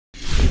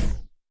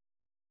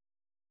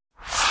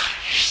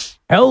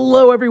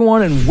Hello,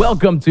 everyone, and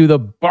welcome to the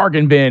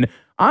Bargain Bin.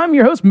 I'm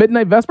your host,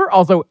 Midnight Vesper.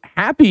 Also,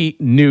 Happy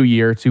New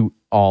Year to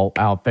all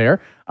out there.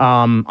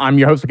 I'm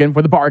your host again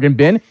for the Bargain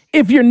Bin.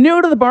 If you're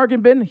new to the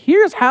Bargain Bin,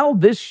 here's how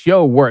this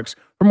show works.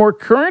 For more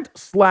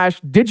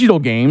current/digital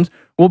games,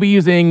 we'll be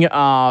using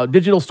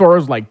digital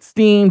stores like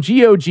Steam,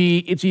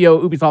 GOG,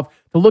 itch.io, Ubisoft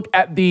to look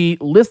at the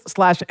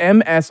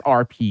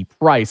list/MSRP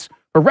price.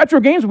 For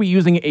retro games, we're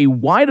using a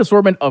wide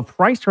assortment of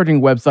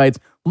price-charging websites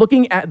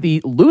looking at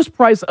the loose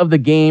price of the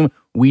game.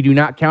 We do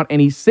not count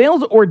any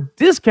sales or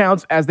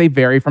discounts as they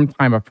vary from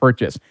time of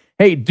purchase.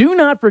 Hey, do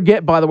not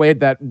forget, by the way,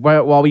 that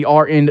while we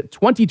are in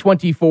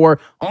 2024,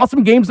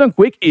 Awesome Games Done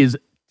Quick is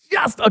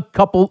just a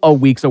couple of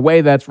weeks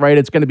away. That's right.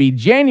 It's going to be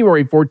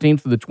January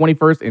 14th to the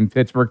 21st in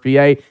Pittsburgh,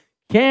 PA.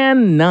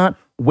 Cannot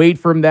wait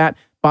for that.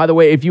 By the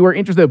way, if you are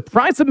interested,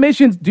 prize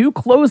submissions do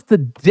close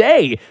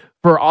today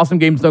for Awesome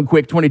Games Done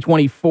Quick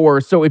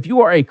 2024. So if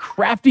you are a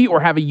crafty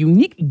or have a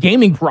unique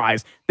gaming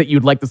prize that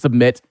you'd like to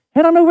submit,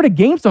 head on over to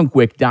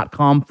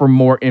gamesdonequick.com for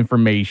more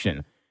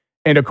information.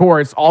 And of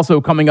course,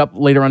 also coming up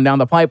later on down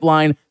the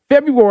pipeline,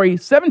 February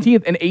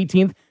 17th and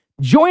 18th,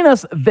 join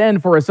us then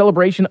for a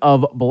celebration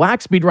of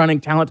Black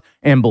speedrunning talent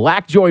and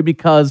Black joy,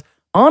 because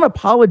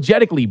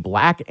unapologetically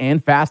Black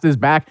and Fast is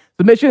back.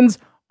 Submissions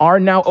are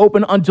now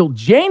open until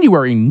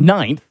January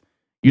 9th.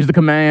 Use the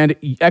command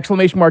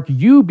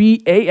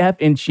 !UBAF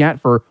in chat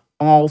for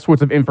all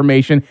sorts of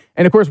information.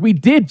 And of course, we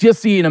did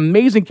just see an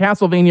amazing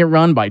Castlevania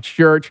run by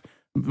Church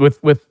with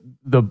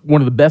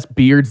one of the best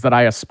beards that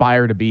I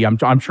aspire to be. I'm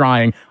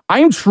trying,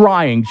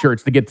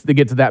 Church, to get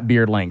to that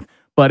beard length.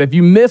 But if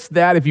you missed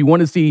that, if you want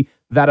to see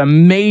that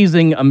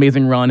amazing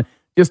run,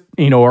 just,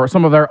 or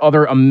some of our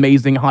other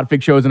amazing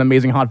Hotfix shows and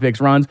amazing Hotfix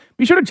runs,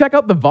 be sure to check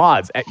out the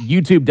VODs at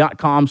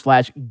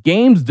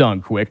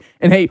youtube.com/gamesdonequick.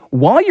 And hey,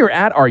 while you're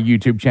at our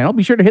YouTube channel,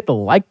 be sure to hit the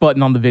like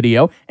button on the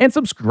video and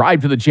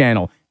subscribe to the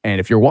channel. And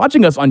if you're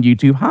watching us on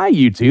YouTube, hi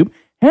YouTube,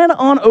 head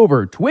on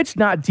over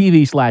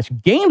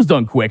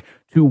twitch.tv/gamesdonequick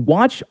to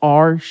watch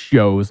our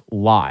shows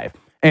live.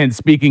 And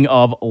speaking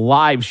of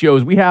live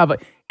shows, we have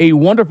a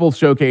wonderful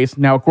showcase.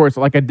 Now, of course,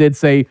 like I did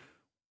say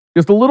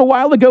just a little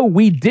while ago,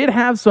 we did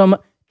have some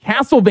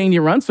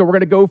Castlevania runs. So we're going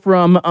to go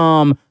from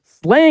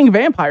slaying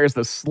vampires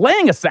to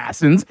slaying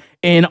assassins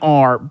in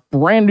our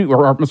brand new,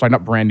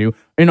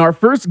 in our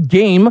first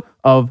game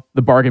of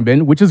the Bargain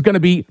Bin, which is going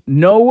to be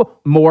No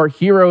More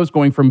Heroes,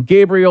 going from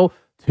Gabriel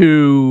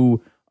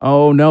to,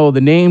 oh no, the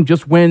name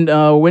just went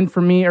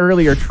from me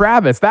earlier,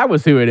 Travis. That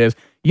was who it is.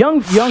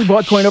 Young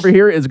Buttcoin over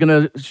here is going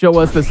to show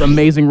us this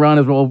amazing run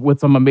as well with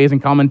some amazing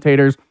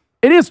commentators.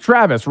 It is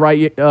Travis,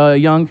 right,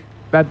 Young?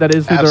 That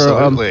is who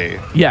absolutely.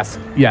 Yes.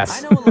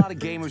 I know a lot of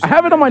gamers. I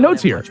have it on my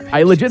notes here.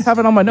 I legit have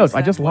it on my notes.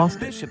 I just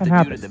lost it. What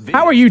happened?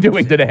 How are you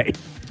doing today?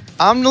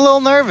 I'm a little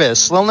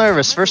nervous.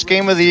 First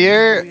game of the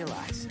year.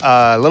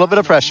 A little bit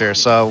of pressure,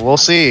 so we'll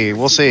see.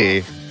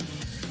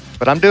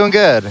 But I'm doing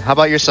good. How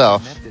about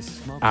yourself?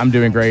 I'm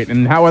doing great.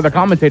 And how are the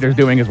commentators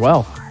doing as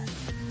well?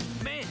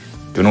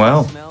 Doing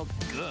well.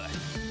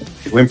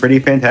 Doing pretty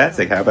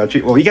fantastic. How about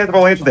you? Well, you guys have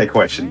all answered that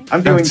question.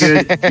 I'm doing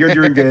good. You're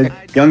doing good.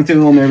 Young's doing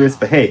a little nervous,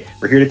 but hey,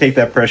 we're here to take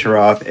that pressure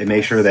off and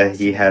make sure that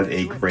he has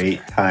a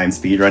great time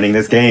speedrunning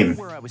this game.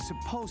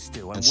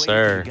 Yes,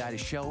 sir.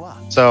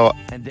 So,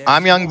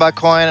 I'm Young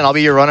Buttcoin, and I'll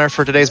be your runner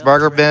for today's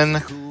Bargain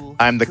Bin.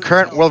 I'm the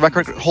current world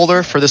record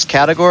holder for this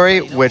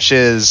category, which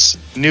is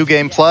New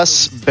Game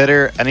Plus,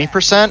 Bitter, any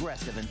percent.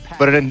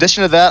 But in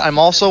addition to that, I'm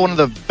also one of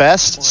the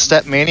best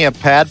Stepmania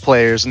pad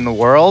players in the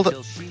world.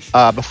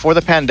 Before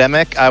the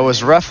pandemic, I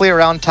was roughly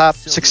around top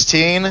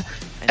 16,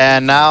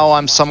 and now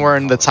I'm somewhere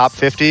in the top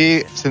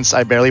 50 since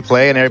I barely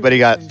play, and everybody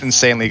got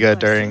insanely good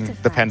during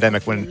the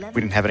pandemic when we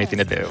didn't have anything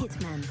to do.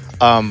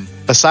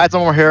 Besides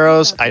No More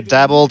Heroes, I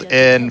dabbled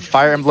in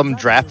Fire Emblem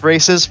draft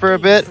races for a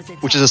bit,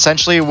 which is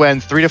essentially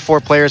when 3 to 4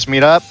 players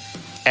meet up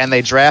and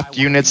they draft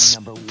units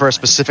for a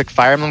specific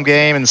Fire Emblem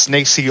game in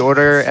snake seed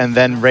order and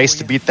then race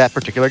to beat that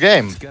particular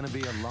game.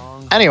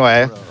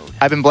 Anyway,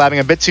 I've been blabbing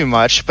a bit too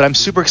much, but I'm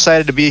super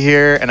excited to be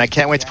here, and I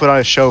can't wait to put on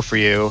a show for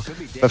you.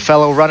 The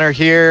fellow runner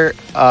here,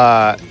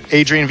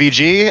 Adrian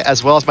VG,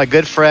 as well as my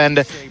good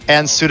friend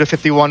and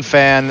Suda51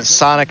 fan,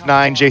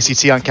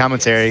 Sonic9JCT on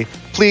commentary.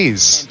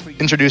 Please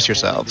introduce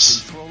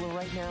yourselves.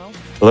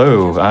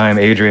 Hello, I'm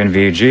Adrian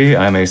VG.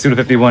 I'm a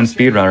Suda51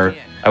 speedrunner.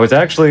 I was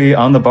actually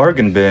on the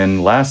Bargain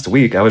Bin last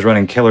week. I was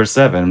running Killer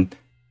 7,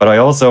 but I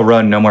also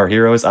run No More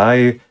Heroes.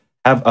 I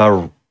have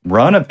a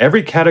run of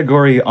every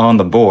category on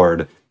the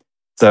board.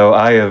 So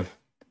I have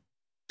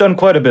done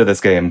quite a bit of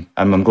this game.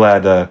 I'm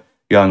glad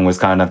Young was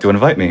kind enough to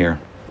invite me here.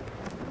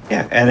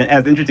 Yeah, and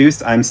as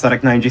introduced, I'm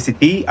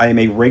Sonic9JCT. I am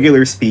a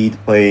regular speed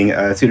playing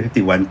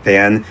Suda51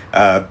 fan.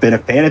 Been a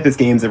fan of his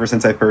games ever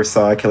since I first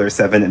saw Killer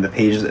 7 in the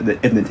pages of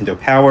Nintendo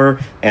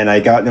Power, and I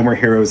got No More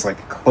Heroes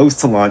like close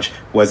to launch,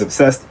 was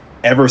obsessed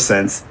ever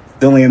since.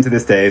 Still am to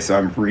this day, so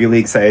I'm really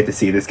excited to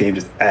see this game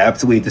just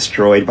absolutely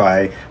destroyed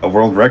by a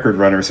world record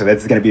runner. So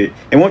that's going to be,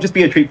 it won't just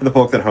be a treat for the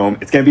folks at home,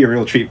 it's going to be a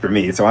real treat for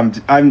me. So I'm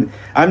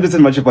just as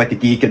much of like a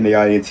geek in the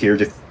audience here,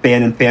 just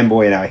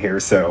fanboying out here.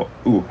 So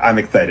I'm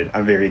excited.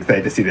 I'm very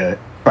excited to see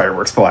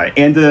fireworks fly,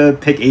 and to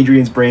pick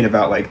Adrian's brain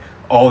about like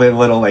all the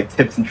little like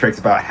tips and tricks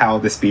about how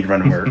the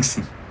speedrun works.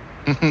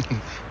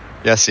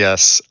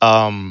 Yes.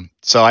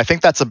 So I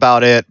think that's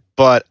about it.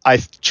 But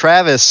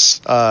Travis,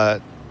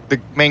 the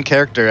main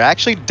character,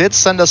 actually did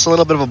send us a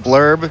little bit of a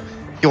blurb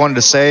he wanted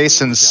to say,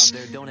 since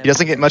he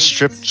doesn't get much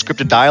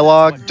scripted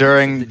dialogue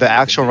during the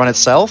actual run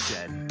itself.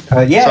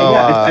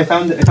 I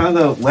found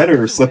the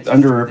letter slipped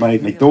under my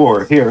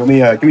door. Here, let me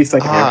give me a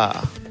second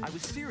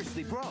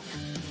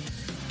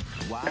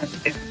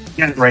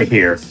here. Right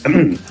here.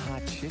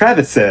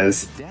 Travis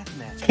says,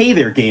 "Hey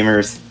there,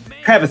 gamers.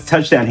 Travis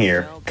Touchdown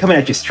here, coming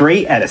at you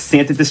straight out of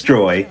Santa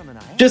Destroy.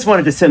 Just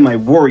wanted to send my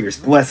Warriors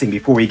blessing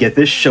before we get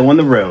this show on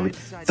the road.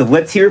 So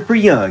let's hear it for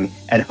Young,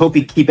 and hope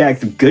you keep back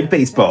some good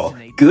baseball,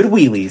 good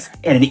wheelies,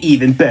 and an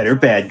even better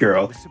bad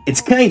girl.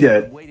 It's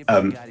kinda,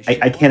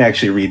 I can't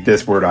actually read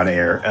this word on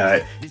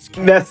air,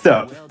 messed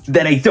up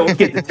that I don't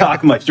get to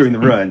talk much during the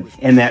run,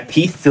 and that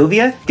piece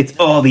Sylvia gets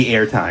all the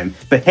airtime.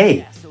 But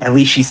hey, at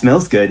least she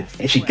smells good,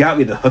 and she got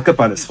me the hookup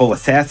on this whole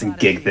assassin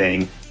gig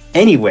thing.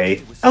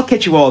 Anyway, I'll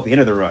catch you all at the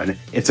end of the run.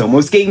 It's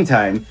almost game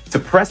time, so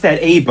press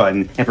that A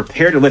button and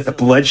prepare to let the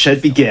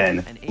bloodshed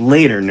begin.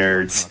 Later,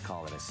 nerds."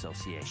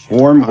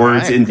 Warm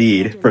words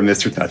indeed from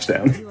Mr.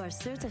 Touchdown.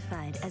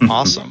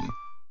 Awesome.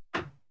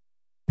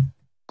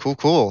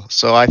 Cool.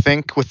 So I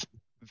think with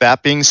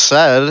that being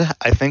said,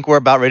 I think we're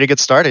about ready to get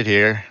started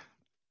here.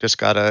 Just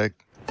gotta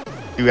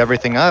do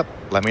everything up.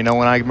 Let me know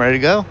when I'm ready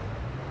to go.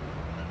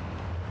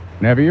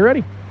 Whenever you're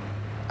ready.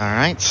 All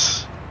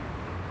right.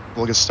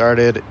 We'll get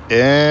started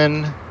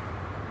in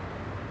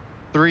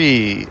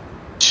 3,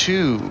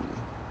 2,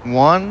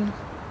 1,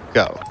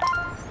 go.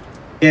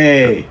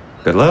 Yay.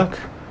 Good luck.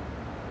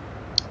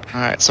 All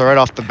right, so right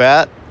off the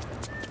bat,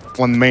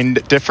 one main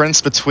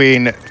difference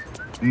between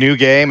New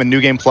Game and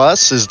New Game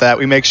Plus is that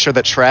we make sure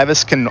that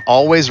Travis can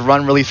always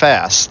run really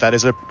fast. That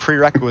is a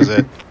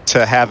prerequisite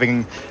to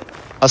having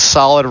a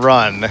solid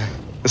run,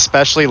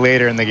 especially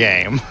later in the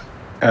game.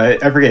 I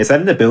forget, is that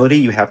an ability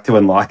you have to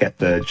unlock at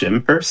the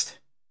gym first?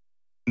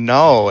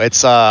 No,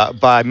 it's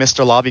by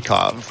Mr.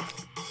 Lobikov.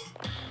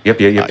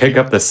 Yep, you pick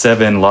up the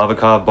 7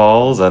 Lavikov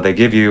balls. They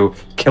give you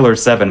Killer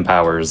 7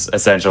 powers,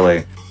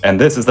 essentially. And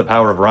this is the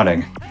power of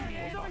running.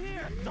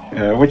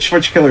 Which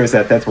killer is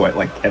that? That's what,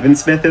 like Kevin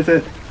Smith, is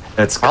it?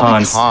 That's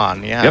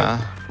Khan,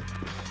 yeah.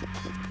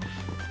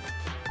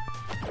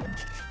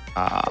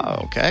 Yep.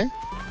 Okay.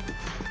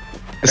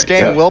 This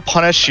game will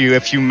punish you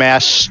if you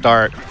mash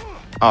start.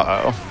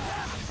 Uh-oh.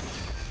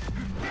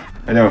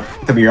 I know,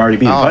 you're already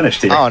being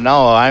punished here. Oh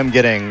no, I'm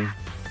getting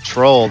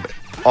trolled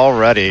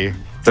already.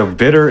 So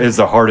bitter is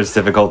the hardest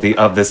difficulty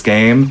of this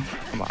game.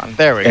 Come on,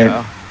 there we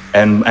go.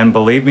 And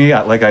believe me,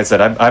 like I said,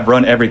 I've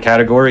run every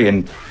category,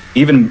 and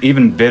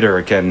even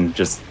bitter can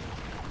just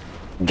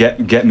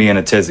get me in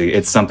a tizzy.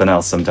 It's something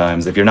else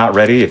sometimes. If you're not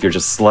ready, if you're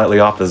just slightly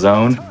off the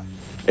zone,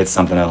 it's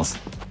something else.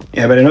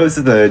 Yeah, but I know this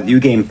is the New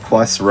Game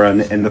Plus run,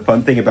 and the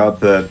fun thing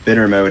about the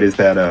bitter mode is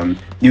that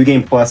New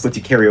Game Plus lets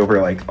you carry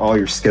over like all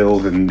your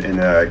skills and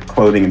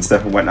clothing and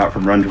stuff and whatnot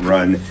from run to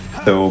run.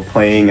 So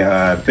playing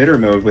bitter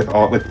mode with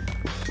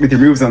your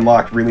moves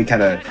unlocked really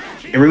kind of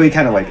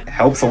like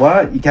helps a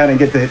lot. You kind of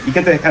get to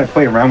kind of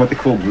play around with the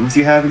cool moves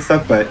you have and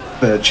stuff, but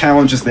the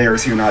challenge is there,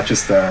 so you're not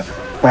just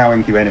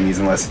plowing through enemies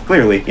unless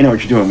clearly you know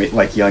what you're doing,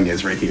 like Young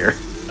is right here.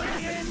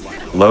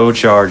 Low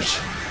charge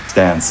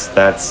stance.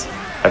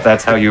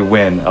 That's how you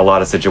win a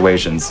lot of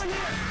situations.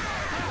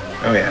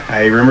 Oh yeah,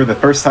 I remember the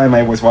first time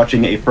I was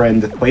watching a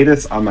friend play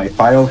this on my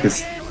file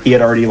because he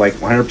had already like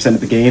 100%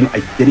 of the game. I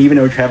didn't even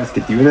know Travis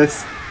could do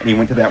this, and he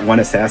went to that one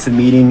assassin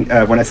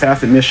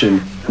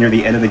mission near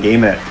the end of the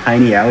game in that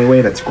tiny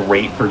alleyway that's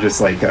great for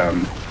just like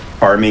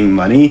farming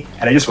money,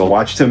 and I just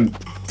watched him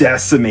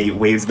decimate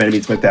waves of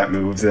enemies with that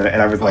moves, and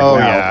I was like, wow,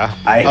 yeah.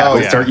 I have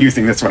to start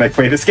using this when I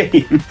play this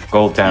game.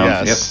 Gold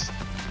Town. Yes.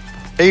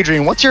 Yep.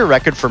 Adrian, what's your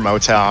record for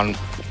Motown?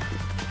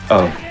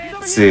 Oh,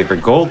 let's see, for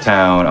Gold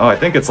Town, I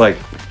think it's like,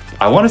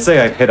 I want to say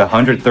I hit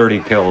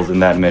 130 kills in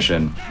that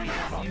mission,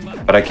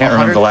 but I can't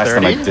remember the last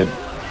time I did.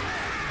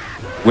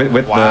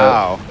 With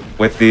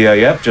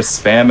the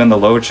just spamming the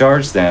low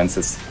charge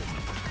stance.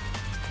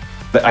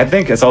 I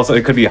think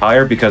it could be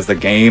higher because the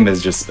game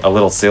is just a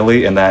little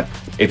silly in that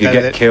if you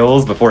get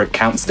kills before it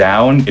counts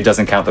down, it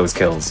doesn't count those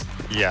kills.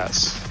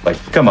 Yes. Like,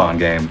 come on,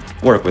 game,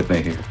 work with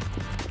me here.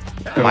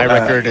 My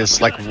record is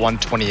like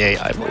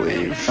 128, I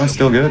believe. I'm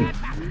still good.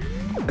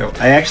 So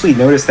I actually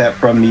noticed that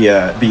from the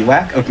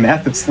lack of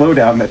massive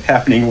slowdown that's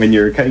happening when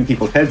you're cutting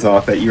people's heads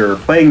off, that you're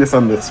playing this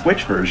on the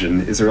Switch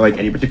version. Is there like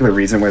any particular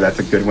reason why that's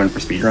a good one for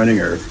speedrunning,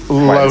 or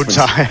load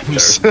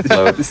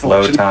times?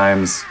 load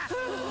times,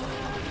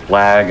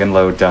 lag and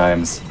load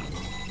times.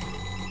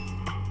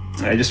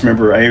 I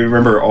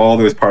remember all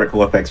those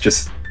particle effects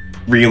just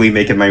really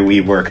making my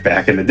Wii work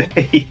back in the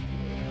day.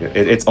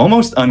 It's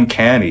almost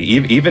uncanny.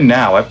 Even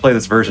now, I've played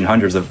this version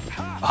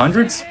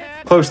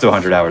close to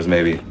 100 hours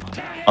maybe.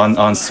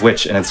 On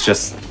Switch, and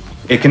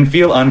it can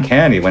feel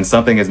uncanny when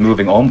something is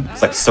moving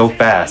almost like so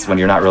fast when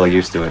you're not really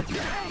used to it.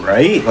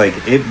 Right? Like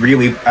it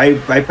really.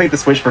 I played the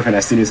Switch version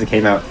as soon as it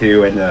came out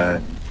too, and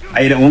I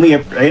played it on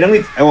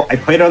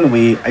the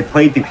Wii. I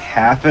played through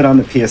half it on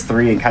the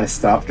PS3 and kind of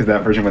stopped because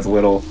that version was a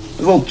little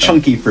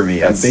chunky for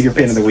me. I'm a bigger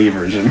fan of the Wii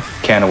version.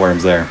 Can of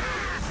worms there.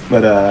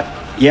 But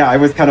yeah, I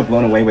was kind of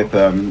blown away with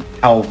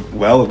how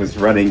well it was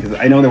running, because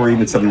I know there were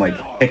even some like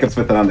hiccups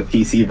with it on the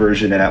PC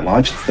version and at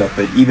launch and stuff.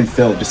 But even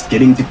still, just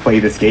getting to play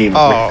this game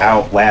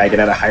without lag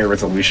and at a higher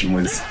resolution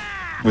was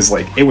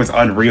like, it was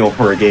unreal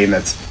for a game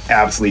that's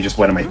absolutely just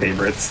one of my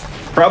favorites.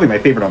 Probably my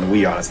favorite on the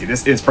Wii, honestly.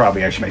 This is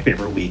probably actually my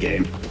favorite Wii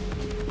game.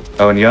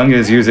 Oh, and Young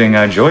is using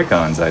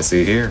Joy-Cons, I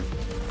see here.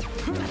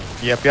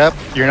 Yep.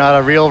 You're not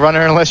a real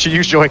runner unless you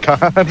use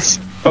Joy-Cons.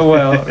 Oh,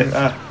 well.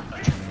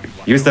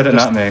 You said it,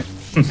 not me.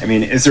 I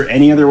mean, is there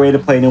any other way to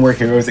play No More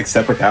Heroes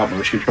except without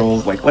motion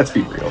controls? Like, let's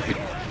be real here.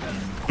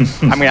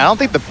 I mean, I don't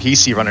think the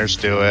PC runners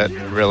do it,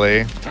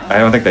 really. I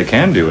don't think they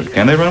can do it.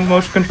 Can they run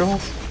motion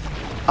controls?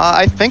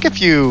 I think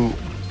if you...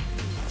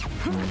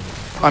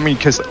 I mean,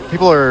 because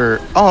people are...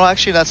 Oh,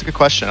 actually, that's a good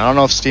question. I don't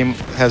know if Steam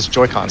has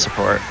Joy-Con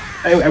support.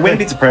 I wouldn't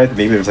be surprised if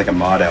maybe there's like a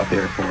mod out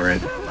there for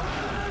it.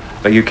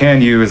 But you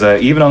can use,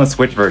 even on the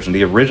Switch version,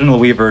 the original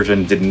Wii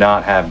version did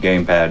not have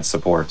gamepad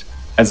support.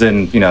 As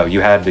in,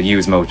 you had to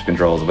use motion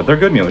controls, but they're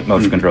good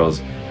motion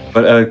controls.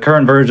 But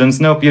current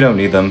versions, nope, you don't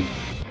need them.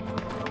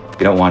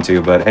 You don't want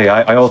to, but hey,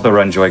 I also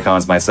run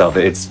Joy-Cons myself.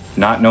 It's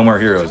not No More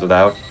Heroes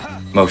without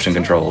motion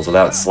controls,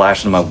 without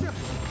slashing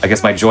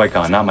my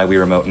Joy-Con, not my Wii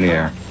remote in the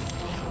air.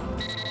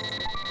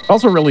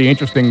 Also really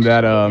interesting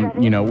that,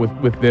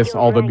 with this,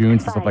 all the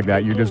goons and stuff like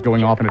that, you're just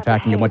going off and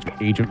attacking a bunch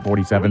of Agent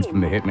 47s from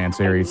the Hitman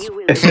series.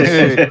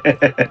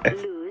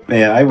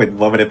 Man, I would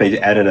love it if they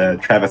added a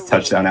Travis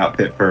Touchdown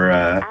outfit for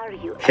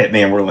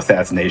Hitman World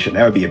Assassination.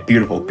 That would be a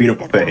beautiful,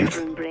 beautiful thing.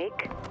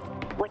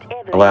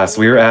 Alas,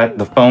 we are at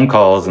the phone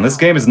calls, and this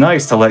game is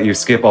nice to let you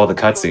skip all the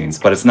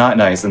cutscenes, but it's not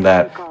nice in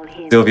that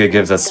Sylvia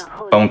gives us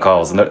phone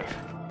calls, and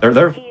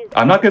they're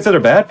I'm not gonna say they're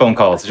bad phone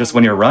calls, it's just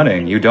when you're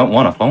running, you don't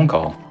want a phone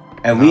call.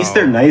 At least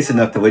they're nice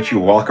enough to let you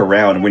walk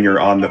around when you're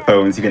on the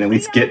phone, so you can at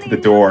least get to the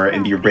door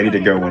and be ready to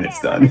go when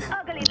it's done.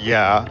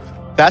 Yeah,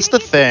 that's the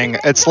thing.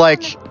 It's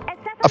like,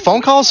 a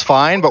phone call is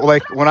fine, but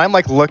like when I'm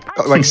like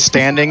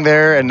standing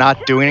there and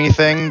not doing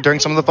anything during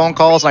some of the phone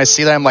calls, and I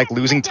see that I'm like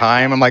losing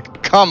time, I'm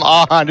like, come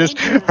on, just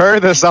hurry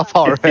this up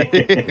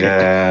already.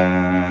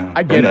 Yeah,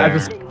 I get it.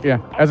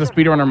 As a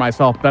speedrunner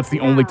myself, that's the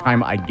only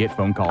time I get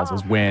phone calls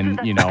is when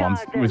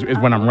is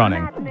when I'm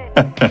running.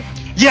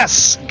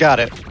 Yes, got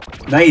it.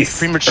 Nice,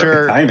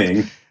 premature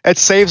timing. It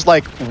saves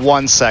like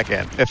 1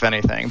 second, if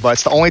anything, but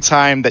it's the only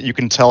time that you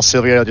can tell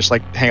Sylvia to just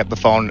like hang up the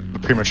phone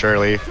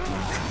prematurely.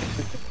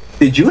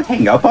 Did you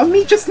hang up on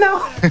me just now?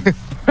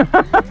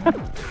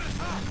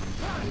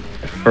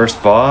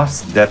 First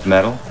boss, Death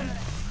Metal.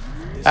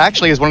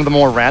 Actually, is one of the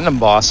more random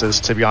bosses,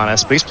 to be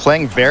honest, but he's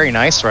playing very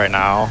nice right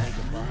now.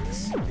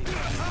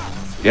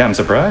 Yeah, I'm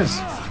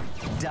surprised.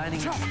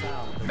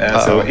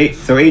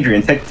 So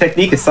Adrian,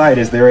 technique aside,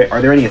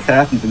 are there any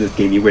assassins in this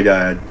game you would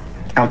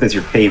count as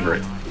your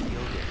favorite?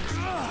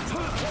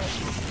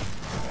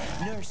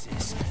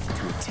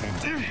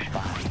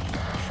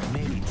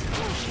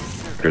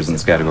 In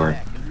this category.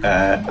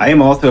 I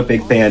am also a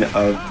big fan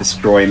of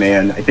Destroy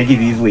Man. I think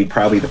he's easily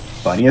probably the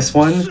funniest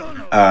one.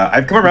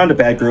 I've come around to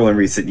Bad Girl in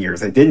recent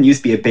years. I didn't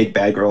used to be a big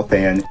Bad Girl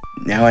fan.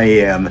 Now I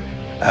am.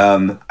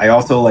 I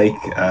also like,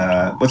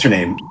 what's her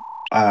name?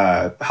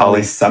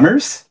 Holly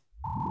Summers?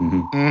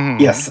 Mm-hmm. Mm-hmm.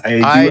 Yes,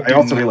 I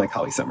also really like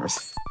Holly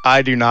Summers.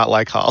 I do not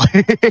like Holly.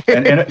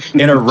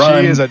 in a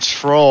run, she is a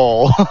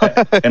troll.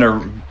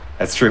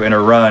 That's true. In a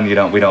run,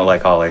 we don't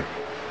like Holly.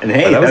 And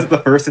hey, that's the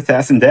first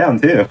assassin down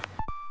too.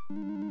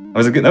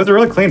 That was a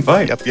really clean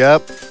fight.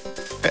 Yep.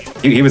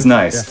 He was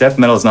nice. Yeah. Death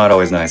Metal is not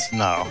always nice.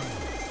 No.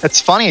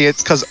 It's funny,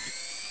 it's because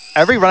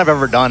every run I've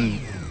ever done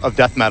of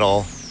Death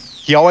Metal,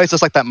 he always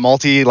does like that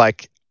multi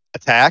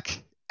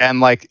attack,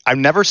 and like I've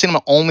never seen him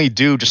only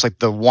do just like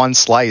the one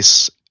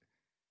slice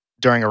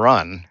during a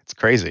run. It's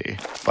crazy.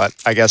 But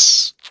I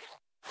guess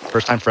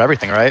first time for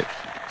everything, right?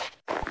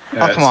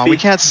 Oh, come on, we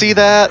can't see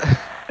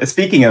that.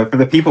 Speaking of, for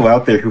the people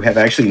out there who have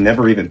actually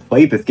never even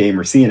played this game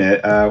or seen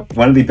it,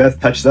 one of the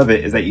best touches of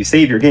it is that you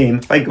save your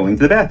game by going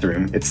to the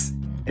bathroom. It's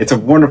a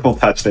wonderful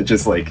touch that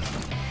just like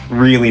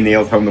really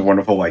nails home the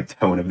wonderful like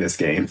tone of this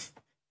game.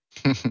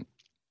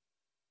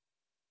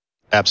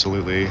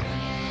 Absolutely.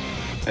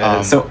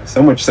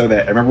 So much so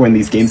that I remember when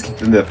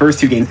the first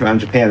two games came out in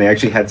Japan, they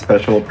actually had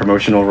special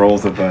promotional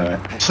rolls of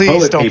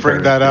please don't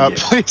bring that up.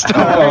 Please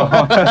don't.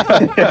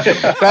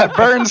 That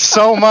burns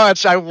so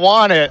much. I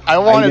want it. I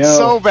want it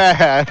so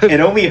bad. It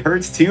only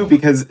hurts too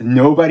because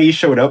nobody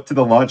showed up to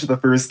the launch of the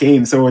first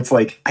game, so it's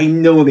like I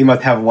know they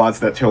must have lots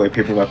of that toilet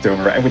paper left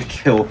over. I would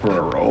kill for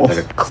a roll. Like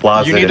a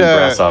closet in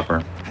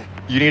Grasshopper.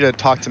 You need to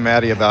talk to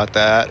Maddie about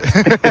that.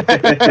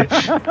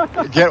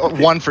 Get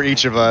one for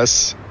each of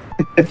us.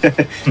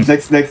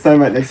 next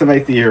time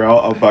I see her,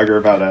 I'll bug her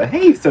about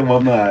hey, so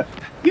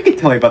you can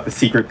tell me about the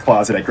secret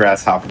closet at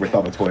Grasshopper with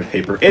all the toilet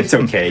paper. It's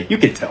okay, you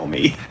can tell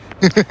me.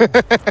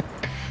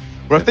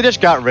 What if they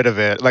just got rid of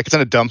it? Like it's in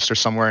a dumpster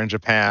somewhere in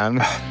Japan.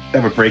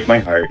 That would break my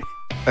heart.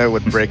 That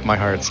would break my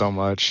heart so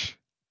much.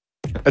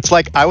 It's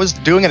like I was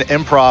doing an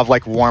improv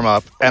like warm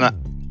up, and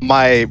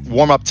my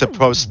warm up to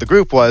post to the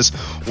group was,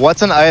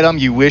 "What's an item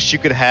you wish you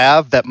could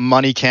have that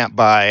money can't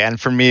buy?" And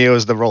for me, it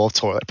was the roll of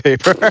toilet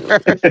paper.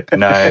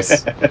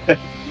 Nice.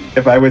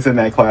 If I was in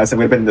that class, I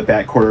would have been in the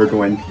back corner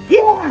going,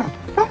 "Yeah,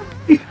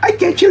 I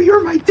get you.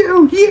 You're my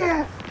dude.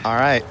 Yeah." All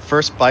right,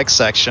 first bike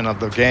section of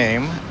the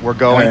game. We're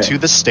going to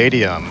the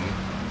stadium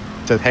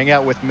to hang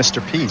out with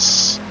Mr.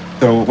 Peace.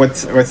 So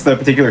what's the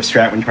particular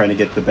strat when trying to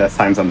get the best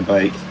times on the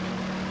bike?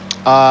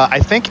 I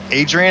think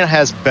Adrian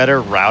has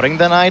better routing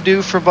than I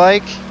do for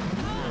bike,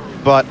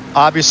 but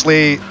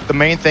obviously the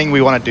main thing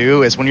we want to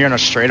do is when you're in a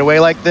straightaway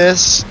like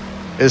this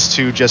is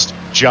to just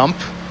jump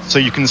so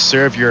you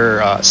conserve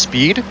your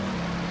speed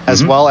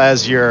as well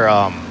as your,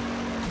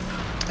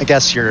 I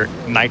guess your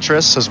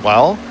nitrous as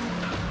well,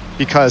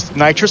 because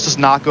nitrous does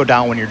not go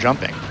down when you're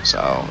jumping.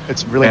 So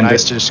it's really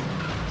nice to just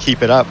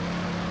keep it up.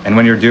 And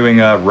when you're doing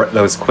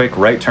those quick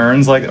right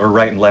turns, or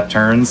right and left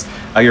turns,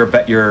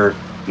 your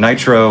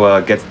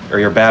nitro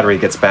your battery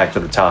gets back to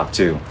the top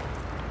too.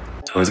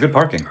 So it was good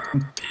parking.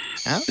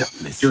 Yeah.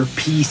 Mr.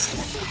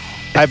 Peace.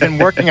 I've been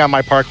working on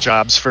my park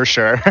jobs for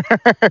sure.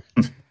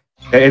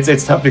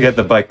 It's tough to get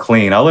the bike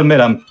clean. I'll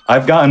admit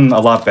I've gotten a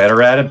lot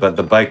better at it, but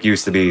the bike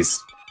used to be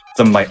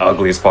some of my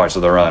ugliest parts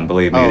of the run.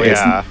 Believe me,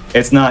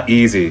 it's not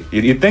easy.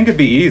 You'd think it'd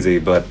be easy,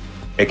 but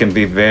it can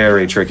be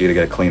very tricky to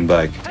get a clean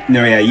bike.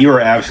 No, yeah, you are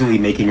absolutely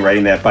making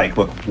riding that bike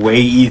look way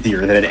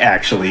easier than it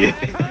actually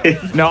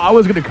is. No, I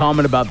was going to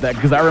comment about that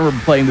because I remember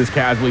playing this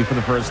casually for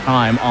the first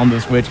time on the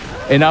Switch,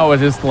 and I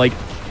was just like,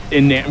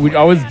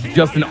 I was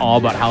just in awe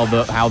about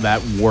how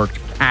that worked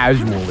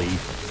casually.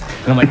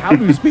 And I'm like, how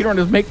do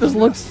speedrunners make this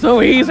look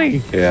so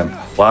easy?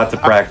 Yeah, lots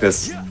of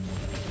practice.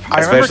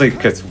 Especially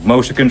because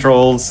motion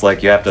controls,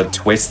 like you have to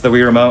twist the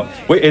Wii remote.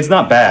 It's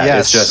not bad.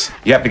 Yes. It's just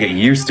you have to get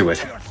used to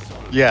it.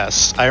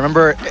 Yes, I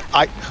remember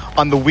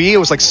on the Wii it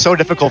was like so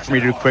difficult for me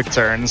to do quick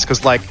turns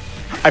because like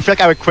I feel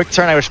like I would quick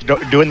turn, I was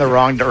doing the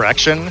wrong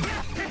direction,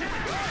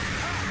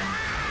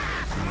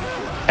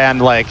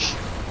 and like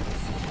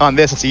on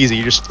this it's easy.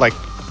 You just like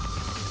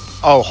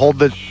hold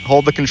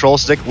the control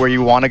stick where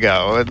you want to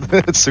go.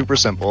 It's super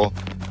simple.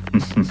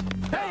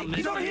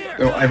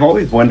 So I've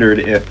always wondered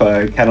if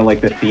kind of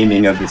like the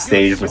theming of the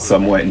stage was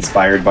somewhat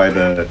inspired by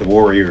the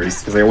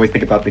Warriors, because I always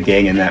think about the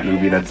gang in that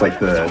movie that's like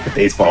the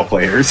baseball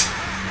players.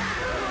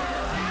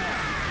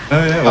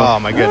 Oh, yeah, well, oh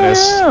my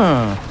goodness.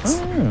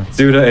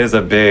 Suda is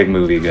a big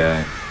movie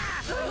guy.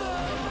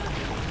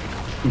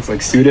 It's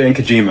like Suda and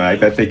Kojima. I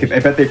bet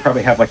they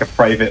probably have like a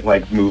private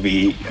like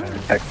movie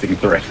texting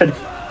thread.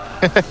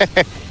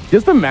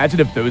 Just imagine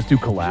if those two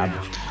collabed.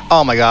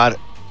 Oh my god.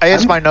 I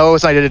hit my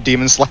nose and I did a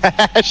demon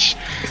slash.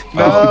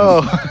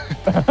 No.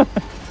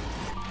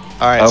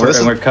 Alright,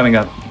 so we're coming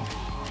up.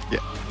 Yeah.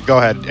 Go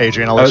ahead,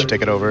 Adrian, I'll let you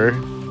take it over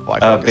while I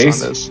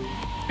focus on this.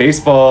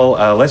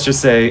 Baseball, let's just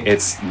say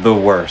it's the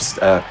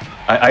worst.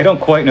 I don't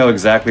quite know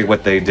exactly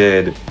what they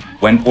did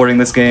when porting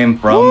this game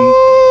from...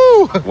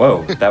 Woo!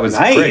 Whoa, that was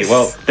Nice. great.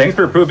 Well, thanks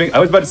for proving... I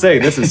was about to say,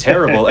 this is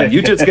terrible, and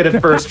you just get it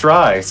first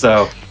try,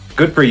 so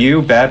good for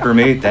you, bad for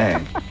me,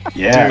 dang.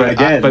 Yeah, But,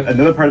 again,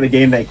 another part of the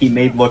game that he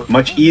made look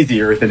much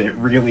easier than it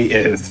really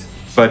is.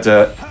 But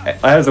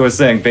as I was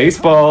saying,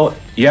 baseball,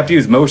 you have to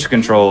use motion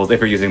controls, if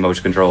you're using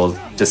motion controls,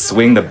 to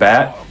swing the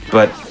bat.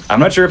 But I'm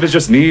not sure if it's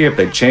just me, if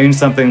they changed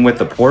something with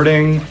the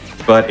porting,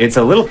 but it's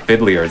a little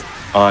fiddlier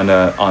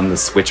on the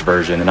Switch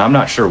version, and I'm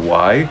not sure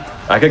why.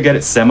 I could get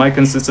it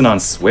semi-consistent on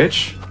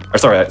Switch, or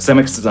sorry,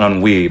 semi-consistent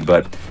on Wii,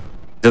 but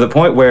to the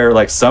point where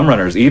like some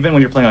runners, even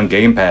when you're playing on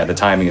gamepad, the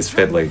timing is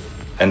fiddly.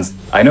 And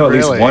I know at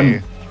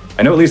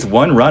least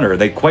one runner,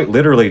 they quite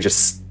literally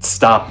just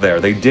stopped there.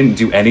 They didn't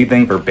do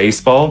anything for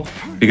baseball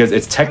because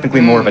it's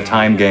technically more of a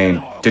time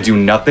game to do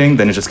nothing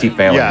than to just keep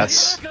failing.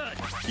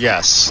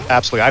 Yes,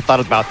 absolutely. I thought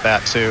about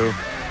that too.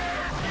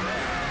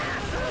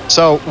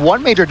 So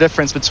one major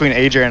difference between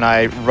Adrian and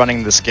I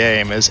running this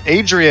game is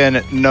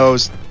Adrian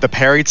knows the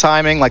parry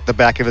timing like the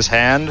back of his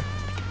hand,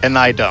 and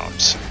I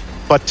don't.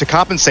 But to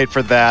compensate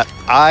for that,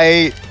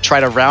 I try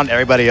to round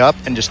everybody up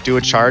and just do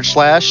a charge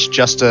slash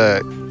just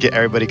to get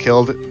everybody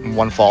killed in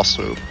one fall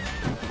swoop.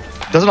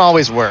 Doesn't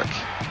always work.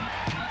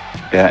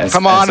 Yeah,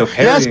 come on. So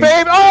yes,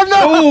 babe! Oh,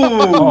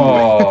 no!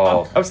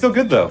 Oh, I was still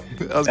good, though.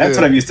 That's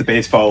what I'm used to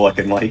baseball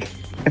looking like.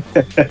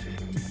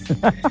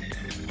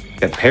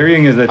 Yeah,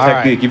 parrying is a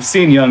technique. You've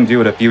seen Young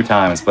do it a few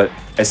times, but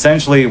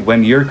essentially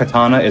when your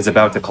katana is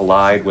about to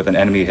collide with an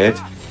enemy hit,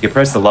 you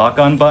press the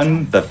lock-on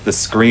button, the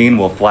screen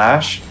will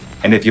flash,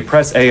 and if you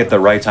press A at the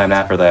right time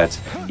after that,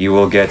 you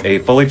will get a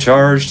fully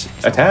charged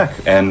attack,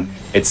 and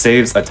it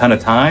saves a ton of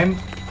time.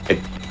 It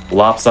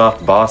lops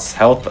off boss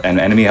health and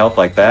enemy health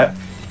like that.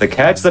 The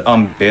catch that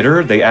on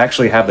Bitter, they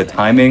actually have the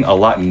timing a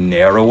lot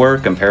narrower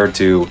compared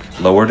to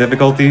lower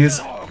difficulties.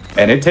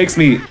 And it takes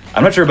me,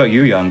 I'm not sure about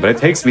you, Young, but it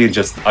takes me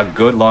just a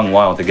good long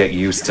while to get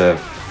used to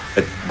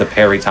the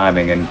parry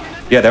timing. And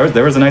yeah,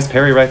 there was a nice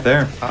parry right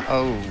there.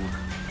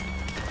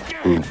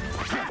 Ooh.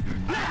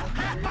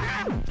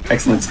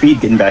 Excellent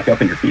speed getting back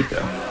up in your feet,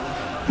 though.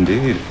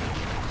 Indeed.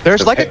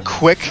 There's like a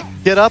quick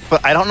get up,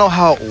 but I don't know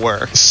how it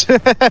works.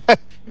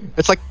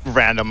 It's like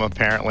random,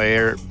 apparently,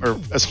 or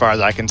as far as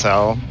I can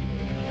tell.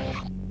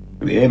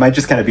 It might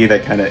just kind of be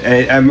that kind of.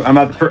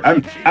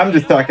 I'm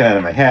just talking out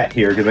of my hat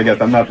here because I guess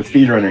I'm not the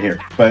speedrunner here.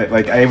 But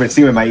like, I would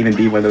assume it might even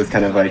be one of those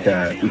kind of like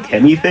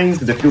ukemi things,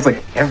 because it feels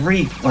like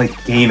every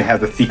like game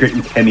has a secret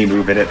ukemi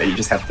move in it that you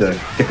just have to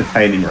get the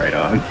timing right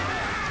on.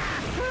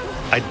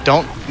 I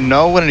don't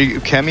know what an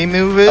ukemi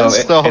move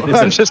is, so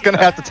I'm just gonna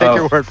have to take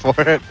your word for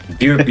it.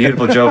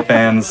 Beautiful Joe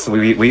fans,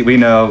 we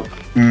know.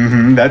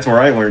 That's where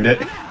I learned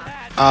it.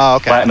 Oh,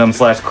 okay.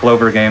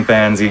 Platinum/Clover game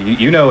fans,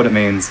 you know what it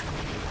means.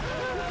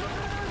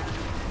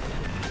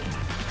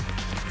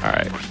 All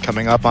right,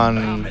 coming up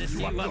on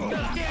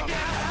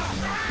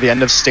the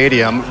end of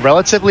Stadium,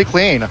 relatively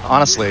clean,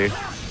 honestly.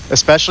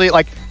 Especially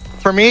like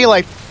for me,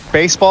 like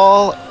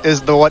baseball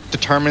is what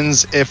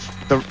determines if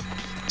the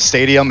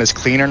stadium is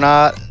clean or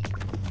not.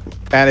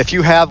 And if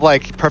you have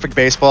like perfect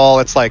baseball,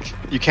 it's like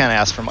you can't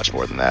ask for much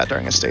more than that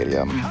during a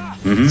stadium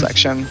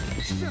section.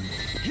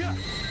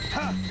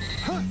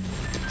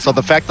 So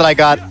the fact that I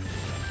got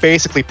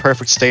basically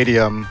perfect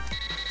stadium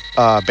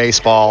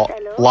baseball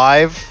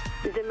live,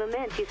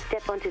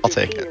 I'll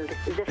take it.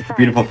 It's a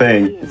beautiful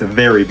thing. It's a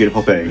very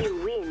beautiful thing.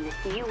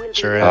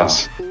 Sure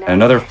is.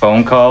 Another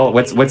phone call.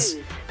 What's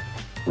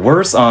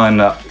worse on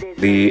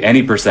the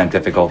any percent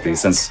difficulty,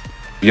 since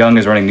Young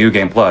is running New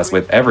Game Plus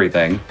with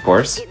everything, of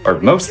course, or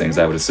most things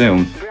I would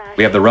assume.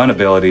 We have the run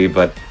ability,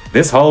 but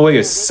this hallway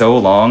is so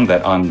long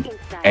that on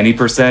any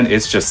percent,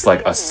 it's just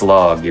like a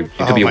slog. You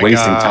could be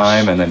wasting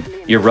time, and then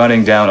you're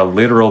running down a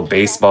literal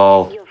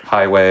baseball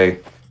highway,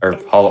 or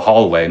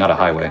hallway, not a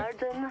highway.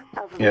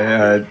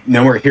 Yeah,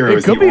 No More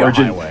Heroes. It could be a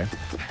highway.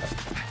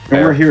 No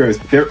More Heroes,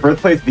 their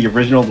birthplace of the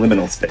original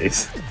liminal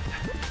space.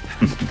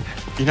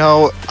 You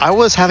know, I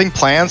was having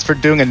plans for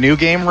doing a new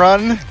game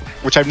run,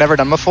 which I've never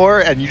done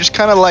before, and you just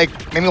kind of like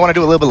made me want to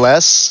do a little bit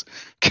less,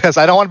 because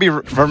I don't want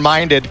to be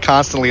reminded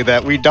constantly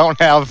that we don't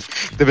have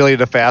the ability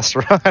to fast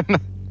run.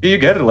 You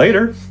get it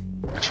later.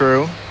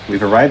 True.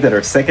 We've arrived at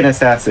our second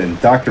assassin,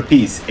 Dr.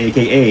 Peace,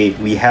 aka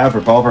we have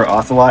Revolver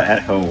Ocelot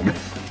at home.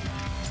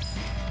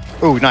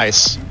 Ooh,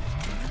 nice.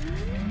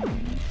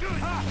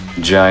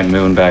 Giant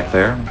moon back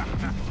there.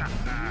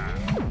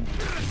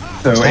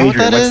 So,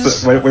 Adrian,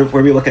 what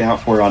are we looking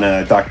out for on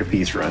a Dr.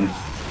 Peace run?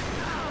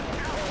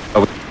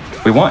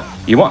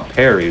 You want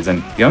parries,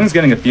 and Young's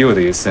getting a few of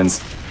these,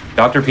 since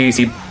Dr. Peace,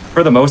 he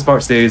for the most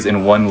part stays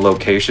in one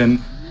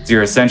location, so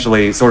you're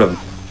essentially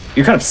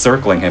you're kind of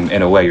circling him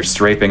in a way, you're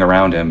strafing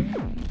around him.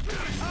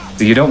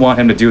 So you don't want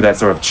him to do that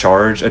sort of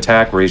charge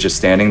attack where he's just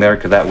standing there,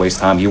 because that wastes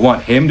time. You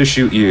want him to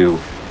shoot you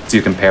so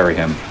you can parry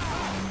him.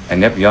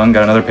 And yep, Young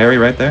got another parry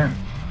right there.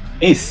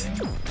 Ace.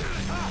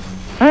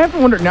 I have to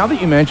wonder, now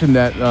that you mentioned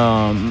that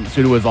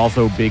Suda is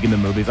also big in the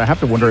movies, I have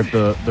to wonder if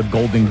the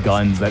golden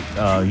guns that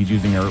he's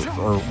using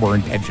were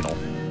intentional.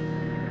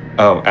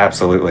 Oh,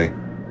 absolutely.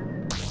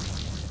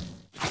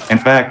 In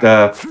fact,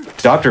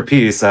 Dr.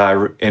 Peace,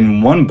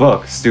 in one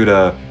book,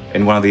 Suda,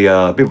 in one of the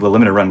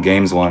limited run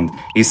games one,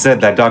 he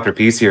said that Dr.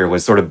 Peace here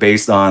was sort of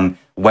based on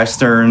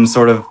Western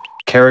sort of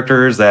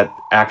characters that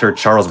actor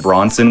Charles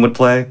Bronson would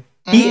play.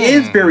 He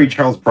is very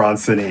Charles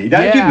Bronson-y.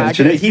 Now you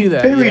mention it, he's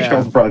very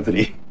Charles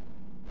Bronson-y.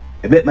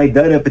 I met my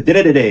dad up at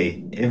dinner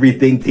today.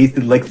 Everything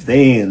tasted like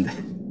sand.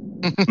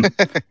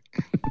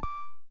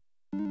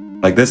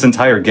 Like this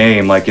entire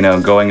game, like, you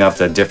know, going up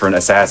to different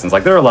assassins.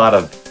 Like there are a lot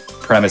of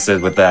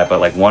premises with that,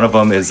 but like one of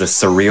them is a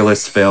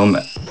surrealist film,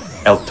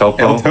 El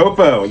Topo. El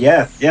Topo,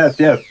 yes.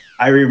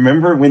 I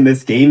remember when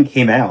this game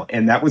came out,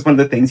 and that was one of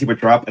the things he would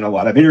drop in a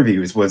lot of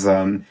interviews, was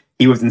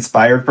he was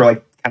inspired for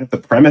like kind of the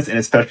premise and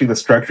especially the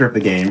structure of the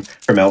game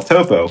from El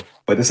Topo.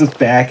 But this is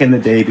back in the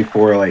day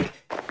before like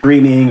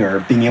streaming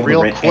or being able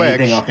to rent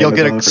anything off You'll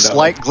get a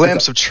slight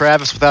glimpse of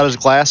Travis without his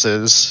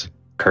glasses.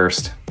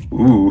 Cursed.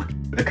 Ooh,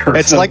 the curse.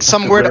 It's like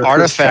some weird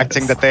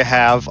artifacting that they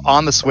have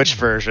on the Switch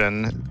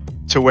version,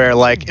 to where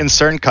like in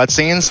certain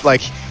cutscenes,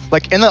 like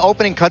in the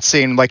opening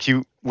cutscene,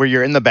 where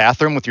you're in the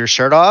bathroom with your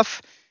shirt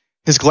off,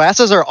 his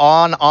glasses are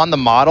on the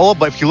model,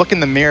 but if you look in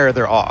the mirror,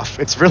 they're off.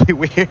 It's really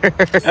weird.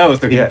 Oh,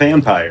 so he's a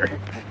vampire.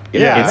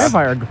 Yeah,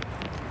 vampire.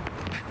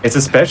 It's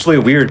especially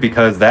weird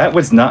because it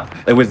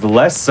was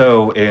less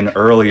so in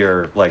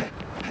earlier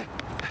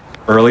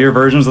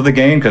versions of the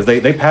game, because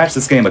they patched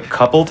this game a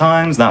couple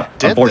times,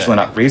 unfortunately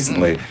not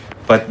recently,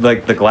 but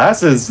like the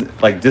glasses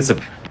like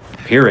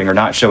disappearing or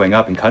not showing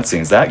up in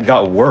cutscenes, that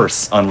got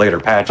worse on later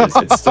patches.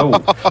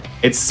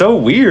 It's so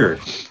weird.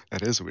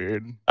 That is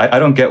weird. I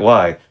don't get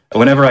why.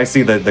 Whenever I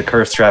see the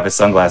cursed Travis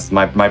sunglasses,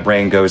 my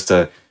brain goes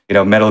to, you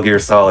know, Metal Gear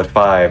Solid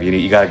 5.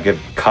 You gotta give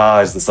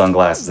Kaz the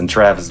sunglasses, and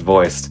Travis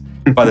voiced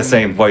by the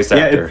same voice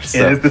actor. It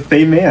is the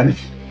same man.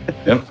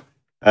 Yep.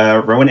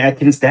 Rowan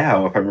Atkins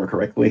Dow, if I remember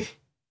correctly.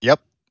 Yep.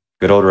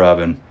 Good old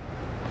Robin.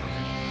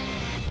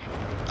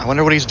 I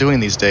wonder what he's doing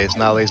these days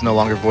now that he's no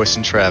longer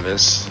voicing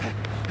Travis.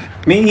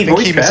 I mean, he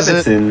voiced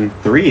Travis in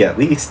 3 at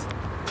least.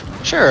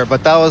 Sure,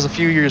 but that was a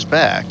few years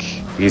back.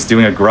 He's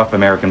doing a gruff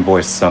American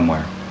voice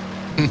somewhere.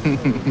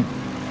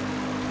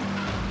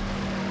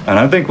 And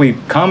I think we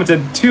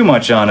commented too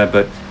much on it,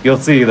 but you'll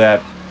see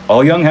that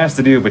all Young has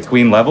to do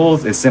between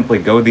levels is simply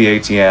go to the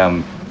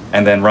ATM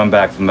and then run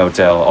back to the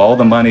motel. All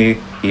the money,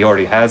 he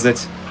already has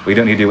it. We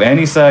don't need to do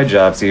any side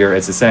jobs here.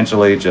 It's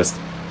essentially just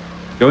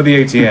go to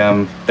the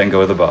ATM, then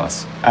go to the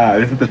boss.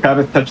 This is the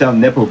Travis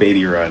touchdown Nepo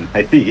baby run.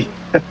 I see.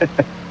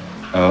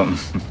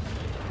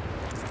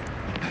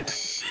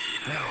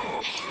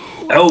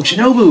 Oh,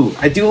 Shinobu!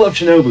 I do love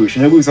Shinobu.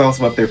 Shinobu's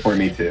also up there for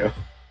me, too.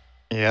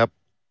 Yep.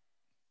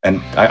 And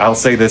I'll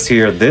say this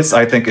here. This,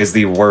 I think, is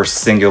the worst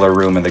singular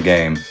room in the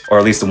game. Or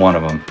at least one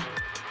of them.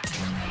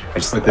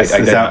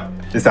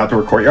 This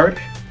outdoor courtyard?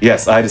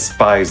 Yes, I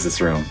despise this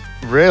room.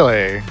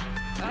 Really?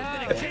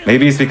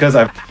 Maybe it's because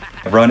I've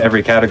run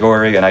every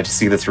category and I just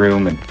see this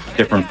room in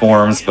different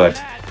forms, but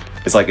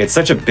it's like, it's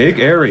such a big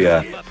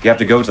area. You have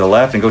to go to the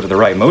left and go to the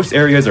right. Most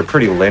areas are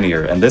pretty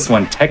linear, and this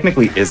one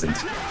technically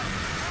isn't.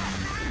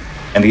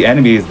 And the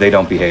enemies, they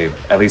don't behave,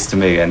 at least to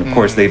me. And of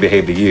course, they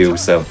behave to you,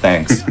 so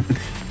thanks.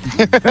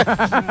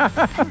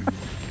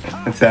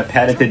 It's that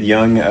patented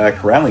Young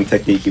corralling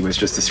technique he was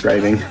just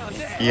describing.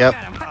 Yep.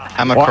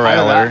 I'm a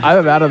corraller.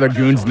 Either that or the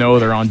goons know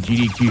they're on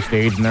GDQ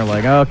stage and they're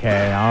like,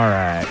 okay, all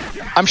right.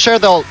 I'm sure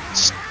they'll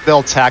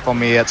tackle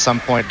me at some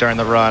point during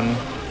the run.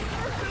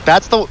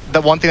 That's the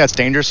one thing that's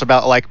dangerous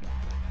about like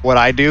what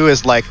I do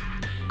is like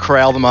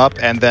corral them up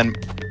and then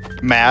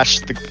mash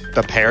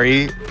the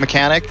parry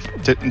mechanic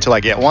until I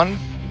get one.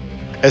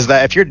 Is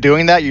that if you're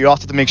doing that, you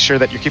also have to make sure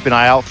that you're keeping an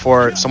eye out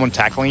for someone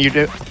tackling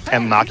you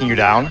and knocking you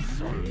down.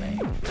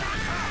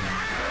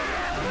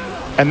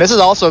 And this is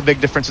also a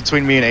big difference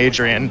between me and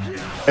Adrian,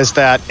 is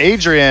that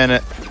Adrian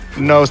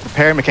knows the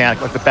parry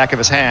mechanic like the back of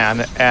his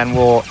hand and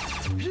will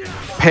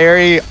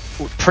parry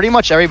pretty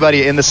much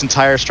everybody in this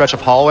entire stretch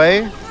of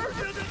hallway,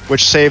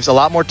 which saves a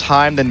lot more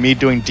time than me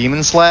doing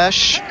Demon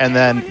Slash and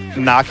then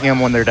knocking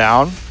them when they're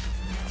down.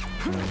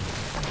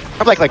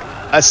 Probably like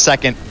a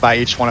second by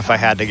each one if I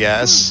had to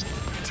guess.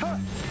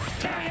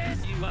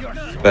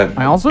 But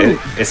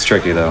it's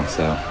tricky though,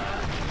 so.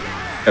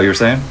 Oh, you were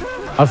saying?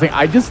 I was saying,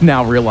 I just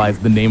now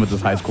realized the name of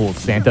this high school is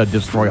Santa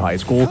Destroy High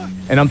School,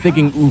 and I'm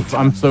thinking, oof,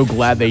 I'm so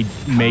glad they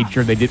made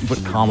sure they didn't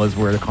put commas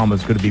where the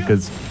commas could be,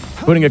 because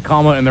putting a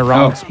comma in the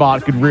wrong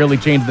spot could really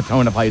change the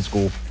tone of high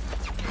school.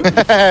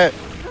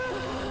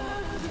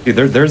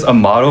 There's a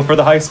motto for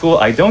the high school.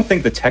 I don't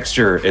think the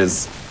texture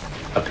is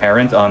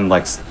apparent on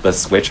like the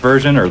Switch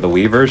version or the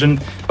Wii version,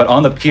 but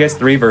on the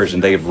PS3 version,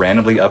 they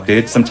randomly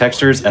updated some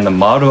textures, and the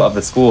motto of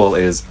the school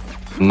is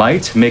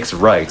 "Might makes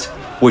right,"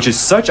 which is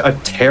such a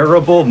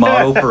terrible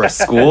motto for a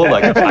school.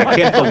 Like, I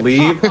can't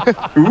believe.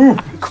 Ooh,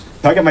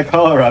 I got my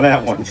collar on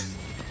that one.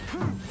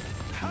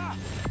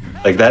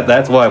 Like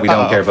that's why we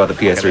don't care about the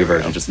PS3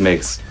 version. It just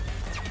makes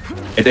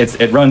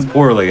it runs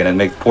poorly and it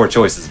makes poor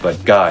choices.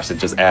 But gosh, it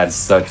just adds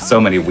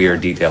so many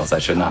weird details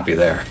that should not be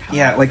there.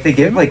 Yeah, like they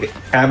give like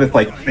Travis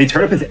they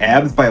turn up his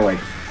abs by like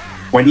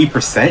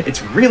 20%.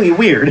 It's really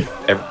weird.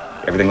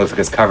 Everything looks like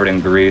it's covered in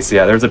grease.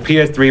 Yeah, there's a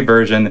PS3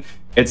 version.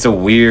 It's a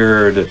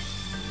weird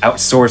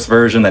outsourced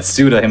version that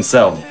Suda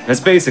himself has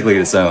basically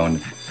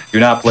disowned. Do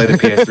not play the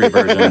PS3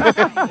 version.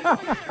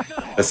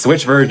 The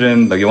Switch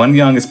version, the one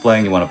Young is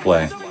playing, you want to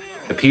play.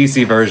 The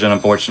PC version,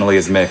 unfortunately,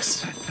 is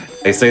mixed.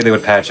 They say they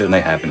would patch it, and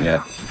they haven't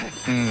yet.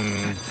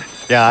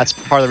 Yeah, that's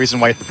part of the reason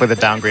why you have to play the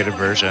downgraded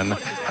version.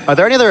 Are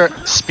there any other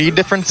speed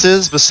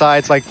differences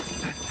besides, like...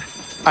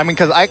 I mean,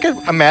 because I could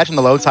imagine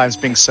the load times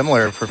being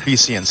similar for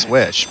PC and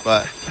Switch,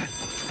 but...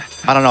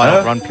 I don't know, I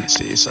don't run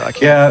PC, so I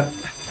can't... Yeah,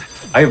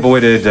 I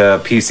avoided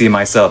PC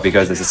myself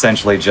because it's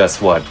essentially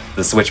just,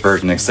 the Switch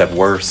version except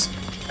worse.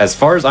 As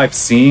far as I've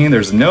seen,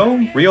 there's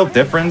no real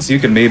difference. You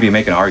can maybe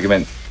make an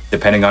argument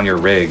depending on your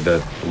rig.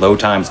 The load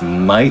times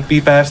might be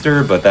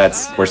faster, but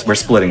we're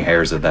splitting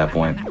hairs at that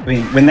point. I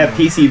mean, when that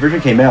PC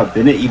version came out,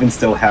 didn't it even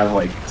still have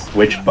like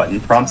Switch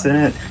button prompts in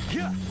it?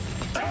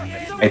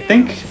 I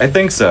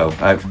think so.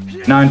 I'm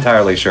not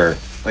entirely sure.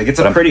 Like it's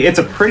a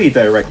pretty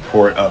direct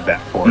port of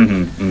that port.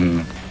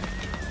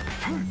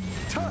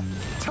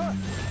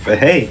 But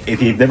hey,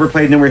 if you've never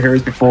played No More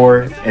Heroes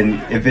before, and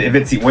if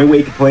it's the only way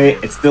you can play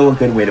it, it's still a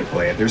good way to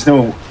play it. There's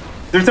no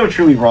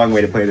truly wrong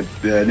way to play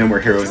the No More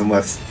Heroes,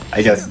 unless,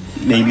 I guess,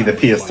 maybe the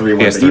PS3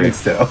 one,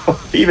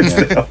 but even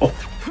still.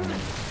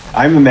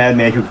 I'm the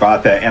madman who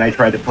bought that, and I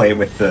tried to play it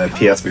with the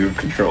PS Move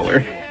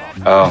controller.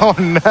 Oh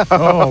no!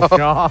 Oh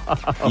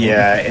god!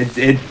 Yeah,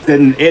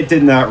 it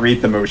did not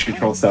read the motion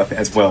control stuff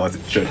as well as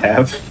it should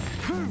have.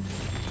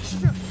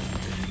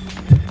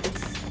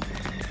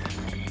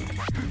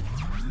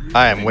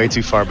 I am way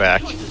too far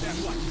back.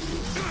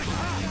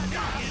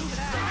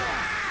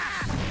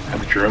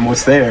 You're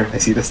almost there. I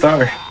see the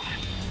star.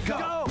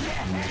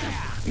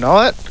 You know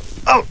what?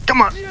 Oh,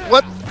 come on!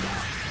 What?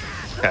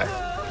 Okay.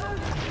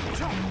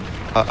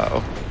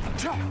 Uh-oh.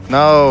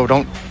 No,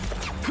 don't...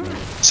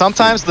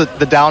 Sometimes the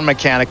down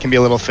mechanic can be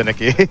a little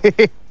finicky.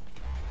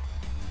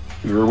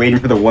 We were waiting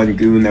for the one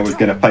goon that was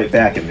going to fight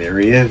back, and there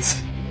he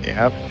is.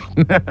 Yep.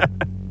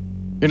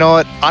 You know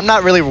what? I'm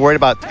not really worried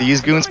about these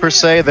goons per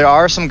se. There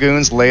are some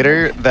goons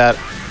later that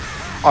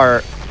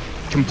are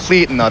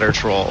complete and utter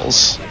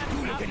trolls.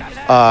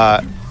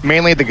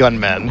 Mainly the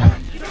gunmen.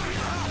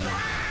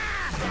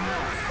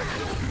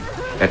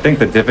 I think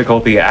the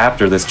difficulty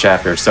after this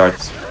chapter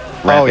starts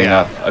ramping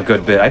up a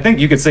good bit. I think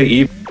you could say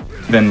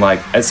even like,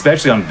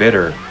 especially on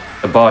Bitter,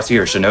 the boss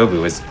here,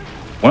 Shinobu, is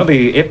one of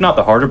the, if not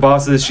the harder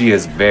bosses. She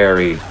is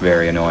very,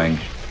 very annoying.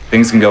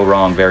 Things can go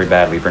wrong very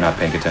badly if you're not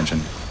paying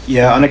attention.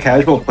 Yeah, on a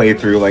casual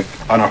playthrough, like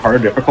on a harder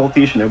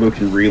difficulty, Shinobu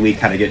can really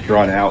kind of get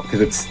drawn out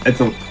because it's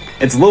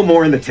a little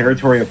more in the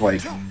territory of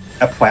like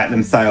a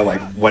platinum style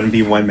like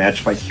 1v1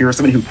 match. Like here's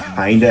someone who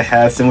kind of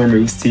has similar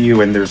moves to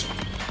you, and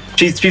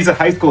she's a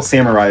high school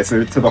samurai,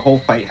 so the whole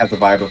fight has a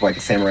vibe of like a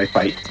samurai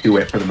fight to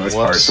it for the most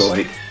part. So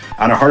like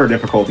on a harder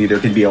difficulty, there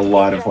can be a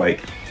lot of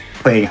like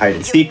playing hide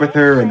and seek with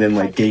her, and then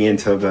like getting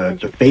into the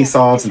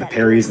face-offs and the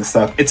parries and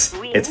stuff. It's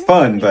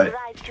fun, but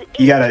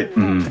you gotta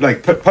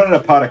like put in a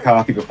pot of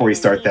coffee before you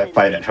start that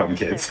fight at home,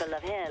 kids.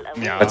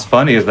 Yeah. What's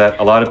funny is that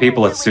a lot of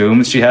people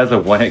assume she has a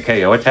one-hit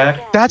KO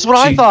attack. That's what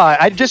I thought.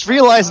 I just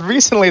realized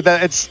recently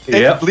that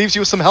it leaves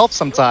you with some health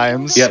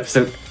sometimes. Yep,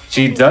 so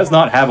she does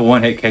not have a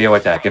one-hit KO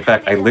attack. In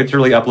fact, I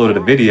literally uploaded a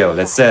video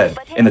that said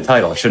in the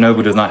title,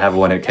 Shinobu does not have a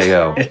one-hit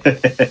KO.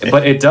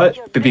 But it does,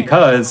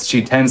 because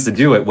she tends to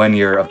do it when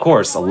you're, of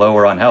course,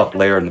 lower on health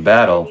later in the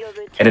battle,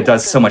 and it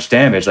does so much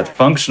damage that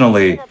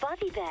functionally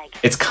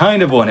it's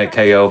kind of one-hit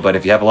KO, but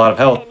if you have a lot of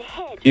health,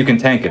 you can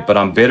tank it. But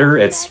on Bitter,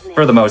 it's,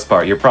 for the most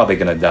part, you're probably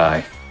going to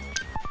die.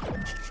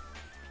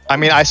 I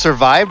mean, I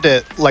survived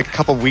it like a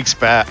couple weeks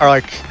back, or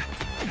like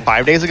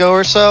 5 days ago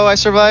or so, I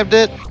survived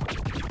it.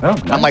 Oh,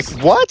 nice. I'm like,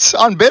 what?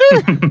 On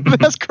Bitter?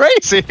 That's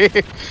crazy.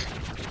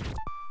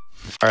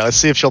 All right, let's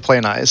see if she'll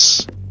play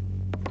nice.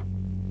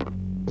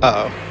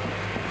 Uh-oh.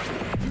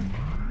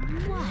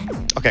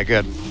 Okay,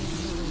 good.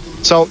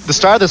 So, the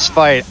start of this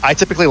fight, I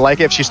typically like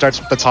it if she starts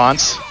with the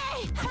taunts.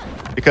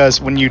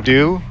 Because when you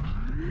do,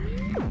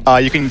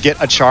 you can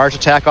get a charge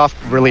attack off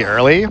really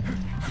early.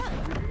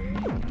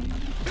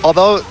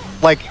 Although,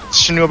 like,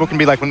 Shinobu can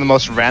be like one of the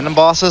most random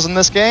bosses in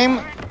this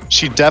game,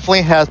 she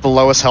definitely has the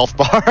lowest health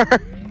bar.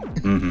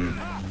 Mm-hmm.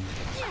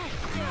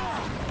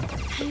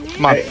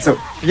 Come on. Right, so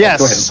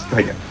Yes. Go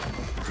ahead.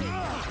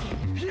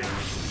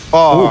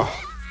 Oh.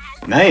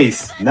 Ooh.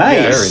 Nice.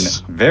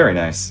 Yes. Very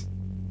nice.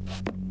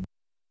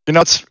 You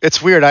know,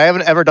 it's weird. I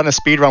haven't ever done a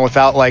speedrun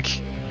without, like,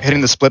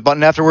 hitting the split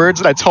button afterwards,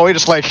 and I totally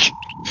just, like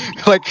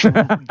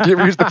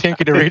use the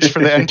pinky to reach for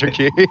the enter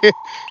key.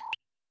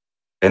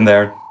 In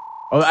there.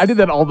 Oh, I did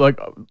that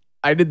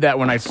I did that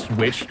when I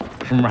switched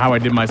from how I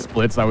did my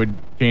splits. I would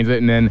change it,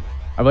 and then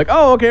I'm like,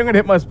 oh, okay, I'm gonna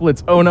hit my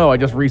splits. Oh no, I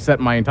just reset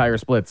my entire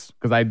splits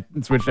because I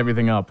switched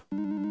everything up.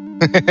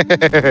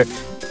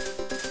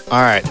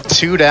 All right,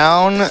 2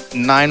 down,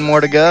 9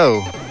 more to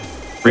go.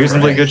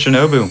 Reasonably good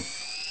Shinobu.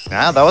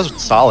 Yeah, that was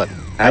solid.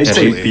 I'd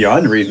say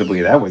beyond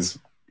reasonably. That was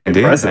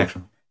impressive.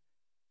 Actually.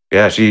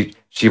 Yeah,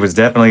 she was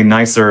definitely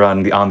nicer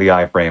on the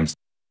iframes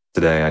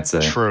today, I'd say.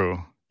 True.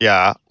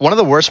 Yeah. One of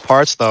the worst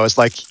parts though is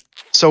like,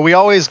 so we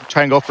always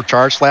try and go for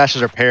charge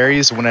slashes or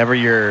parries whenever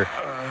you're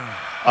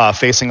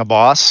facing a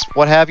boss,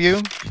 what have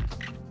you.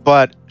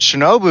 But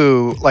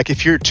Shinobu, like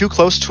if you're too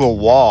close to a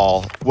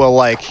wall, will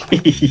like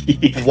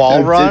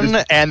wall run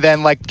and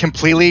then like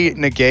completely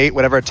negate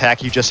whatever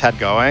attack you just had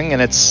going,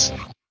 and it's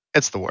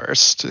the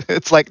worst.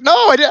 It's like, no,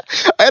 I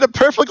had a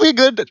perfectly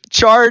good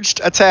charged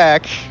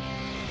attack.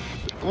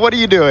 What are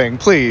you doing,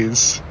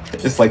 please? I'd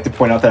just like to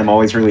point out that I'm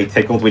always really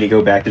tickled when you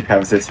go back to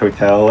Travis's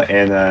hotel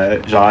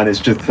and John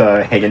is just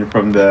hanging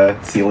from the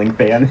ceiling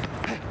fan.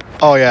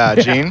 Oh yeah,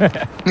 Gene?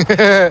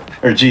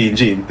 Or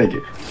Gene, thank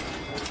you.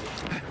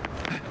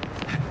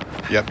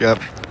 Yep.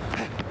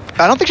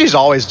 I don't think she's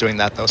always doing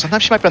that though.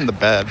 Sometimes she might be on the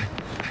bed.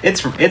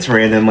 It's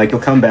random. Like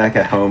you'll come back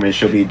at home and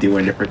she'll be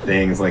doing different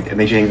things. Like and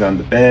then she hangs on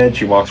the bed.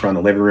 She walks around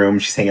the living room.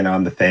 She's hanging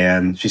on the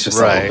fan. She's just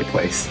all over the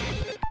place.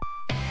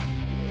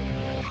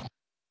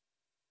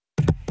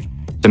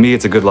 To me,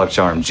 it's a good luck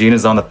charm.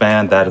 Gina's on the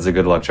fan. That is a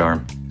good luck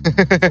charm.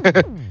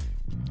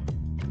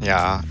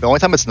 Yeah. The only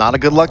time it's not a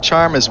good luck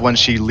charm is when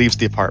she leaves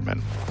the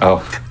apartment.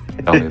 Oh,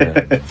 tell me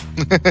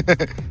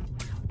that.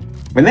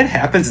 When that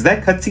happens, is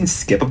that cutscene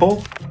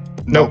skippable?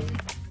 Nope.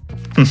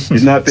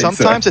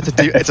 Sometimes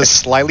it's a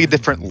slightly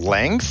different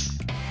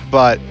length,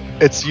 but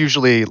it's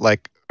usually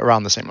like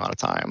around the same amount of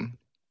time.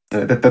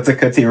 That's a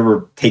cutscene where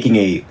we're taking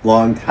a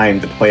long time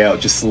to play out,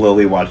 just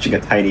slowly watching a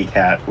tiny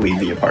cat leave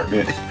the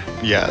apartment.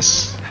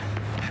 Yes.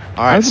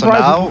 All right, so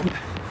now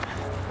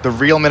the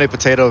real mini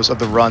potatoes of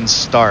the run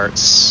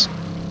starts,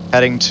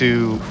 heading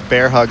to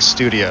Bear Hug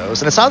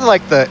Studios, and it's not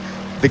like the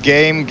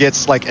game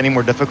gets like any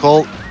more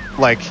difficult,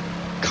 like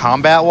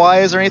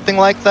combat-wise or anything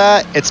like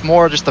that. It's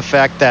more just the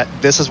fact that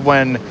this is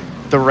when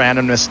the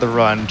randomness of the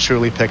run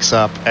truly picks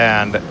up,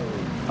 and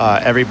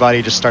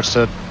everybody just starts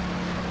to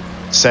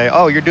say,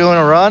 "Oh, you're doing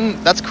a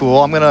run? That's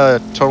cool. I'm gonna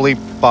totally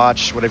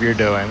botch whatever you're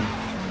doing."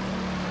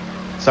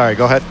 Sorry,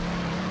 go ahead.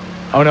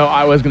 Oh no,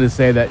 I was going to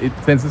say that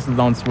since this is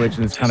on Switch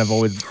and it's kind of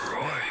always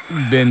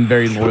been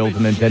very loyal to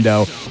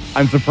Nintendo,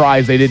 I'm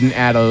surprised they didn't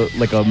add a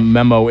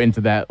memo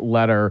into that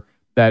letter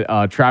that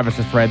Travis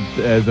has read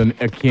as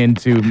akin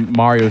to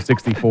Mario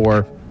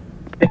 64.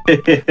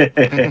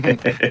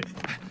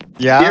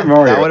 Yeah, Dear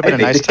Mario, that would have been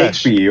a nice the cake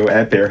touch. for you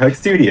at Bear Hug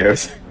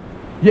Studios.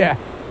 Yeah.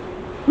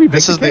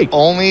 This is the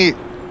only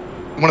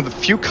one of the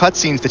few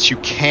cutscenes that you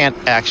can't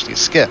actually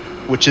skip,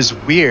 which is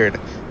weird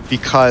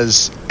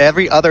because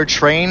every other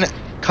train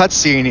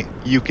cutscene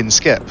you can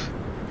skip.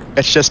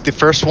 It's just the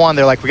first one.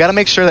 They're like, we got to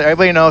make sure that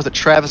everybody knows that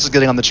Travis is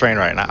getting on the train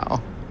right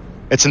now.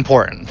 It's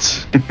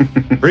important.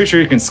 Pretty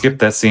sure you can skip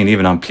that scene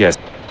even on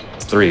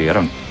PS3. I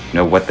don't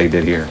know what they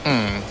did here.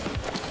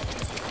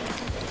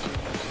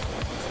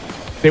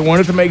 They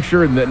wanted to make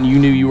sure that you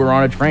knew you were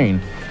on a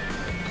train.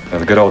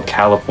 The good old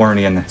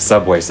Californian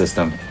subway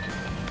system.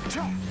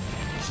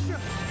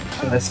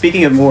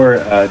 Speaking of more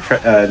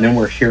No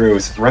More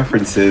Heroes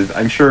references,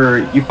 I'm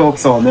sure you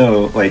folks all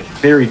know, like,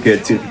 very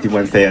good Suda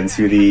 51 fans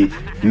who the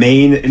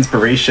main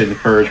inspiration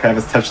for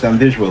Travis Touchdown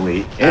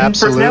visually and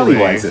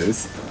personality-wise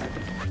is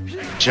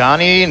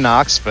Johnny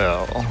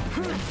Knoxville.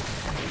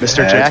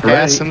 Mr.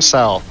 Jackass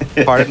himself.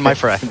 Pardon my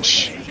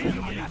French.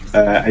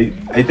 I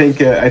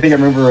think I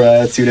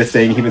remember Suda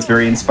saying he was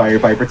very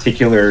inspired by a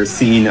particular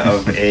scene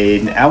of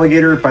an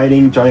alligator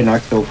biting Johnny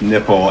Knoxville's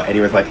nipple, and he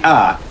was like,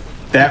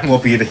 that will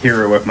be the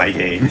hero of my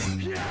game.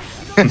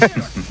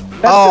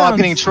 I'm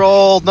getting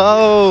trolled.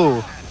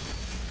 No.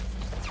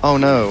 Oh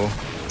no.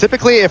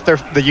 Typically, if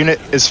the unit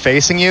is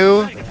facing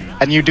you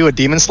and you do a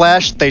demon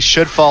slash, they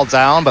should fall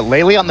down. But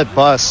lately on the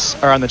bus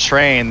or on the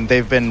train,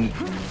 they've been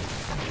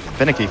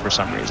finicky for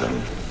some reason.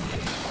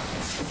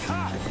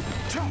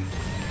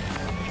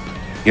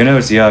 You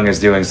notice Young is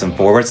doing some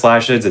forward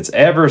slashes. It's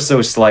ever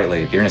so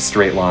slightly. You're in a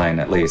straight line,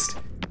 at least.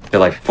 They're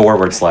like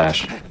forward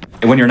slash.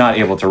 And when you're not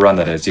able to run,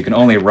 that is. You can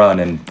only run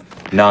in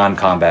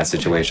non-combat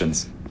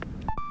situations.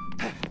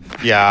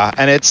 Yeah,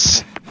 and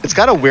it's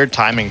got a weird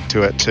timing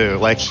to it, too.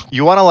 Like,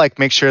 you want to, like,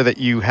 make sure that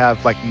you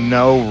have, like,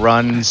 no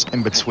runs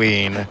in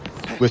between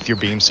with your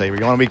beam saber.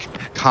 You want to be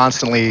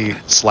constantly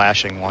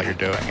slashing while you're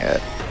doing it.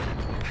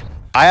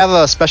 I have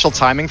a special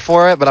timing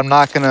for it, but I'm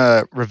not going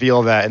to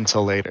reveal that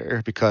until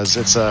later because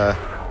it's a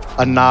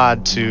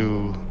nod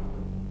to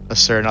a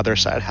certain other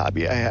side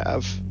hobby I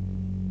have.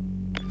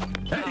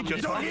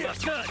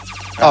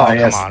 Oh,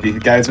 yes, come on. These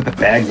guys with the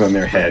bags on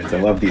their heads.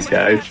 I love these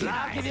guys.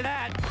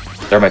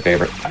 They're my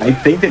favorite. I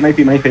think they might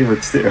be my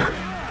favorites, too.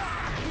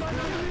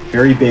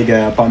 Very big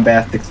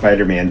bombastic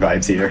Spider-Man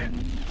vibes here.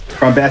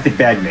 Bombastic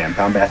Bagman.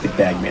 Bombastic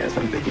Bagman is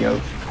what I'm thinking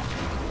of.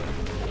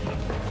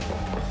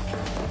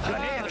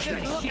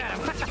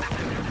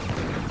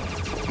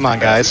 Come on,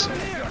 guys.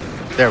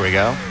 There we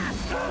go.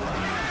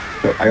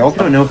 So I also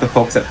don't know if the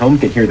folks at home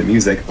can hear the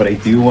music, but I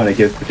do want to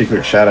give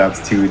particular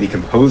shout-outs to the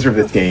composer of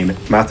this game,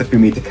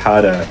 Masafumi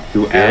Takada,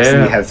 who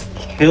absolutely has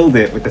killed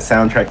it with the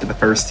soundtrack to the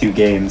first two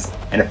games,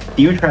 and a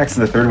few tracks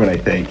in the third one, I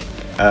think.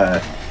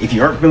 If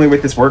you aren't familiar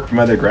with his work from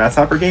other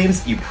Grasshopper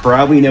games, you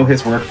probably know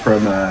his work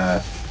from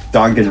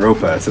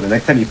Danganronpa, so the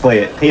next time you play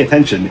it, pay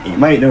attention. You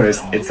might notice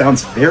it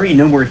sounds very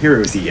No More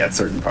Heroes-y at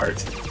certain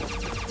parts.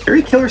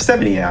 Very Killer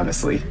 70,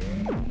 honestly.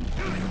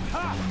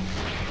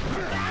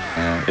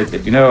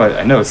 You know,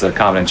 I know it's a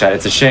comment in chat.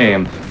 It's a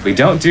shame we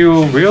don't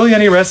do really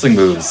any wrestling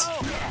moves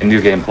in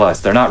New Game Plus.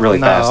 They're not really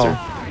faster.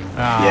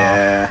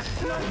 Yeah.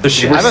 The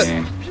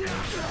shame.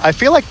 I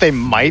feel like they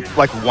might,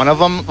 like one of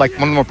them, like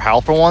one of the more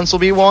powerful ones will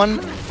be one.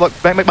 Look,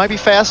 might be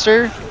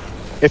faster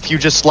if you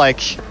just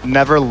like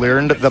never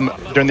learned them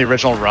during the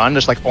original run.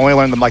 Just like only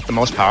learned them like the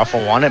most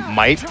powerful one. It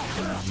might,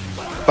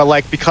 but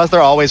like because they're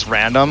always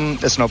random,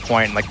 there's no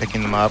point in like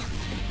picking them up.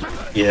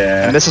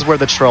 Yeah. And this is where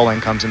the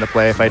trolling comes into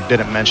play, if I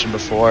didn't mention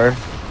before.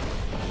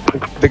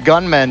 The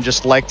gunmen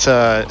just like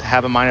to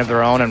have a mind of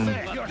their own and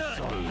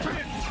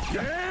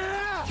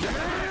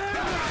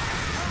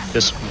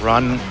just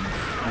run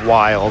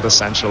wild,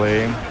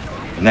 essentially.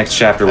 The next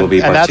chapter will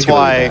be and that's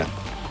why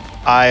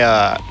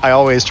bad. I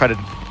always try to,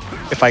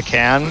 if I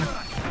can,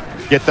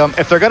 get them.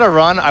 If they're gonna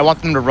run, I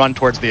want them to run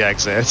towards the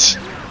exit.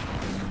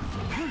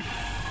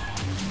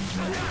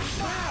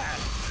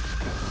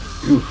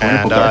 Ooh,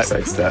 wonderful dark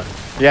side step.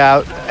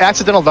 Yeah,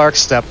 accidental dark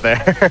step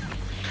there.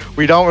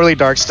 We don't really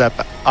dark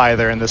step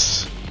either in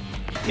this.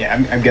 Yeah,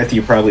 I'm guessing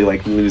you probably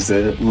like lose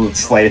a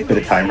slightest bit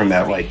of time from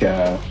that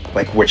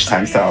like witch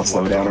time style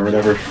slowdown or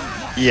whatever.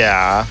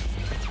 Yeah.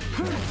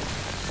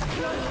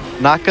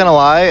 Not gonna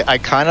lie, I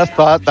kind of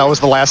thought that was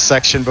the last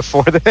section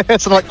before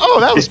this. I'm like, oh,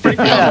 that was pretty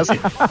fast.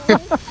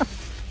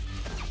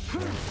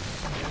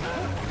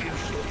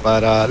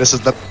 But this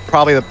is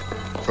probably the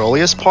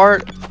trolliest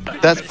part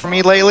that's for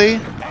me lately.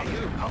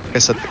 Like I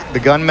said, the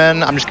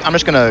gunmen. I'm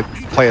just gonna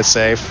play it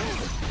safe.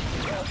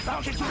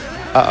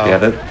 Uh-oh. Yeah,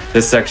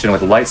 this section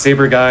with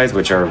lightsaber guys,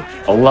 which are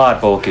a lot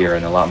bulkier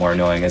and a lot more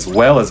annoying, as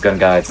well as gun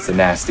guys, it's a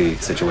nasty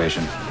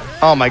situation.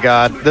 Oh my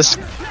god, this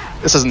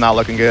is not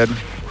looking good.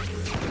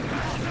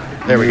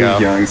 There we go.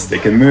 Young,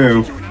 stick and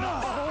move.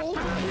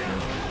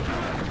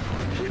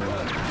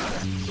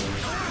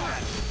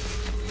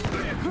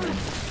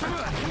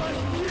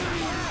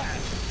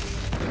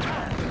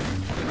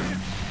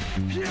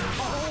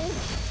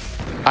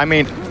 I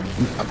mean,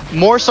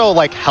 more so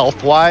like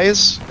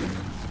health-wise.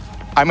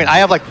 I mean, I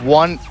have like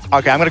one.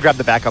 Okay, I'm gonna grab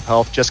the backup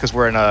health just because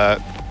we're in a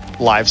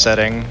live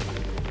setting.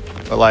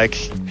 But like,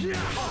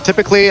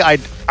 typically I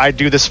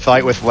do this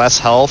fight with less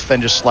health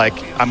and just like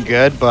I'm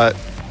good, but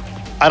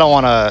I don't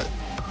want to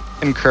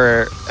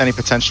incur any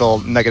potential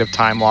negative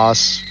time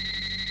loss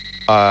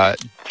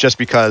just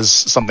because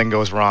something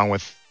goes wrong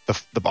with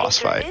the boss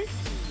fight.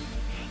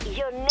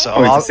 So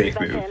Always a safe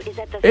move.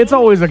 It's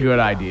always a good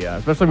idea,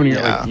 especially when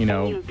you're like, you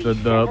know,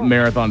 the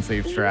marathon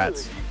safe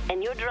strats.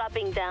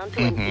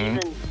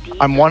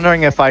 I'm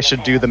wondering if I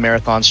should do the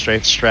marathon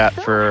straight strat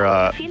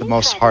for the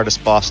most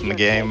hardest boss in the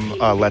game,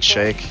 Let's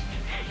Shake.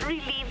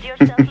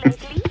 Yeah,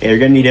 you're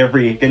gonna need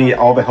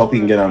all the help you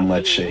can get on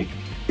Let's Shake.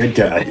 Good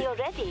guy.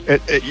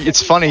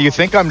 It's funny, you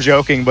think I'm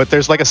joking, but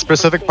there's like a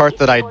specific part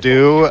that I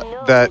do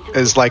that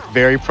is like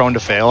very prone to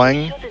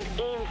failing,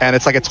 and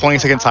it's like a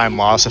 20-second time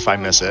loss if I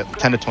miss it,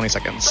 10 to 20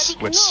 seconds.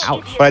 Which,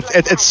 ouch. But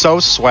it's so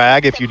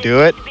swag if you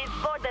do it.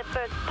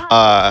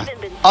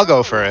 I'll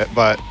go for it,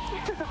 but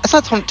it's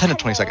not 10 to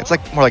 20 seconds. It's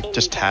like more like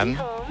just 10.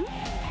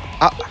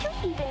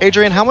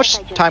 Adrian, how much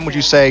time would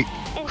you say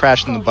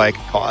crashing the bike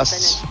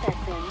costs?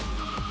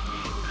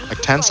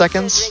 Like 10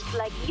 seconds?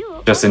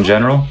 Just in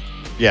general?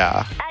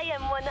 Yeah.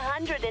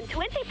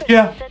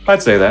 Yeah,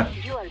 I'd say that.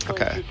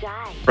 Okay.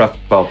 Rough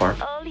ballpark.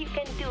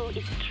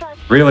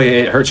 Really,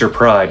 it hurts your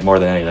pride more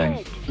than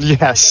anything.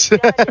 Yes.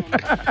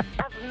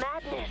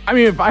 I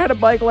mean, if I had a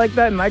bike like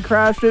that and I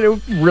crashed it, it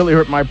would really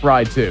hurt my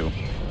pride too.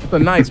 It's a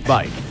nice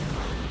bike.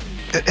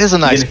 It is a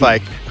nice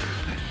bike.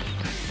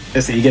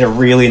 So you get a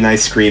really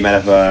nice scream out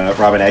of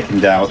Robin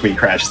Eckendowth when he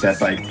crashes that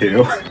bike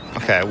too.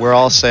 Okay, we're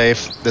all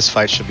safe. This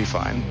fight should be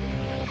fine.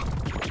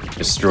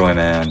 Destroy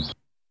Man.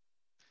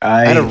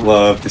 I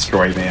love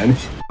Destroy Man.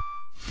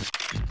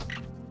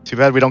 Too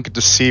bad we don't get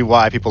to see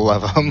why people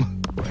love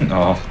him.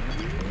 Oh.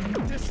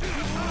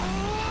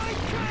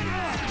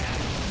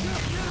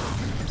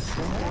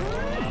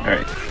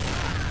 Alright.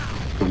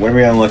 So what are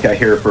we on the lookout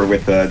here for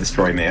with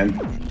Destroy Man?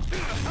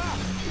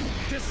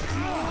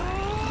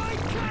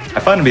 I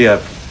find him to be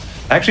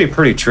actually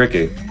pretty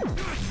tricky.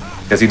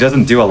 Because he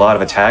doesn't do a lot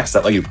of attacks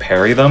that let you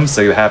parry them,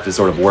 so you have to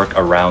sort of work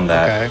around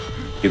that. Okay.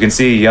 You can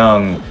see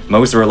Young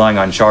most are relying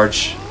on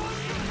charge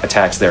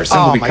attacks there,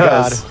 simply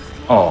because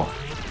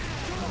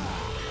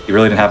you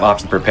really didn't have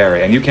options for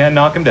parry, and you can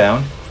knock him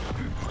down.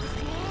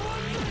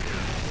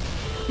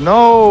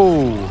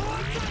 No.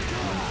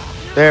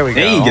 There we go.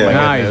 There you go.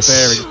 Nice.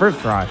 There we go. First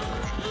try.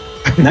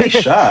 Nice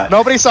shot.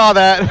 Nobody saw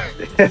that.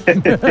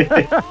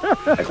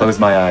 I closed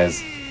my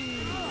eyes.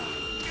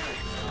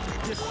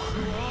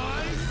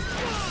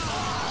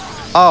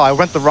 Oh, I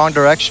went the wrong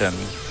direction.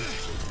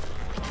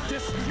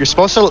 You're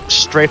supposed to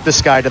strafe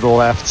this guy to the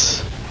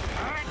left.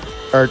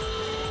 Or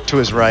to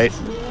his right.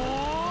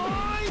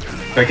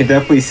 I can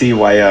definitely see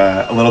why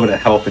a little bit of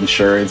health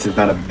insurance is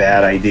not a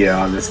bad idea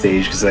on this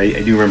stage, because I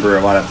do remember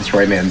a lot of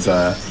Destroy Man's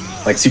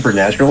like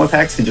supernatural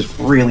attacks can just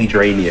really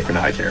drain you if you're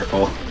not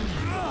careful.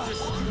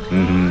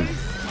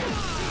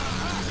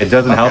 It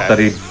doesn't help that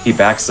he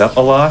backs up a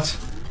lot.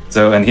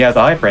 So, and he has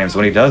iframes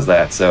when he does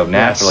that, so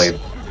naturally,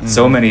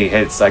 so many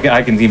hits.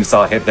 I can even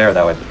saw a hit there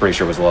that I'm pretty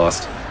sure was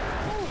lost.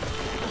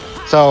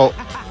 So,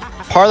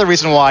 part of the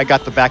reason why I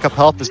got the backup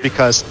health is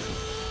because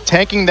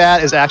tanking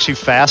that is actually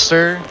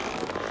faster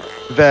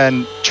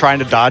than trying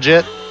to dodge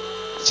it.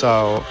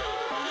 So,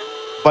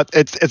 but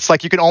it's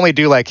like you can only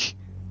do like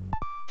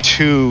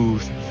 2,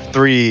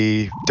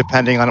 3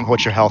 depending on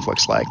what your health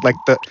looks like. Like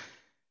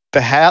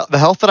the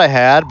health that I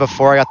had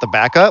before I got the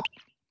backup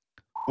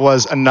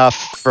was enough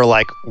for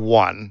like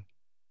 1,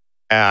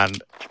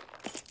 and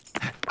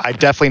I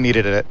definitely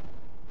needed it.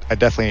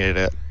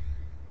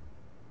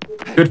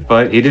 Good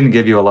fight. He didn't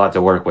give you a lot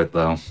to work with,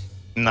 though.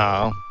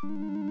 No.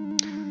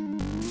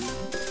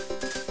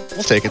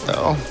 We'll take it,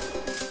 though.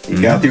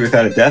 You got through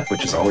without a death,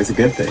 which is always a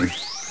good thing.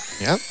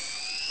 Yep.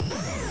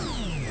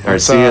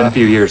 Alright, see you in a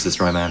few years,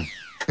 Destroy Man.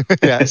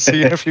 Yeah, see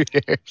you in a few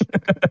years.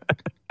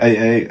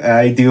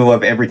 I do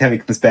love every time he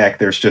comes back,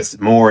 there's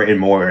just more and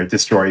more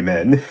Destroy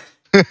Men.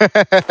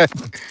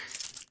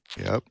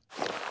 Yep.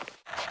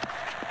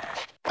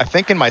 I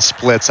think in my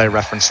splits I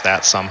referenced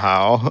that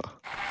somehow.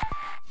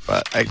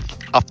 But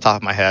off the top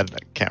of my head, I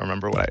can't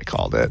remember what I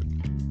called it.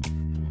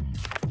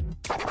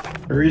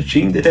 Where is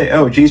Jean today?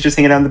 Oh, Jean's just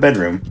hanging out in the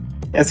bedroom.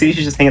 Yeah, see,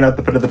 she's just hanging out at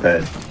the foot of the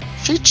bed.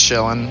 She's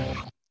chilling.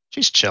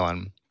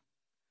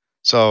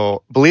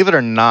 So, believe it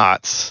or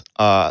not,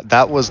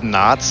 that was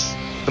not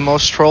the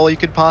most troll you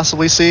could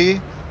possibly see.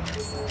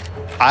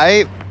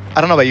 I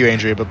don't know about you,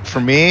 Andrea, but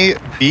for me,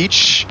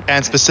 Beach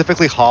and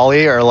specifically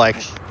Holly are like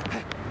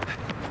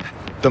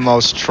the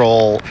most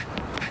troll,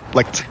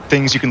 like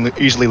things you can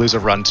easily lose a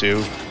run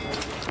to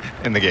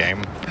in the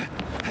game.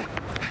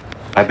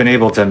 I've been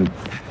able to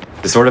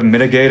sort of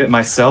mitigate it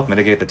myself,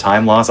 mitigate the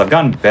time loss. I've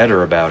gotten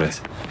better about it.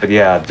 But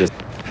yeah, just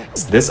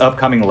this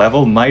upcoming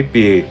level might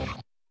be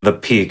the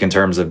peak in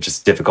terms of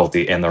just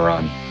difficulty in the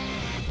run.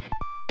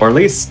 Or at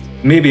least,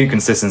 maybe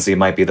inconsistency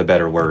might be the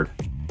better word.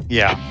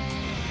 Yeah.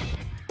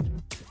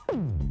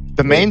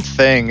 The main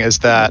thing is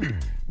that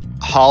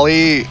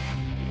Holly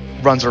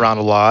runs around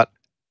a lot,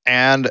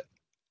 and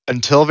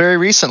until very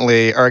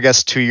recently, or I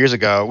guess 2 years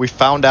ago, we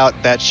found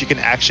out that she can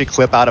actually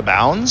clip out of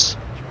bounds.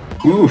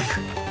 Oof.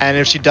 And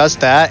if she does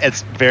that,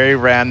 it's very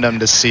random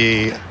to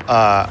see,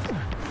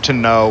 to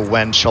know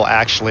when she'll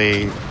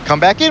actually come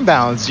back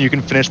inbounds. You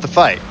can finish the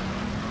fight.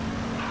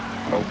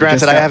 Well,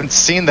 Granted, I haven't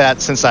seen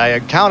that since I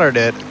encountered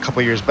it a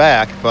couple years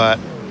back, but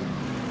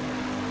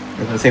I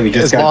was gonna say, we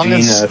just got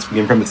Gene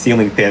speaking from the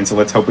ceiling fan, so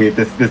let's hope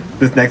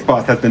this next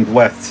boss has been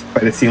blessed by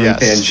the ceiling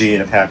fan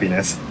Gene of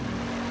happiness.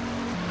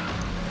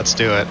 Let's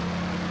do it.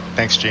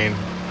 Thanks, Gene.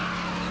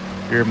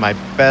 You're my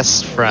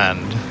best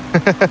friend.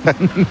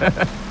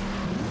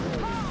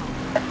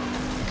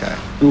 Okay.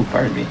 Ooh,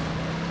 pardon me.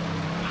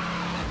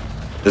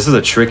 This is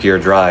a trickier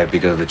drive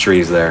because of the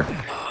trees there.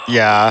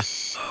 Yeah.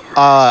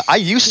 I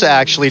used to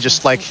actually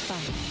just like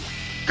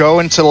go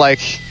into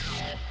like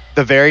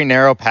the very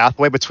narrow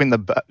pathway between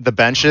the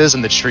benches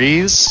and the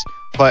trees,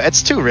 but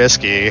it's too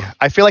risky.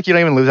 I feel like you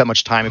don't even lose that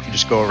much time if you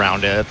just go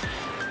around it.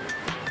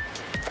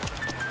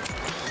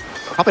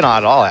 Probably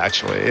not at all,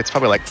 actually. It's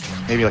probably like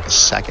maybe like a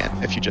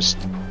second if you just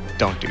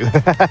don't do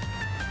that.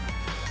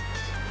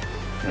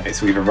 Alright,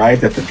 so we've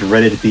arrived at the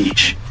dreaded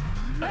beach.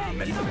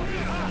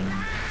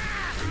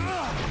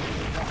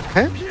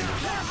 Okay.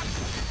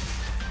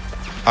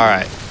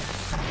 Alright.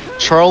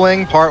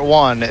 Trolling part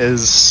 1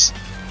 is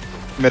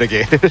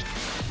mitigated.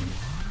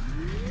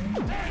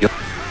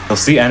 You'll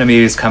see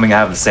enemies coming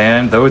out of the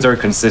sand. Those are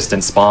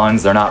consistent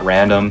spawns. They're not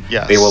random.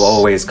 Yes. They will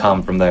always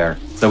come from there.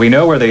 So we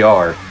know where they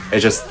are.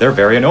 It's just they're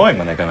very annoying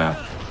when they come out.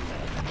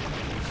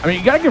 I mean,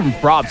 you gotta give them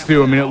props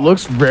too. I mean, it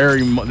looks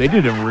very. They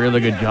did a really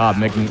good job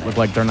making it look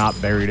like they're not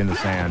buried in the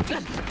sand.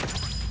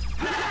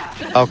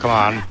 Oh, come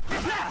on.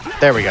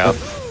 There we go.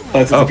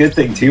 Plus, it's a good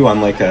thing too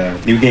on like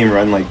a new game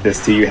run like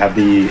this too. You have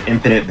the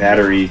infinite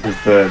battery, because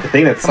the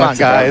thing that sucks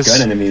about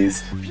gun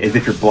enemies is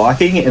if you're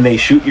blocking and they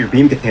shoot your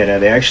beam katana,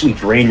 they actually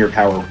drain your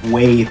power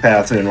way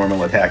faster than a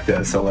normal attack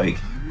does. So like,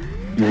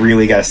 you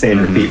really gotta stay on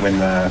your feet when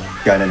the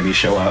gun enemies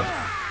show up.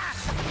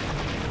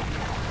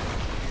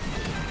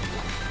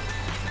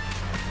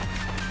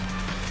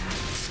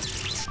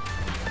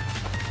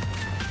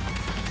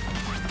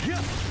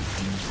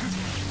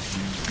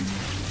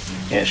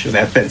 Yeah, sure,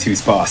 that's been 2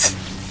 spots.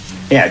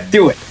 Yeah,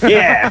 do it.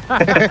 Yeah.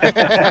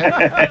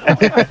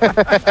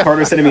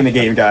 Hardest enemy in the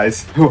game,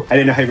 guys. Whew, I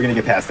didn't know how you were gonna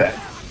get past that.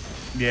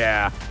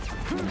 Yeah.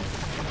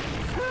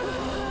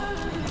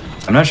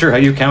 I'm not sure how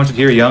you count it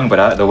here, Young,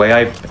 but the way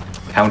I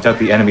count out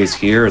the enemies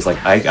here is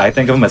like I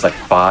think of them as like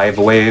 5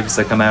 waves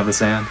that come out of the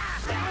sand.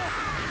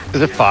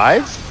 Is it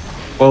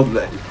 5? Well,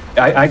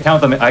 I count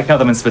them. I count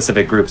them in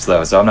specific groups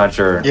though, so I'm not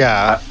sure.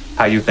 Yeah.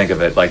 How you think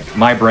of it? Like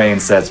my brain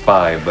says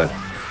 5, but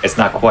it's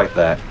not quite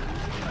that.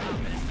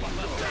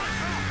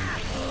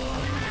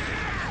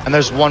 And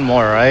there's one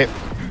more, right?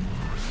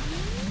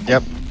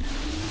 Yep.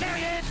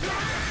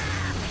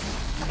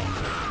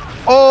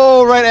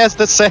 Oh, right as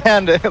the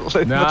sand. Let's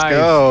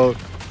go.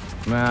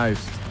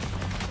 Nice.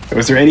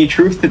 Was there any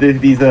truth to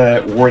these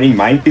warning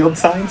minefield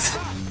signs?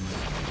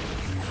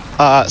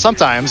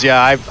 Sometimes,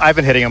 yeah. I've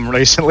been hitting them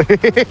recently.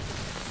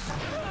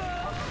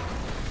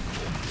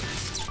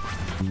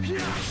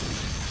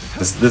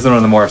 This is one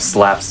of the more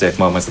slapstick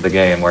moments of the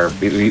game where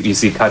you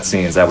see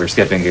cutscenes that we're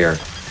skipping here.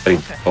 But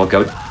we'll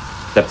go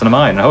step to the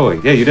mine. Oh,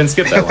 yeah, you didn't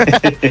skip that one.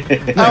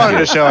 I wanted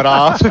to show it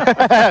off.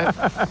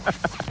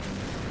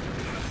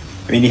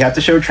 I mean, you have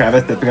to show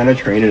Travis stepping on a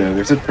train to know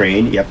there's a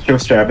train. You have to show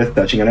Travis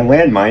touching on a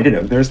landmine to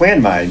know there's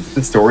landmines.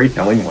 The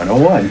storytelling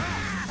 101.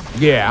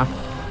 Yeah.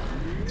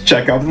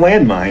 Check out the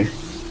landmine.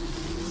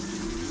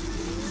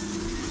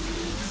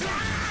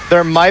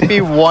 There might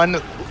be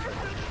one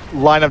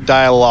line of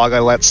dialogue I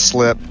let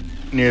slip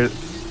near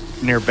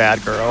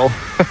Bad Girl.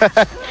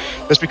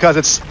 Just because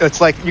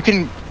it's like you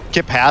can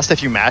get past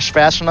if you mash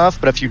fast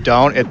enough, but if you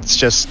don't, it's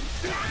just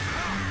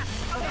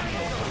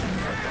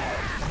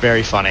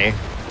very funny.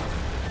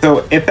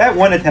 So if that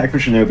one attack for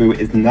Shinobu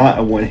is not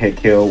a one-hit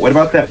kill, what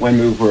about that one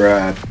move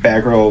where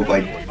Bad Girl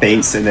like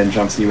faints and then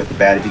jumps you with the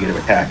bat if you get an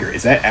attacker?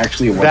 Is that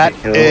actually a one-hit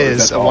kill? That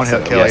is a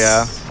one-hit kill,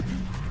 yes.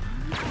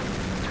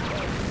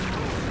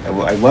 Yeah.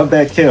 I love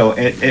that kill.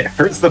 It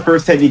hurts the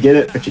first time you get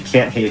it, but you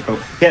can't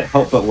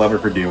help but love her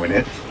for doing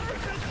it.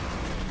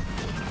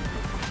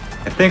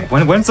 I think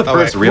when's the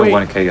first real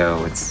 1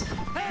 KO? It's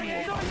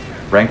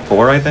rank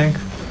 4, I think.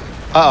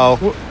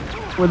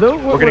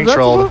 We're getting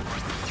trolled.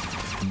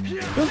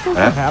 What's supposed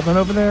to happen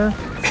over there?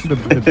 The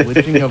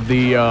glitching of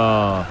the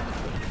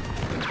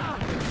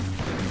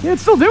Yeah,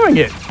 it's still doing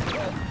it.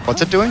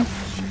 What's it doing? Are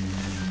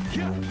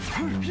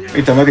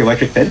you talking about the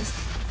electric fence?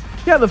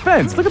 Yeah, the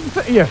fence. Look at the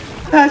fence. Yeah.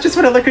 That's just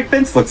what electric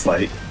fence looks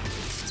like.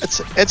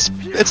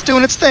 It's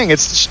doing its thing.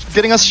 It's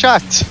getting us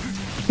shocked.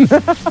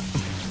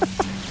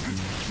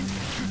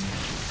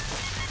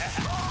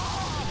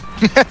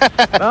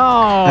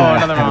 Oh,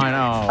 another mine.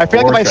 Oh. I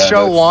feel like if I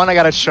show one, I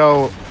gotta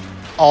show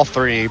all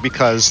 3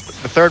 because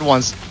the third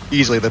one's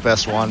easily the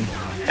best one.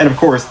 And of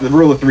course, the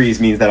rule of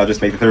 3s means that I'll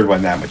just make the third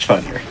one that much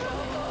funnier.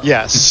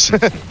 Yes.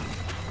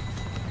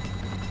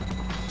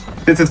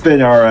 This has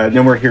been our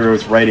No More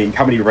Heroes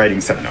comedy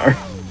writing seminar.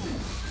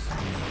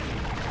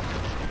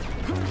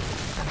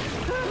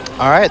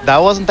 All right, that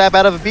wasn't that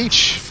bad of a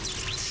beach,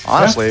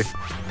 honestly.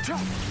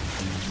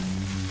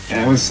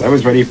 I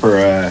was ready for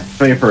a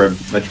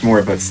much more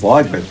of a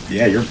slog, but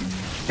yeah, you're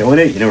killing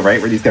it. You know, right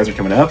where these guys are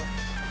coming up.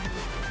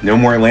 No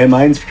more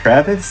landmines for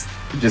Travis.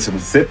 Just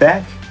sit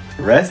back,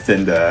 rest,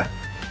 and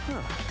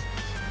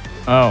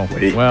what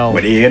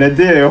are you gonna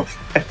do?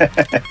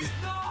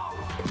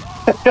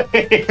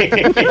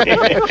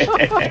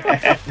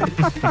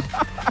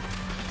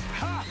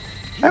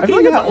 I feel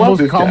like it's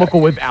almost comical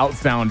without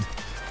sound.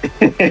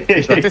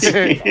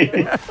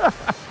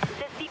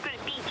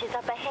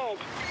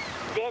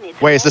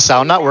 Wait, is the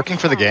sound not working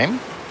for the game?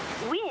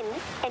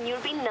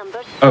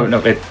 Oh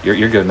no,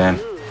 you're good, man.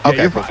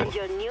 Okay,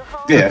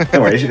 yeah,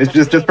 don't worry. It's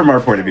just from our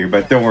point of view,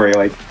 but don't worry.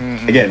 Like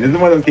again, this is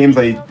one of those games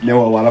I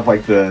know a lot of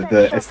like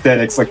the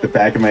aesthetics like the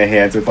back of my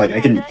hand. So it's like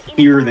I can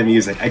hear the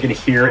music, I can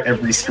hear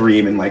every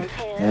scream and like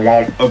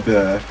womp of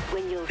the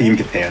theme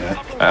katana.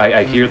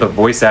 I hear the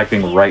voice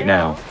acting right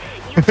now.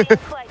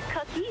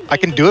 I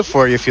can do it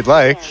for you if you'd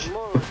like.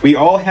 We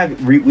all have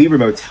Wii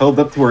remotes held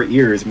up to our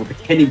ears, and we're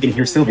pretending we can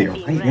hear Sylvia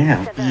right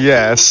now.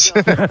 Yes.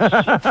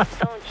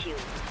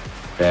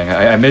 Dang,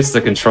 I missed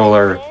the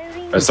controller.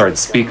 Sorry, the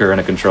speaker and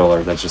a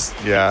controller. That's just...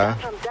 Yeah.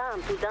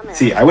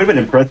 See, I would have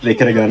been impressed if they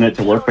could have gotten it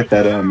to work with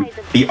that,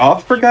 the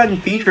oft-forgotten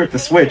feature of the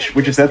Switch,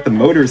 which is that the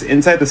motors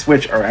inside the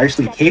Switch are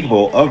actually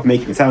capable of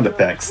making sound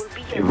effects.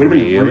 It would have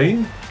been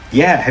really?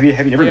 Yeah, have you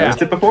never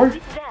noticed it before?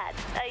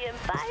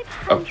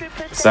 Oh,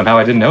 somehow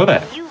I didn't know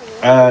that.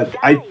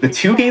 The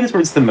two games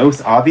where it's the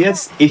most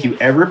obvious, if you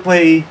ever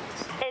play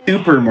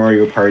Super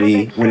Mario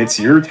Party, when it's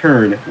your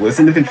turn,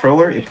 listen to the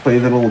controller, it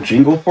plays a little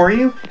jingle for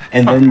you,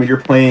 and then when you're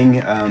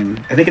playing,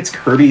 I think it's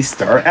Kirby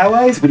Star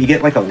Allies, when you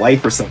get like a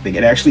life or something,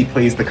 it actually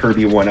plays the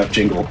Kirby 1-up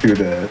jingle through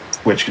the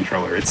Switch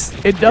controller.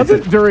 It does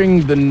it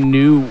during the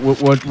new,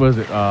 what was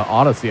it,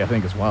 Odyssey, I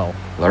think, as well.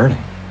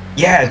 Learning.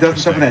 Yeah, it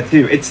does stuff like that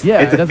too. It's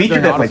a feature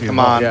that like, come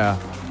on, yeah.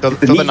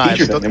 It's a neat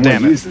feature that no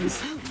one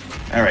uses.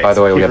 All right. By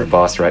the way, we have a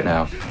boss right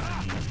now.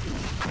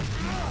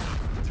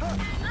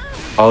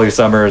 Holly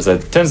Summers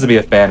tends to be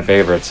a fan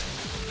favorite.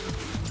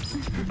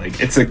 Like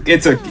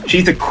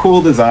she's a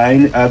cool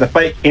design. The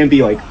fight can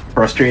be like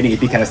frustrating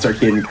if you kind of start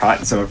getting caught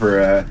in some of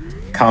her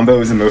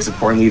combos, and most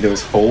importantly,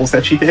 those holes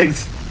that she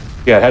digs.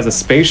 Yeah, it has a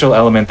spatial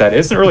element that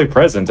isn't really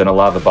present in a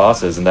lot of the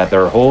bosses, in that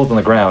there are holes in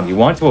the ground. You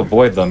want to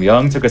avoid them.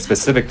 Young took a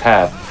specific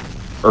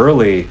path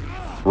early,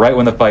 right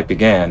when the fight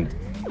began,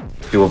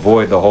 to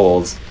avoid the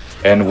holes.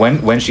 And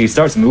when she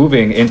starts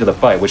moving into the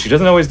fight, which she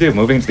doesn't always do,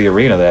 moving into the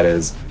arena, that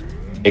is,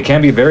 it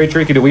can be very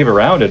tricky to weave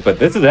around it, but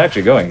this is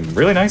actually going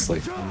really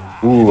nicely.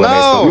 Ooh,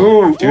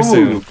 no! Too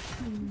soon.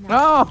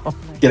 No!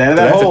 Get out of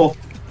that hole.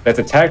 That's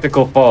a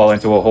tactical fall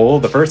into a hole.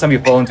 The first time you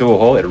fall into a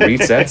hole, it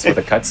resets with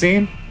a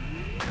cutscene.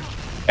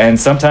 And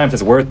sometimes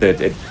it's worth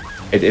it.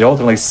 It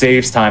ultimately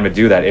saves time to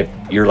do that if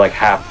you're like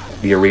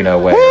half the arena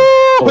away.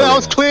 Woo! That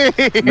was clean!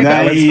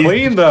 That was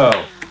clean,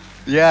 though.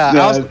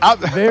 Yeah,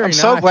 I'm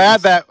so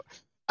glad that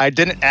I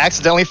didn't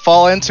accidentally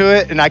fall into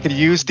it, and I could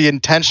use the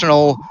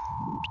intentional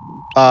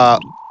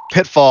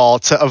pitfall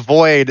to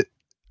avoid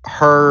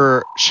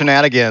her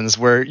shenanigans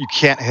where you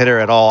can't hit her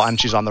at all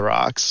and she's on the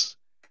rocks.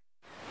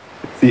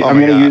 See, I'm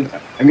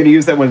gonna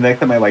use that one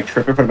next time I like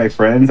trip in front of my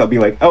friends. I'll be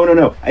like, oh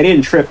no, I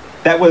didn't trip.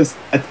 That was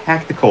a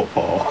tactical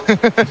fall.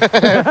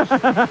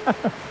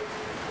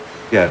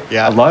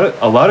 Yeah. A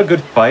lot of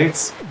good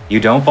fights.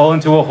 You don't fall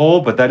into a hole,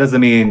 but that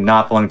doesn't mean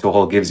not falling into a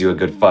hole gives you a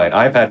good fight.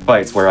 I've had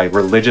fights where I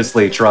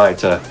religiously try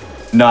to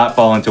not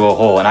fall into a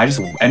hole, and I just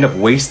end up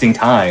wasting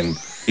time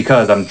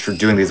because I'm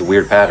doing these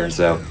weird patterns.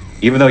 So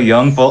even though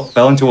Young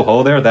fell into a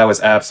hole there, that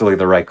was absolutely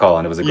the right call,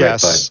 and it was a great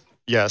fight.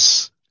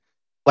 Yes.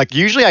 Like,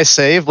 usually I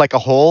save, like, a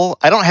hole.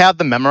 I don't have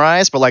them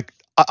memorized, but, like,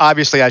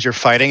 obviously as you're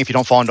fighting, if you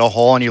don't fall into a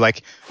hole and you,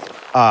 like,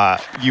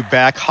 you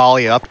back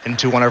Holly up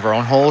into one of her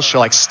own holes, she'll,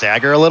 like,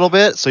 stagger a little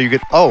bit. So you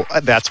get, oh,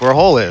 that's where a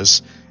hole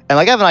is. And,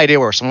 like, I have an idea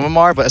where some of them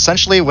are, but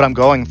essentially what I'm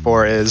going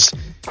for is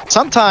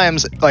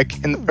sometimes, like,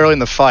 early in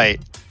the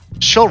fight,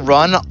 she'll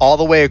run all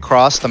the way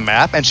across the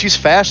map, and she's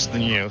faster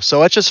than you.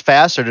 So it's just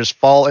faster to just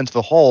fall into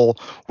the hole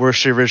where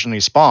she originally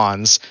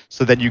spawns,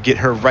 so that you get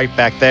her right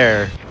back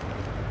there,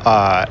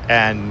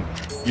 and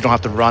you don't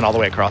have to run all the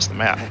way across the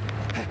map.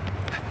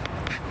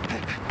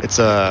 It's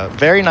a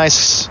very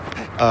nice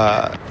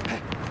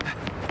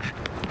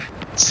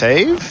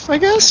save, I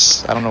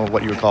guess? I don't know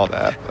what you would call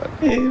that, but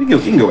yeah, you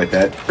can go with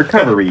that.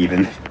 Recovery,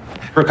 even.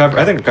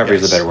 I think recovery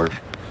is a better word.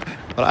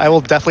 But I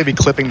will definitely be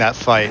clipping that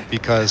fight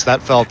because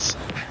that felt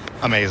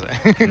amazing.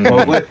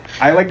 Well,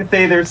 I like to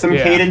say there's some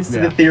cadence to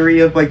the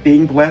theory of like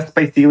being blessed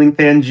by ceiling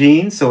fan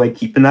Gene, so like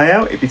keep an eye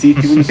out. If you see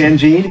ceiling fan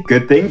Gene,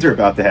 good things are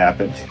about to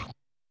happen.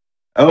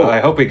 Oh, I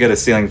hope we get a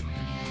ceiling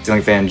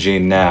fan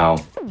Gene now,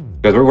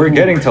 because we're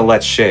getting to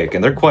Let's Shake,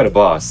 and they're quite a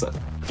boss.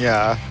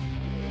 Yeah.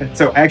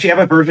 So I actually have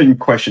a version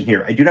question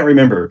here. I do not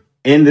remember.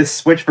 In this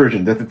Switch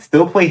version, does it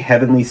still play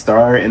Heavenly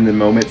Star in the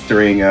moments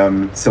during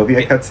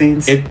Sylvia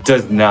cutscenes? It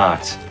does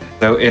not.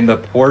 So in the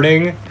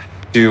porting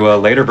to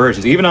later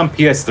versions, even on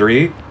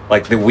PS3,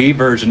 like the Wii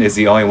version is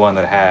the only one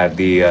that had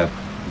the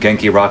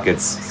Genki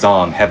Rockets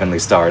song Heavenly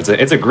Star.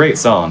 It's a great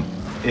song.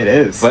 It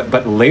is.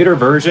 But later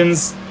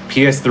versions,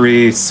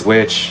 PS3,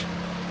 Switch,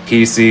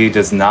 PC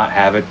does not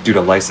have it due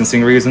to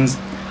licensing reasons.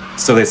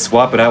 So they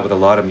swap it out with a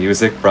lot of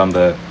music from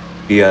the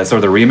sort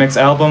of the remix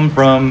album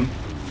from.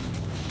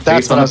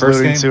 That's what I was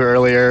alluding to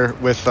earlier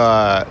with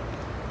the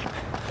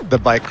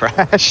bike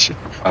crash.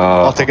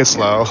 I'll take it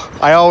slow.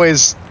 I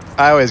always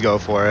go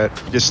for it.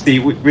 Just see,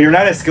 we're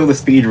not as skilled a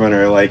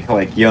speedrunner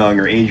like Young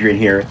or Adrian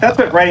here. That's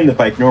what riding the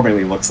bike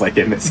normally looks like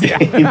in this game.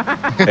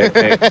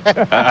 Hey,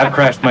 I've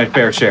crashed my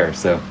fair share,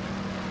 so.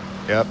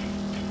 Yep.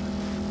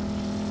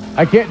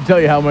 I can't tell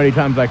you how many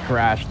times I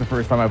crashed the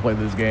first time I played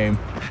this game.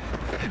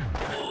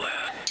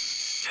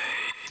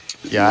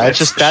 Yeah, it's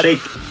just that.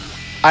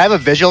 I have a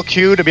visual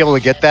cue to be able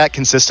to get that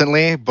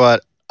consistently,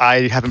 but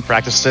I haven't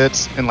practiced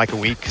it in like a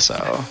week, so.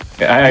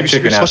 Yeah, I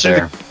chicken out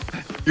there.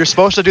 You're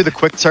supposed to do the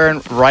quick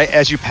turn right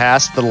as you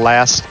pass the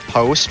last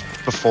post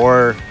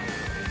before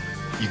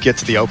you get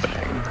to the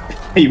opening.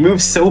 You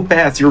move so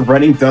fast, your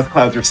running dust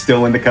clouds are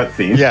still in the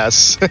cutscene.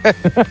 Yes.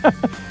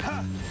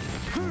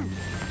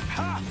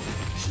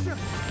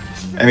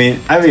 I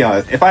mean, I'll be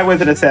honest, if I was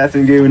an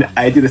assassin goon,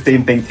 I'd do the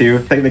same thing too.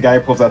 If the guy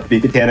pulls out the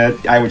big katana,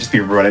 I would just be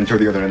running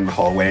toward the other end of the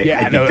hallway.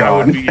 Yeah, I'd be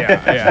gone.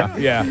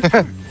 Yeah.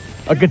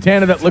 A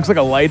katana that looks like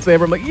a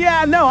lightsaber. I'm like,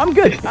 yeah, no, I'm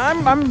good.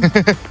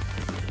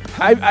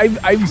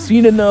 I've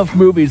seen enough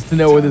movies to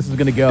know where this is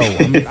gonna go.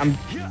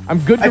 I'm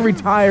good to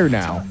retire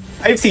now.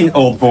 I've seen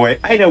Old Boy.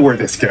 I know where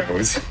this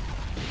goes.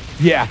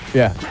 Yeah.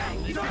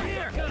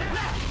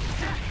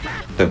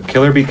 The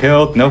killer be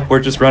killed? Nope, we're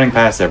just running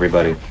past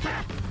everybody.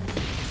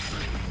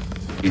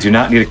 You do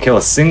not need to kill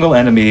a single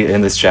enemy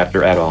in this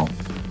chapter at all.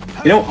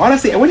 You know,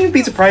 honestly, I wouldn't even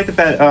be surprised if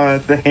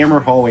that the hammer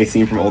hallway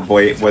scene from Old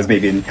Boy was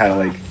maybe kind of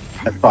like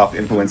a soft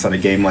influence on a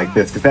game like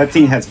this, because that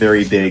scene has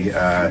very big,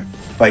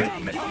 like,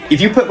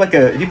 if you put like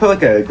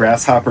a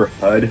grasshopper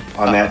HUD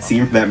on that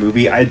scene from that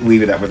movie, I'd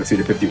believe that was a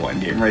Suda 51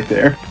 game right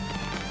there.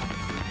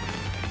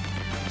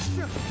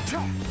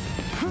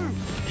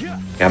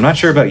 Yeah, I'm not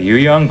sure about you,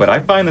 Young, but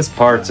I find this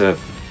part a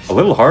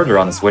little harder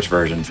on the Switch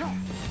version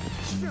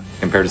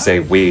compared to,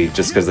 say, Wii,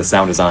 just because the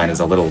sound design is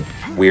a little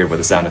weird with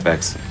the sound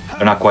effects.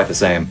 They're not quite the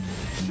same.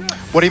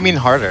 What do you mean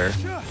harder?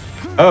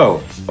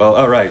 Oh, well,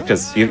 oh, right,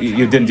 because you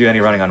didn't do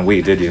any running on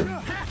Wii, did you?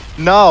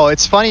 No,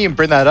 it's funny you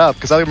bring that up,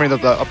 because I was going to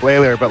bring that up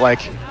later, but,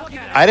 like,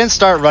 I didn't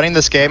start running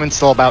this game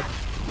until about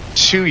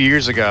 2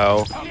 years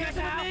ago,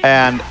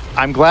 and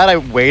I'm glad I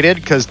waited,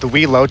 because the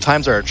Wii load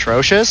times are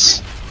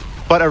atrocious,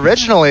 but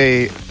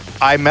originally,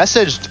 I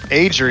messaged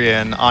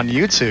Adrian on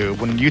YouTube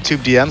when YouTube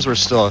DMs were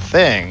still a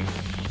thing,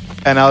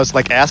 and I was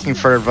like asking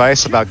for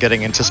advice about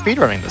getting into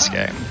speedrunning this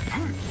game.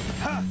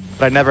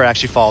 But I never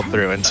actually followed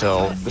through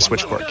until the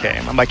Switch port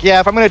came. I'm like,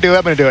 yeah, if I'm going to do it,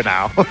 I'm going to do it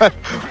now.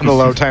 And the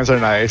load times are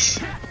nice.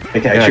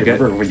 I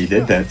remember when you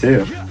did that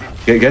too.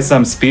 I guess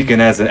I'm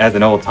speaking as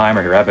an old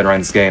timer here. I've been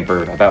running this game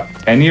for about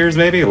 10 years,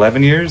 maybe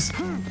 11 years.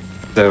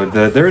 So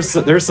there's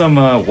some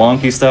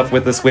wonky stuff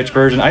with the Switch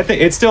version. I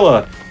think it's still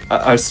a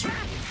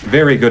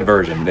very good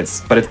version.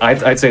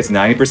 I'd say it's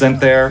 90%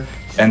 there,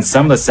 and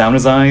some of the sound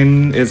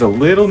design is a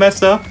little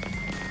messed up.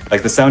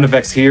 Like the sound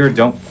effects here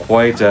don't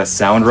quite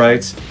sound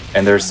right,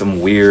 and there's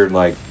some weird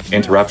like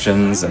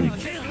interruptions and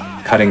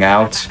cutting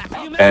out.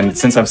 And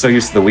since I'm so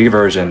used to the Wii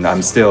version,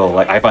 I'm still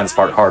like I find this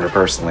part harder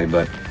personally,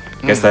 but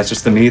I guess that's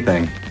just a me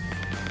thing.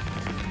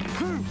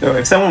 So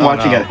if someone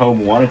watching at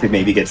home wanted to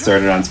maybe get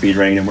started on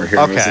speedrunning and we're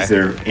heroes, is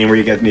there anywhere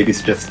you guys maybe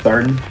suggest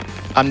starting?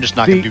 I'm just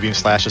not going to do beam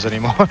slashes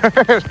anymore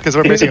because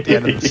we're basically at the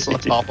end of this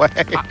hallway.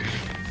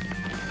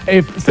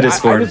 I just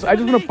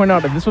want to point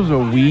out, if this was a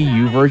Wii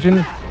U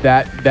version,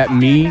 that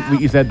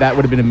you said that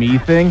would have been a me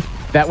thing,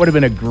 that would have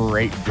been a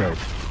great joke.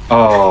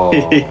 Oh.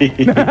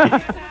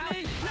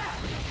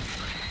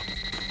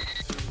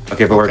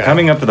 Okay, but we're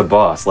coming up to the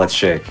boss. Let's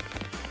shake.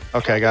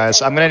 Okay,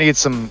 guys, I'm going to need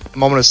some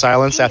moment of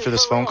silence after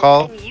this phone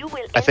call.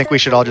 I think we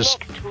should all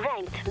just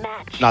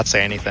not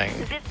say anything.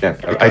 Yeah,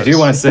 I do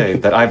want to say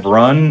that I've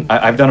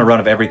done a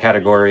run of every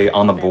category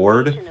on the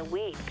board.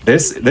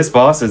 This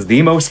boss is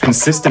the most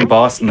consistent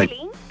boss in the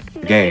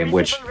game,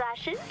 which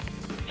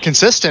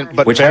very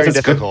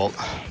difficult.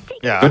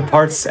 Good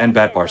parts and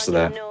bad parts to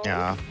that.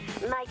 Yeah.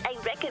 I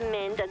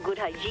recommend a good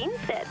hygiene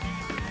set.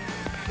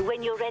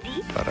 When you're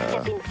ready,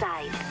 step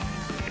inside.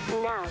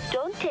 Now,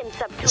 don't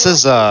tense up. This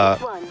is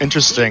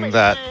interesting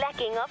that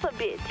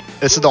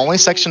this is the only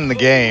section in the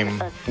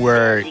game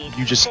where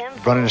you just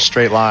run in a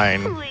straight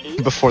line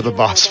before the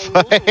boss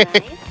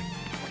fight.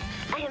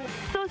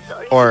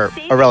 Or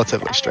a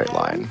relatively straight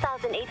line.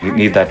 You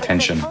need that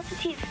tension.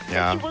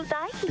 Yeah.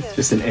 It's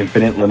just an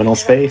infinite liminal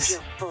space.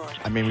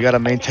 I mean, we gotta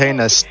maintain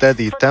a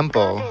steady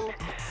tempo.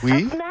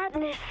 We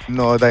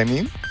know what I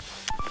mean?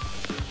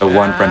 The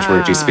one French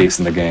word she speaks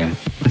in the game.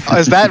 Oh,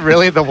 is that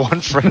really the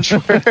one French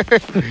word?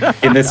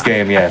 In this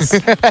game, yes.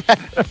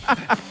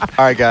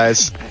 Alright,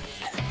 guys.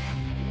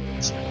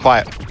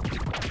 Quiet.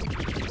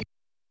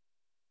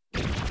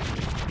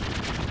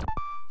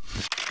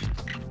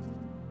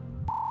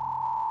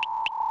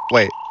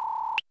 Wait.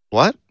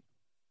 What?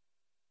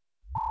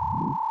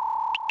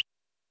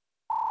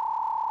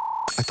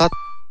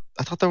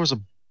 I thought there was a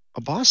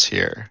boss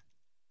here.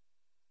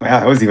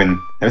 Wow, that was even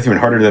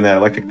harder than that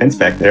electric fence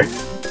back there.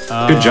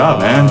 Good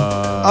job, man.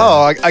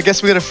 Oh, I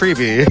guess we got a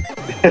freebie.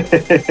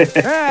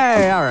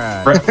 Hey, all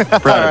right.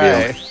 Proud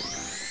of you.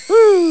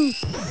 Woo.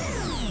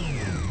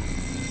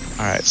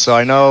 All right, so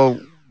I know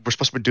we're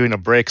supposed to be doing a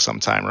break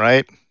sometime,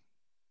 right?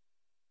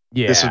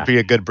 Yeah. This would be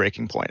a good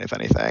breaking point, if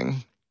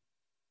anything.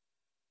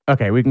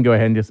 Okay, we can go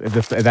ahead and just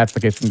if that's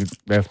the case, we can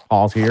just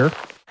pause here.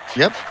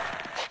 Yep.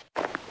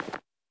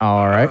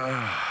 All right.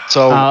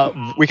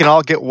 So we can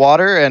all get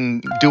water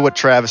and do what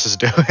Travis is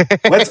doing.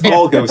 Let's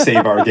all go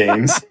save our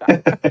games.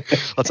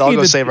 Let's all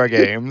go save our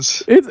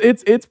games.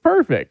 It's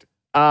perfect.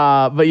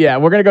 But yeah,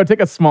 we're gonna go take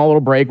a small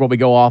little break while we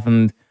go off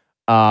and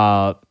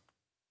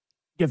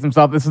get some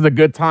stuff. This is a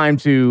good time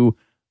to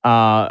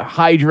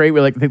hydrate.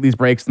 We like to take these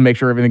breaks to make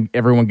sure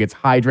everyone gets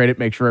hydrated,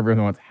 make sure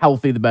everyone's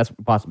healthy the best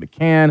we possibly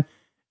can.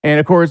 And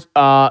of course,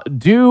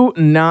 do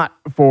not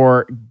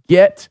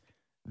forget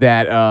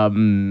that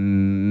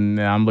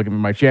I'm looking at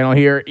my channel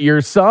here.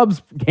 Your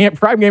subs,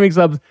 Prime Gaming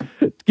subs,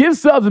 give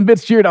subs and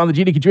bits cheered on the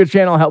GDQ Twitch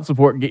channel. Help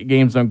support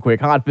Games Done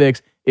Quick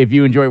Hotfix. If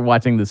you enjoy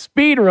watching the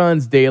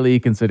speedruns daily,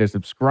 consider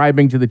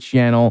subscribing to the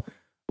channel.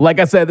 Like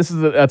I said, this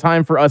is a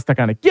time for us to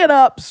kind of get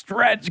up,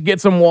 stretch,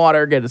 get some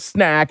water, get a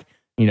snack,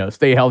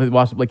 stay healthy as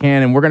possibly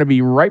can. And we're going to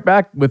be right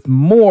back with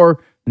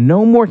more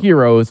No More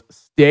Heroes.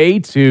 Stay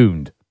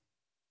tuned.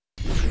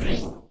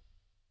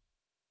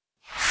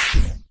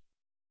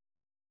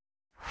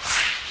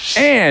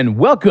 And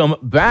welcome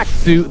back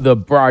to the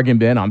Bargain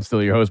Bin. I'm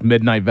still your host,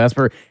 Midnight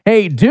Vesper.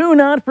 Hey, do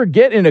not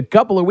forget, in a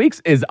couple of weeks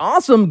is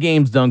Awesome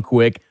Games Done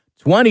Quick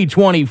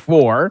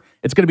 2024.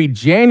 It's going to be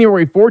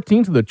January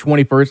 14th to the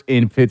 21st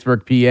in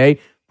Pittsburgh,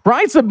 PA.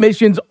 Prize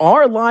submissions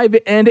are live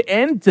and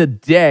end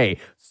today.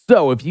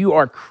 So if you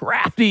are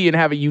crafty and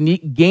have a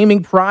unique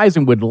gaming prize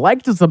and would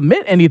like to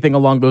submit anything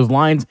along those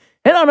lines,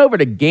 head on over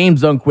to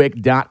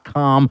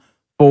GamesDoneQuick.com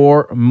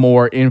for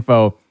more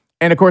info.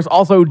 And of course,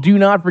 also do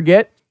not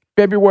forget,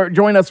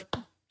 join us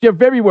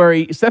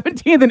February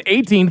 17th and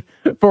 18th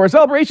for a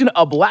celebration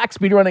of Black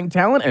speedrunning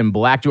talent and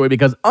Black joy,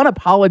 because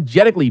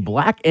unapologetically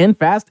Black and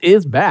Fast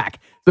is back.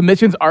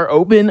 Submissions are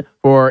open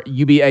for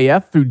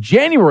UBAF through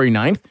January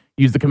 9th.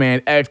 Use the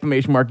command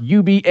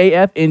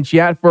 !UBAF in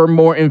chat for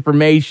more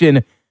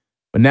information.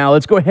 But now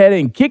let's go ahead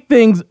and kick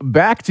things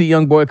back to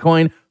Young Boy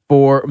Coin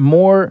for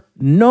more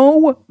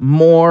No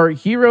More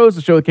Heroes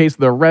to showcase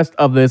the rest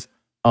of this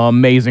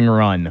amazing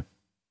run.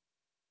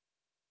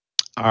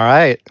 All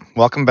right,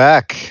 welcome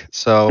back.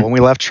 So when we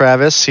left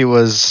Travis, he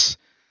was,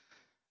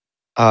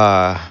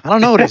 I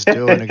don't know what he's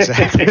doing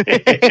exactly.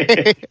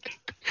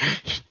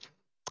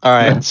 All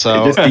right,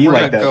 so it just be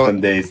like that some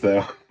days,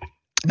 though.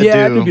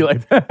 Yeah, it could be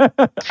like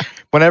that.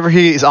 Whenever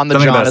he's on the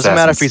job, it doesn't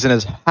matter if he's in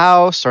his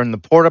house or in the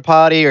porta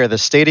potty or the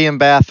stadium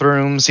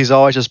bathrooms, he's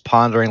always just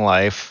pondering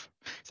life.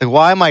 He's like,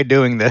 why am I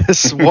doing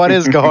this? What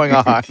is going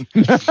on?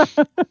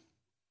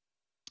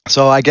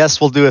 So I guess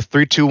we'll do a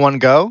 3, 2, 1,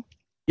 go.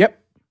 Yep.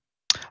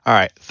 All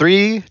right,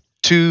 3,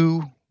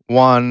 2,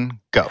 1,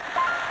 go.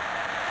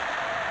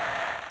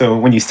 So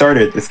when you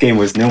started, this game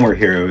was No More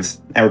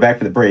Heroes, and we're back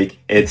for the break.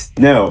 It's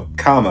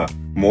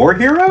more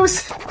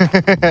heroes?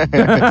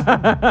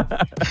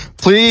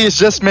 Please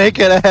just make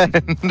it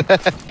end.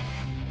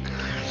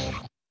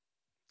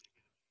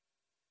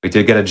 We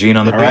did get a gene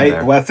on the All thing right,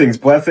 there. blessings.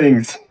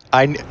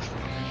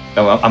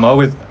 No, I'm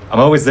always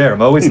there.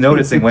 I'm always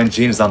noticing when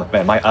Gene is on the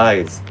fan. My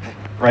eyes.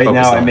 Right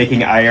now, I'm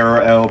making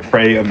IRL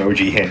pray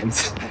emoji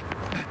hands.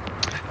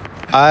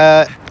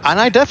 And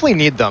I definitely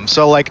need them.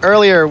 So like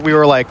earlier, we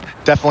were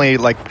definitely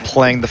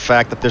playing the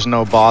fact that there's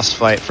no boss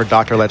fight for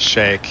Dr. Let's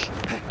Shake,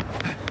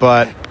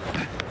 but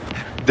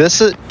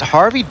this is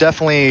Harvey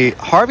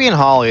and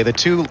Holly, the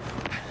two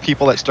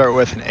people that start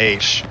with an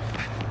H,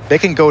 they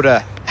can go to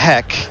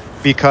heck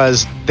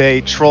because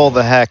they troll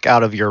the heck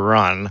out of your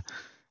run.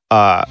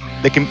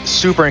 They can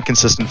super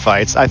inconsistent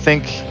fights. I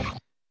think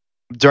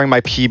during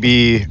my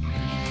PB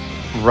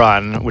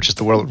run, which is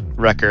the world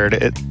record,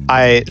 it's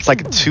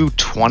like a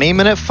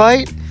 220-minute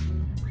fight.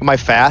 My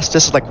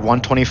fastest is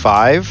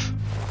 125,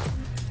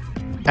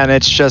 and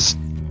it's just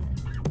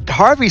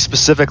Harvey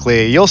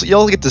specifically.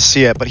 You'll get to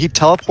see it, but he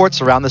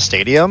teleports around the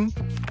stadium.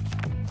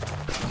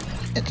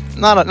 It's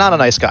not a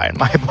nice guy in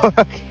my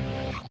book.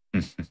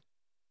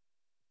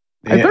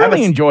 I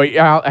thoroughly enjoy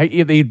how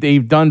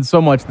they've done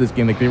so much this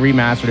game. They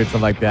remastered it,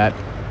 stuff like that.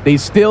 They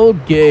still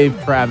gave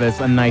Travis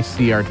a nice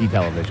CRT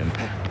television.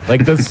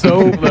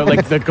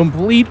 The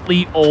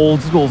completely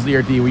old school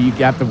CRT where you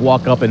have to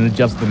walk up and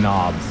adjust the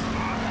knobs.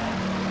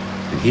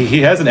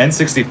 He has an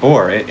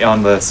N64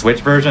 on the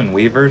Switch version,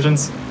 Wii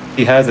versions.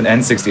 He has an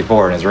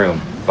N64 in his room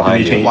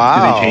behind you.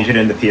 Wow. Did they change it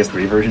in the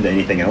PS3 version to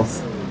anything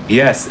else?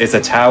 Yes, it's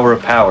a Tower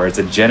of Power. It's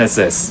a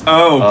Genesis.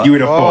 Oh,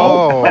 beautiful.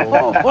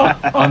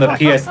 On the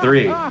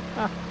PS3,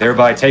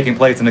 thereby taking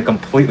place in a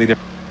completely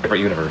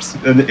different universe.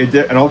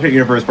 An alternate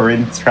universe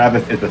wherein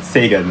Travis is a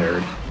Sega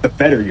nerd. The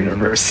better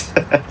universe.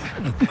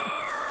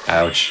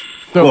 Ouch.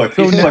 I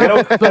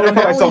don't call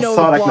myself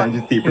Sonic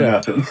 93 for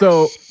nothing.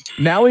 So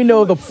now we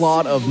know the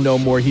plot of No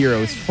More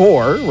Heroes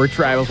 4, where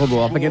Travis will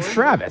go up against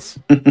Travis.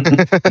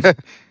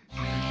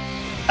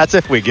 That's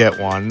if we get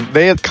one.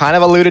 They had kind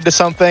of alluded to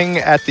something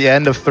at the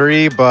end of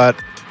 3, but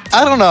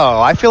I don't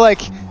know. I feel like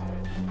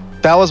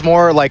that was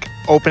more like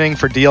opening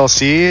for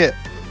DLC,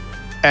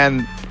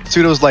 and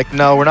Pseudo's like,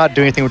 no, we're not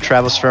doing anything with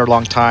Travis for a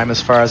long time,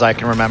 as far as I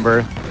can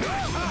remember.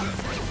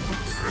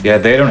 Yeah,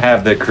 they don't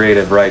have the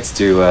creative rights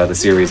to the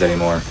series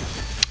anymore.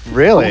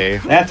 Really?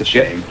 That's a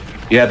shame.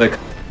 Yeah, the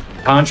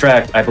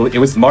contract, I believe it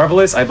was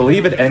Marvelous. I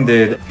believe it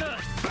ended.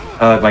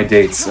 My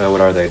dates,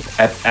 what are they?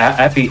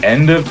 At the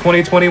end of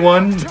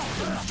 2021.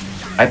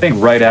 I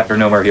think right after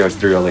No More Heroes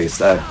 3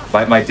 released.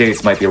 My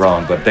dates might be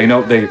wrong, but they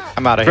know they.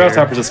 I'm out of here.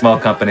 Harper's a small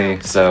company,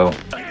 so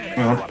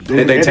Well,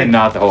 they tend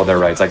not to hold their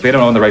rights. Like they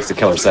don't own the rights to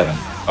Killer 7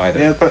 either.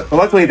 Yeah, but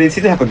luckily they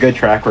seem to have a good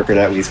track record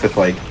at least with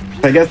like.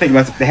 I guess they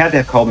had to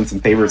have called in some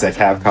favors at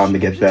Capcom to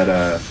get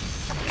that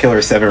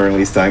Killer 7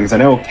 release done. Because I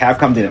know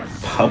Capcom didn't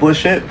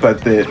publish it,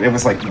 but it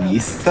was like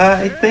Misa,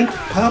 I think,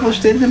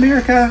 published it in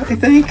America. I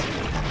think.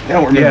 I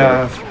don't remember.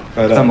 Yeah,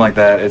 but, something like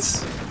that.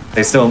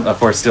 They still, of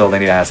course, they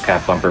need to ask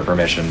Capcom for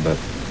permission, but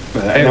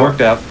hey, it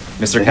worked out.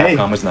 Mr.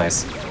 Capcom was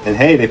nice. And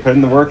hey, they put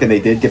in the work and they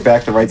did get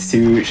back the rights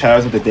to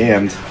Shadows of the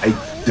Damned. I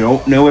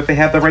don't know if they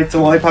have the rights to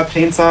Lollipop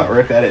Chainsaw or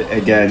if that,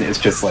 again, is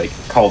just like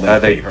called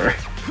in favor.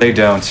 They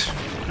don't.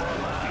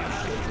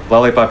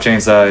 Lollipop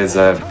Chainsaw is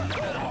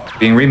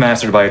being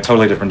remastered by a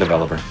totally different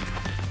developer.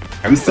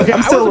 I'm still I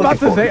was about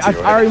to say, to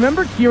I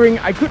remember hearing,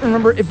 I couldn't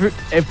remember if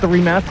the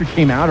remaster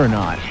came out or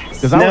not.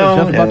 Because I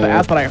was just about to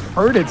ask, but I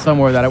heard it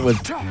somewhere that it was,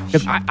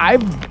 because I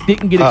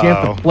didn't get a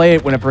chance to play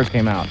it when it first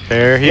came out.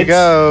 There he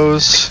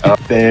goes.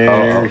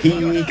 There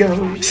he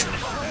goes.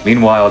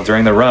 Meanwhile,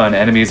 during the run,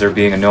 enemies are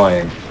being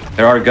annoying.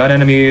 There are gun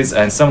enemies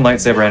and some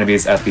lightsaber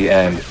enemies at the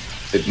end.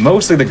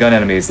 Mostly the gun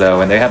enemies,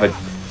 though, and they have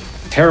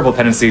a terrible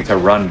tendency to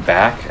run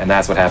back, and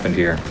that's what happened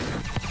here.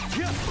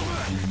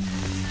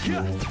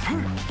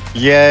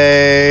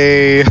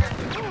 Yay!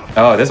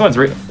 Oh, this one's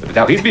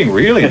now he's being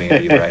really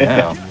mean right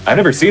now. I've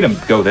never seen him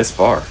go this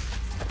far.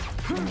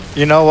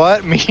 You know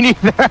what? Me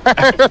neither.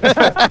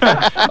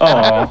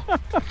 Oh,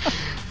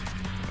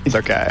 it's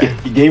okay.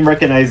 Game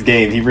recognized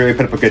game. He really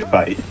put up a good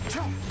fight.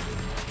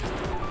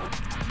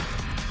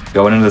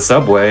 going into the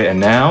subway, and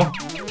now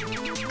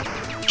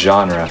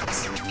genre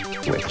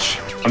switch.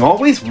 I'm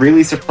always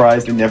really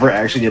surprised they never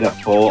actually did a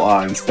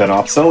full-on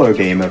spin-off solo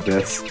game of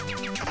this.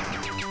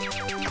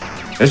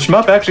 This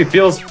shmup actually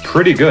feels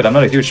pretty good. I'm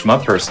not a huge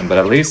shmup person, but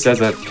at least as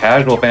a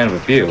casual fan of a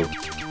few,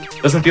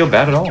 doesn't feel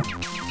bad at all.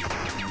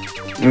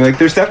 Like,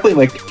 there's definitely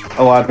like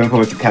a lot of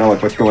influence of kind of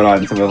like what's going on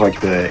in some of like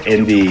the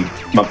indie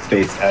shmup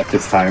space at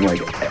this time.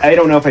 Like, I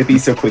don't know if I'd be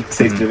so quick to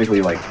say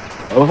specifically like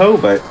Oho,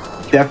 but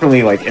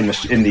definitely like in the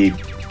indie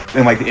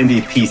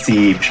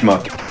PC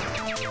shmup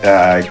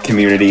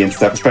community and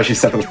stuff, especially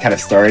stuff that was kind of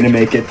starting to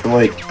make it to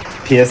like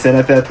PSN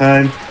at that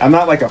time. I'm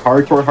not like a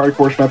hardcore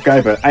shmup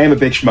guy, but I am a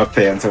big shmup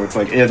fan, so it's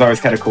like it is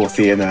always kind of cool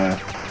seeing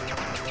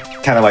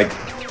kind of like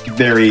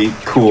very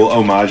cool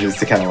homages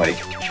to kind of like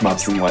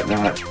shmups and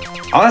whatnot.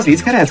 Honestly,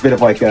 it kind of has a bit of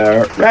like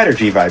a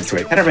Rattergy vibes to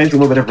it. Kind of reminds me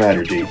a little bit of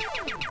Rattergy.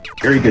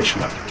 Very good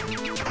shmup.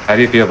 How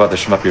do you feel about the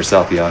shmup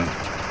yourself, Young?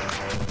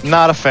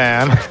 Not a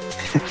fan.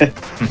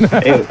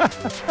 Hey,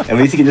 at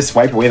least you can just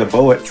swipe away the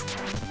bullets.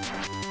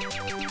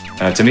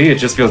 To me, it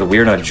just feels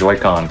weird on a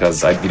Joy-Con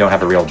because you don't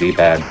have a real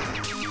D-pad.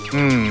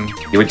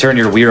 You would turn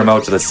your Wii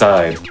remote to the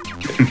side,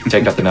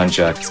 take up the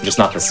nunchucks. Just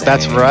not the same.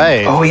 That's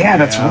right. Oh yeah,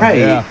 that's right.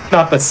 Yeah.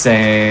 Not the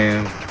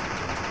same.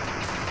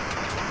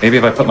 Maybe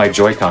if I put my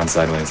Joy-Con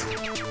sideways.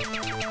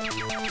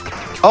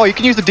 Oh, you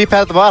can use the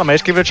D-pad at the bottom. I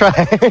just give it a try.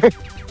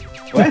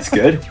 Well, that's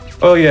good.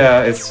 Oh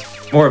yeah,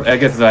 it's more. I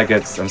guess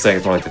I'm saying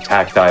it's more like the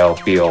tactile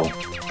feel.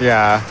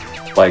 Yeah.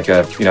 Like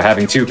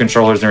having two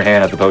controllers in your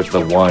hand as opposed to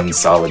the one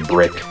solid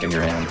brick in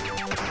your hand.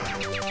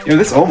 You know,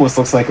 this almost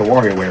looks like a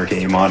WarioWare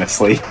game,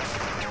 honestly.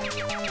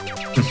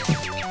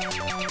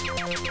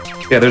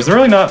 Yeah, there's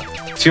really not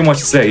too much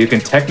to say. You can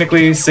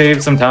technically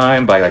save some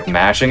time by like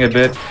mashing a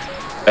bit.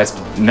 That's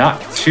not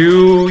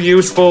too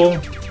useful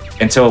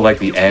until like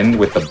the end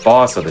with the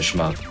boss of the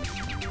shmup.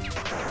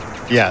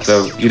 Yes.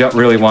 So you don't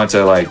really want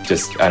to like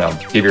just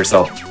give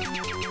yourself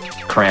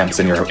cramps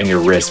in your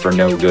wrist for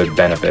no good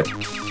benefit.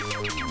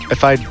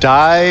 If I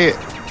die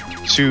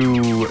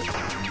to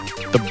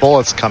the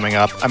bullets coming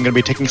up, I'm going to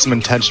be taking some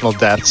intentional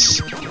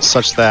deaths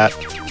such that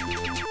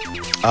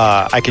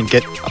I can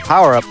get a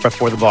power-up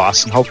before the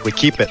boss and hopefully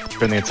keep it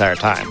during the entire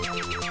time.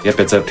 Yep,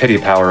 it's a pity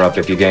power-up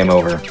if you game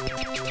over.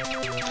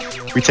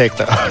 We take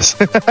those.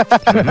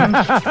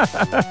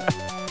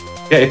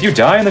 Yeah, if you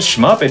die in the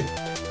shmup,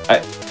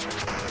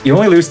 you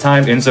only lose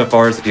time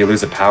insofar as if you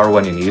lose a power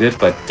when you need it,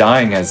 but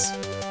dying is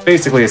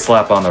basically a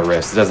slap on the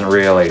wrist. It doesn't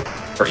really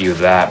hurt you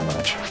that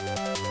much.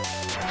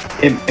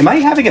 Am I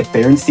having a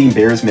Bernstein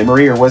Bears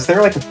memory, or was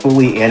there like a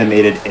fully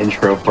animated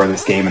intro for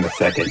this game in the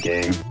second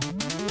game?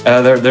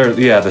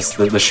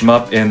 The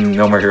shmup in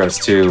No More Heroes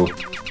 2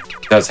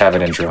 does have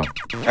an intro.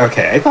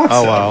 Okay, I thought so.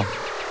 Oh, wow.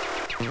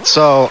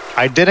 So,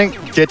 I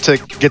didn't get to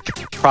get the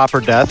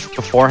proper death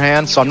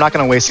beforehand, so I'm not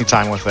going to waste any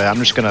time with it. I'm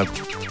just going to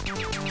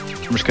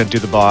do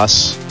the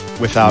boss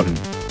without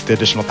the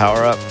additional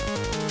power-up.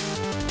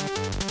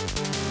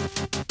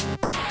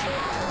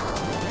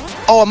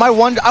 Oh, am I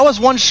one? I was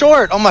one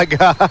short. Oh my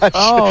gosh.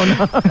 Oh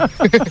no.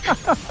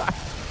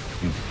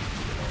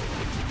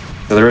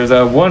 So there is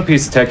one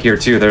piece of tech here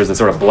too. There's a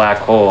sort of black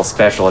hole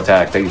special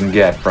attack that you can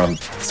get from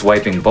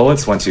swiping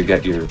bullets once you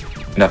get your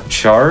enough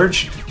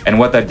charge. And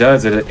what that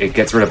does is it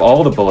gets rid of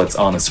all the bullets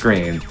on the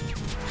screen.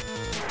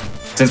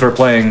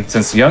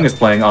 Since Young is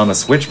playing on the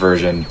Switch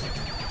version,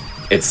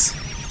 it's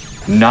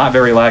not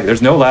very laggy.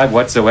 There's no lag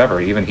whatsoever,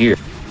 even here.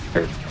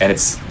 And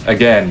it's,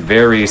 again,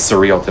 very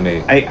surreal to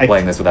me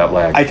playing this without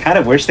lag. I kind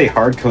of wish they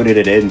hard-coded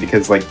it in,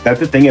 because like that's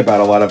the thing about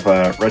a lot of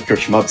retro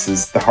shmups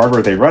is the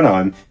hardware they run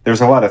on,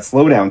 there's a lot of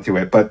slowdown to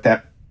it, but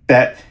that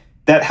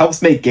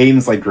helps make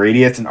games like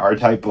Gradius and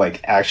R-Type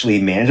like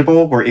actually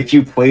manageable, where if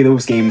you play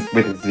those games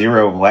with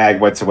zero lag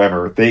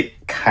whatsoever, they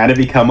kind of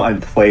become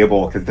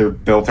unplayable because they're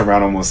built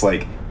around almost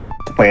like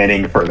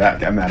planning for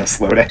that amount of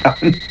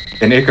slowdown.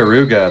 In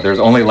Ikaruga, there's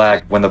only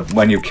lag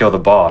when you kill the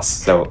boss,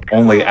 so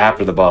only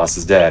after the boss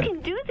is dead.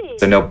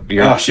 So no,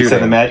 you're not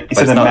shooting.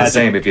 It's not the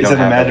same if you don't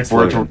have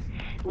that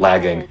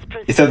lagging.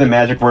 You said the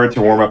magic word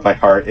to warm up my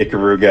heart,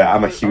 Ikaruga.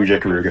 I'm a huge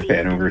Ikaruga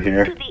fan over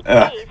here.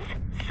 Yeah,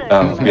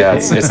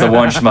 it's the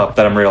one shmup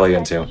that I'm really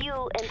into.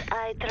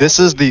 This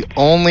is the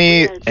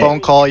only phone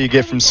call you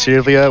get from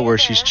Celia where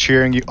she's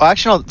cheering you. Oh,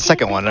 actually, no, the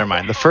second one. Never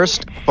mind. The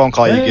first phone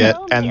call you get,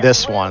 and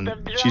this one,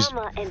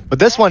 but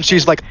this one,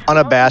 she's like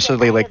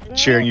unabashedly like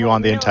cheering you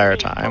on the entire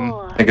time.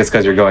 I think it's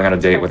because you're going on a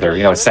date with her.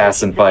 You know,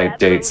 assassin fight,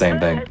 date, same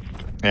thing.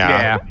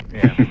 Yeah.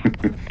 As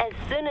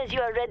soon as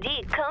you are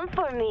ready, come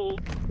for me.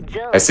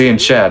 I see in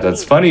chat,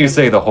 it's funny you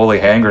say the holy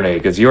hand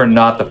grenade, because you are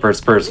not the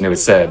first person who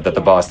has said that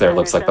the boss there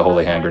looks like the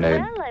holy hand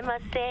grenade.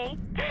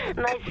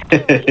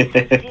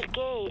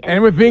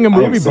 And with being a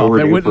movie buff,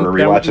 that wouldn't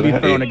be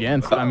that. thrown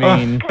against. I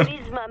mean,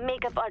 Charisma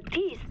makeup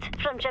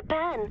artist from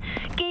Japan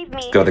gave me.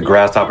 Let's go to the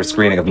grasshopper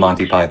screening of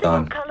Monty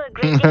Python.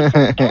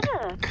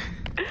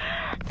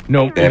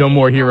 no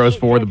more heroes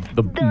for the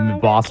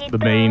boss, the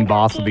main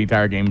boss of the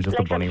entire game is just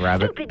a bunny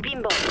rabbit.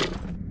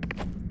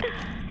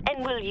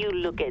 And will you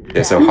look at that?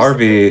 Yeah, so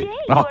Harvey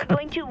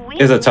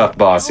is a tough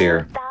boss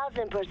here.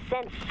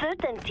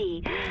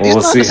 He's We'll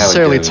not see how it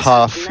necessarily goes.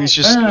 tough. He's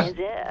just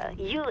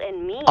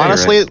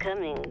honestly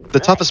the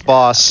toughest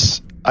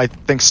boss I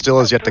think still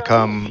is yet to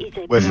come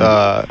with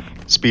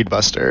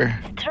Speedbuster.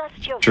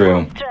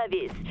 True.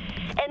 Travis,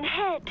 and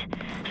head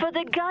for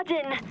the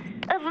Garden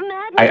of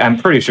Madness. I'm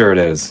pretty sure it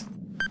is.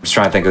 I'm just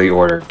trying to think of the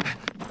order.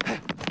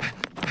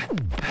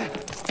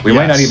 We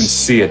might not even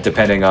see it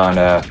depending on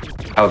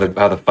how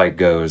the fight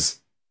goes.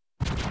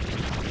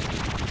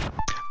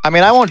 I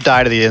mean, I won't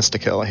die to the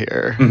insta-kill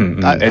here.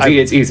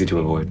 It's easy to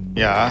avoid.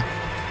 Yeah.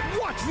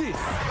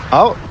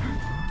 Oh.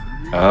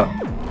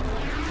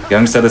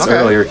 Young said this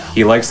earlier.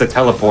 He likes to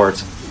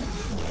teleport.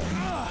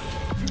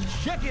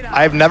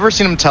 I've never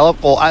seen him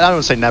teleport. Well, I don't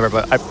want to say never,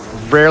 but I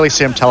rarely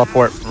see him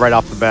teleport right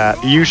off the bat.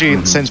 He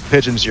usually sends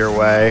pigeons your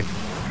way.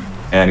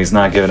 And he's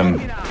not giving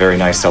him very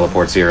nice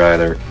teleports here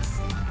either.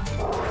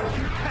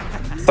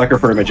 Sucker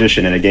for a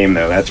magician in a game,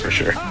 though, that's for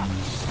sure.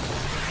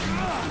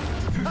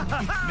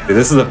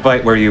 This is a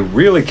fight where you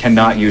really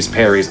cannot use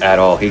parries at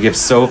all. He gives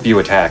so few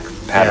attack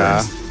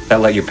patterns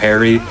that let you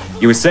parry.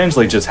 You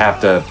essentially just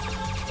have to,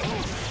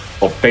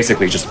 well,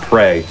 basically just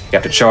pray. You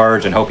have to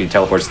charge and hope he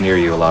teleports near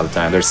you a lot of the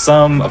time. There's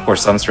some, of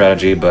course, some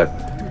strategy, but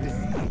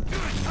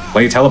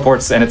when he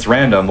teleports and it's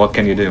random, what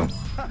can you do?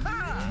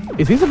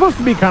 Is he supposed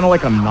to be kind of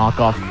like a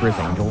knockoff Chris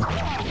Angel?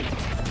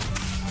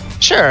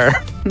 Sure.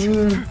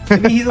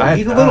 He's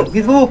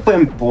a little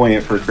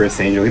flamboyant for Chris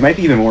Angel. He might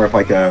be even more of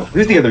like a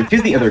who's the other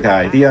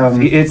guy? I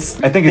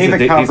think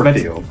David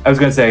Copperfield. I was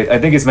gonna say I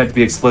think it's meant to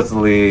be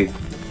explicitly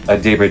a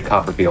David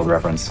Copperfield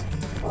reference.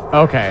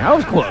 Okay, I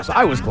was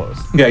close.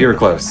 Yeah, you were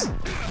close.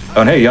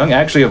 Oh, and hey, Young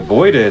actually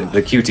avoided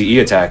the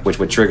QTE attack, which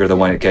would trigger the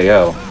one-hit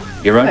KO.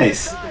 You run.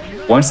 Nice.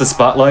 Once the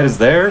spotlight is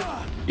there,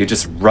 you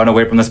just run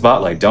away from the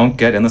spotlight. Don't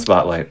get in the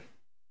spotlight.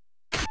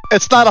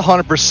 It's not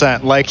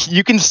 100%. Like,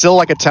 you can still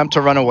like attempt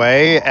to run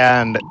away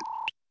and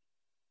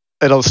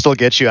it'll still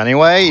get you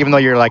anyway, even though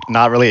you're like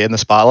not really in the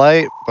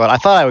spotlight. But I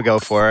thought I would go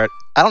for it.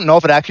 I don't know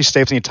if it actually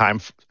saves any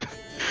time.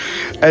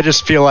 I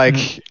just feel like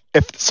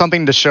if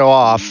something to show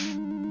off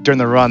during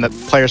the run that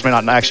players may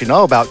not actually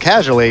know about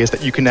casually is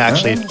that you can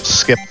actually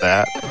skip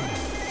that.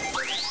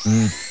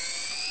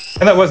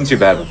 And that wasn't too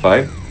bad of a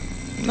fight.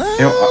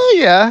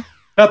 Yeah.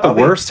 Not the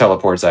worst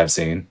teleports I've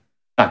seen.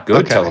 Not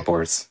good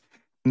teleports.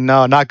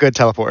 No, not good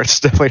teleports.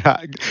 Definitely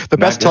not. The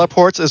best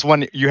teleports is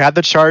when you have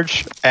the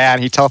charge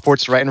and he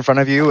teleports right in front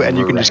of you and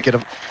you can just get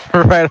him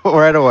right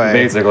away.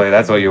 Basically,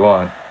 that's what you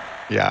want.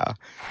 Yeah.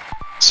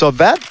 So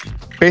that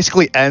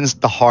basically ends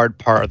the hard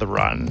part of the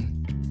run.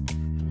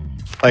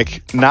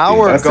 Like, now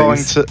we're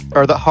going to,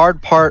 or the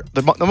hard part,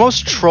 the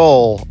most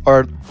troll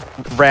or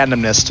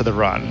randomness to the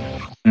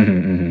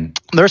run.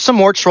 There's some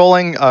more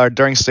trolling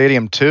during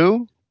Stadium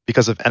 2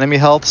 because of enemy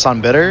healths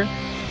on Bitter,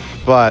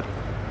 but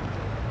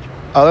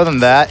other than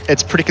that,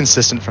 it's pretty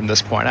consistent from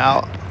this point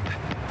out.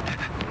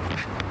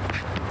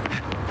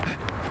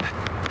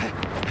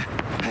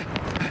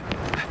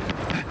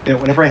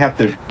 whenever I have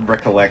to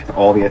recollect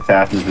all the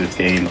assassins in this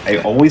game, I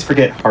always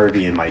forget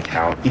Harvey in my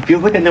count. He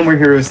feels like a No More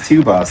Heroes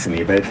 2 boss to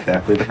me, but it's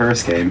definitely the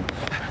first game.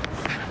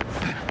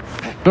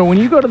 So when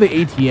you go to the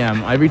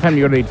ATM, every time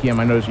you go to the ATM,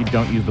 I notice you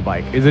don't use the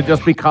bike. Is it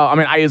just because? I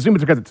mean, I assume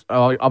it's because it's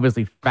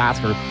obviously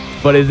faster.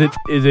 But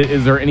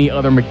is there any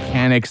other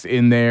mechanics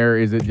in there?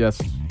 Is it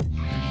just?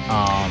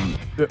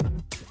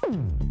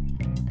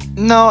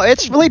 No,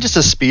 it's really just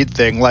a speed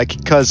thing. Like,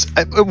 because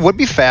it would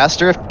be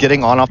faster if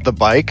getting on off the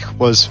bike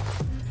was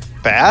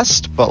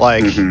fast, but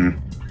like,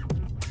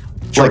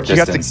 short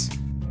distance.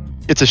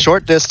 It's a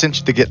short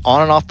distance to get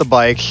on and off the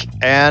bike,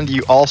 and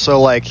you also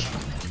like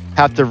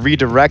have to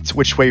redirect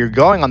which way you're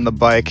going on the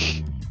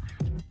bike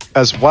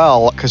as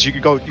well, because you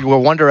go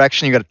one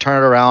direction, you got to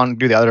turn it around,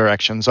 do the other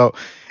direction. So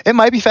it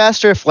might be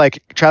faster if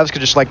like Travis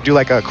could just like do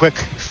like a quick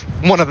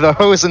one of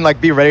those and like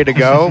be ready to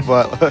go,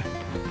 but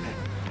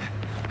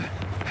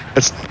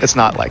it's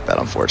not like that,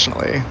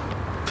 unfortunately.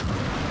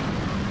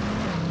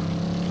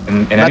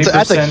 And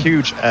that's a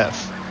huge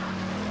F.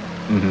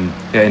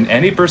 Yeah, in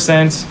any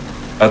percent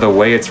of the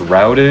way it's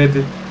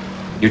routed,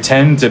 you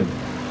tend to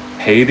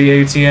pay the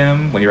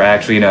ATM when you're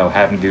actually,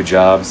 having to do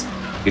jobs.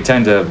 You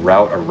tend to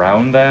route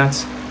around that,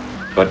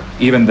 but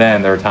even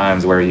then, there are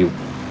times where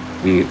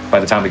by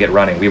the time we get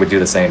running, we would do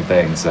the same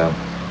thing. So,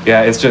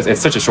 yeah, it's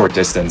such a short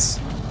distance.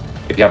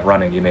 If you have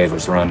running, you may as well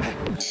just run.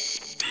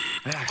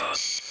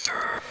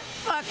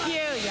 Fuck you,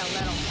 you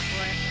little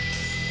prick.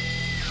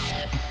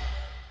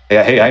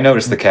 Yeah, hey, I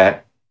noticed the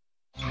cat.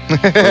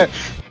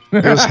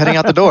 It was heading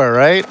out the door,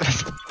 right?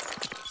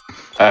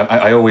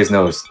 I always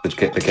notice the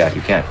cat.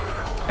 You can't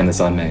pin this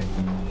on me.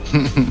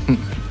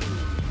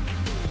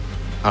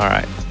 All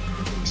right.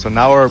 So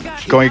now we're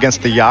going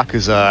against the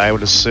Yakuza, I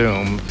would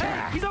assume.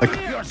 Like,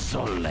 You're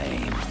so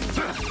lame.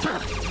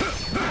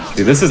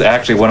 See, this is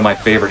actually one of my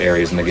favorite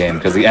areas in the game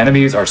because the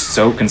enemies are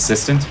so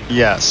consistent.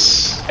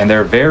 yes. And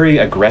they're very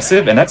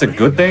aggressive, and that's a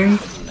good thing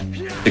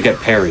to get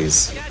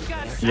parries.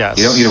 Yes.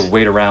 You don't need to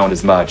wait around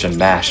as much and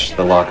mash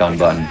the lock-on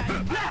button.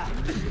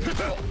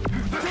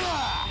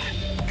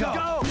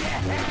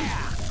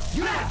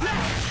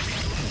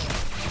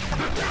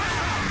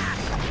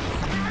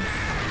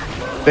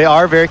 They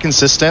are very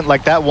consistent.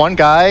 Like that one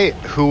guy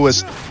who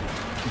was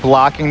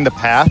blocking the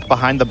path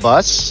behind the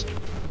bus,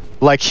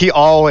 like he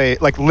always,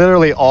 like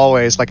literally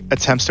always, like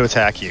attempts to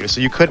attack you. So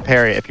you could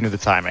parry it if you knew the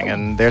timing.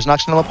 And there's an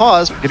accidental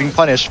pause for getting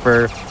punished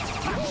for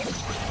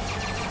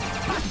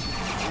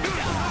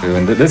Ooh,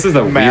 and this is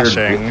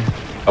mashing.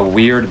 a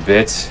weird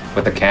bit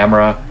with the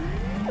camera.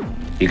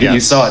 You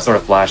saw it sort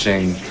of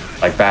flashing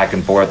like back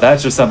and forth.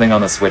 That's just something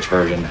on the Switch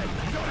version.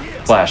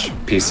 Slash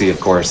PC, of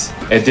course.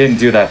 It didn't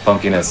do that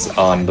funkiness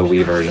on the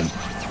Wii version.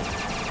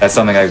 That's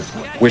something I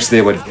wish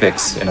they would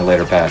fix in a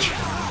later patch.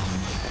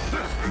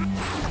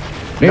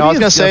 I was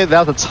gonna say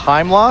that was a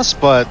time loss,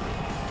 but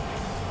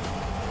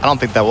I don't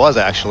think that was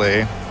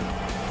actually,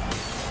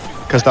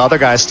 because the other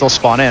guys still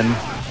spawn in.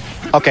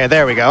 Okay,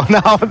 there we go.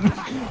 Now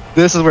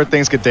this is where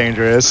things get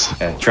dangerous.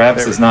 Yeah,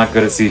 Travis is not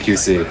good at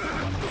CQC.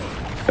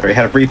 Sorry, I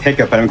had a brief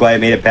hiccup, but I'm glad I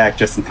made it back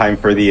just in time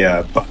for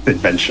the bus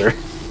adventure.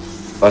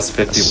 Plus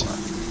 51.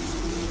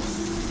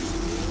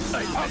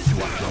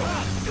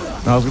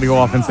 I was gonna go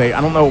off and say, I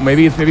don't know,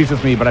 maybe it's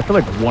just me, but I feel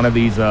like one of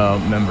these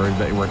members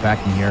that we're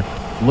attacking here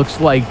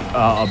looks like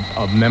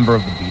a member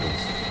of the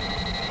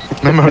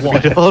Beatles. Member of the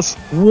Beatles?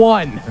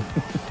 One.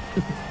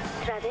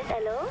 Travis,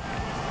 hello?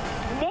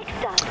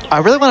 Next up. I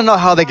really want to know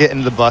how they get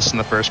into the bus in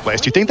the first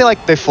place. Do you think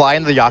they fly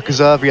into the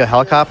Yakuza via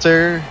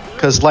helicopter?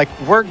 Because like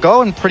we're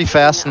going pretty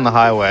fast on the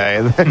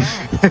highway.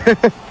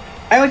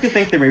 I like to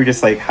think they're maybe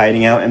just like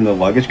hiding out in the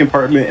luggage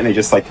compartment and they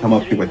just like come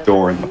up to a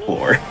door in the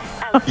floor.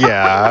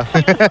 Yeah.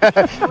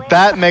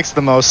 That makes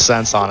the most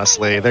sense,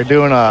 honestly. They're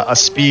doing a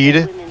speed.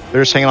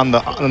 They're just hanging on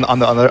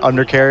the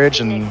undercarriage,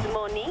 and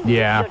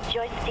Yeah.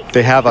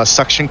 they have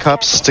suction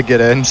cups to get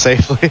in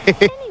safely.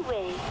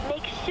 Anyway,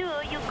 make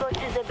sure you go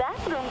to the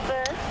bathroom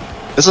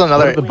first. This is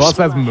another. The bus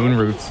has moon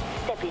roots.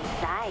 Step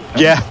inside.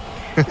 Yeah.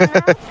 Now,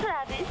 Travis,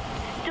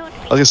 don't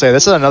I was gonna say,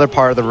 this is another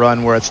part of the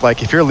run where it's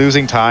like if you're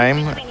losing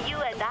time, between you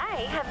and I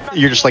have nothing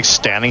you're just like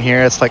standing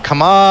here. It's like,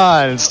 come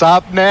on,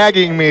 stop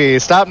nagging me.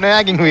 Stop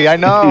nagging me. I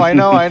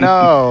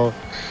know.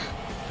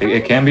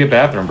 It can be a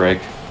bathroom break.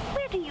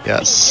 Where do you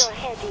Yes. think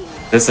you're heading?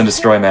 This and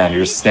Destroy Man,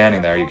 you're just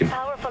standing there. You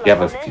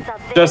have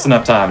just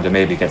enough time to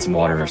maybe get some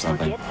water or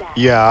something.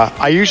 Yeah,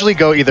 I usually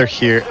go either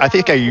here. I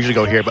think I usually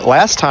go here, but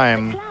last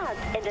time,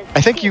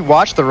 I think you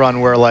watched the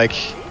run where like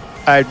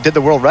I did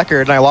the world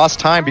record and I lost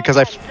time because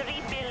I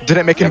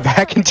didn't make it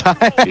back in time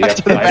after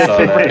the I saw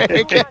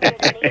bathroom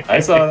that. break. I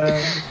saw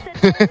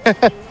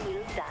that.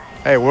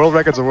 Hey, world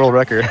record's a world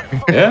record.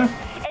 Yeah,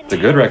 it's a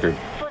good record.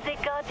 For the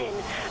garden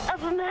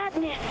of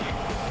madness.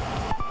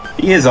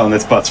 He is on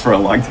this bus for a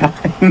long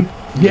time.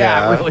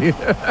 Yeah, Yeah. really.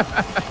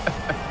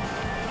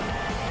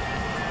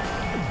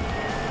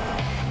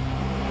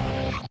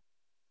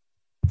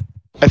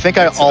 I think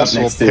I So up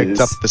also next picked is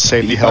up the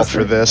safety Speed health for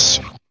Buster. this.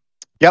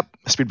 Yep,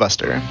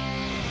 Speedbuster.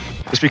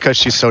 just because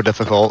she's so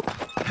difficult.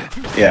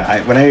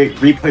 Yeah, when I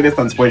replayed this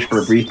on Switch for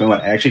a brief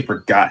moment, I actually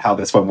forgot how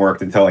this one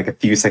worked until like a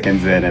few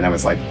seconds in, and I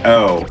was like,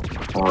 oh,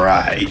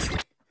 right.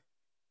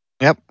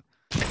 Yep.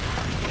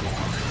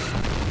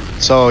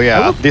 So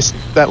yeah,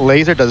 that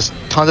laser does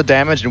tons of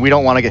damage, and we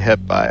don't want to get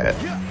hit by it.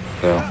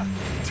 So,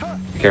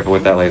 be careful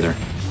with that laser.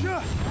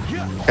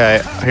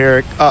 Okay,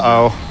 here,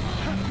 uh-oh.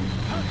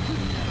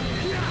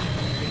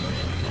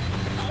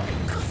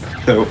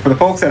 So for the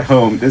folks at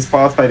home, this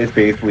boss fight is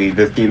basically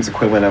this game's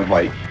equivalent of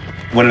like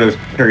one of those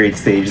period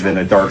stages in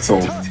a Dark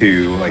Souls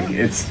 2. Like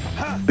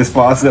this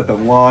boss is at the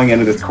long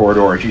end of this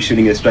corridor. She's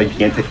shooting this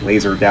gigantic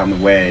laser down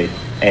the way,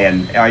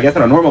 and I guess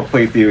on a normal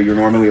playthrough, you're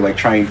normally like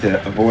trying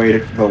to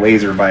avoid the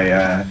laser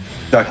by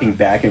ducking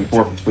back and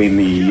forth between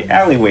the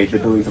alleyway to the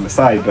buildings on the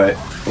side. But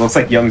it looks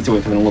like Young's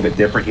doing something a little bit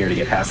different here to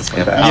get past this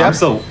one. Yeah,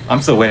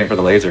 I'm still waiting for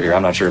the laser here.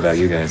 I'm not sure about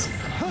you guys.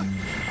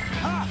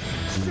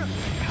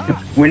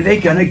 When are they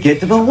gonna get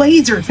to the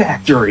laser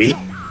factory?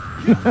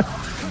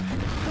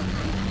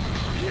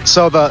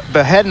 So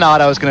the head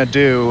nod I was gonna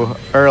do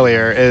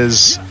earlier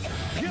is,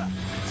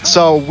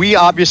 so we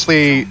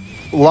obviously,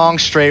 long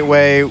straight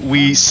way,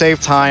 we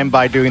save time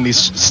by doing these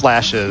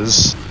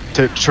slashes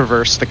to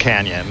traverse the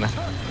canyon.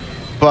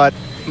 But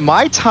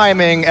my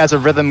timing as a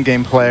rhythm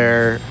game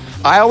player,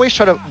 I always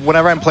try to,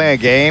 whenever I'm playing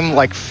a game,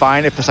 like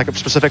find if there's like a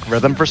specific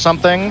rhythm for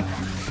something,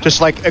 just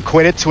like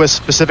equate it to a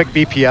specific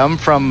BPM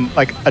from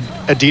like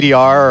a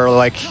DDR or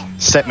like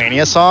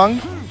Setmania song.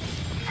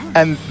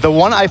 And the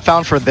one I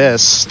found for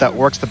this that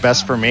works the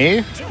best for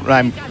me, when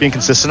I'm being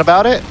consistent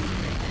about it,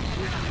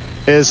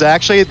 is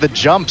actually the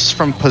jumps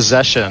from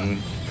Possession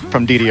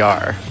from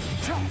DDR.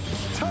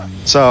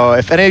 So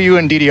if any of you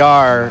in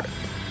DDR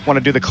want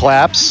to do the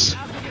claps,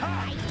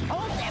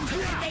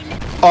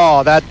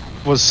 oh, that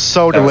was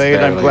so delayed.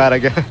 I'm glad I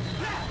got.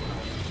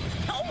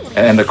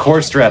 And the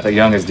core strat that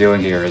Young is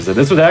doing here is that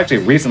this was actually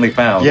recently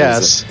found.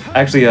 Yes.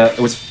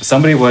 Actually,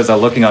 somebody was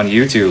looking on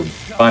YouTube,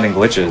 finding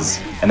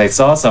glitches, and they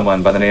saw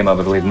someone by the name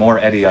of, I believe, More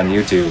Eddie on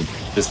YouTube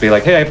just be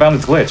like, hey, I found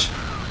this glitch.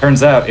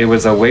 Turns out it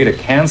was a way to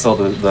cancel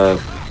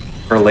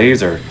her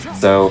laser.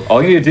 So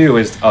all you need to do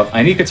is,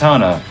 I need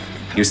katana.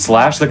 You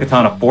slash the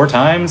katana 4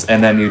 times,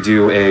 and then you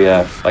do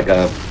a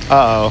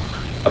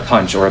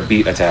punch or a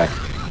beat attack.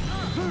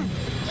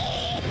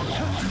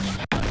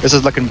 This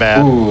is looking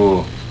bad.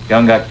 Ooh,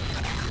 Young got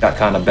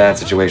kind of bad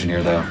situation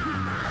here, though.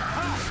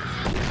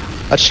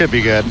 That should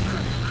be good.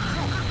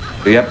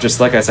 But yep, just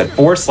like I said,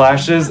 4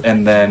 slashes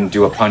and then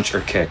do a punch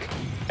or kick.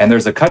 And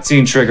there's a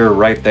cutscene trigger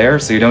right there,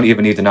 so you don't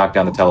even need to knock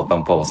down the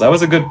telephone pole. So that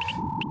was a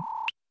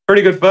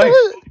pretty good fight.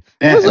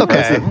 It was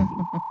okay.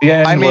 The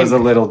end was a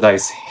little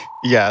dicey.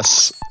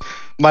 Yes.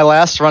 My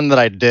last run that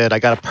I did, I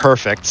got a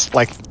perfect.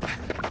 Like,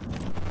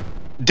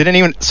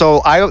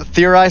 so I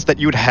theorized that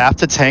you would have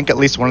to tank at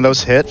least one of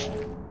those hits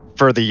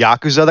for the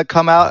Yakuza that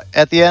come out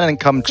at the end and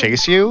come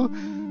chase you,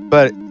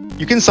 but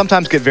you can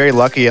sometimes get very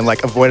lucky and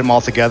like avoid them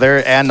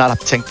altogether and not have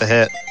to tank the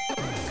hit.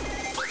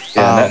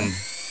 Yeah,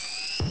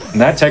 and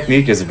that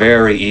technique is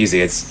very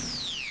easy.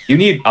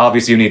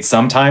 Obviously you need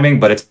some timing,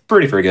 but it's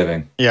pretty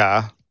forgiving.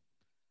 Yeah.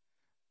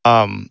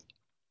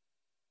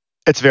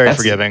 It's very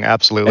forgiving,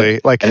 absolutely.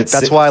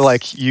 That's why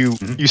like you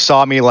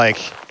saw me like,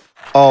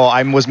 oh,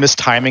 I was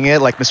mistiming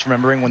it, like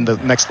misremembering when the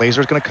next laser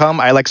is going to come.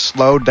 I like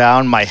slowed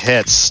down my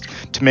hits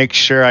to make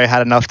sure I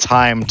had enough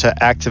time to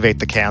activate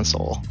the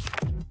cancel.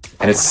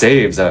 And it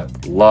saves a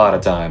lot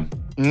of time.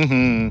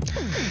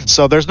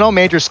 So there's no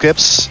major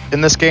skips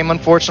in this game,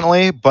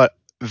 unfortunately, but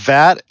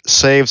that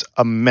saves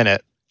a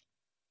minute.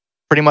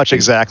 Pretty much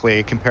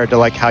exactly compared to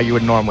like how you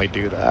would normally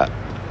do that.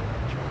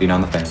 Gene on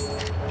the fan.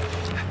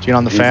 Gene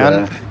on the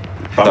fan?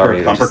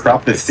 Bumper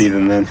crop this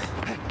season then.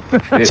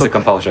 It's a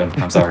compulsion.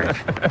 I'm sorry.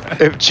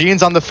 If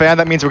Gene's on the fan,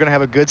 that means we're going to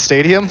have a good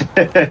stadium.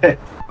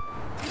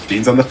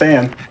 Gene's on the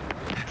fan.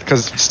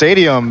 Because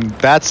stadium,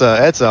 it's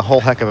a whole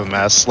heck of a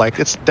mess. Like,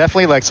 it's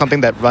definitely like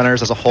something that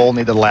runners as a whole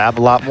need to lab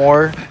a lot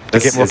more to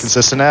get more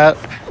consistent at.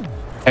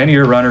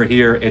 10-year runner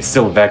here, it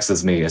still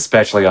vexes me,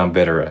 especially on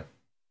Bitera.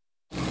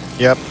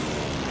 Yep.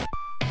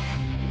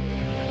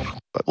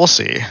 But we'll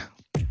see.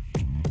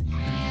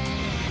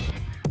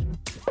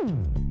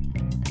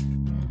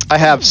 I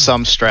have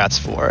some strats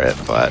for it,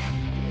 but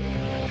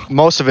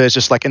most of it is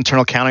just like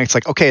internal counting. It's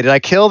like, okay, did I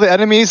kill the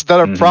enemies that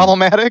are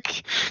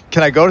problematic?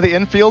 Can I go to the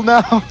infield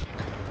now?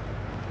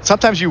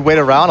 Sometimes you wait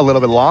around a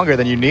little bit longer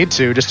than you need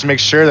to just to make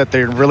sure that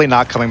they're really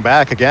not coming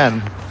back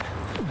again.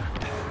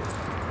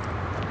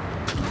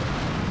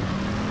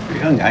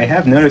 Young, I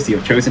have noticed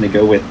you've chosen to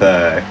go with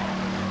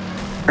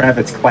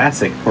Kravitz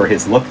Classic for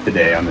his look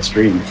today on the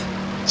stream.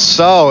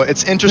 So,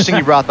 it's interesting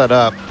you brought that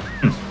up.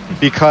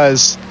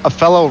 Because a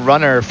fellow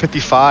runner,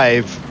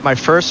 55, my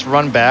first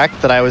run back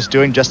that I was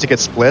doing just to get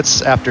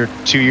splits after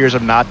 2 years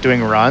of not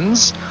doing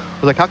runs,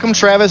 was like, how come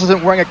Travis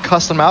isn't wearing a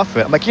custom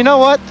outfit? I'm like, you know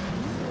what?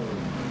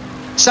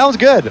 Sounds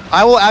good.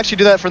 I will actually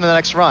do that for the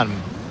next run,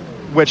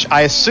 which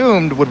I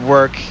assumed would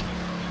work.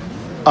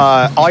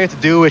 All you have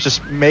to do is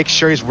just make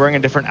sure he's wearing a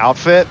different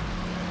outfit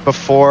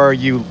before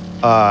you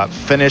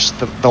finish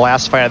the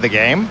last fight of the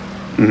game.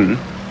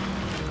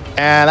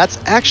 And that's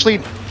actually...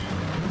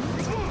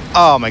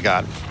 Oh my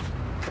god.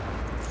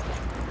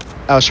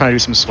 I was trying to do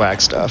some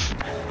swag stuff.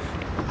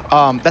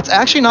 That's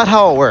actually not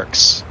how it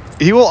works.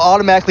 He will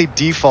automatically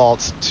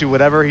default to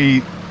whatever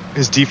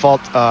his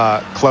default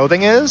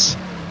clothing is.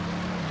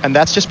 And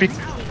that's just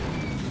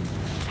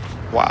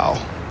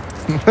Wow.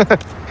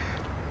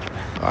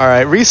 All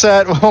right,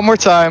 reset one more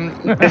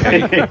time.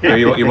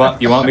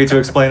 you want me to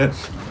explain it?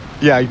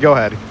 Yeah, go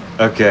ahead.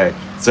 Okay,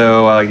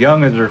 so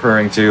Young is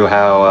referring to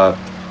how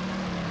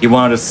he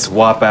wanted to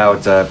swap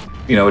out, a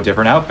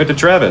different outfit to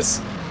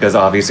Travis, because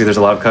obviously there's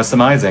a lot of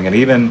customizing, and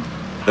even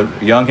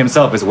Young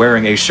himself is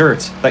wearing a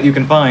shirt that you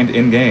can find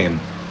in-game.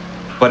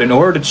 But in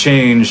order to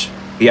change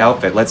the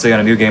outfit, let's say on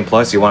a New Game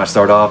Plus, you want to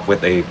start off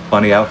with a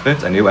funny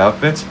outfit, a new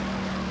outfit,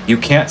 you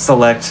can't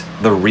select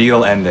the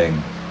real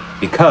ending,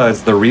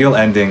 because the real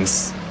ending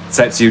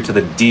sets you to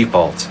the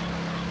default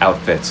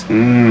outfit.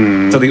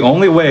 So the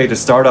only way to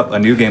start up a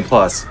New Game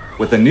Plus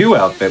with a new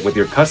outfit, with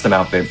your custom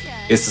outfit,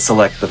 is to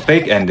select the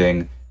fake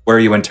ending, where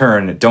you in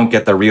turn don't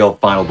get the real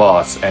final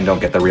boss and don't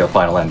get the real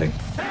final ending.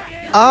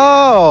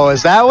 Oh,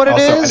 is that what it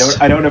is?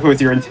 I don't know if it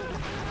was your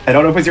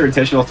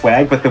intentional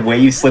swag, but the way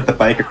you slid the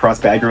bike across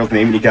Bad Girl's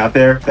name when you got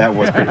there, that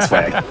was pretty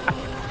swag.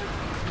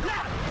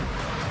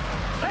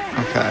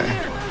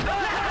 Okay.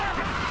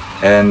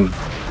 And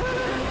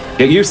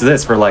get used to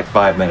this for like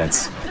 5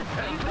 minutes.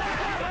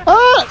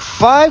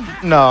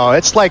 5? No,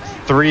 it's like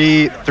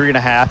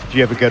 3.5 if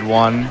you have a good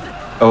one.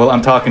 Oh, well,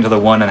 I'm talking to the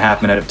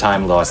 1.5 minute of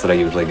time loss that I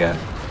usually get.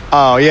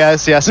 Oh,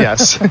 yes. Yeah,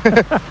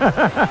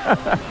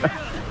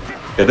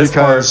 this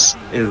part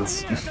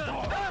is...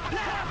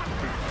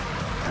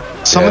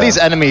 Some of these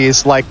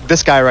enemies, like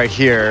this guy right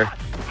here,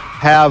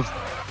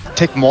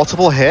 take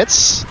multiple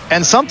hits,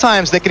 and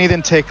sometimes they can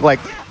even take like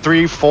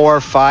 3,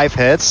 4, 5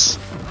 hits.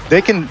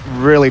 They can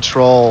really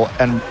troll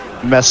and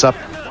mess up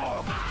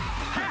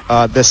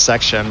this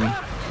section.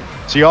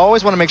 So you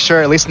always want to make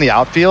sure, at least in the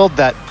outfield,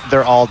 that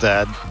they're all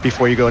dead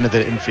before you go into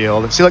the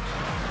infield. See, look,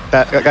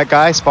 that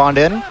guy spawned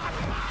in.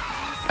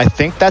 I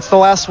think that's the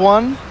last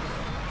one.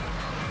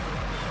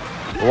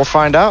 We'll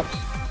find out.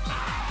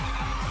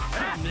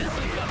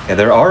 Yeah,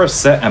 there are a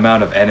set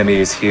amount of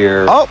enemies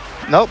here. Oh,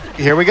 nope.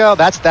 Here we go.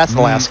 That's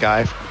the last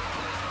guy.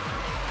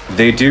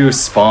 They do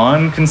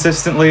spawn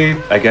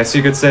consistently, I guess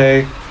you could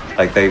say.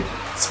 Like, they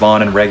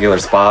spawn in regular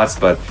spots,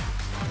 but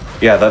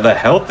yeah, the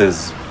health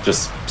is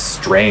just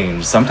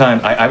strange.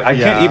 Sometimes I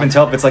can't even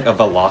tell if it's like a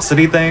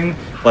velocity thing.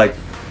 Like,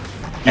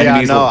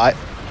 enemies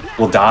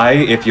will die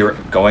if you're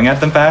going at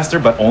them faster,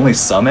 but only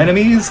some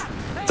enemies.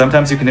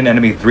 Sometimes you can hit an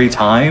enemy 3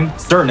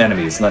 times. Certain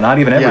enemies, not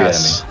even every enemy.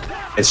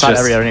 It's not just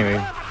every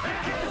enemy.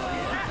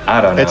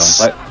 I don't know.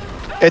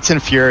 It's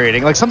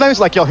infuriating. Like sometimes,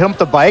 like you'll hit them with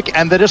the bike,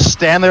 and they just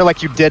stand there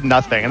like you did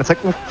nothing, and it's like,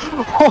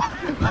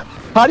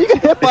 how do you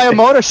get hit by a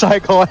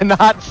motorcycle and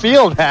not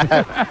feel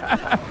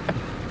that?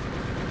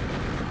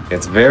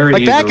 It's very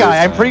like that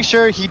guy. I'm pretty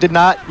sure he did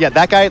not. Yeah,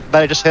 that guy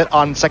that I just hit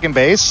on second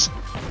base,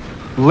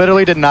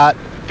 literally did not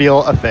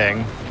feel a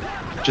thing.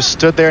 Just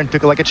stood there and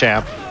took it like a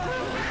champ.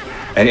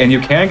 And you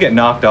can get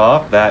knocked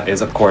off. That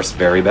is, of course,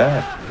 very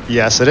bad.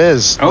 Yes, it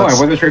is. Oh, I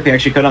wasn't sure if you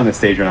actually could on this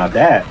stage or not.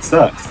 That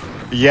sucks.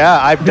 Yeah,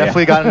 I've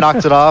definitely gotten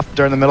knocked it off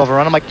during the middle of a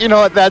run. I'm like, you know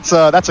what? That's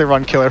a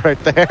run killer right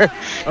there.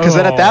 Because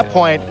then at that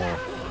point,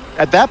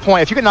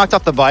 if you get knocked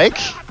off the bike,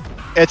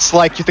 it's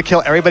like you have to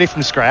kill everybody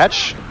from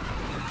scratch.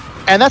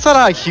 And that's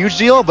not a huge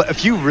deal, but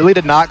if you really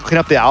did not clean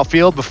up the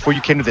outfield before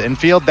you came to the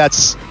infield,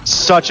 that's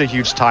such a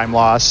huge time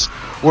loss.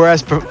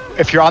 Whereas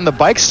if you're on the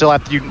bike still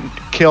after you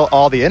kill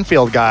all the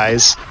infield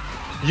guys,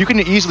 you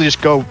can easily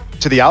just go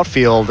to the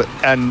outfield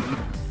and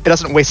it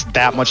doesn't waste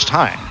that much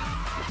time.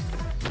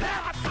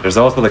 There's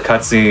also the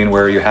cutscene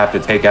where you have to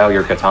take out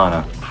your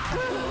katana.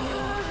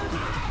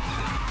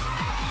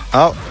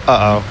 Oh,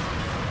 uh-oh.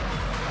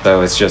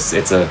 So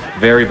it's a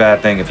very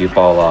bad thing if you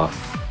fall off.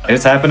 And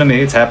it's happened to me.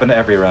 It's happened to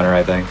every runner,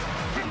 I think.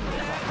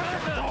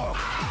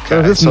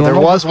 Okay, so there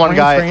was one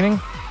guy... Training?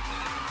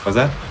 Was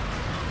that?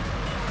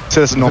 So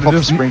this is normal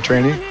for spring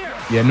training?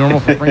 Yeah, normal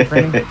for spring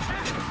training.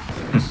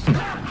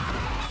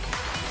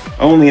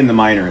 Only in the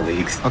minor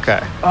leagues.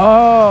 Okay.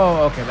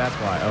 Oh, okay, that's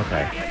why.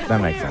 Okay,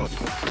 that makes sense.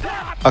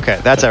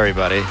 Okay, that's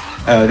everybody.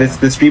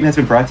 This stream has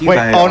been brought to you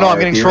by oh no, I'm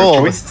getting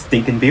trolled. Choice,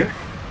 Stinking Beer.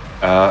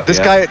 This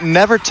guy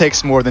never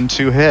takes more than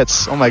 2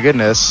 hits. Oh my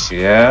goodness.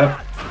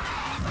 Yeah.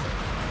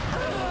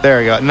 There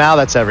we go. Now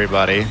that's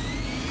everybody.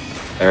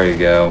 There you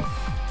go.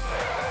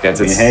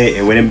 Hey,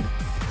 it wouldn't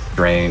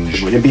strange.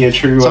 It wouldn't be a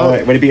true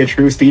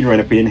speedrun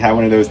if we didn't have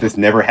one of those "this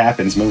never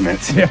happens"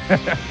 moments.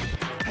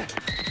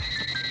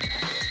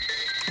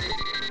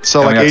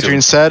 So like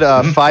Adrian said,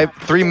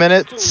 3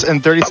 minutes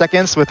and 30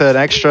 seconds with an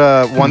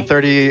extra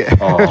 130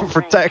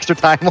 for extra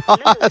time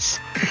loss.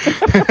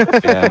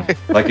 Yeah,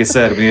 like you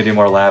said, we need to do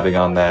more labbing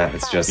on that.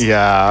 It's just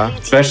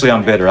especially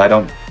on bitter. I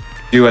don't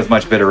do as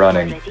much bitter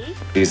running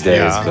these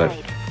days, but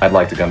I'd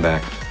like to come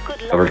back.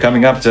 But we're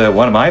coming up to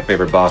one of my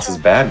favorite bosses,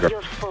 Bad Girl.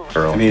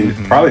 I mean,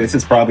 this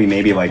is probably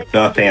maybe like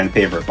the fan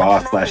favorite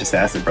boss /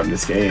 assassin from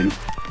this game.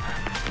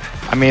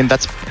 I mean,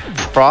 that's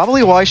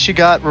probably why she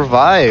got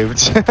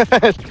revived.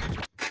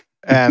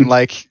 And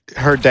like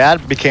her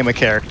dad became a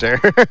character.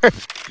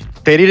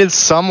 They needed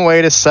some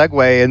way to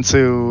segue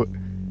into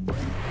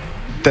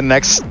the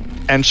next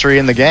entry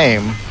in the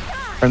game,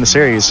 or in the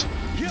series.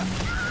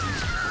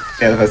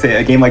 Yeah, as I say,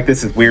 a game like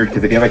this is weird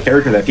because if you have a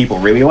character that people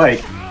really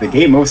like, the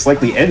game most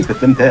likely ends with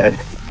them dead.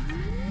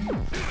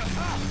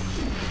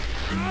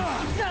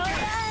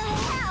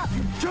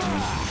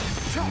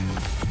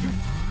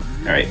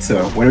 Alright,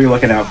 so what are we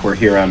looking out for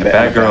here on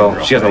Bad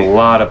Girl? She has a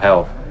lot of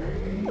health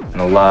and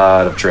a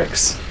lot of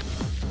tricks.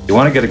 You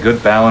want to get a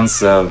good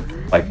balance of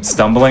like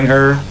stumbling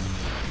her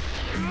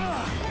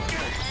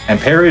and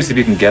parries if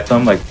you can get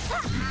them, like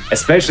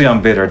especially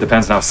on Bitter. It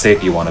depends on how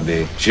safe you want to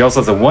be. She also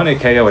has a 1-hit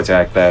KO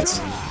attack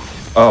that's...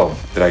 Oh,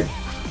 did I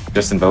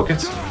just invoke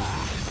it?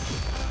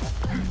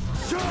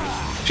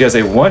 She has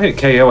a 1-hit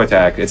KO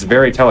attack. It's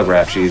very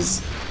telegraphed.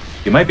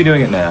 You might be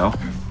doing it now.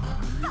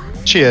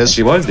 She is.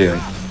 She was doing.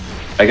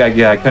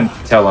 I couldn't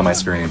tell on my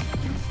screen.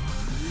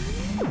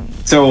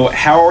 So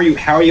how are you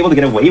able to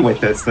get away with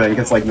this then?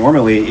 Because like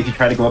normally, if you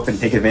try to go up and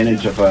take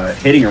advantage of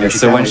hitting her,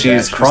 so when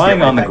she's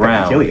crying on the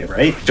ground, kill you,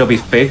 right? She'll be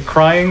fake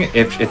crying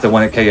if it's a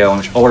 1-hit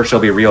KO, or she'll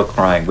be real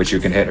crying, which you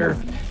can hit her.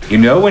 You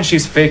know when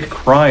she's fake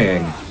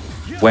crying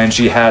when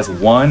she has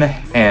one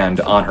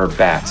hand on her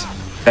bat.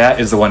 That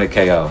is the 1-hit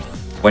KO.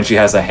 When she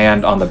has a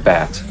hand on the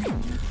bat.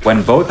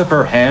 When both of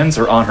her hands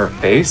are on her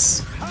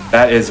face,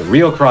 that is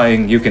real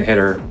crying. You can hit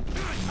her.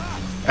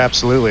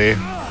 Absolutely.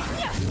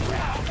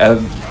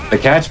 The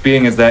catch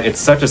being is that it's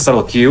such a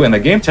subtle cue, and the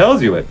game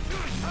tells you it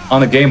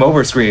on the game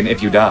over screen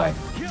if you die,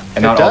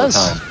 and not all the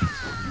time.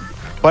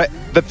 But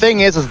the thing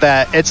is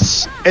that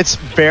it's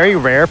very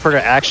rare for her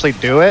to actually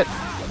do it.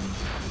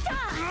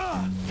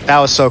 That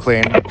was so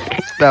clean.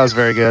 That was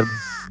very good.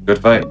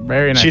 Good fight.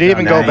 Very nice. She didn't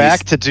even Nice. go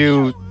back to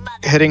do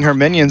hitting her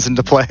minions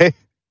into play.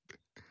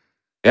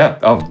 Yeah.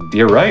 Oh,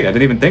 you're right. I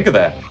didn't even think of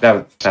that.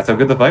 That's how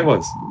good the fight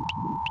was.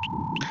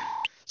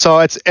 So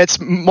it's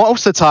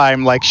most of the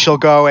time like she'll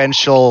go and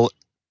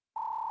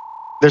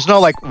there's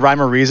no like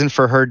rhyme or reason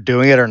for her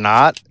doing it or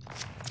not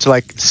to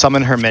like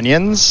summon her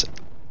minions,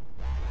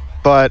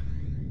 but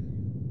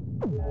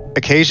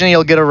occasionally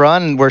you'll get a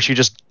run where she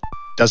just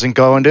doesn't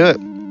go and do it.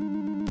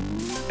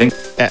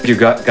 I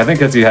think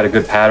because you had a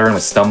good pattern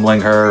with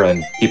stumbling her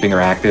and keeping her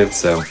active.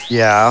 So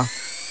Yeah.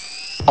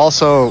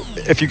 Also,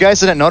 if you guys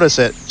didn't notice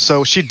it,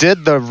 so she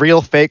did the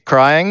real fake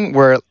crying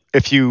where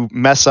if you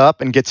mess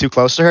up and get too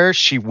close to her,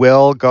 she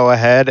will go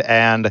ahead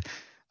and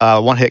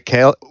one-hit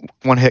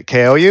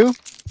KO you.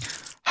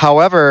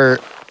 However,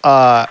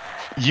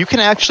 you can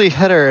actually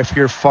hit her if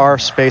you're far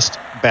spaced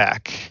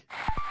back.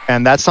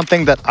 And that's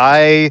something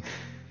that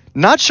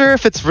not sure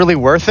if it's really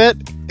worth it.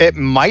 It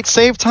might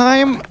save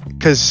time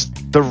because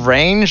the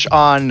range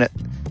on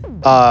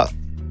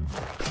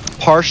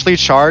partially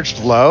charged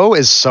low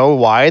is so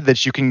wide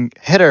that you can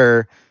hit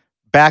her,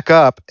 back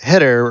up,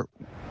 hit her,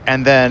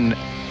 and then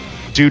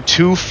do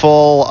two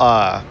full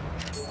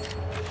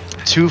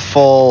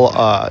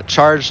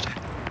charged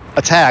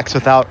attacks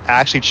without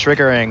actually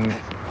triggering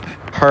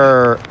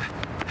her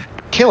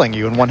killing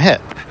you in one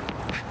hit.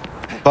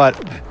 But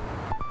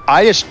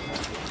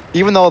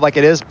even though like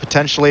it is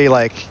potentially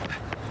like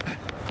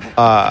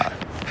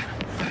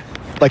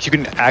you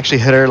can actually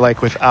hit her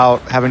like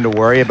without having to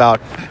worry about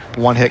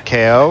 1-hit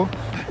KO,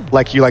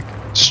 like you like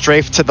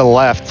strafe to the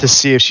left to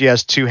see if she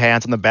has two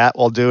hands on the bat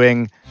while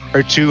doing,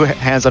 or two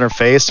hands on her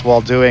face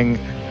while doing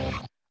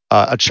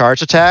a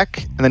charge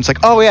attack, and then it's like,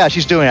 oh yeah,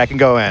 she's doing it, I can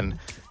go in.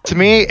 To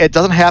me, it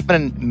doesn't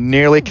happen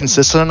nearly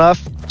consistent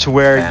enough to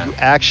where you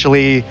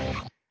actually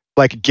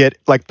like get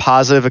like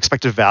positive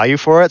expected value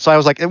for it. So I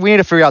was like, we need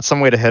to figure out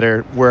some way to hit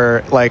her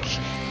where like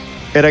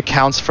it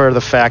accounts for the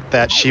fact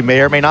that she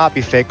may or may not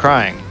be fake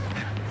crying.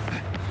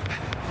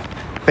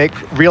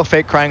 Real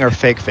fake crying or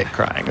fake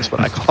crying is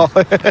what I call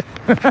it.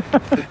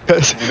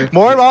 'Cause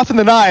more often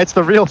than not, it's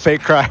the real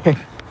fake crying.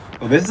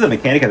 Well, this is a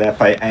mechanic of that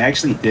fight I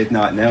actually did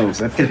not know,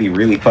 so that's going to be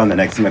really fun the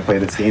next time I play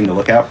this game to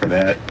look out for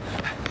that.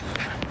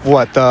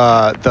 What,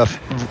 the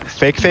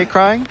fake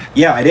crying?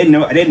 Yeah, I didn't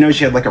know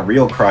she had like a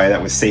real cry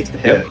that was safe to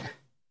hit. Yep.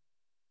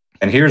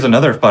 And here's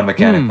another fun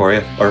mechanic for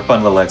you, or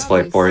fun little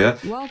exploit for you.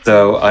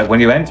 So when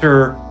you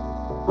enter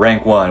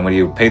rank 1, when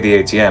you pay the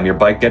ATM, your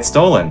bike gets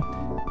stolen.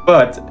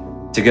 But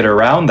to get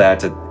around that,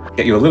 to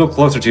get you a little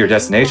closer to your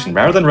destination,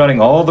 rather than running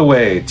all the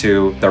way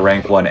to the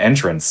rank 1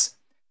 entrance,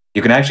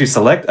 you can actually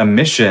select a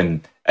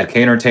mission at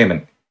K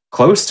Entertainment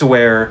close to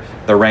where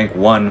the rank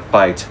 1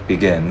 fight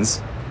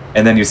begins,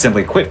 and then you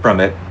simply quit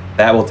from it.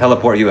 That will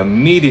teleport you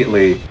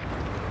immediately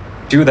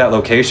to that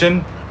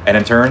location, and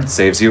in turn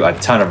saves you a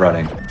ton of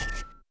running.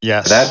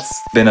 Yes.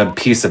 That's been a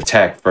piece of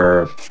tech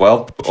for,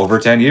 well, over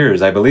 10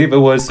 years. I believe it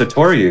was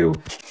Satoriu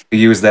who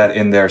used that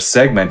in their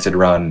segmented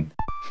run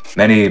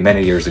many,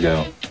 many years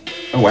ago.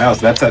 Oh wow,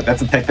 so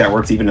that's a tech that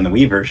works even in the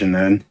Wii version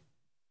then.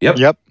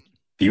 Yep.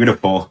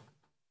 Beautiful.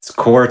 It's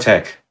core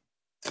tech.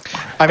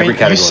 I mean,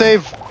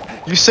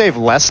 you save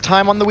less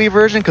time on the Wii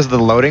version because of the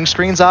loading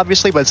screens,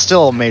 obviously, but it's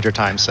still a major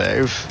time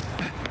save.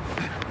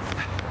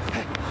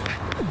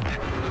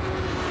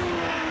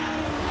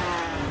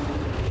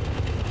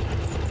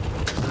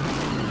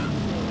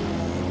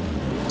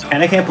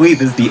 And I can't believe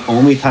this is the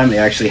only time they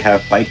actually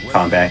have bike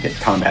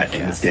combat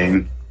in this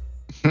game.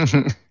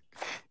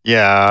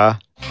 Yeah.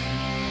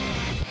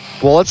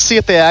 Well, let's see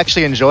if they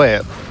actually enjoy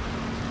it.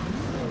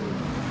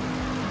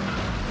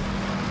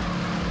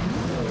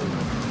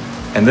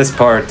 And this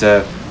part,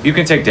 you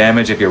can take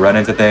damage if you run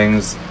into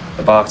things.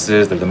 The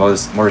boxes, they're the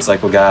most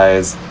motorcycle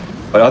guys.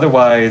 But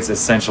otherwise,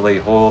 essentially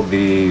hold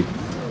the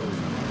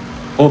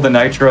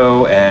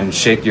nitro and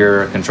shake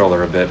your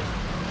controller a bit.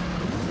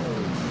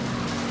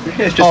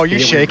 Oh, you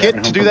shake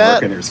it to do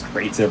that? And there's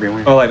crates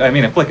everywhere. Well, I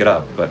mean, I flick it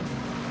up, but...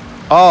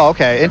 Oh,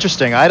 okay,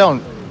 interesting. I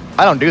don't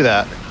do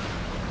that.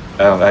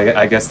 Oh,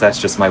 I guess that's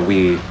just my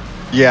Wii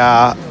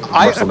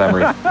muscle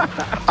memory.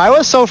 I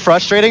was so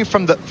frustrating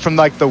from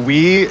like the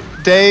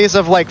Wii days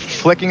of like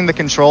flicking the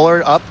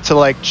controller up to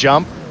like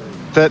jump,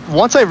 that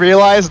once I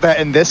realized that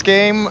in this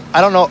game,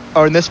 I don't know,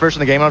 or in this version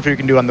of the game, I don't know if you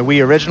can do it on the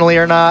Wii originally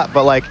or not,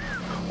 but like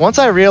once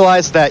I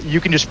realized that you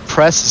can just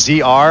press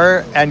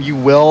ZR and you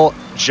will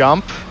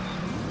jump,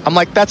 I'm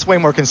like, that's way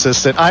more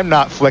consistent. I'm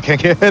not flicking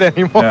it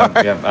anymore.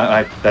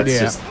 Yeah,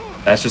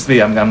 that's just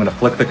me. I'm gonna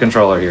flick the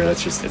controller here.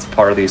 It's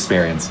part of the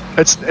experience.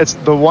 It's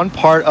the one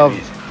part of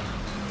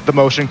the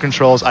motion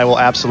controls I will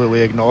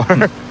absolutely ignore.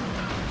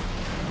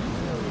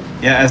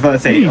 Yeah, I was about to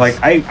say, like,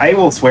 I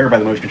will swear by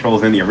the motion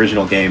controls in the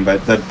original game,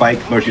 but the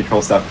bike motion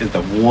control stuff is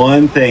the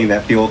one thing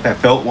that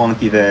felt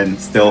wonky then,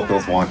 still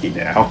feels wonky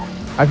now.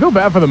 I feel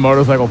bad for the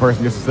motorcycle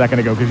person just a second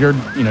ago, because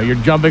you're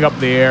jumping up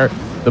the air,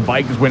 the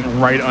bike just went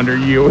right under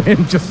you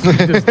and just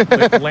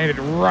like, landed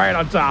right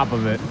on top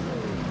of it.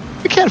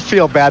 You can't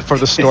feel bad for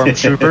the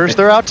stormtroopers.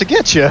 They're out to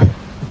get you.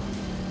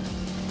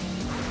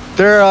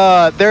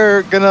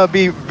 They're gonna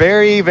be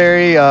very,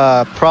 very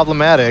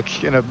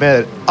problematic in a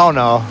bit. Oh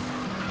no.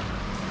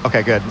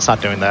 Okay, good. It's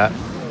not doing that.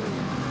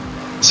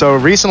 So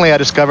recently I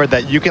discovered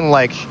that you can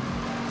like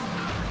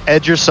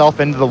edge yourself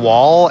into the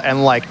wall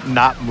and like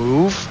not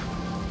move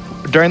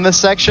during this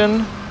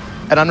section,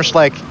 and I'm just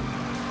like,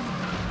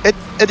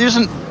 it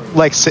isn't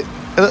like it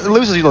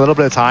loses you a little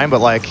bit of time, but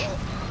like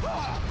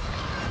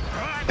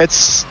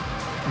it's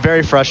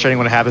very frustrating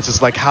when it happens.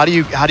 It's like, how do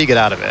you get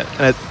out of it?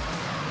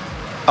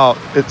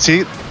 And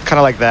see, kind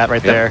of like that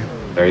right there.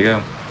 There you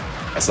go.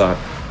 I saw it.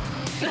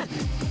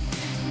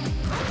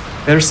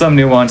 There's some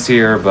nuance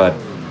here, but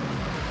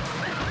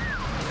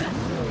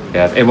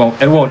yeah, it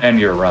won't end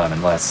your run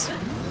unless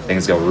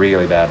things go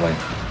really badly.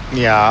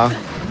 Yeah.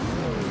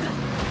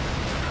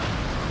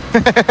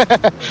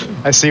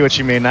 I see what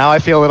you mean. Now I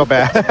feel a little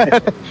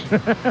bad.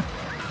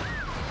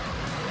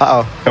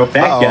 Uh-oh. So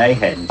that guy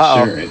had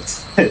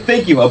insurance.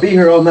 Thank you, I'll be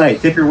here all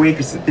night. Tip your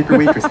waitresses.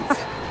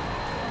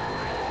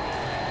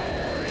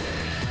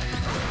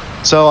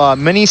 So,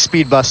 Mini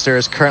Speedbuster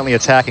is currently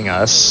attacking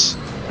us.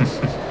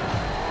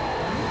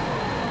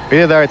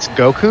 Either it's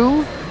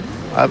Goku?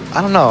 I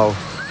don't know.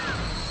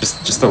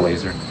 Just a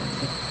laser.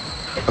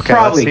 Okay,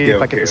 Probably let's see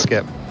if I can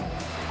skip.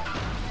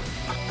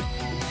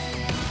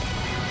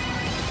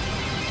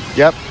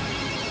 Yep.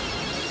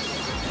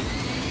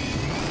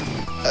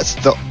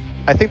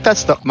 I think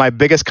that's my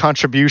biggest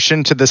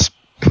contribution to this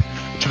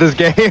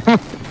game.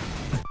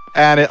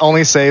 And it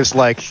only saves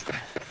like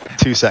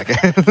 2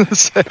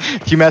 seconds.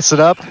 If you mess it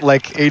up,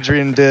 like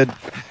Adrian did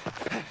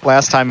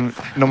last time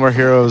No More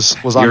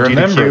Heroes was on GDQ. You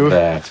remember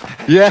that?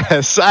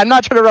 Yes, I'm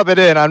not trying to rub it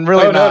in. I'm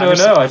really not.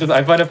 No.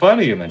 I find it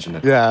funny you mentioned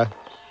it. Yeah.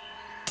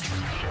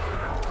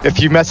 If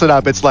you mess it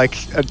up, it's like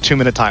a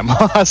 2-minute time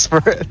loss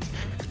for it.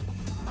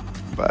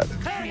 But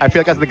I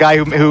feel like as the guy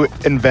who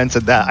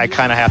invented that, I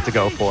kind of have to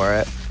go for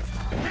it.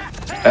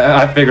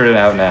 I figured it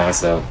out now,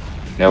 so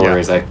no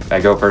worries. I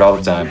go for it all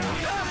the time.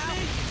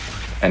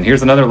 And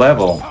here's another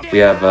level. We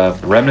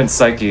have Remnant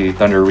Psyche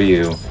Thunder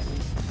Ryu.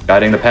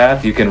 Guiding the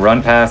path, you can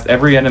run past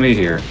every enemy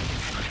here.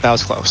 That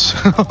was close.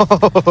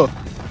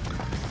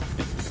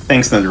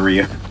 Thanks, Thunder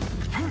Ryu.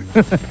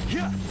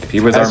 If he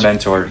was our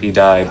mentor, he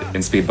died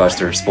in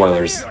Speedbuster.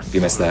 Spoilers, if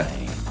you missed that.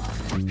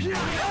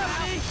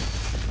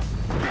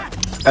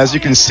 As you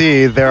can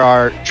see, there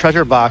are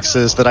treasure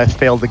boxes that I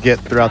failed to get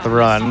throughout the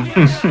run.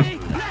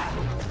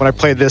 When I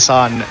played this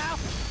on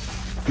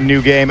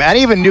New Game, and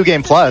even New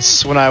Game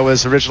Plus, when I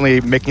was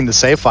originally making the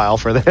save file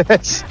for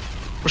this.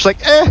 Which, like,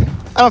 I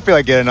don't feel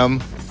like getting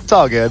them. It's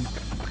all good.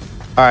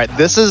 All right,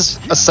 this is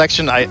a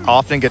section I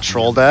often get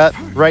trolled at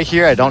right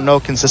here. I don't know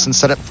consistent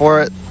setup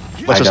for it.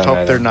 Let's just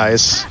hope they're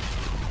nice.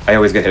 I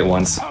always get hit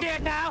once.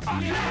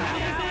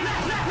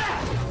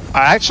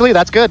 Actually,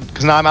 that's good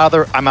because now I'm out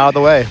of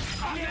the way.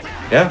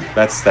 Yeah,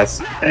 that's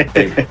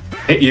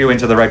hit you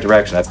into the right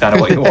direction. That's kind of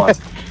what you want.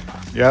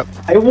 Yep.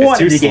 I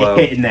wanted to get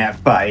hit in that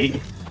fight.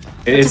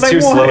 It's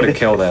too slow to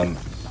kill them.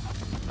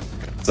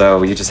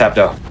 So you just have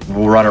to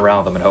run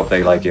around them and hope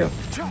they like you.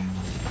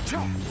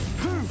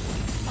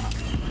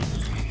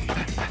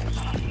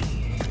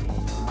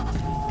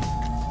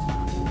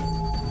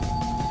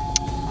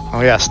 Oh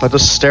yes, let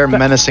us stare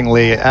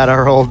menacingly at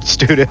our old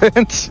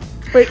student.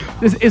 Wait,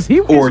 is he?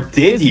 Or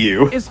did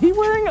you? Is he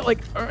wearing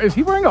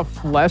a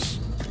flesh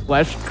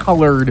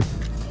colored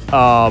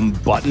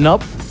button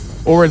up,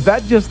 or is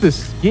that just the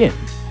skin?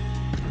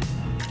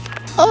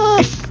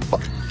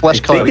 flesh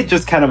color. I think it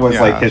just kind of was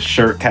like his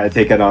shirt kind of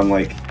taken on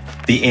like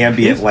the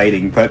ambient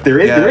lighting, but there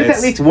is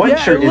at least one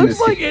shirt in this.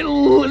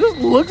 It just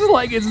looks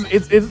like it's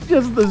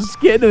just the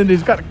skin and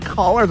it's got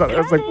collars on it.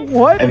 It's like,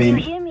 what? I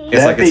mean,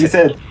 that being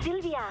said,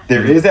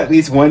 there is at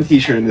least one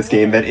T-shirt in this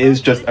game that is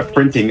just a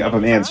printing of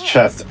a man's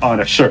chest on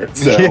a shirt.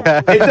 So it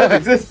does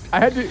exist.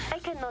 I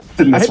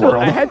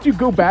had to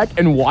go back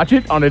and watch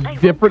it on a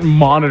different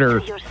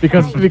monitor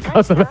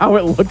because of how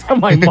it looked on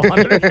my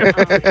monitor.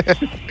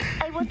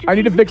 I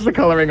need to fix the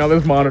coloring on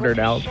this monitor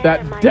now.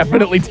 That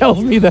definitely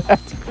tells me that.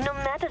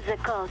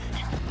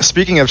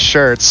 Speaking of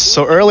shirts,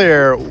 so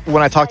earlier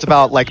when I talked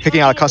about like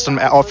picking out a custom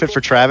outfit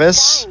for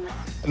Travis,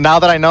 now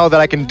that I know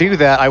that I can do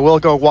that, I will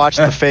go watch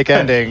the fake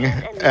ending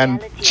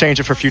and change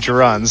it for future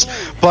runs.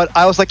 But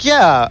I was like,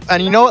 yeah,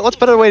 and you know what? What's a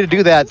better way to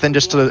do that than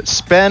just to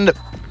spend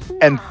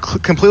and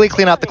completely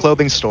clean out the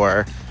clothing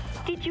store.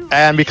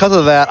 And because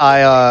of that,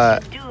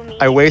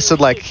 I wasted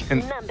like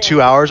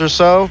 2 hours or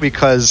so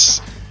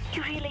because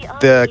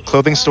the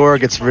clothing store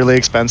gets really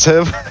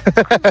expensive.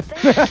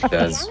 It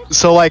does.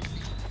 So like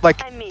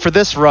for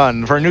this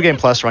run, for a New Game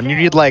Plus run, you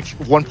need like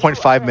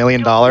 $1.5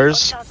 million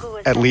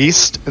at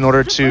least in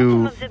order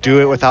to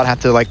do it without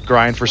having to like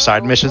grind for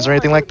side missions or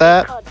anything like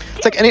that.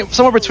 It's like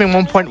somewhere between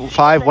 1.5,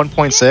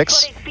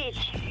 1.6.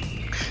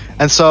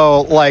 And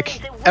so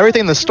like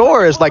everything in the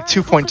store is like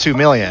 2.2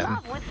 million.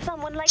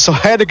 So I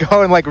had to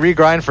go and like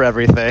regrind for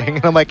everything.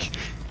 And I'm like,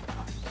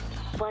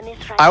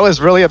 I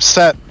was really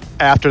upset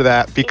after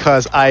that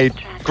because I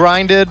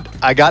grinded,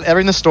 I got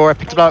everything in the store, I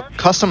picked out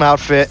custom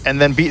outfit, and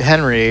then beat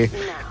Henry.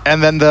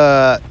 And then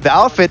the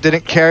outfit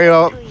didn't carry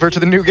over to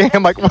the new game.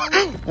 I'm like,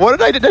 what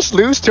did I just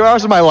lose 2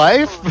 hours of my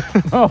life?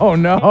 Oh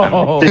no.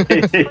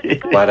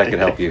 Glad I could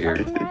help you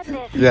here.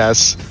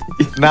 Yes.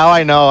 Now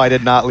I know I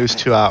did not lose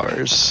 2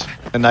 hours.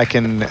 And I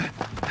can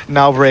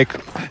now break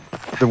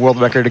the world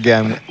record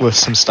again with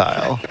some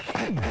style.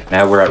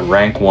 Now we're at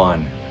rank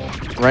 1.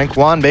 Rank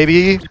 1,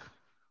 baby.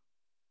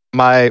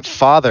 My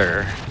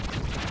father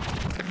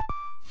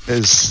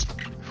is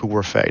who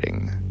we're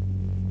fighting.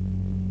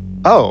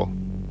 Oh.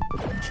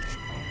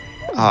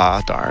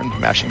 Ah, darn.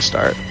 Mashing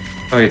start.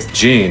 Oh, it's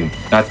Gene.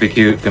 Not to be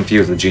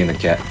confused with Gene the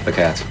cat.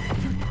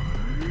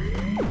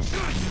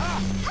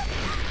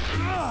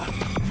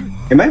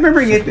 Am I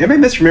remembering it? Am I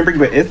misremembering?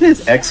 But isn't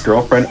his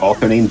ex-girlfriend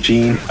also named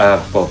Jean?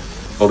 Well,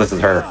 this is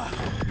her.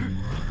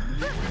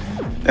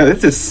 Oh,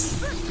 this is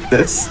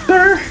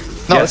sister?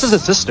 No, Yes. this is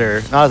his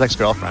sister, not his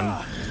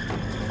ex-girlfriend.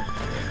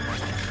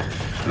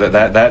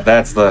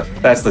 That's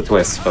the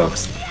twist,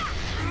 folks.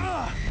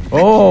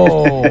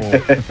 Oh.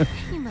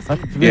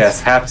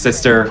 Yes, half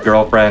sister,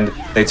 girlfriend.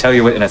 They tell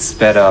you it in a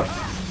sped up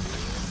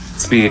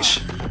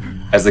speech,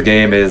 as the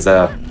game is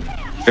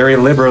very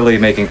liberally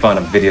making fun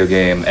of video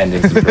game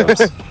endings and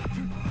tropes.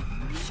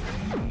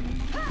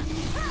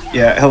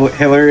 Yeah,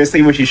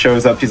 hilariously when she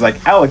shows up, she's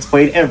like, I'll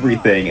explain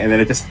everything, and then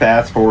it just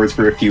fast forwards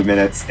for a few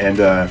minutes, and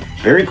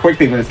very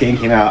quickly when this game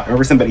came out, I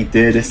remember somebody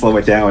did slow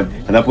it down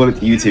and upload it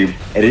to YouTube,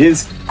 and it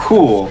is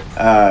cool.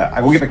 I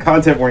will give a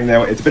content warning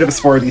though, it's a bit of a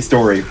swarthy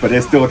story, but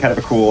it's still kind of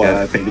a cool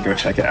thing to go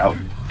check it out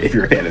if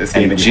you're a fan of this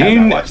game and you have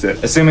not watched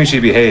it. Assuming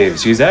she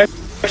behaves, she's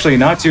actually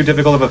not too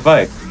difficult of a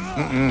fight.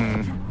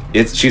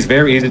 She's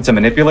very easy to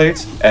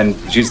manipulate, and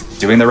she's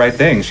doing the right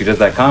thing. She does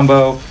that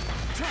combo,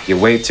 you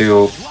wait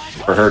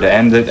for her to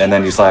end it, and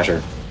then you slash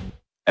her.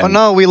 Oh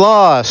no, we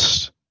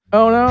lost!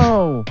 Oh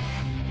no!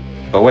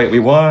 But wait, we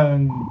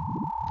won!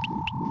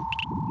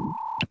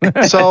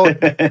 So,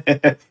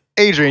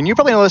 Adrian, you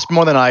probably know this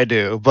more than I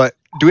do, but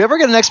do we ever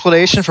get an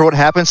explanation for what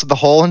happens to the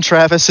hole in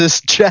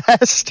Travis's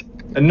chest?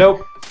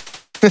 Nope.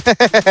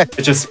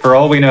 It's just, for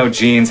all we know,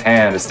 Gene's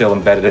hand is still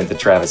embedded into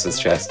Travis's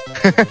chest.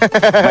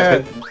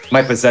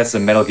 Might possess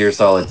some Metal Gear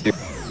Solid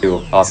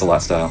 2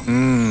 Ocelot style.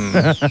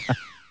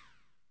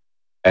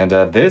 And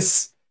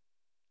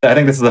I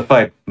think this is a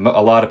fight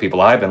a lot of people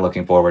I've been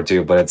looking forward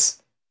to, but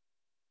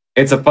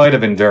it's a fight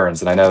of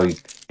endurance, and I know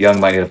Young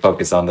might need to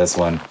focus on this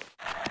one.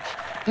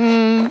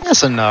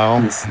 Yes and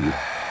no.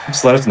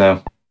 Just let us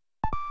know.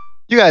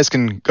 You guys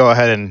can go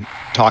ahead and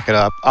talk it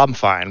up. I'm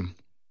fine.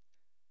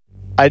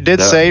 I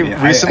did say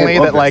recently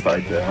that like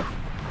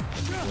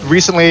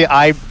recently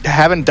I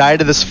haven't died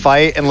to this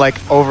fight in like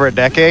over a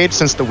decade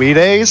since the Wii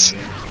days,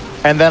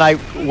 and then I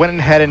went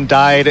ahead and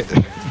died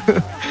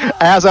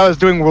as I was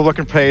doing World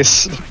Record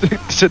pace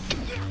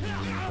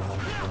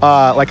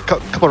like a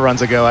couple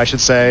runs ago, I should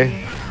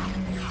say.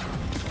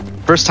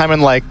 First time in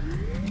like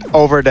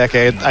over a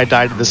decade I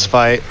died to this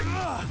fight.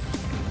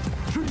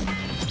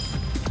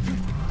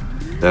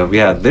 So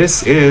yeah,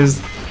 this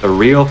is the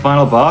real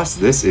final boss.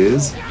 This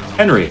is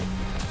Henry.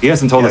 He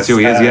hasn't told us who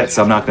he is yet,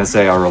 so I'm not going to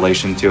say our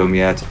relation to him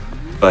yet.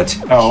 But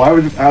I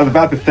was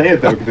about to say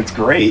it though, because it's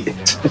great.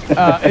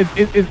 I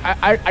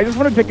just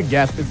want to take a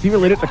guess. Is he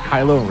related to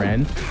Kylo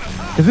Ren?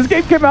 Because this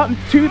game came out in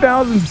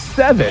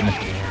 2007.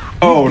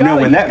 Oh no!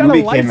 When that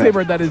movie came out, he's got a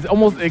lightsaber that is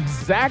almost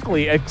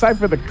exactly, except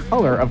for the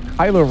color of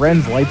Kylo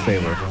Ren's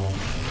lightsaber.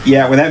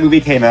 Yeah, when that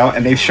movie came out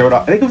and they showed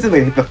off, I think it was in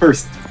like the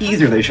first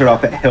teaser they showed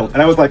off that hilt,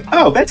 and I was like,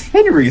 oh, that's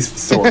Henry's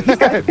sword. He's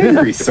got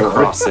Henry's sword.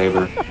 Cross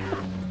saber.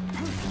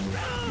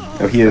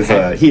 No,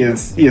 he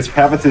is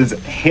Travis's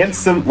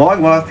handsome,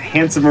 long lost,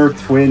 handsomer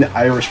twin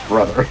Irish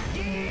brother.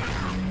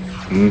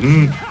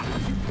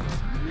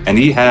 And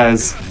he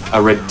has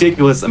a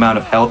ridiculous amount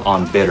of health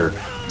on bitter.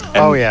 And,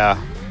 Oh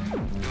yeah.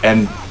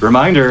 And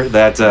reminder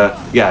that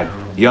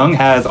Young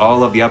has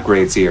all of the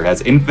upgrades here.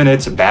 Has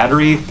infinite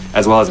battery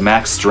as well as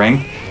max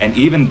strength. And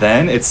even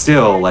then, it's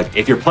still like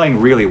if you're playing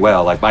really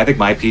well. Like I think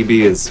my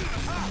PB is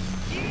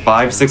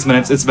 5-6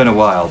 minutes. It's been a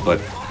while, but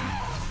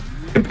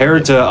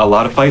compared to a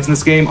lot of fights in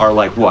this game are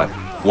like what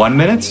 1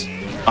 minute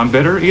on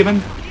bitter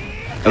even.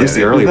 At least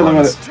the early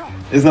ones.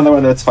 There's another one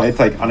of those fights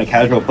like on a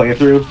casual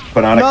playthrough,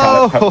 put on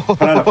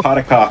a pot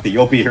of coffee.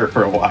 You'll be here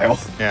for a while.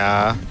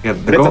 Yeah.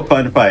 It's a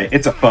fun fight.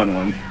 It's a fun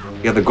one.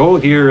 Yeah, the goal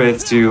here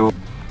is to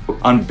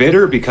on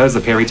bitter because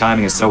the parry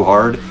timing is so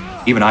hard.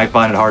 Even I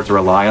find it hard to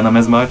rely on them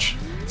as much.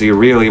 So you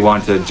really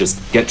want to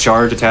just get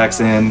charge attacks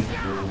in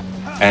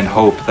and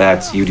hope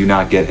that you do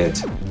not get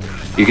hit.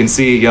 You can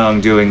see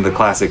Young doing the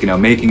classic,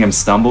 making him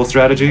stumble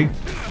strategy.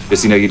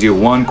 Just, you do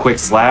one quick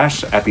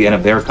slash at the end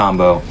of their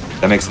combo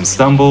that makes him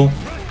stumble,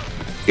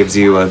 gives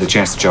you the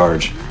chance to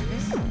charge.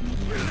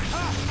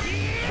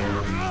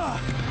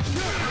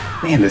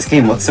 Man, this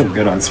game looks so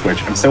good on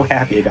Switch. I'm so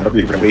happy it got a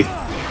re-release.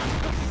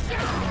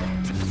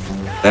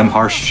 Them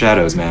harsh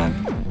shadows,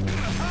 man.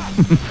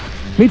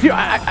 Me too.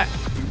 I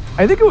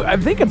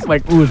think it's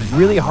like it was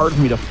really hard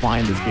for me to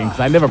find this game because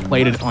I never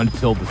played it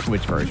until the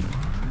Switch version.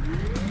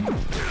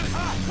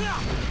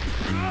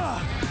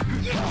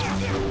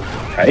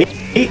 Right?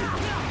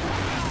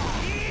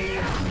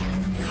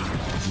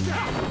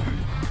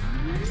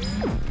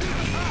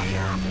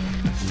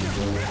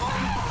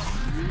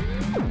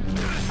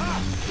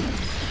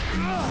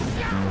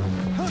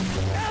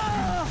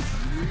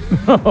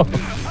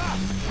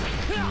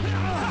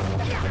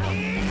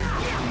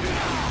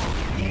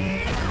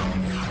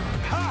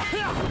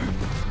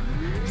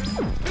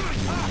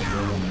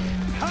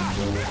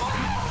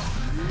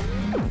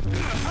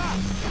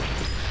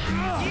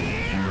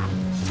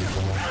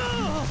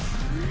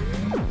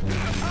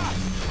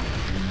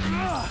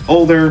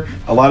 Older,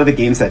 a lot of the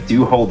games that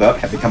do hold up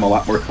have become a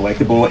lot more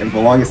collectible, and for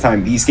the longest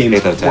time these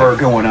games were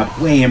going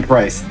up way in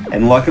price,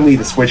 and luckily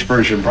the Switch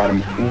version brought them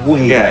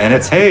way down. And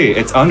it's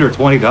under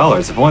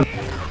 $20.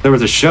 If there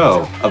was a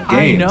show of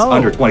games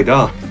under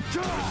 $20.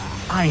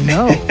 I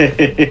know.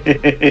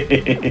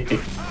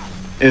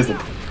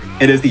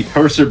 It is the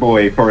poster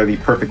boy for the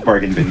perfect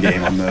bargain bin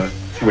game on the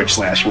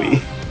Switch/Wii.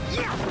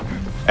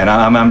 And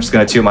I'm just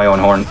gonna toot my own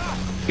horn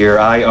here.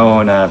 I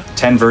own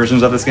 10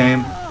 versions of this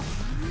game,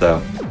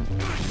 so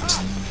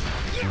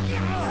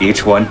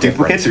each one different.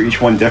 Duplicates or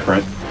each one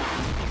different?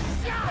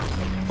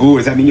 Ooh,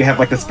 does that mean you have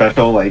like the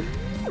special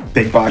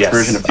big box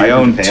version of? I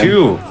own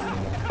 2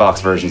 box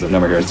versions of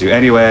No More Heroes 2.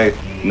 Anyway,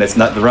 and it's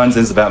not the runs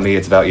is about me.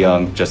 It's about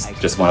Young. Just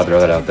want to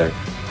throw that out there.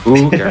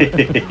 Ooh.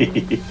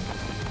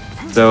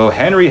 So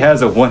Henry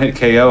has a one-hit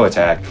KO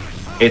attack.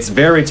 It's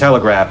very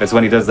telegraphed. It's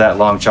when he does that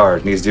long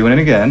charge, and he's doing it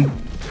again.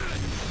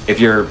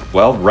 If you're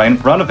right in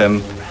front of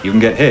him, you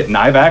can get hit. And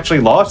I've actually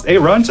lost a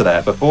run to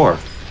that before.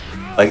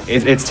 Like,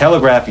 it's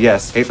telegraphed,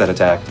 yes, hate that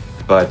attack.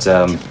 But,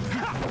 a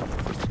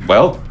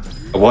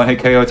one-hit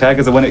KO attack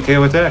is a one-hit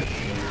KO attack.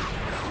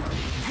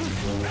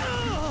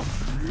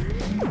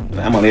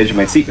 I'm on the edge of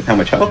my seat with how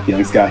much health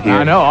Young's got here.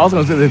 I know, I was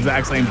going to say the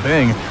exact same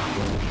thing.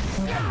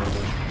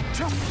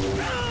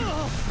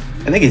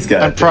 I think he's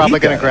got I'm probably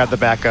going to grab the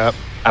backup.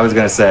 I was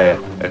going to say,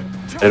 I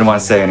didn't want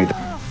to say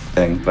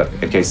anything, but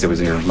in case it was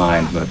in your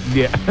mind, but...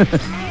 Yeah.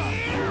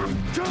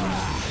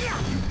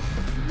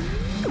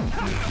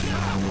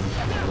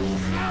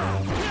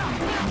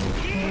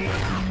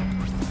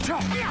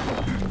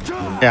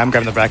 Yeah, I'm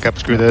grabbing the backup.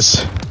 Screw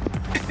this.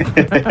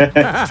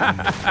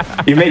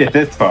 You made it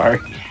this far.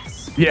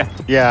 Yeah.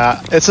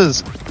 Yeah, it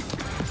says...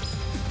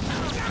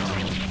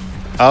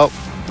 Oh.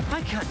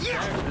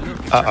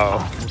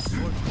 Uh-oh.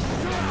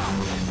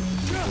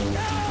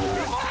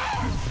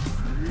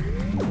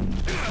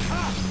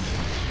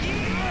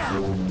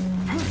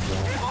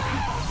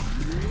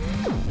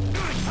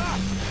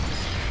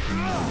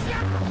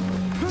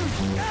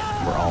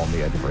 We're all on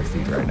the edge of our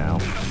seat right now.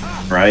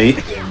 Right?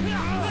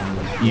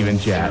 Even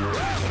chat.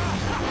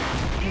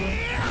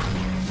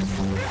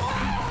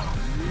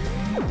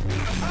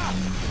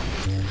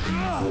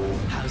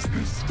 How's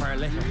this for a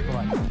little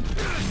boy?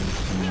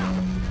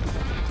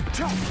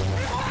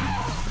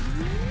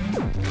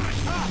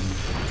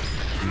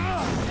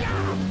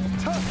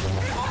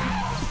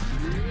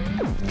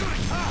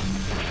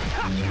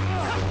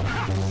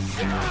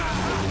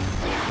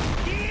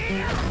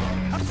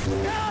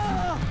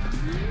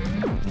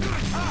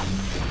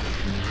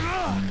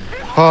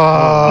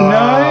 Oh,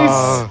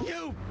 nice.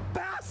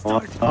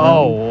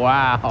 Oh,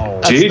 wow.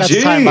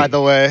 That's time, by the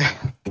way.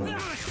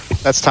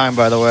 That's time,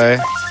 by the way.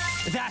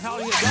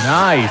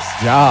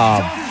 Nice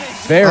job.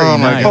 Very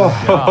nice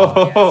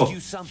job.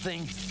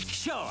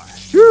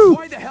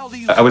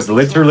 I was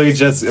literally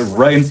just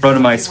right in front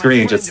of my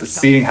screen, just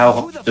seeing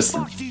how, just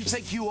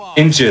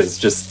inches,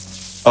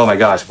 just Oh my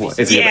gosh,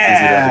 is he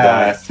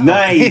Yeah,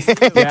 nice. Yeah,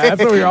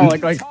 that's what we were all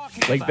like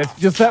that's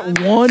just that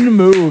one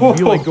move.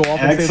 You like go off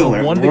and say the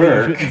one thing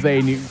you shouldn't say,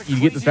 and you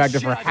get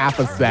distracted for half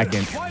a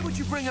second.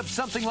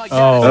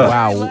 Oh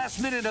wow,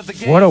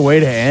 what a way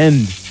to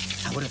end.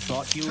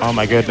 Oh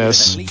my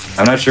goodness.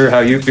 I'm not sure how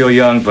you feel,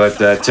 Young,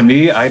 but to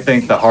me, I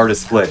think the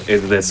hardest split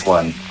is this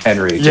one,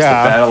 Henry. Just the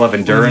battle of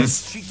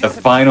endurance. The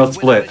final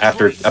split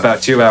after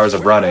about 2 hours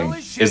of running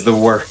is the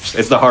worst.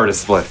 It's the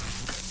hardest split.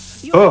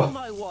 Oh.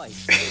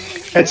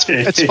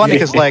 It's funny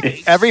because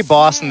like every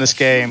boss in this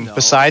game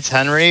besides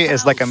Henry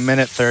is like a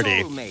minute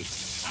 30.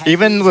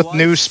 Even with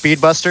new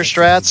Speedbuster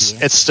strats,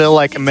 it's still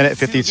like a minute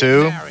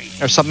 52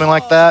 or something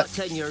like that.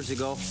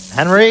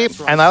 Henry,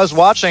 and I was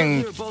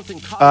watching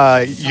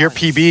your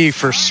PB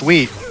for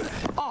Sweet,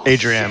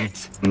 Adrian,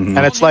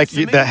 and it's like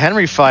the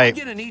Henry fight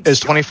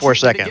is 24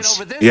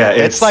 seconds. Yeah,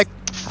 it's like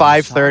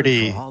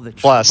 5:30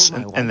 plus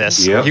in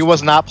this. Yep. He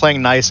was not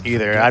playing nice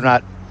either.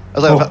 I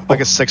was like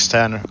a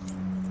 6:10.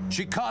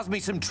 She caused me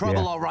some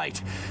trouble, all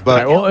right.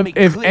 But well,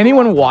 if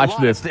anyone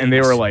watched this and they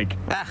were like,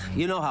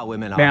 you know how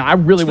women are. man, I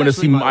really want to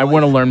see, I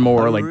want to learn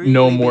more, like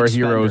No More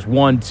Heroes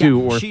 1,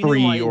 2, or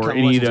 3, or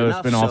any of those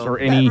spin-offs, or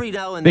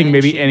anything,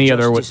 maybe any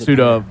other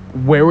Suda,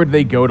 where would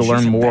they go to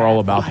learn more all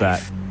about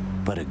that?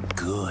 But a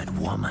good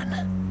woman.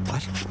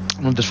 What?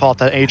 I'm gonna default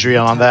that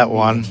Adrian on that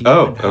one.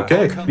 Oh,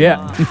 okay.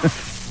 Yeah.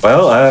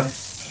 Well,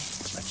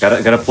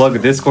 Gotta plug the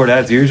Discord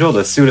as usual,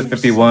 the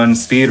Suda51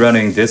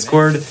 speedrunning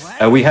Discord.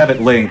 We have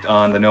it linked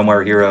on the No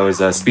More Heroes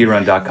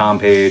speedrun.com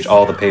page,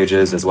 all the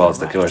pages, as well as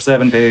the Killer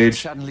 7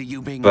 page.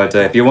 But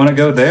if you want to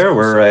go there,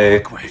 we're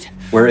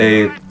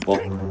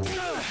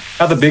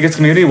not the biggest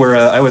community.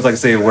 I always like to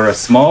say we're a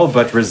small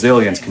but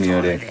resilient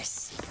community.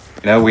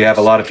 You know, we have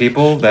a lot of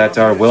people that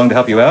are willing to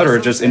help you out or are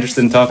just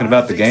interested in talking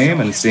about the game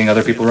and seeing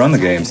other people run the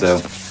game.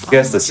 So,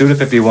 yes, the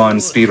Suda51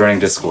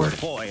 speedrunning Discord.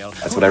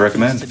 That's what I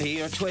recommend.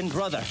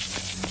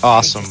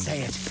 Awesome.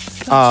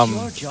 A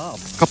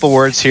couple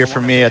words here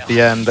from me at the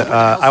end.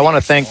 I want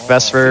to thank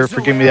Vesper for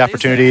giving me the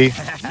opportunity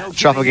to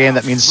drop a game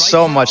that means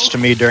so much to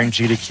me during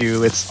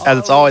GDQ.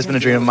 It's always been a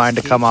dream of mine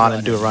to come on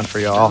and do a run for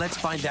y'all.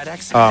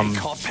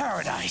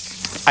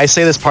 I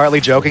say this partly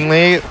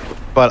jokingly,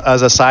 but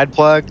as a side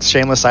plug,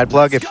 shameless side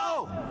plug, if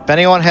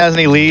anyone has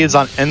any leads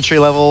on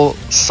entry-level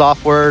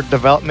software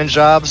development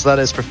jobs that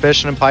is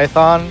proficient in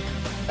Python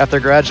after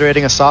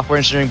graduating a software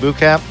engineering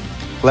bootcamp,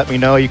 let me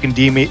know. You can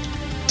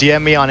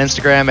DM me on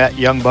Instagram at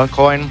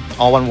YoungBunkcoin,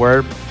 all one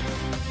word.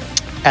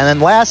 And then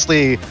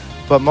lastly,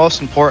 but most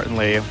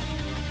importantly,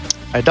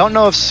 I don't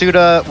know if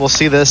Suda will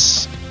see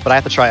this, but I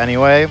have to try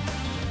anyway.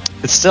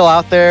 It's still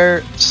out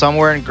there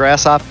somewhere in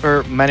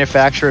Grasshopper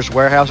Manufacturer's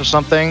warehouse or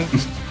something,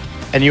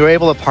 and you were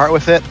able to part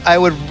with it. I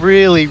would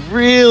really,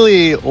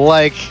 really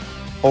like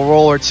a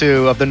roll or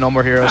two of the No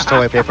More Heroes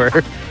toilet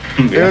paper.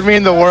 It would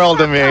mean the world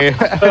to me.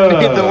 It would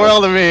mean the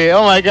world to me.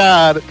 Oh my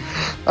god.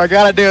 I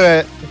gotta do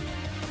it.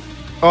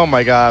 Oh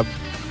my god.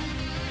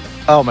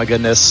 Oh my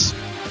goodness.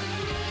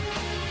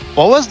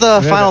 What was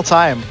the final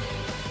time?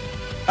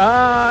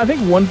 I think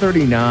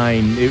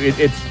 139.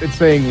 It's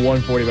saying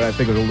 140, but I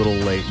think it was a little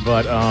late.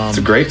 But it's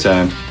a great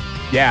time.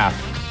 Yeah.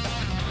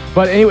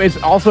 But anyway, it's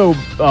also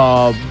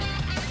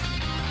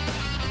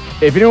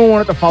if anyone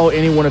wanted to follow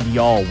any one of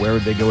y'all, where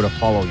would they go to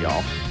follow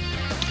y'all?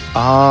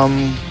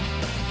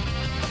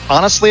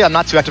 Honestly, I'm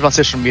not too active on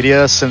social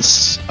media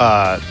since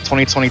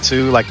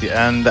 2022, like the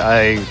end.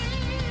 I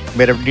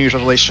made a New Year's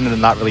resolution to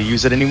not really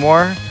use it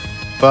anymore.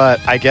 But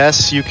I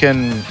guess you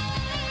can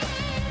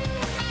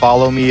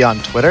follow me on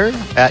Twitter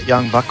at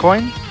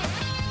YoungBuckcoin,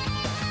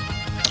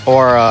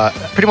 or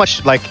pretty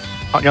much like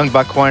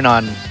YoungBuckcoin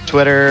on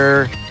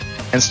Twitter,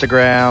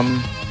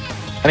 Instagram,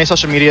 any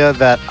social media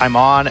that I'm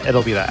on,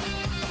 it'll be that.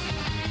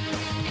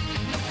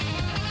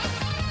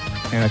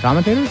 And the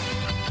commentators?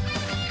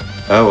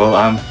 Oh well,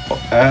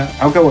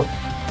 I'll go.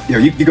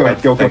 You go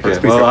ahead. Go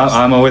first. Well,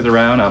 I'm always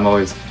around. I'm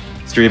always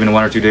streaming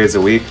 1 or 2 days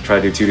a week. Try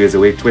to do 2 days a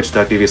week.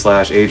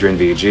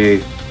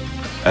 Twitch.tv/AdrianVG.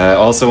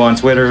 Also on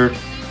Twitter,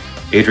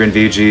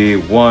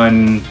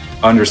 AdrianVG1_.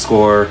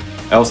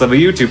 I also have a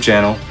YouTube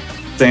channel.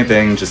 Same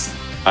thing. Just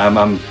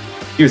I'm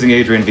using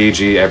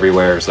AdrianVG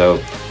everywhere. So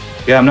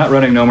yeah, I'm not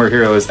running No More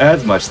Heroes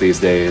as much these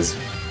days,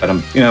 but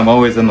I'm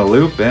always in the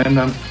loop, and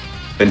I've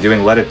been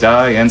doing Let It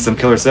Die and some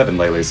Killer 7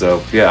 lately.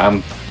 So yeah,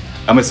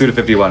 I'm a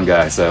Suda51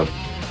 guy. So if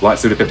you want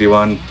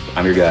Suda51,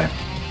 I'm your guy.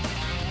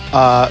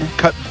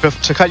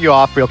 To cut you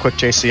off real quick,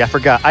 JC, I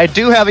forgot. I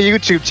do have a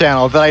YouTube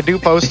channel that I do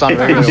post on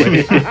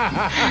regularly.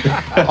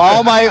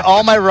 all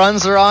my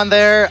runs are on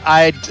there.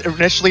 I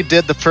initially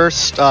did the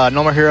first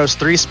No More Heroes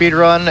 3 speed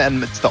run,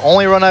 and it's the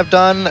only run I've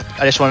done.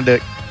 I just wanted to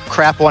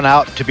crap one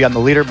out to be on the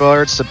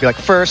leaderboards, to be like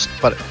first.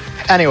 But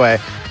anyway,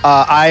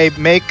 I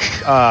make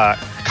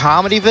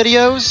comedy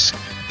videos.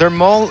 They're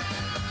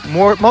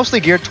mostly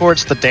geared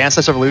towards the Dance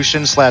Dance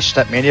Revolution /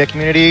 Stepmania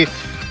community.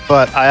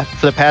 But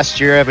for the past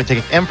year, I've been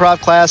taking improv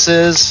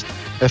classes.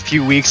 In a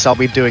few weeks, I'll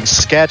be doing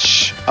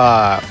sketch,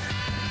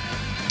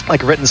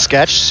 like written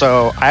sketch.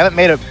 So I haven't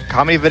made a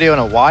comedy video in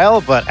a while,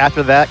 but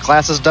after that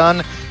class is done,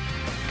 you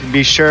can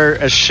be sure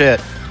as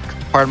shit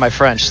pardon my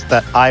French,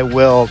 that I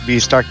will be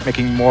start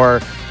making more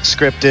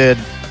scripted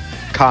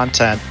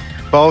content,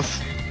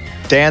 both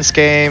dance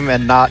game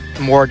and not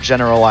more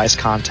generalized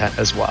content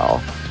as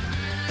well.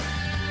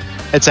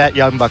 It's at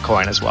Young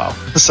Buckcoin as well,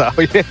 so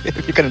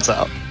if you couldn't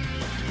tell.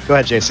 Go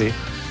ahead, JC.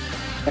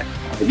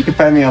 You can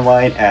find me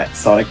online at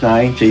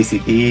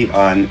Sonic9JCP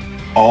on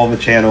all the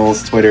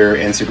channels, Twitter,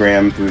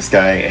 Instagram, Blue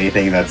Sky,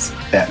 anything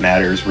that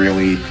matters,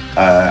 really.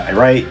 I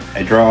write,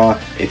 I draw.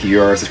 If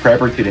you are a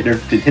subscriber to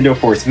Nintendo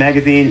Force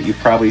magazine, you've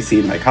probably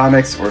seen my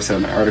comics or some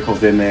of my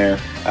articles in there.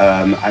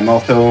 I'm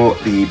also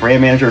the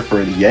brand manager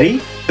for the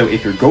Yeti, so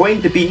if you're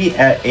going to be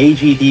at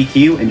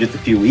AGDQ in just a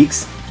few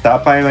weeks,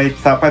 stop by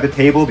the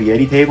table, the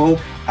Yeti table.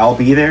 I'll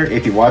be there.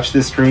 If you watch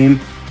this stream,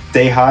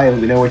 say hi and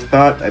let me know what you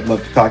thought. I'd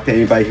love to talk to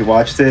anybody who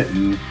watched it,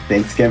 and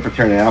thanks again for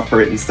turning out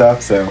for it and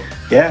stuff. So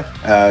yeah,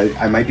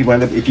 I might be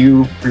one of the, if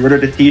you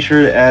pre-ordered a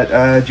t-shirt at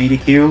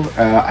GDQ,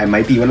 I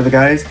might be one of the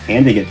guys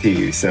handing it to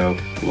you, so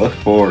look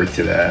forward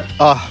to that.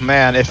 Oh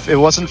man, if it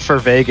wasn't for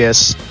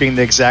Vegas being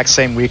the exact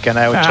same weekend,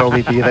 I would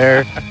totally be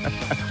there.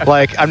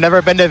 Like, I've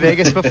never been to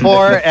Vegas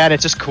before, and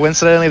it's just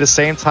coincidentally the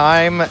same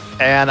time,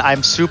 and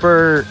I'm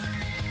super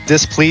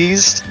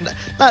displeased,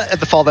 not at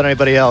the fault of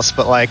anybody else,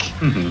 but like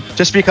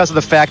just because of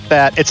the fact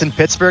that it's in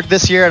Pittsburgh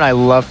this year, and I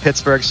love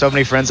Pittsburgh. So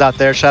many friends out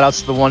there. Shout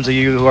outs to the ones of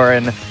you who are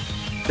in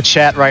the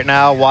chat right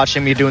now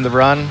watching me doing the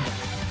run.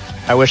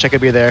 I wish I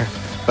could be there,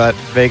 but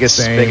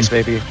Vegas, Vegas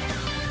baby.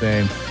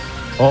 Same.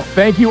 Well,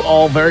 thank you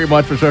all very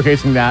much for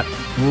showcasing that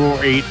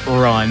great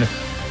run.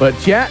 But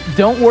chat,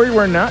 don't worry,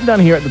 we're not done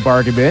here at the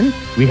Bargain Bin.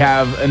 We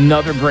have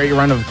another great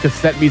run of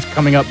Cassette Beasts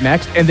coming up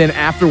next, and then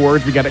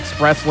afterwards we got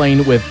Express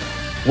Lane with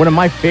one of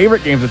my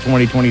favorite games of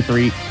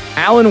 2023,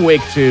 Alan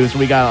Wake 2. So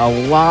we got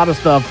a lot of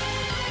stuff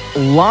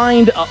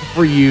lined up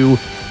for you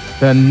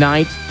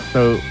tonight.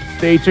 So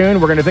stay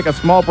tuned. We're going to take a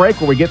small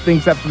break where we get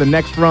things set for the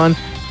next run.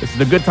 This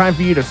is a good time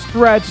for you to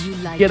stretch,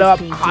 get up,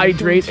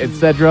 hydrate,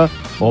 etc.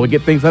 while we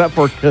get things set up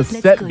for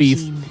Cassette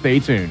Beasts.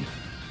 Stay tuned.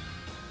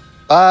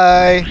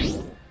 Bye.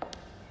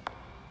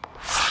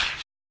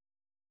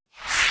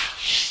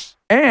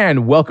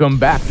 And welcome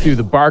back to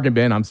the Bargain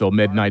Bin. I'm still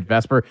Midnight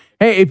Vesper.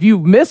 Hey, if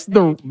you've missed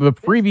the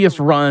previous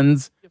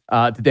runs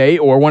today,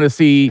 or want to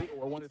see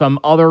some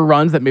other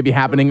runs that may be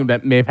happening,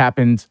 that may have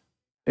happened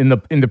in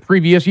the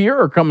previous year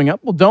or coming up,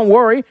 well, don't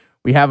worry.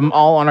 We have them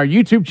all on our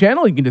YouTube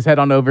channel. You can just head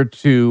on over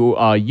to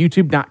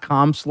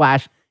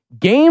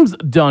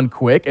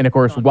youtube.com/gamesdonequick. And of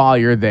course, while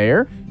you're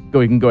there,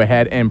 you can go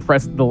ahead and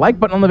press the like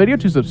button on the video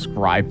to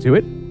subscribe to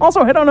it.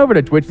 Also, head on over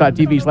to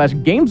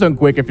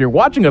twitch.tv/gamesdonequick if you're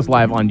watching us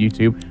live on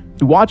YouTube,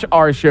 to watch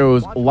our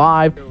shows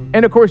live.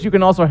 And of course, you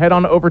can also head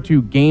on over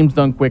to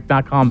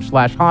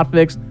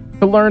gamesdonequick.com/hotfix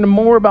to learn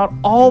more about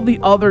all the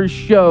other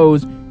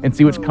shows and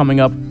see what's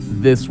coming up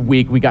this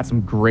week. We got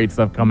some great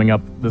stuff coming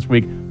up this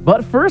week.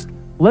 But first,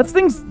 let's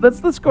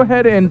go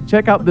ahead and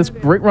check out this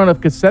great run of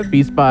Cassette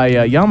Beasts by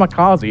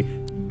Yamakaze.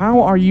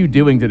 How are you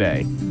doing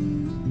today?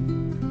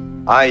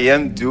 I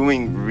am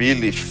doing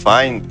really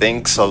fine.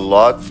 Thanks a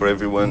lot for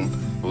everyone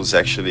who's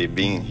actually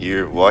being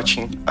here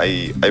watching.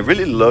 I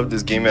really love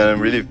this game, and I'm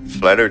really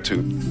flattered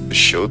to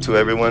show to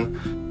everyone.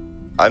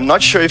 I'm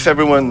not sure if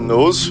everyone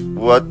knows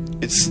what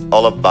it's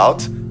all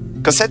about.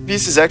 Cassette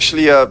Beasts is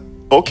actually a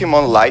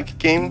Pokemon-like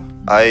game.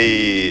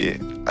 I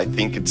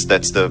think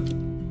that's the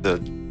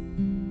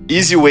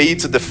easy way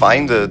to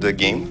define the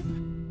game.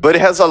 But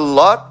it has a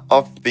lot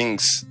of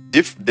things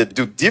that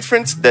do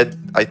different, that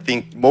I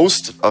think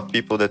most of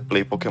people that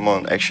play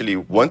Pokemon actually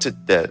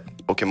wanted that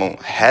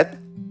Pokemon had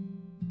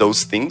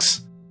those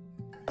things.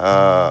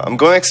 I'm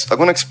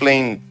gonna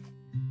explain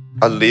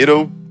a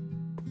little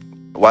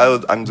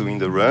while I'm doing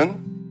the run.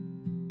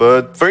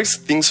 But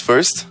first things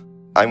first,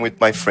 I'm with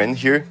my friend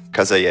here,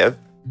 Kazayev,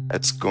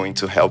 that's going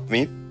to help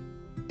me.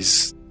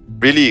 He's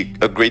really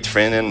a great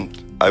friend, and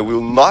I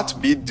will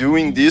not be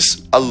doing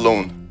this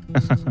alone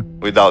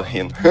without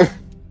him.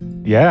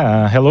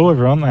 Yeah, hello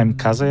everyone, I'm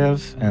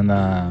Kazayev, and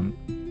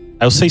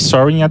I'll say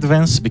sorry in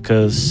advance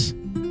because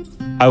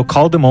I'll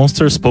call the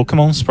monsters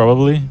Pokemons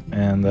probably,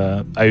 and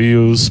I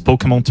use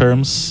Pokemon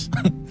terms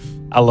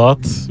a lot,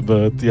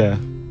 but yeah.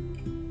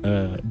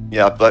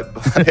 Yeah, but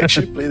I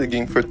actually played the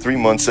game for 3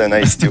 months and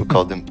I still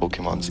call them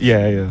Pokemons.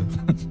 Yeah.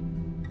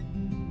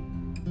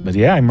 But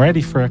yeah, I'm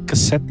ready for a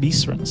Cassette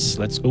Beast runs.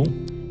 Let's go.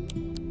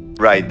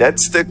 Right,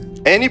 that's the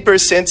any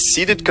percent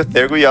seeded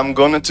category. I'm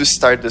going to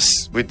start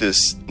this with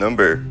this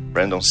number,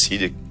 random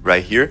seeded,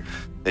 right here,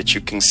 that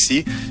you can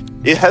see.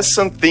 It has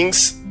some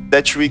things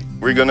that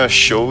we're gonna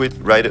show it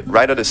right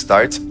at the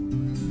start.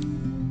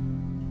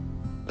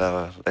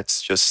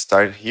 Let's just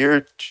start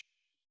here.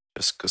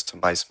 Just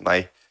customize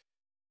my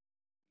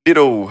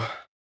little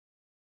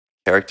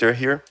character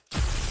here.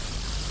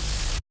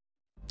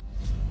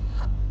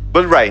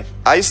 But right,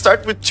 I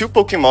start with two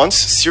Pokemons,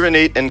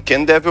 Serenade and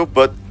Candevil,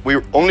 but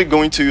we're only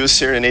going to use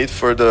Serenade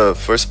for the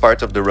first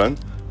part of the run.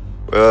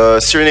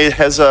 Serenade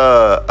has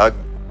a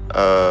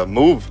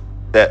move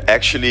that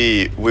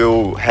actually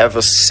will have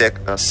a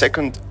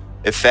second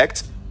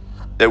effect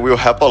that will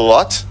help a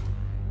lot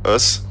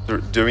us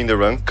during the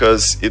run,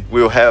 because it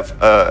will have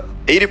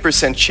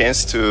 80%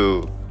 chance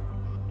to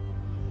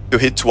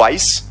hit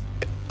twice.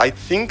 I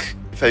think,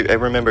 if I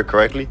remember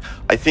correctly,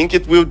 I think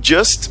it will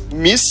just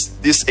miss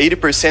this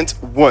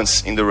 80%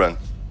 once in the run,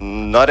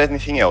 not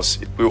anything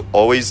else. It will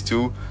always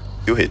do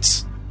 2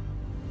 hits.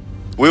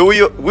 Will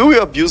we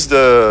abuse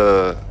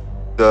the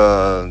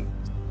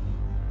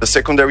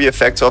secondary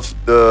effects of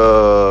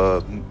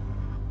the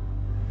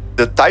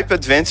type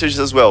advantage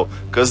as well?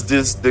 Because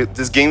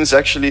this game is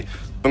actually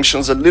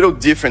functions a little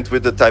different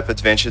with the type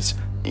advantage,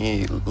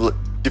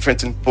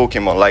 different in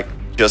Pokemon. Like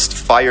just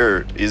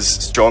fire is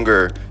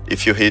stronger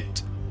if you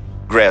hit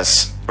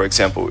grass, for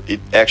example. It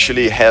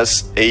actually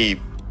has a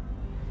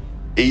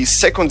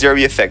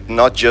secondary effect,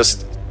 not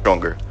just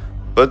stronger.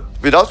 But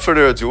without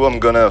further ado, I'm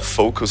gonna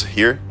focus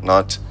here,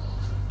 not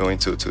going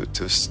to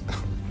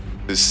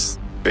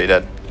stay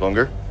that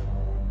longer.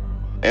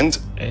 And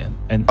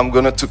I'm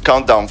gonna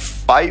count down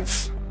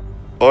 5,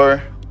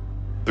 4,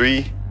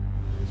 3,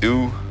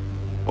 2,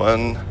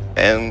 1,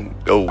 and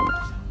go.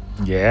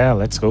 Yeah,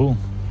 let's go.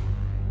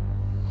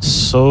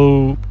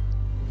 So,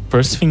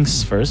 first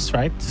things first,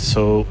 right?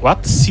 So,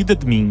 what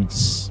seeded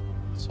means?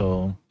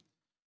 So,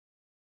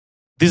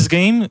 this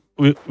game,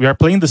 we are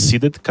playing the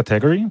seeded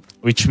category,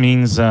 which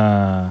means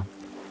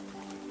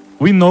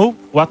we know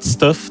what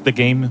stuff the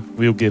game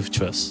will give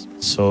to us.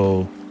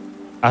 So,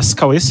 as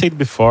Cauê said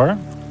before,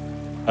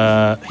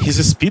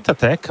 his speed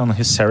attack on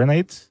his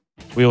Serenade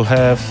will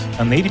have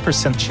an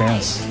 80%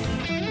 chance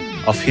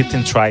of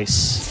hitting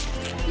twice.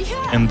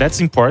 And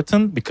that's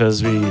important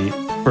because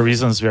for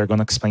reasons we are going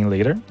to explain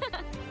later.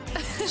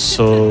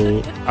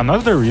 So,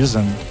 another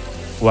reason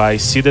why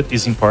seeded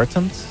is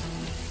important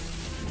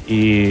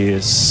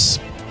is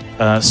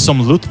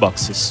some loot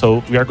boxes.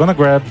 So we are gonna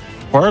grab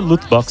 4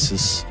 loot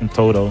boxes in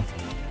total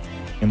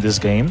in this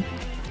game,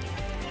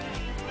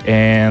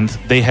 and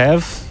they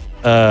have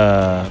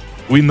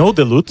we know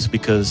the loot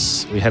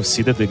because we have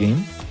seeded the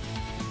game.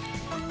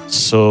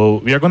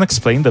 So we are gonna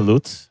explain the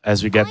loot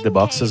as we get the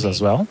boxes as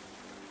well,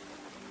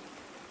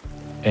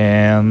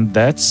 and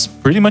that's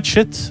pretty much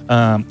it.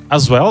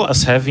 As well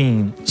as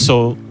having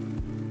to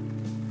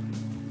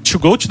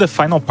go to the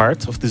final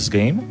part of this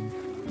game,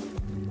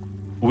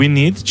 we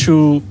need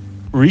to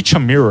reach a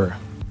mirror.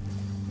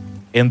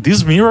 And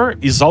this mirror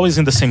is always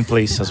in the same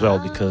place as well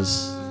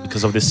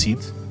because of the seed.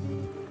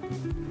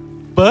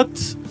 But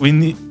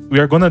we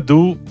are gonna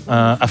do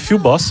a few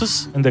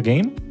bosses in the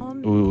game,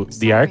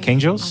 the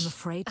Archangels,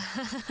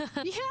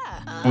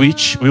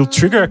 which will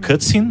trigger a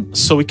cutscene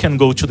so we can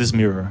go to this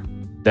mirror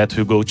that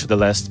will go to the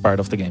last part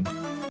of the game.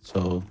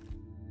 So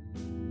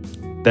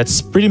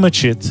that's pretty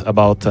much it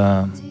about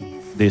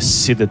this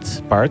seeded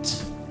part.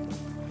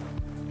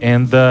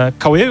 And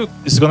Cauê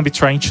is going to be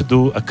trying to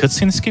do a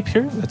cutscene skip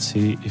here. Let's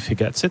see if he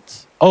gets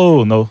it.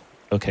 Oh, no.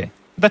 Okay.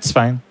 That's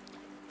fine.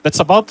 That's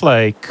about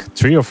like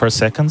 3 or 4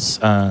 seconds.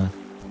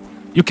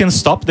 You can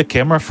stop the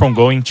camera from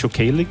going to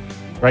Kaylee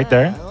right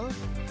there.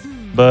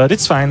 But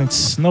it's fine.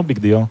 It's no big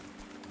deal.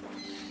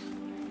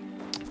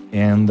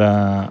 And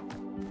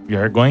we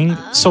are going...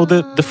 So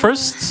the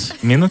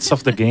first minutes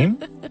of the game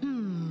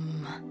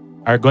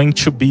are going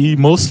to be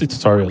mostly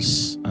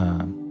tutorials.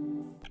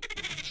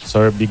 So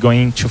we'll be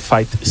going to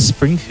fight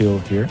Spring Hill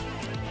here.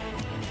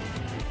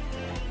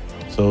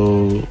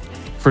 So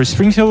for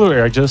Spring Hill, we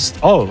are just...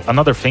 Oh,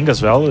 another thing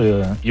as well.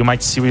 You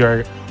might see we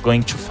are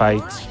going to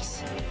fight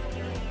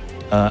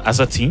as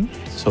a team.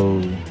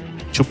 So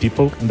 2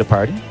 people in the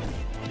party.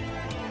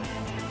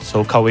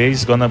 So Cauê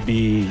is gonna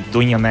be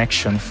doing an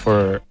action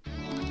for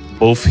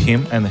both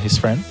him and his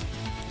friend.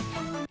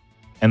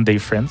 And their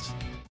friends.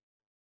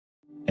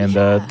 And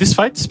this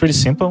fight is pretty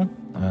simple.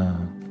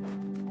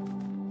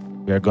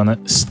 We are gonna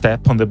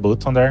step on the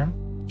button there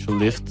to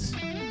lift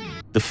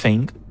the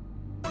thing.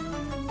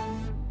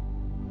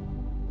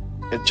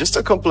 Just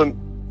a compliment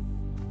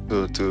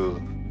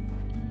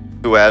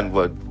to add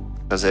what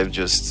Kazev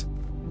just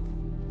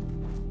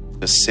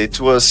said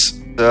to us.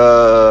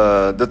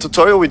 The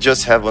tutorial we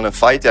just have on a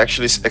fight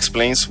actually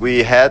explains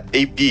we had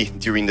AP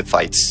during the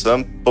fight.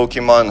 Some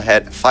Pokemon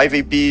had 5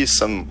 AP,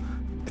 some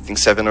I think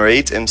 7 or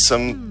 8, and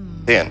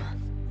some 10.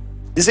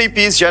 This AP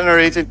is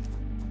generated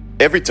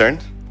every turn.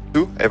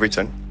 Every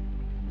turn.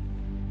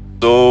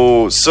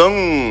 So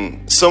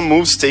some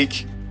moves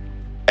take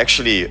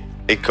actually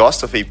a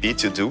cost of AP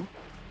to do,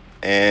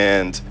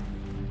 and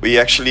we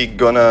actually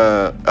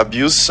gonna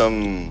abuse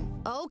some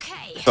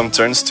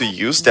turns to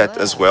use that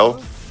as well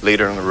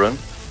later on the run,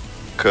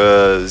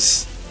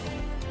 because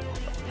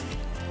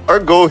our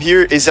goal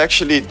here is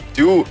actually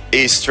do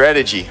a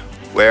strategy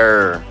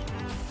where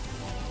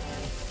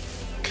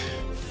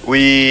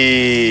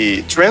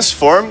we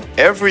transform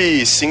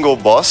every single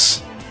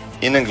boss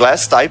in a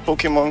glass type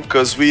Pokemon,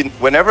 because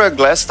whenever a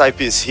glass type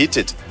is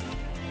hit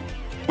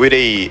with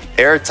a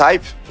air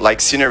type like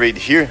Cinerade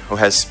here, who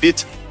has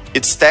speed,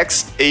 it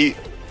stacks a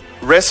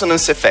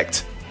resonance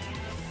effect.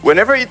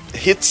 Whenever it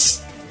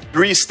hits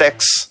 3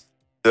 stacks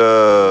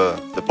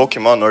the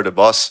Pokemon or the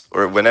boss,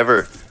 or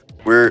whenever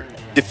we're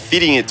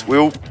defeating it,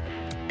 we'll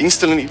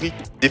instantly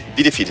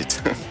be defeated.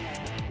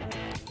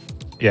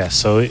 Yeah,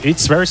 so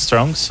it's very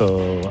strong.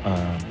 So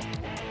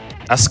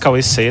as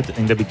Kawe said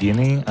in the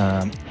beginning,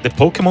 the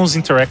Pokemons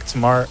interact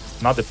more,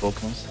 not the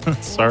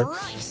Pokemons, sorry,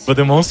 but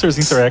the monsters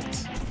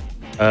interact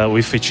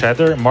with each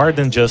other more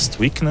than just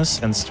weakness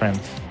and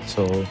strength.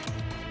 So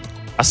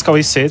as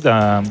Kawe said,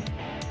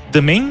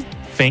 the main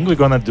thing we're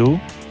gonna do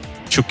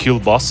to kill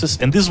bosses,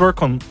 and this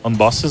work on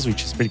bosses,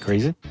 which is pretty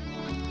crazy,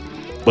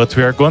 but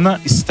we are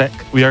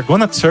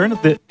gonna turn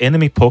the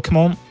enemy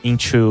Pokemon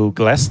into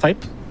glass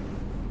type,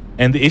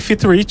 and if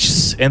it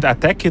reaches and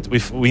attack it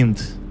with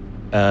wind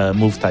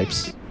move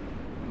types,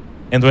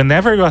 and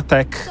whenever you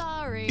attack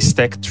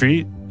stack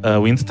 3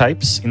 wind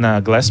types in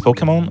a glass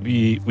Pokemon,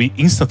 we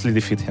instantly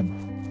defeat him.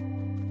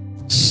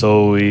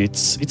 So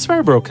it's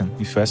very broken,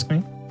 if you ask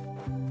me.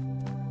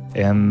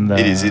 And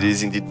it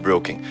is indeed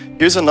broken.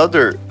 Here's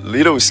another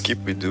little skip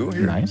we do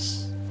here.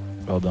 Nice,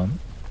 well done.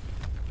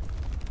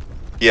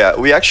 Yeah,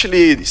 we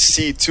actually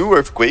see 2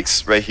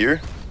 earthquakes right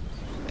here,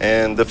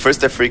 and the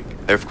first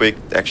earthquake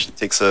actually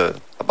takes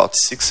about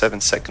 6-7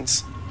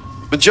 seconds.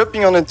 But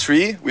jumping on a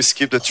tree, we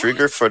skip the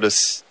trigger for the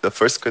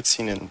first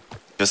cutscene and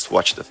just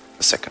watch the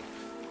second.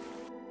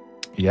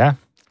 Yeah.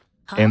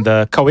 And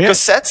Kawe...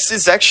 Cassettes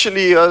is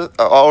actually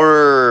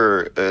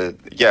our...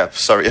 yeah,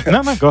 sorry.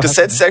 No, go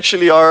Cassettes is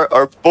actually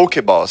our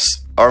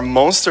Pokeballs. Our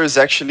monster is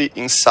actually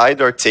inside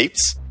our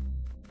tapes.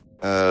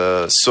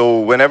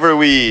 So whenever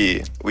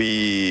we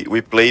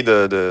play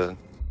the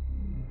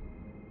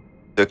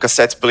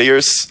cassette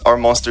players, our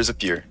monsters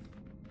appear.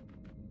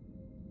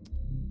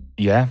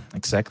 Yeah,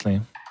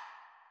 exactly.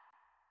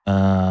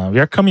 We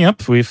are coming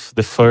up with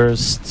the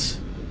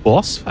first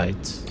boss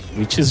fight,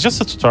 which is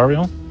just a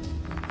tutorial.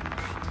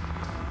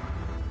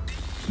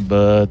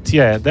 But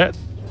yeah, that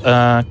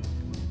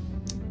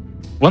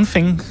one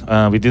thing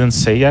we didn't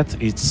say yet,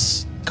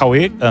 it's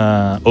Kawe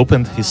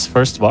opened his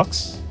first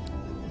box.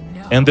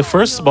 And the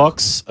first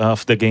box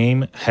of the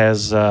game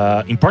has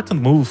an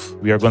important move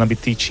we are going to be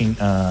teaching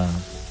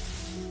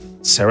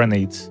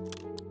Serenade,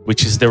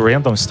 which is the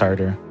random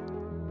starter.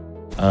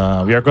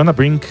 We are going to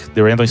bring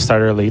the random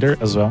starter later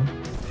as well.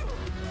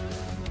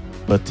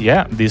 But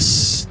yeah,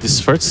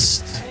 this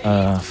first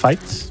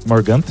fight,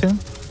 Morganthe.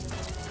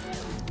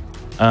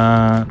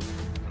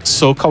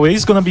 So Kawe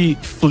is going to be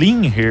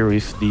fleeing here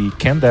with the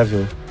Can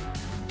Devil.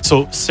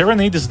 So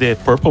Serenade is the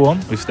purple one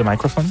with the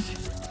microphone.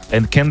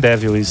 And Can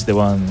Devil is the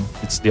one,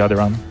 it's the other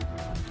one.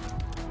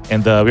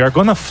 And we are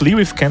gonna flee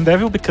with Can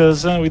Devil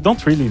because we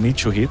don't really need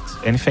to hit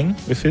anything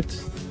with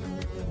it.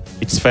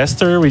 It's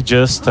faster, we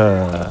just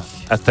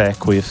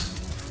attack with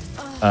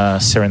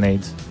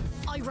Serenade.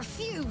 I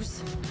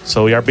refuse.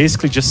 So we are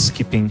basically just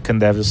skipping Can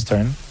Devil's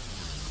turn.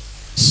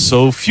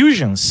 So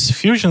fusions.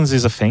 Fusions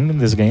is a thing in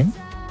this game.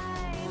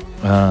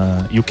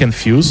 You can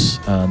fuse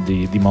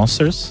the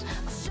monsters.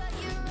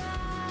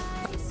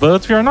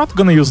 But we are not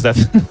gonna use that.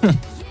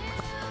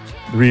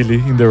 Really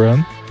in the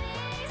run,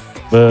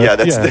 but yeah,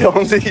 that's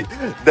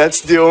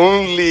the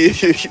only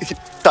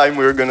time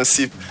we're gonna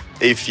see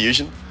a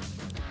fusion.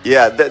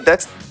 Yeah,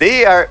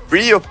 they are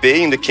pretty OP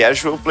in the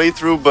casual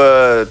playthrough,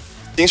 but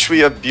since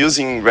we are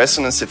using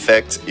resonance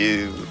effect,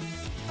 is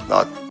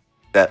not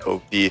that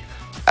OP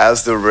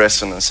as the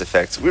resonance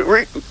effect.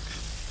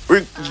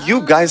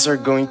 You guys are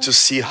going to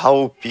see how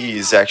OP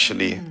is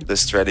actually the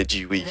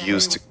strategy we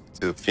use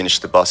to finish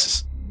the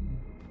bosses.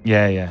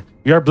 Yeah.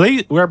 We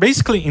are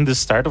basically in the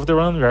start of the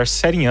run. We are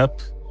setting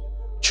up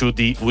to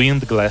the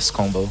wind glass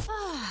combo,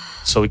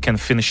 so we can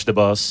finish the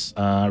boss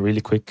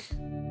really quick.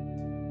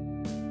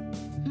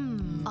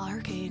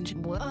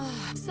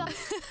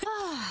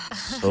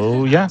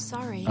 So yeah,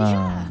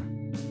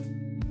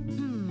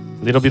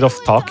 little bit of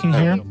talking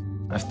here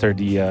after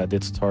the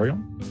tutorial.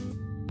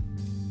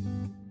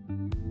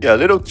 Yeah, a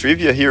little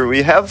trivia here.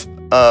 We have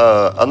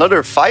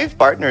another 5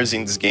 partners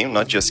in this game,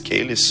 not just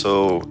Kaylee.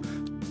 So.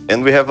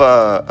 And we have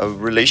a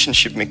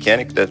relationship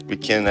mechanic that we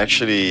can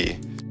actually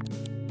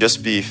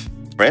just be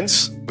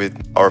friends with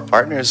our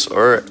partners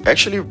or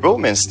actually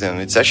romance them.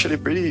 It's actually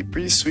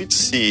pretty sweet to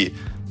see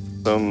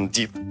some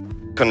deep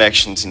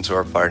connections into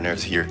our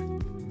partners here.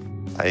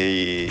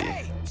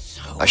 I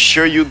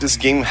assure you this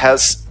game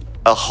has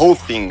a whole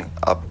thing,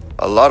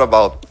 a lot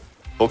about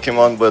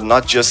Pokemon, but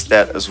not just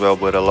that as well,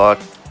 but a lot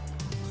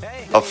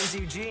of,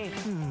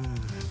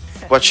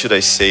 what should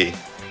I say?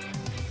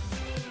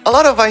 A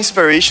lot of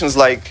inspirations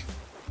like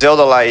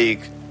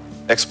Zelda-like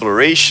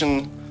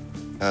exploration,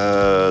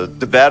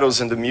 the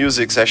battles and the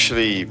music's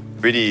actually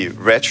pretty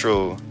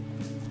retro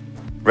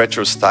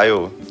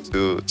style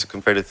to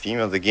compare the theme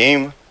of the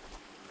game.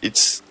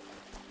 It's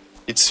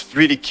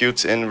really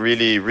cute and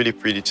really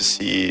pretty to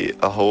see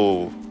a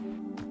whole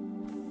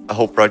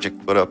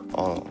project put up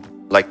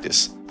like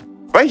this.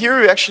 Right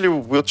here, we actually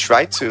will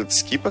try to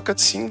skip a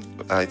cutscene.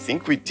 I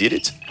think we did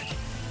it.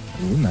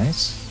 Ooh,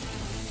 nice.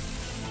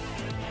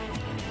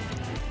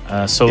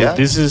 So yeah.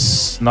 This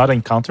is not an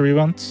encounter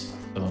event,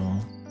 so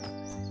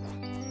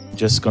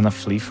just gonna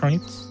flee from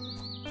it.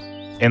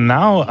 And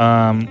now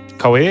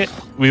Kawe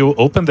will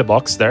open the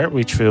box there,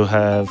 which will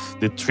have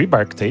the tree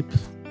bark tape,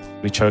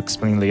 which I'll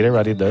explain later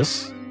what it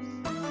does.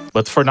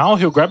 But for now,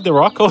 he'll grab the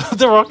rock. Oh,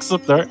 the rock's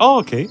up there. Oh,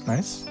 okay,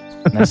 nice.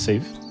 Nice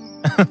save.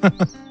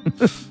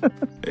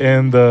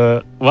 And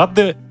what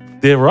the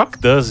rock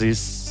does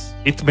is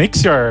it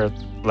makes your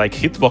like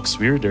hitbox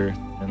weirder,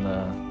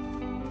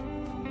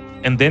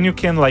 and then you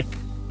can like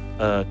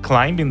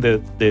climb in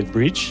the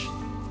bridge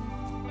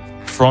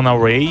from a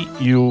way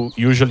you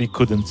usually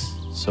couldn't.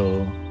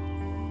 So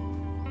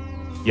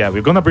yeah,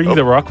 we're gonna bring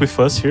the rock with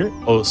us here.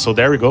 Oh, so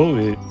there we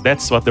go.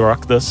 That's what the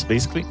rock does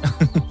basically.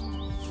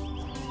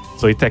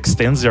 So it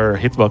extends your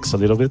hitbox a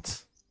little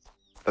bit.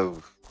 Oh,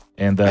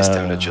 and nice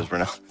time to just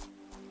run out.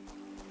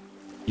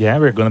 Yeah,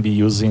 we're gonna be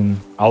using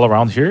all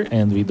around here,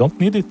 and we don't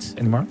need it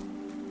anymore.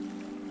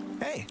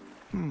 Hey.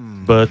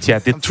 But yeah,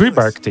 the tree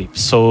bark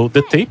tapes. So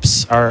the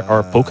tapes are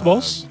our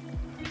Pokeballs.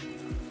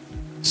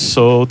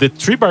 So the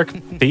tree bark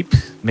tape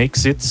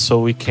makes it so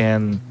we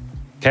can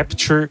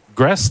capture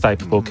grass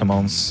type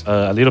Pokemons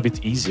a little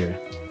bit easier.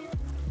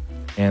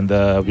 And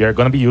we are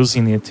gonna be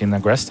using it in a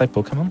grass type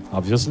Pokemon,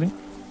 obviously.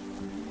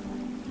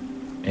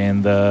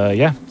 And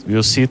yeah,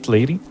 we'll see it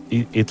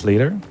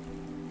later.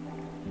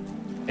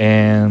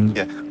 And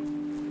yeah,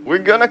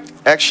 we're gonna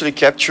actually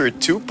capture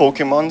 2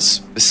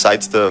 Pokemons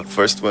besides the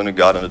first one we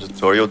got in the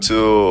tutorial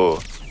to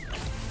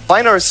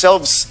find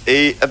ourselves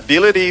a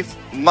ability,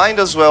 might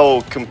as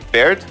well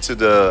compared to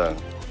the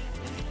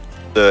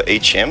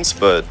HMs,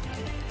 but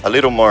a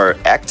little more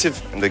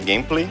active in the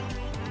gameplay.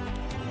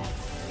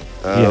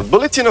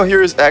 Bulletino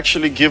here is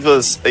actually give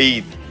us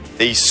a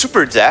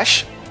super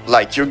dash,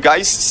 like you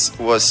guys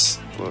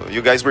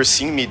were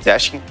seeing me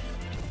dashing,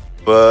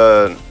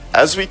 but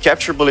as we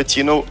capture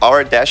Bulletino,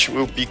 our dash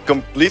will be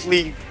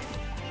completely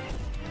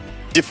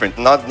different.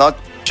 Not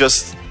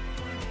just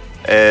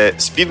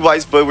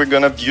speed-wise, but we're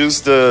gonna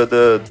use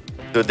the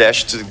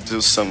dash to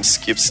do some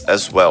skips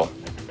as well.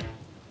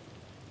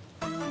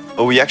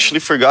 Oh, we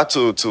actually forgot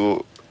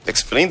to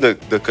explain the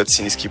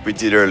cutscene skip we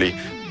did early.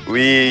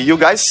 You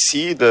guys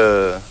see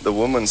the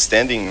woman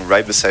standing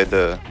right beside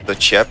the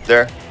chap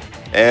there,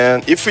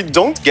 and if we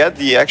don't get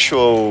the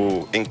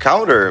actual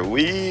encounter,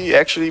 we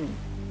actually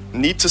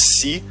need to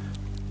see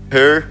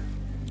her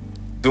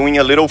doing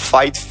a little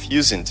fight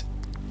fusing.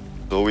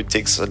 So it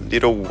takes a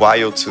little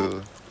while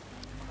to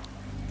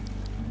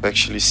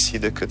actually see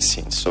the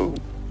cutscene. So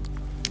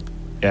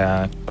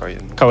yeah, sorry,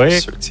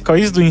 Kawaii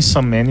is doing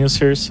some menus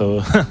here,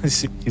 so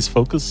he's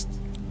focused.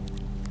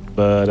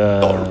 But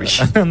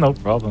no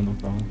problem.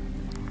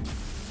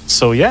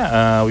 So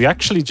yeah, we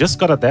actually just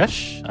got a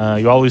dash.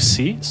 You always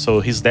see,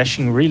 so he's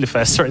dashing really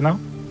fast right now.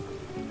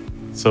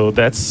 So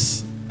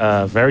that's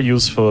a very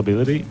useful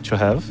ability to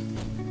have.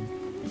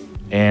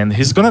 And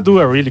he's gonna do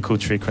a really cool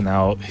trick right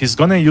now. He's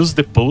gonna use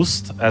the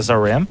post as a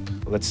ramp.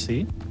 Let's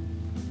see.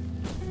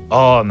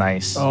 Oh,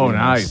 nice. Oh,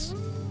 nice.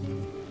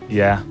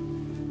 Yeah.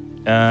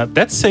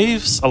 That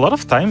saves a lot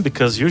of time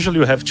because usually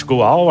you have to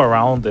go all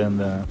around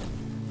and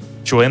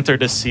to enter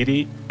the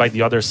city by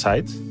the other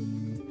side.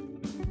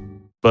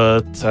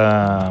 But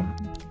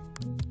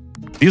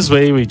this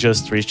way we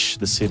just reach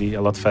the city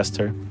a lot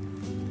faster.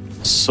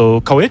 So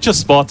Kawaii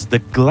just bought the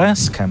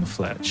glass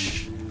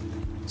camouflage.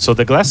 So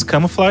the glass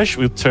camouflage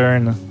will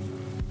turn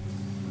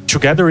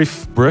together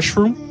with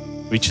Brushroom,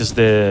 which is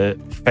the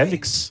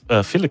Felix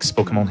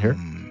Pokemon here.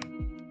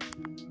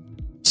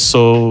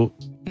 So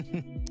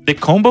the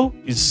combo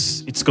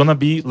it's gonna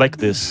be like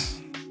this.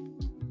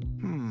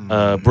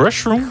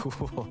 Brushroom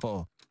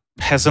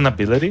has an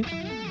ability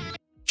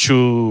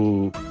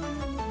to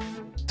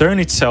turn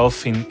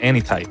itself in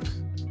any type.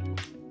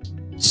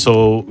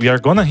 So we are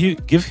gonna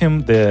give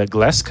him the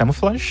glass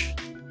camouflage.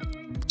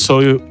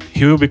 So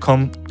he will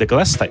become the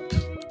glass type.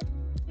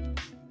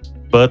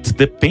 But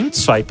the paint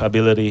swipe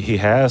ability he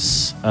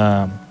has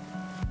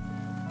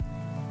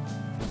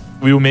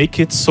will make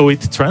it so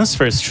it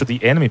transfers to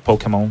the enemy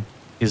Pokemon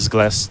his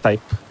glass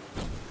type.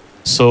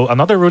 So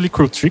another really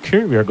cool trick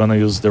here, we are gonna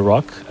use the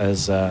rock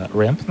as a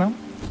ramp now.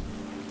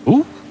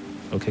 Ooh,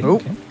 okay,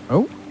 okay.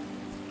 Oh.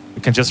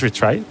 We can just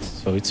retry it,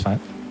 so it's fine.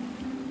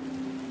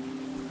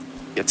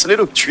 It's a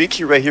little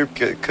tricky right here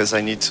because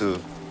I need to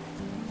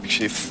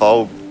actually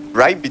fall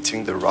right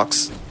between the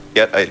rocks.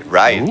 Get a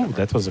ride. Ooh,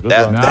 that was a good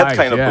one. That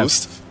kind of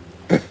boost.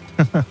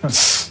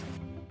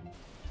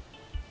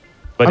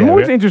 But I'm yeah,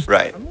 always interested.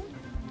 Right.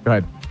 Go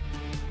ahead.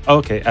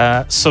 Okay,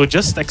 so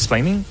just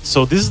explaining.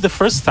 So this is the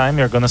first time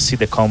you're gonna see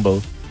the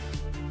combo.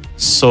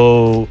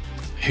 So,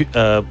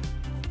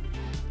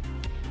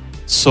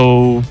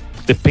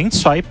 the paint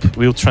swipe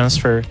will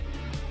transfer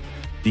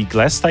the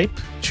glass type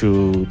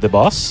to the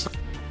boss,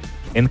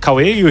 and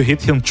Kawaii you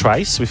hit him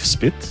twice with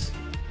Spit.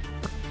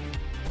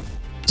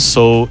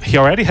 So he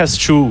already has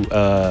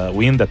 2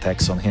 wind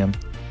attacks on him.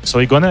 So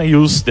we're gonna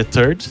use the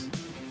 3rd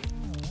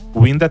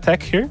wind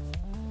attack here.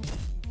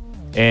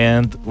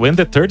 And when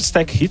the 3rd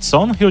stack hits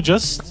on, he'll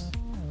just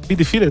be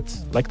defeated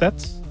like that.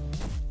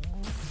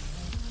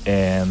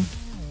 And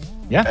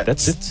yeah,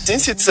 that's it.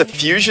 Since it's a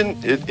fusion,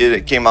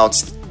 it came out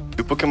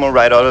 2 Pokemon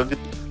right out of it.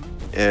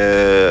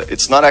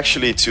 It's not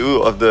actually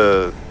 2 of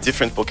the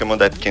different Pokemon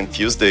that can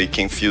fuse. They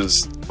can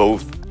fuse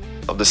both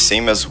of the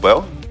same as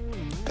well,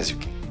 as you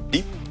can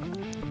see.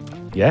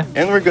 Yeah.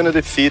 And we're gonna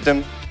defeat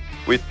them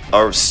with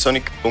our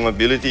Sonic Boom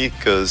ability,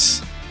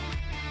 because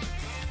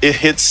it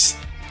hits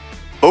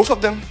both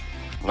of them,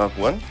 not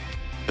one,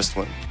 just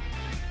one.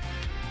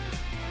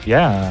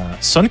 Yeah,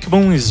 Sonic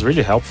Boom is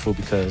really helpful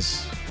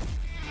because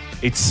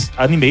its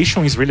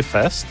animation is really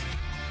fast.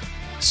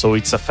 So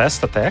it's a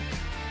fast attack,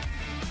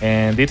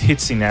 and it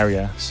hits in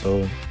area.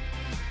 So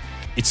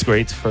it's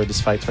great for this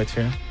fight right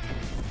here.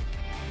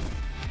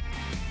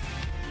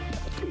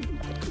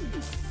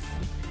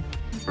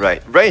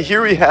 Right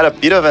here we had a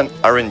bit of an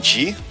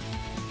RNG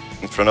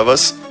in front of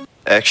us.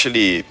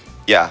 Actually,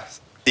 yeah,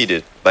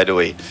 seeded, by the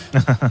way.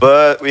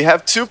 But we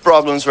have two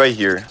problems right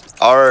here.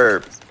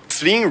 Our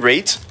fleeing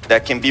rate,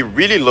 that can be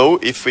really low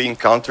if we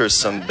encounter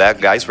some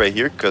bad guys right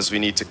here, because we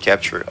need to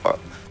capture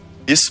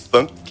this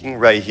pumpkin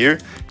right here.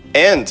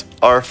 And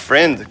our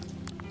friend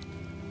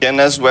can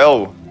as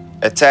well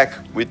attack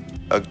with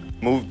a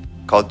move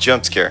called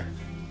Jump Scare.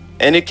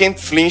 And it can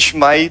flinch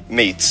my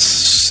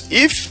mates.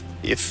 If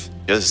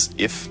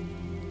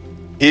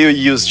he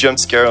use Jump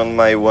Scare on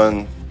my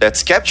one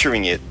that's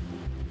capturing it,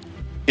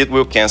 it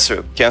will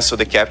cancel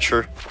the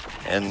capture,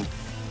 and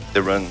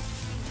the run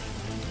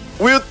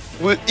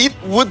it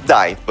would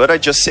die, but I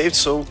just saved,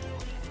 so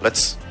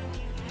let's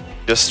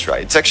just try.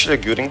 It's actually a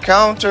good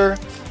encounter.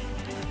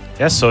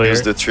 Yeah, so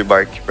use the tree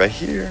bark right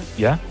here.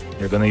 Yeah,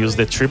 you're gonna use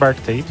the tree bark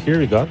tape here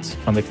we got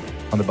on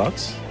the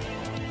box.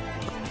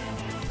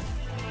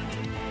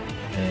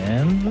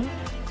 And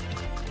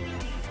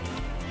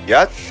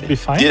yeah, should be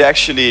fine. It did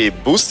actually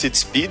boost its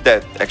speed,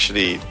 that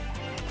actually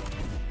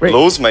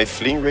lowers my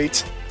fleeing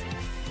rate.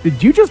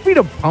 Did you just beat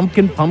a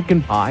pumpkin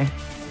pie?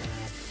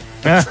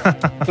 Yeah.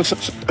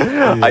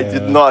 I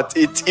did not.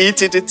 It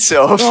ate it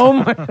itself. Oh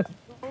my!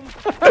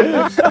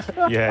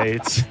 Yeah,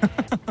 it's.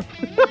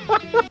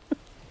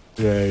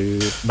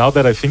 Now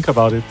that I think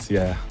about it,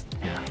 yeah.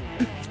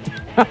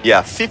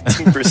 Yeah,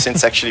 15%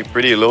 is actually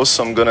pretty low,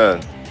 so I'm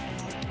gonna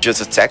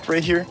just attack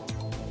right here.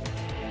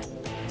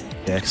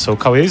 Yeah, so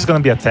Kawaii is gonna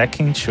be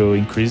attacking to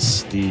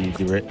increase the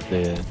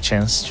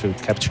chance to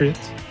capture it.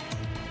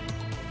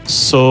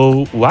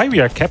 So why we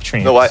are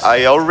capturing No, it?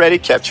 I already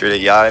captured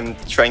it. Yeah, I'm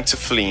trying to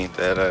flee.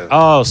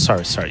 Oh,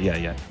 sorry.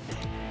 Yeah.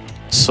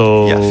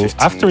 So yeah,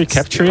 after we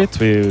capture it,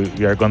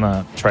 we are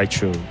gonna try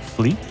to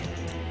flee,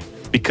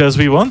 because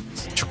we want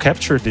to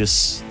capture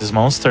this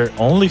monster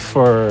only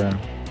for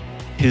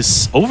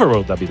his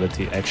overworld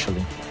ability,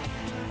 actually.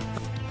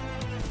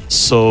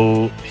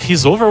 So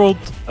his overworld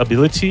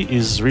ability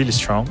is really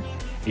strong.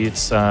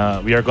 It's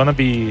we are gonna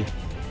be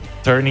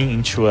turning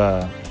into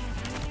a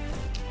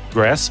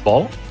grass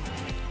ball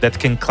that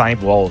can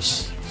climb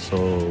walls.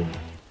 So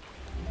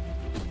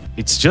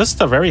it's just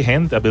a very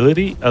hand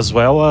ability, as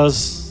well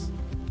as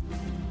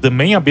the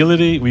main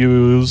ability we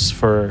will use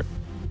for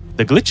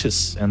the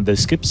glitches and the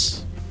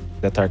skips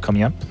that are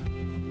coming up.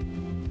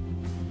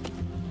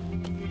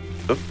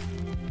 Oh,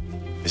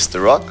 it's the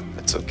rock.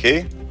 That's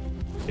okay.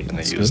 Okay, I'm gonna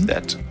that's use good.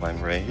 that to climb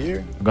right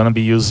here. We're gonna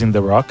be using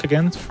the rock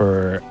again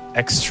for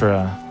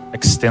extra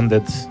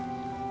extended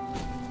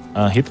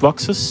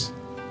hitboxes.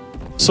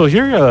 So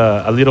here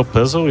a little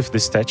puzzle with the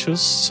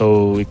statues,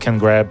 so we can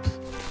grab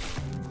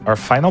our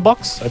final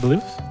box, I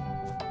believe.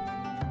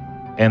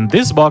 And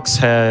this box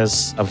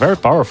has a very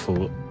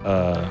powerful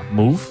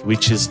move,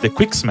 which is the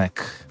Quick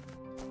Smack,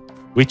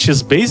 which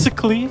is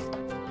basically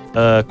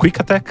a quick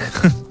attack,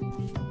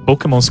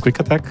 Pokemon's quick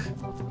attack.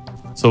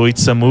 So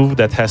it's a move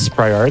that has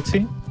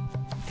priority,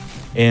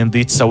 and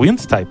it's a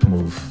wind type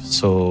move,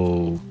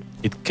 so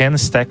it can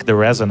stack the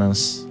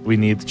resonance we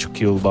need to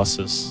kill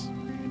bosses.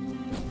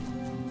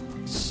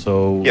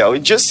 So yeah, we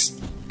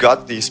just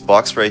got this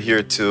box right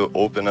here to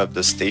open up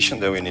the station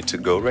that we need to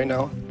go right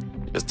now.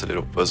 Just a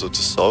little puzzle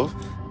to solve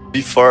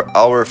before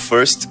our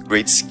first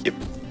great skip.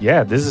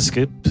 Yeah, this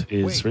skip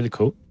is really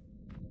cool.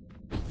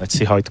 Let's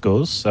see how it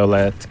goes. I'll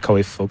let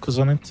Kawaii focus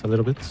on it a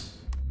little bit.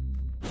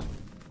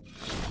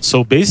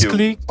 So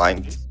basically,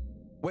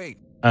 Wait.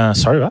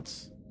 Sorry, what?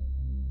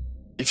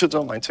 If you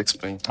don't mind to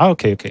explain. Oh,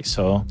 okay.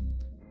 So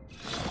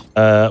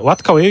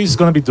what Kawaii is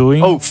gonna be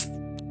doing? Oh,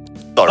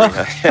 sorry.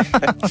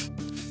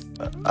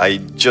 I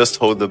just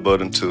hold the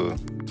button to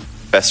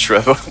fast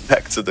travel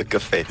back to the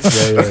cafe.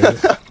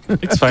 Yeah.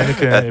 It's fine. You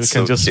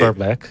can just swap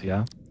back.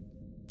 Yeah.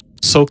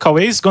 So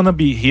Kawaii is gonna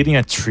be hitting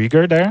a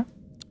trigger there.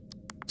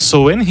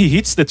 So when he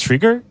hits the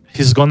trigger,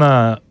 he's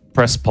gonna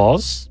press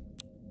pause,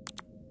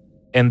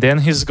 and then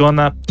he's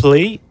gonna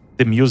play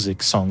the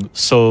music song.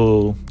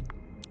 So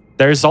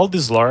there's all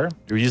this lore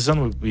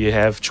reason we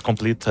have to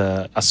complete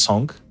a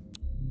song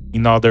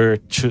in order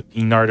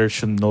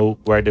to know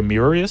where the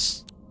mirror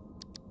is.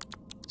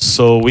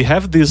 So we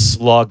have this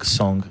log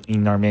song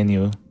in our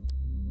menu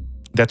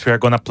that we are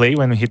gonna play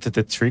when we hit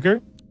the trigger,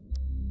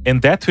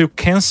 and that will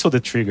cancel the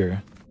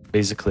trigger,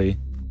 basically.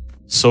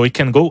 So it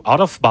can go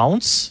out of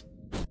bounds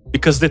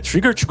because the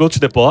trigger to go to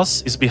the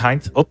boss is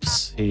behind.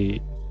 Oops,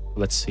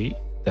 let's see.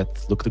 That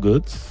looked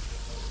good.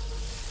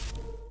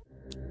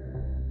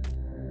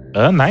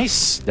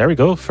 Nice. There we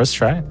go. First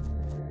try.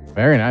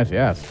 Very nice,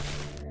 yes.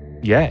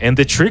 Yeah, and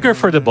the trigger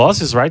for the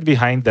boss is right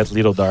behind that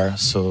little door.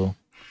 So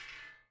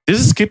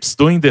this skips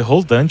doing the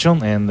whole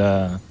dungeon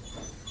and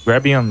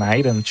grabbing an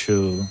item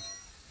to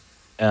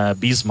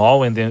be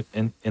small, and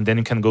then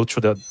you can go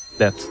through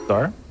that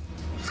door.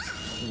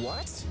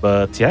 What?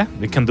 But yeah,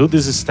 we can do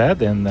this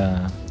instead, and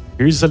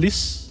here's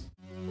Alice.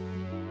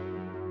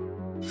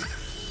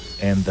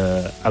 And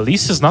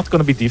Alice is not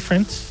gonna be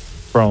different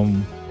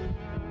from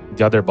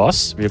the other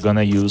boss. We're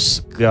gonna use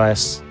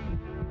glass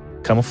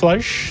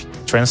camouflage,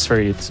 transfer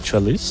it to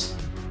Alice.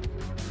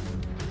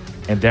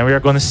 And then we are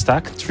gonna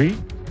stack 3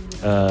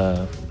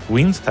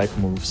 wind type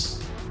moves.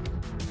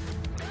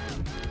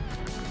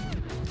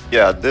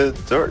 Yeah, the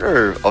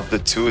order of the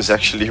two is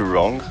actually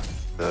wrong.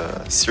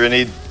 The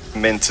Serenade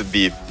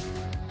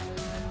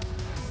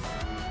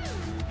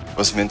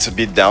was meant to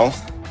be down.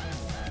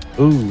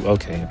 Ooh,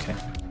 okay.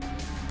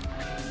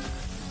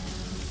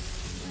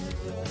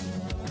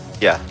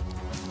 Yeah,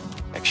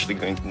 actually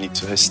going to need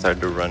to restart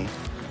the run.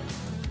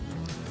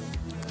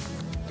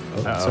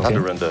 Oh, So okay. how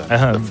to run the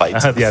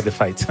fight. Yeah, the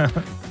fight.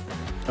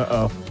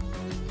 Uh-oh.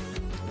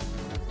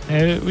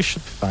 We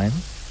should be fine.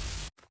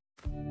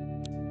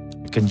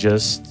 We can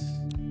just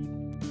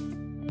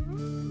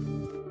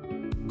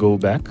go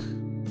back.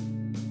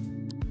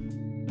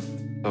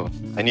 Oh,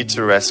 I need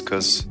to rest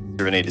because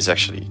Serenade is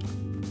actually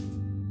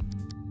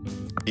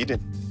eaten.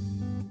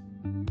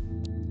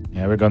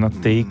 Yeah, we're gonna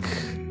take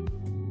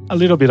a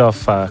little bit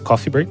of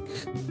coffee break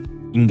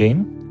in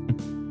game,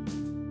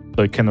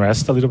 so you can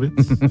rest a little bit.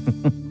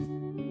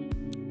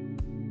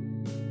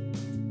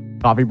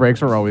 Coffee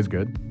breaks are always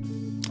good.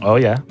 Oh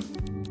yeah,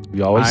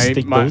 we always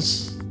take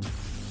those.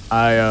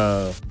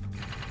 I'm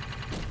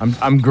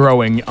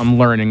growing. I'm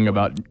learning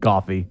about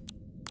coffee.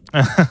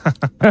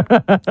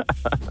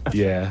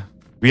 Yeah,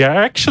 we are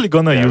actually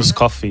gonna use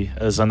coffee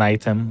as an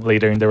item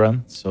later in the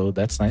run, so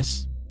that's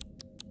nice.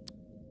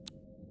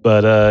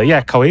 But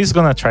yeah, Kawaii is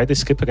gonna try the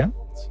skip again.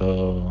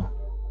 So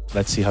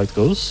let's see how it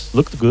goes.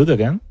 Looked good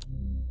again.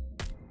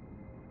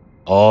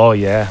 Oh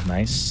yeah,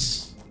 nice.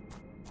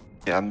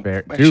 Yeah, I'm Two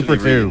actually for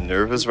really two.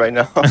 nervous right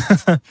now.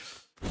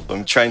 So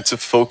I'm trying to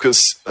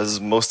focus as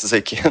most as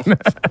I can.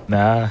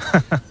 Nah.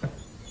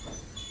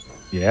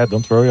 Yeah,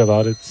 don't worry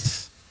about it.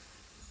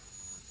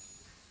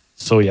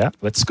 So yeah,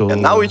 let's go.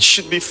 And now it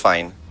should be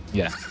fine.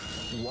 Yeah.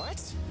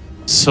 What?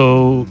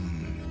 So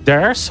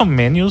there are some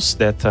menus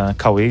that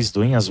Kawaii is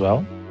doing as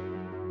well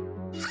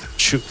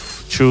to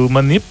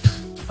manip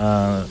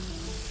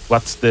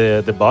what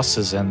the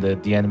bosses and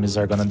the enemies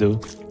are gonna do.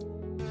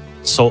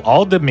 So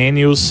all the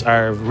menus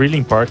are really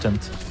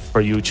important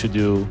for you to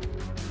do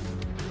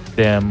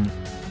them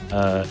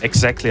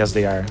exactly as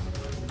they are.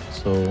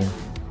 So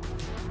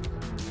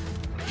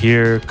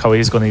here Kawaii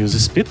is gonna use a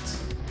spit,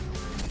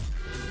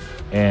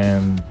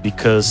 and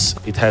because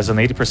it has an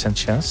 80%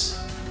 chance,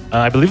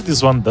 I believe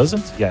this one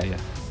doesn't. Yeah,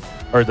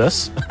 or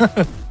does.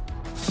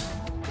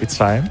 It's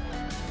fine.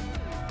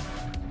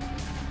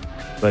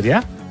 But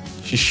yeah,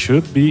 she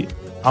should be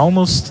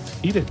almost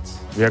defeated.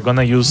 We are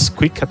gonna use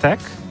quick attack,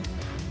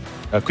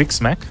 quick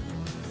smack,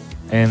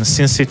 and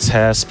since it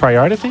has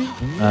priority,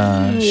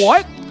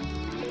 What?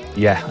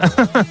 yeah.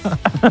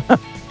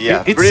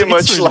 Yeah, It's pretty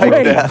much really like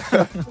weird.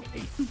 that.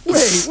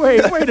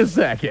 Wait a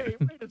second.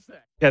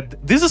 Yeah,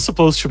 this is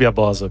supposed to be a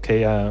boss,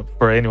 okay?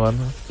 For anyone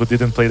who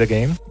didn't play the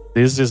game,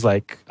 this is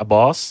like a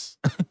boss.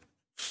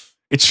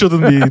 It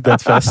shouldn't be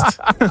that fast.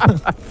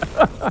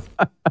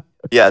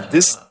 Yeah,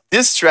 this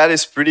strat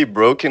is pretty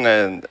broken,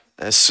 and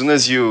as soon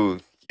as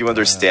you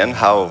understand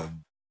how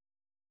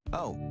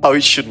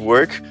it should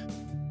work,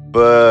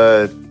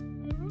 but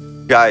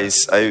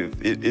guys,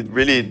 it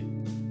really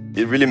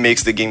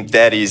makes the game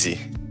that easy.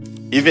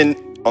 Even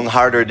on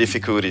harder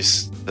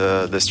difficulties,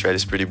 the strat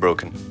is pretty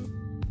broken.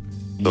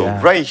 So Yeah.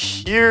 right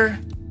here,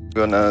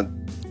 gonna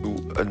do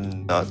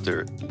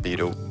another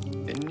little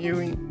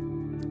menuing.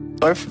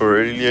 Sorry for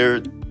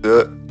earlier.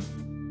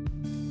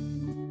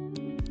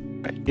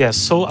 Yeah,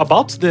 so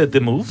about the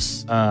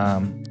moves,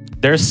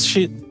 there's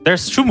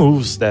 2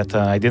 moves that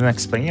I didn't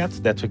explain yet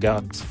that we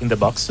got in the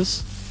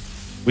boxes,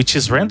 which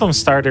is random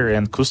starter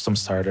and custom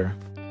starter.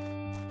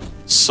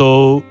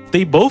 So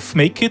they both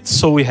make it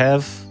so we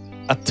have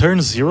a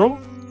turn 0,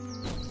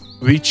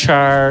 which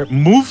are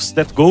moves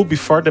that go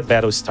before the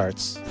battle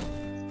starts.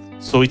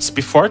 So it's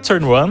before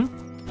turn 1,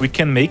 we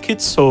can make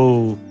it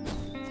so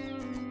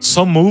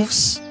some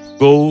moves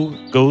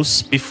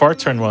goes before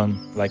turn 1,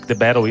 like the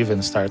battle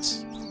even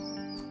starts.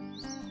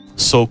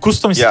 So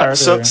custom Yeah,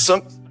 starter.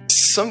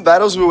 some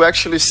battles will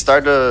actually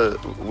start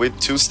with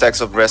 2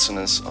 stacks of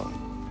resonance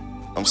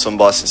on some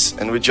bosses,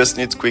 and we just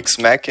need quick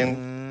smack, and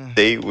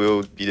they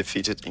will be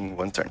defeated in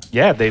 1 turn.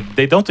 Yeah,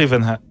 they don't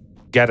even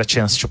get a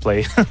chance to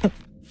play.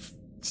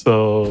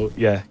 So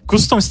yeah,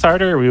 custom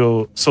starter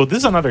will. So this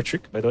is another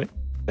trick, by the way,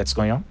 that's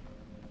going on.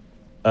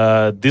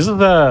 This is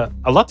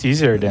a lot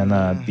easier than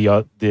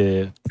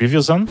the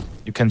previous one.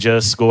 You can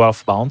just go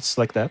off bounds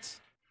like that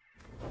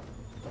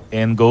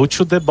and go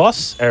to the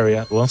boss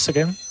area once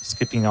again,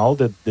 skipping all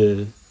the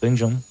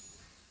dungeon.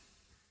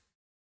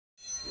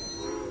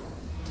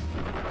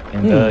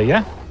 And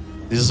yeah,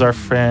 this is our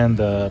friend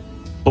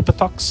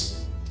Popetox.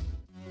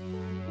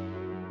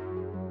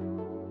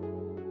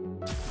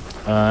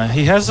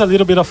 He has a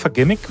little bit of a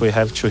gimmick. We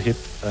have to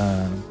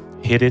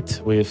hit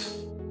it with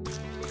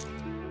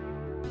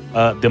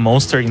the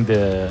monster in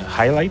the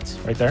highlight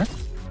right there.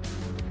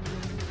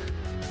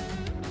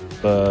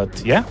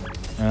 But yeah,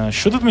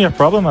 shouldn't be a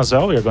problem as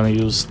well. We're going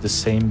to use the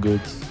same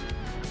good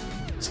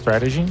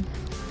strategy.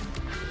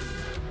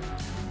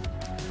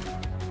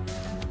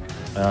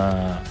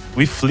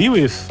 We flee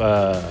with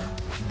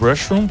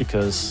Brushroom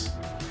because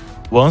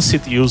once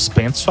it uses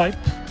Paint Swipe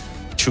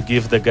to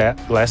give the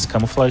glass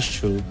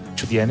camouflage to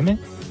the enemy,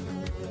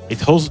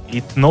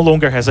 it no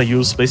longer has a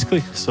use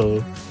basically.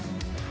 So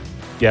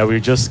yeah,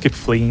 we just keep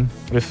fleeing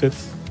with it.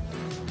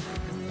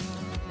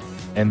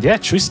 And yeah,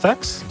 2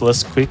 stacks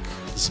plus quick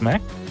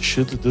smack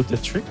should do the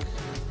trick.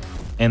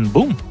 And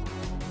boom,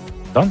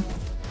 done.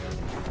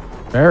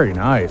 Very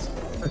nice.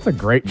 That's a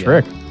great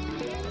trick.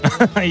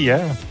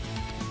 Yeah.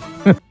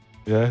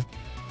 Yeah.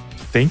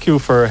 Thank you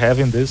for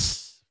having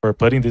this, for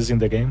putting this in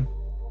the game.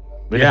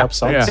 Really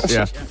helps out.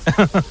 Yeah.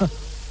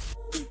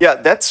 Yeah,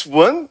 that's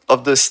one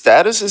of the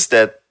statuses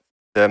that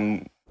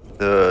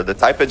the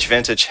type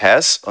advantage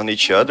has on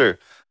each other.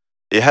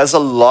 It has a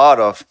lot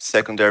of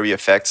secondary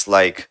effects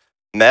like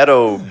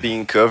metal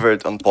being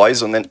covered on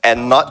poison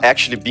and not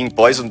actually being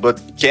poisoned,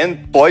 but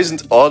can poison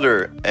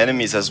other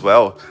enemies as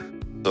well.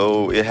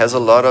 So it has a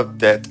lot of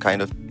that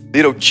kind of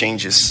little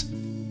changes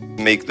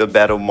to make the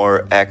battle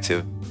more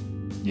active.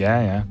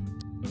 Yeah.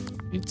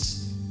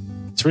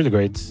 It's really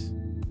great.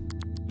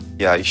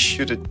 Yeah, I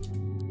should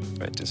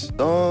write this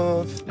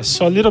off. I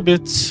saw a little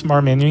bit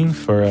more menuing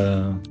for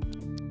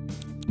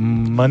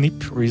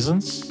manip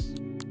reasons.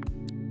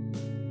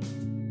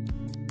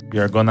 We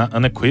are gonna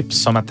unequip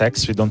some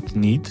attacks we don't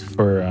need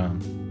for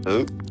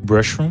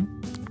Brushroom.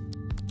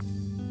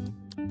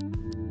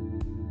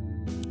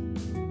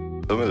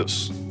 Oh meu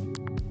Deus.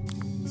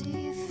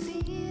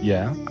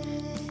 Yeah.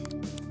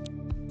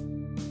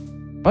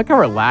 I like how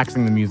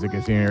relaxing the music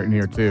is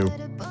here too.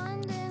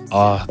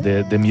 Oh,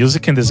 the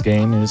music in this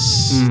game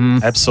is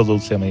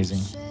absolutely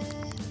amazing.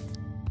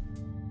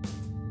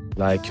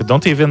 Like, you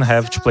don't even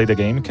have to play the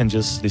game, you can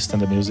just listen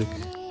to the music.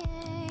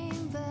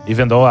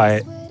 Even though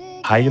I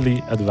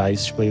highly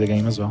advise to play the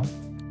game as well.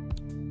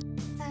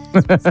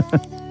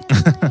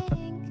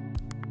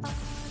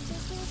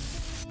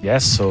 Yeah,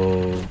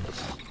 so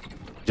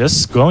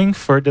just going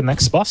for the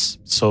next boss.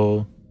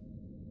 So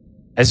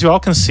as you all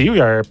can see,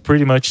 we are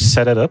pretty much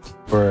set it up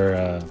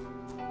for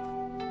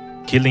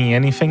killing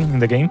anything in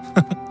the game.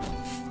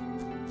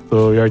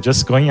 So we are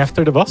just going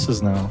after the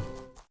bosses now.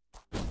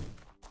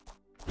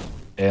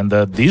 And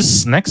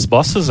these next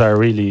bosses are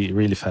really,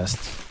 really fast.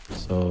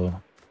 So,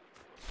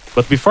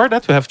 but before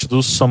that, we have to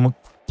do some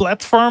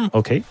platform.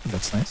 Okay,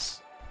 that's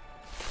nice.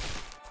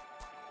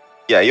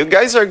 Yeah, you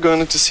guys are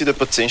going to see the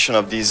potential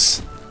of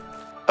these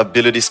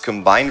abilities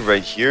combined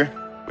right here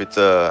with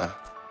the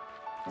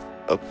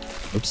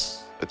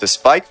with the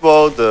spike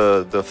ball,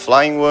 the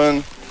flying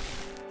one,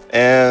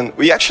 and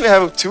we actually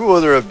have 2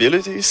 other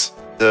abilities.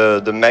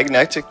 The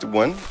magnetic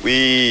one,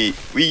 we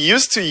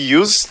used to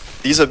use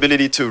this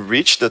ability to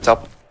reach the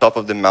top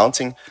of the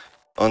mountain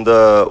on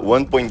the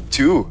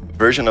 1.2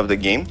 version of the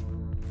game.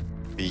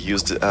 We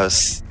used a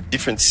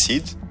different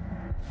seed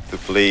to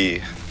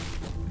play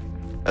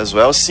as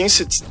well. Since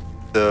it's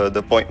the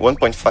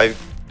 1.5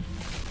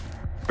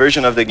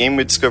 version of the game,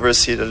 we discover a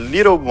seed a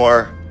little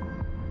more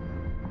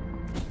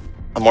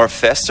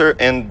faster,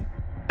 and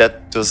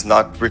that does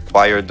not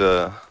require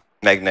the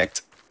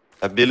magnet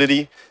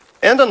ability.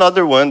 And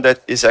another one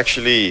that is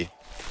actually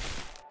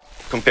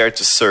compared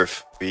to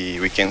surf.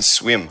 We can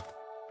swim.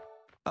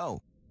 Oh.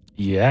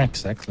 Yeah,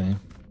 exactly.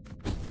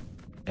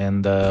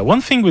 And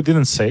one thing we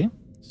didn't say,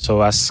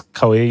 so as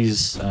Kawaii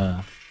is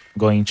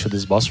going to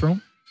this boss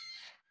room,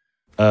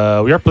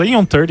 we are playing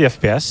on 30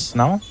 FPS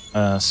now,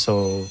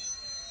 so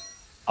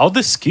all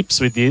the skips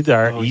we did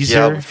are easier.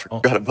 Yeah, we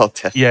forgot about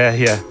that.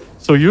 Yeah.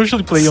 So we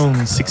usually play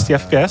on 60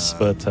 FPS,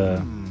 but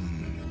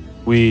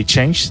we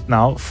changed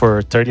now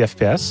for 30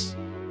 FPS.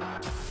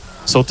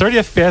 So 30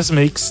 FPS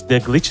makes the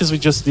glitches we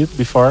just did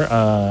before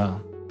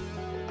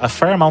a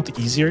fair amount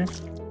easier.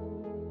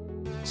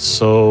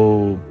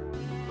 So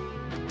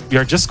we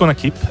are just gonna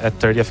keep at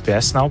 30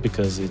 FPS now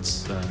because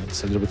it's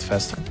a little bit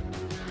faster.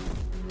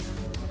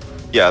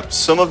 Yeah,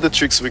 some of the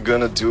tricks we're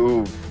gonna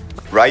do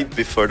right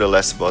before the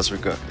last boss,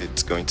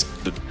 it's going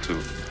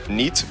to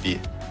need to be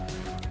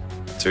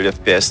 30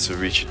 FPS to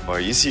reach it more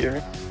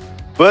easier.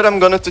 But I'm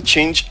gonna to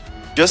change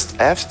just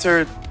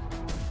after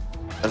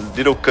a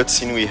little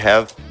cutscene we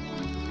have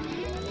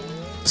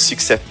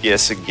 6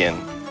 FPS again.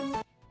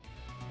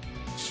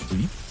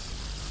 Sweet.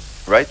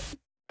 Right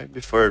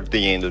before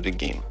the end of the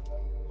game.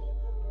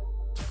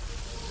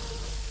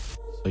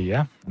 So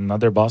yeah,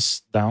 another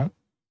boss down.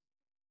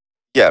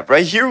 Yeah,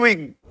 right here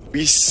we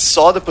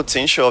saw the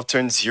potential of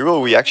turn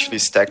 0. We actually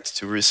stacked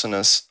 2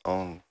 resonance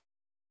on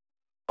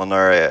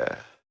our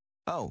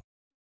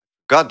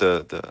got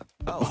the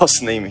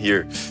boss name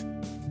here.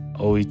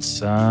 Oh, it's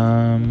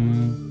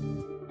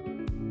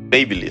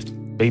Babylift.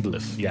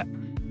 Babylift, yeah.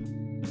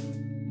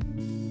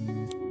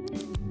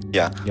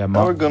 Yeah,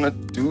 now we're gonna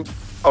do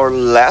our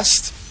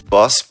last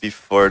boss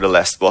before the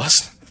last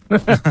boss.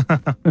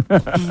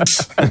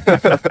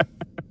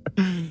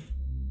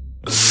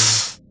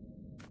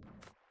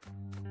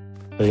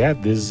 So yeah,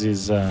 this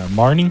is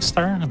Morning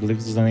Star, I believe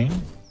is the name.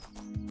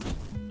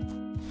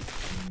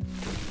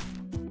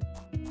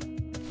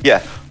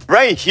 Yeah,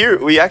 right here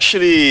we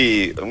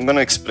actually, I'm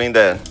gonna explain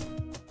that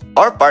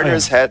our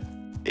partners had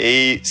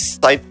a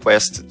side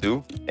quest to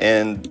do,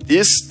 and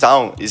this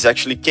town is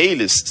actually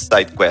Kaylee's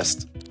side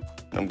quest.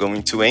 I'm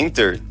going to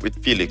enter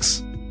with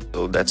Felix,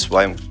 so that's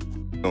why I'm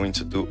going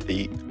to do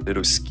a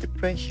little skip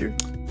right here.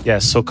 Yeah,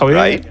 so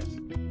Kawe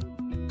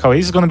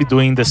is gonna be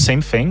doing the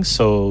same thing,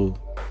 so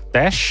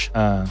dash,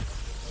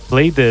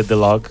 play the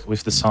log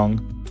with the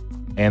song,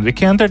 and we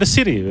can enter the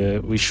city.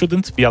 We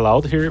shouldn't be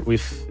allowed here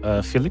with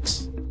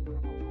Felix.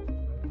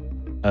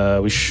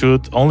 We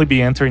should only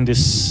be entering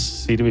this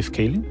city with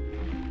Kaylee.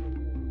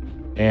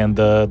 And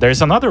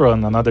there's another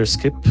one, another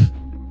skip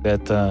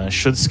that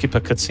should skip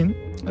a cutscene.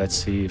 Let's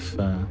see if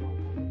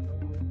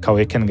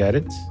Kawe can get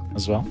it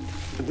as well.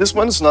 This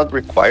one's not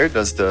required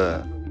as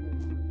the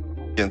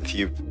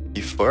Thief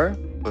before,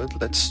 but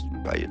let's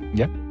try it.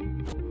 Yeah.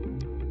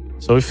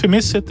 So if you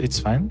miss it, it's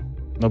fine.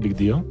 No big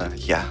deal.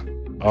 Yeah.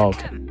 Oh,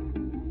 okay.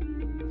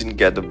 Didn't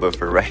get the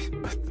buffer right,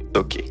 but it's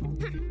okay.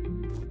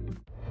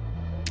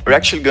 We're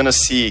actually gonna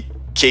see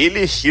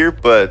Kaylee here,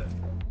 but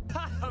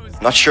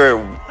not sure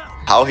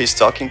how he's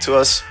talking to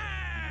us,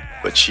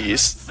 but she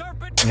is.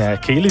 Yeah,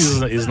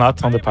 Kaylee is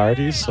not on the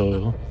party,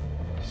 so...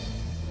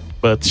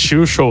 But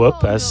she'll show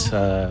up as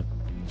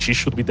she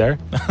should be there.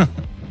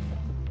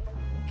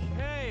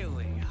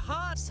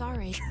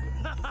 Sorry.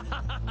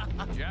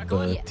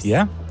 But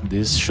yeah,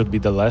 this should be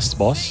the last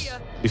boss,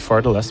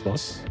 before the last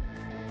boss.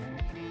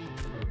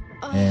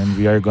 And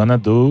we are gonna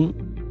do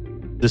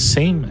the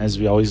same as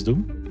we always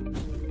do.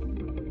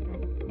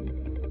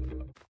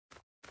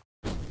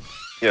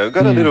 Yeah, we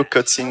got a little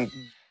cutscene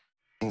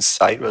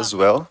inside as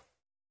well.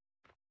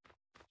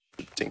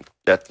 Shouldn't take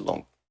that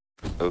long.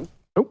 Oh.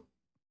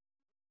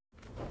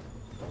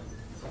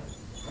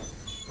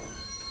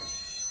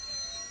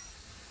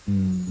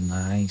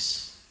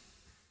 Nice.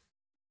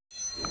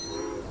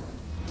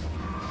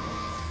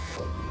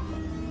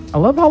 I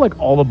love how like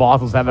all the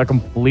bosses have a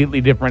completely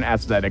different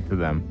aesthetic to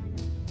them.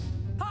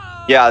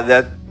 Yeah,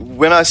 that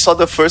when I saw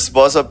the first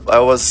boss up, I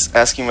was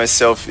asking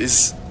myself,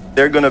 is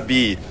there gonna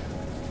be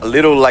a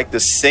little like the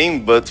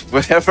same? But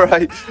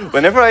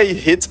whenever I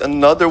hit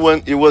another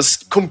one, it was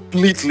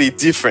completely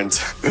different.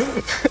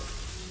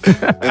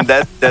 And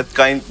that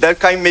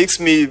kind makes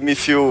me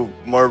feel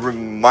more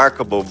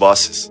remarkable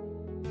bosses.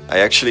 I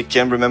actually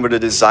can't remember the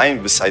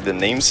design beside the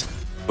names,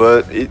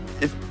 but it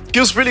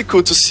feels really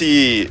cool to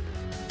see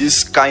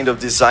this kind of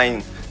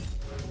design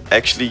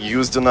actually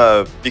used in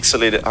a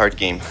pixelated art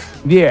game.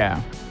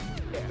 Yeah.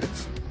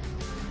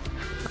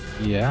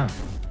 Yeah.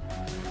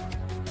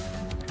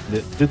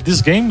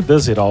 This game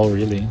does it all,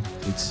 really.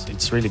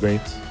 It's really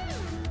great.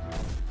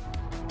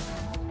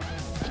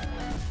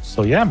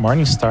 So yeah,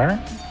 Morning Star.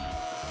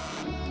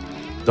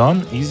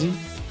 Done, easy.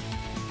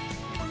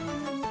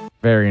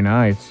 Very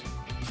nice.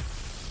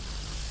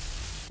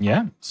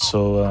 Yeah,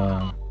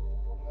 so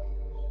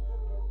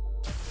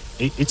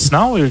it's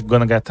now we're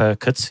gonna get a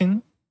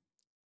cutscene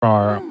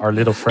from our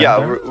little friend. Yeah,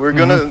 there.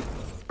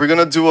 we're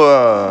gonna do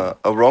a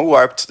wrong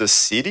warp to the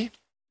city,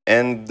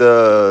 and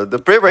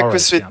the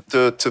prerequisite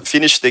to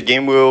finish the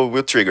game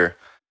will trigger.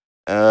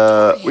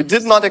 We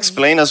did not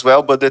explain as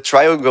well, but the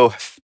triangle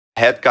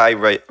head guy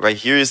right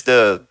here is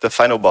the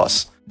final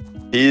boss.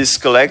 He's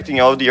collecting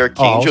all the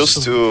archangels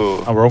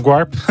to a rogue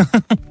warp.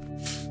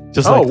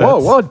 Just like that. Whoa,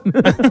 what?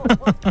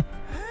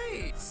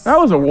 That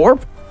was a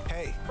warp.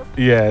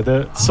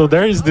 Yeah, so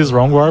there is this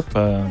wrong warp.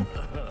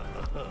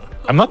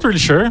 I'm not really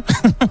sure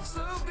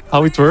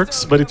how it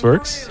works, but it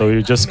works. So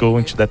you just go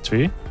into that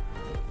tree,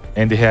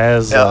 and it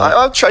has. Yeah,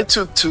 I'll try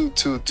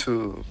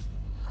to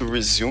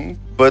resume,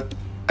 but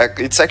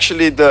it's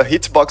actually the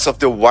hitbox of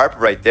the warp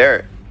right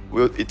there.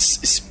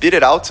 It's spit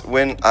it out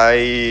when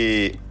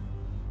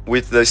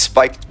with the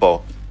spiked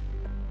ball.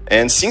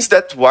 And since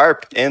that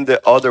warp and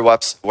the other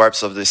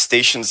warps of the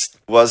stations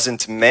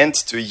wasn't meant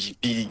to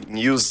be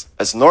used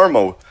as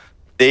normal,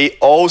 they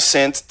all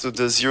sent to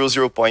the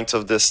 0 point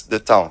of the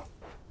town.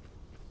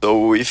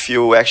 So if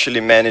you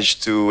actually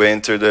manage to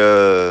enter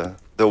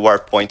the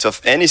warp point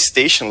of any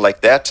station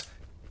like that,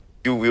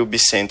 you will be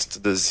sent to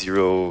the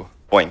 0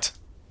 point.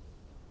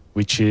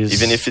 Which is...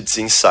 Even if it's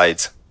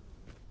inside.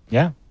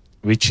 Yeah,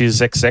 which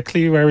is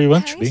exactly where we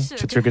want to be,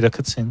 to trigger the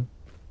cutscene.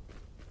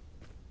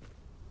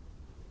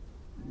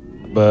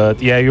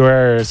 But yeah, you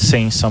are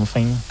saying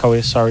something,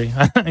 Kawe, sorry.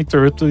 I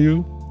interrupted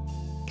you.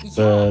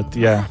 But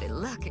yeah.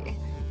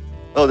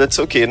 Oh, that's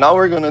okay. Now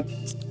we're gonna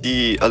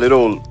see a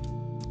little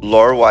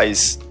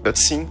lore-wise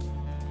cutscene.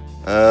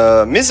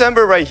 Miss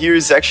Amber right here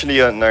is actually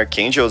an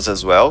Archangel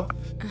as well.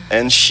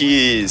 And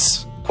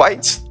she's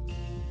quite...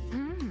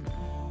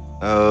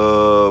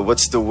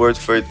 what's the word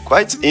for it?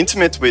 Quite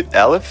intimate with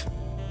Aleph.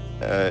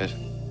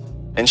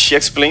 And she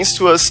explains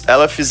to us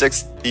Aleph is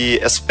the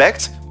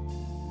aspect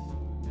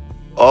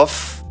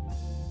of,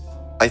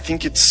 I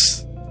think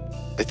it's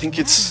I think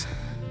it's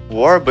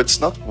war, but it's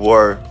not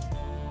war.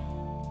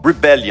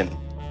 Rebellion.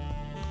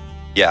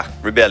 Yeah,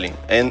 rebellion.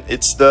 And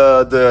it's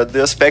the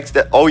aspect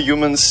that all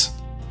humans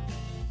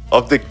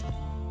of the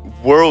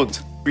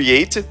world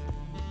created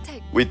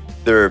with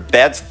their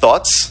bad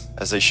thoughts,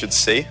 as I should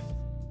say.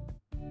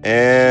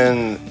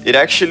 And it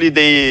actually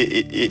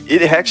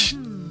it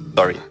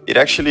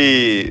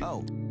actually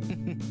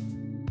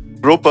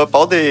group up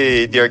all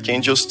the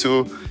archangels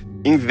to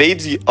invade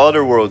the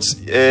other worlds.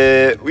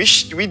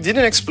 We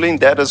didn't explain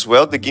that as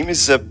well. The game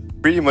is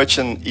pretty much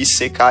an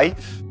isekai.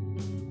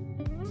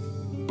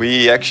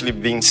 We actually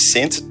being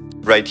sent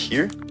right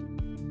here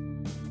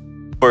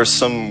for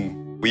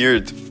some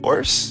weird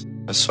force.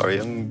 Sorry,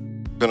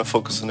 I'm gonna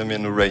focus on the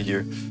menu right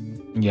here.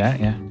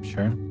 Yeah,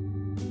 sure.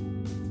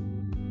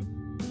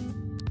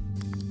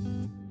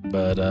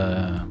 But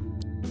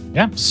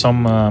yeah,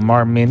 some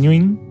more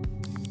menuing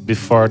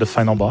before the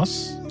final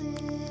boss.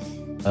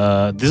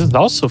 This is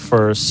also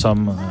for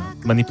some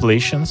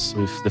manipulations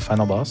with the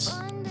final boss.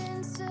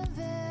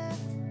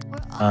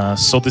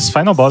 So this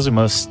final boss you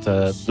must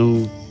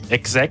do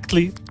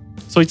exactly.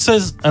 So it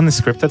says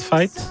unscripted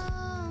fight,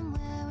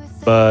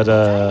 but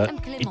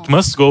it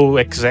must go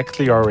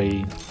exactly our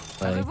way.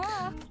 Like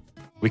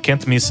we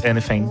can't miss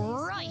anything,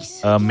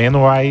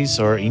 menu-wise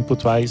or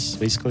input-wise,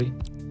 basically,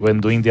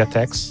 when doing the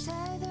attacks.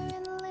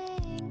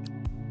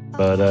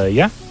 But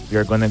yeah, we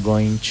are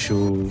going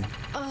to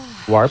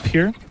warp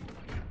here.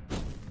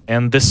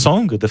 And the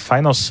song, the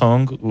final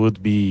song,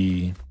 would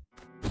be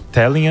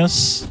telling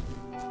us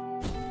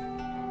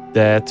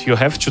that you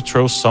have to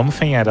throw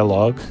something at a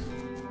log.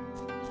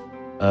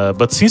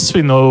 But since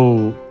we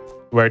know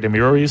where the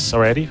mirror is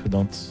already, we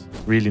don't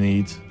really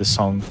need the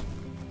song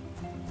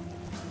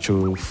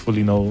to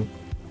fully know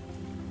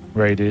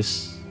where it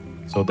is.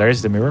 So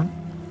there's the mirror.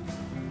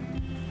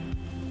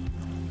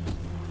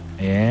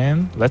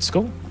 And let's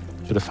go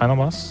to the final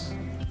boss.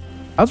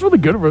 That's really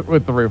good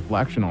with the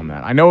reflection on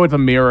that. I know it's a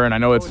mirror, and I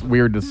know it's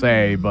weird to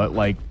say, but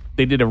like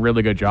they did a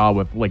really good job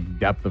with like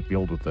depth of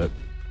field with it.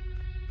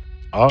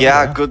 Oh,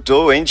 yeah,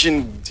 Godot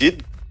engine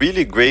did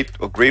really great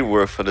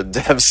work for the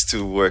devs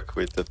to work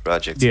with the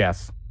project.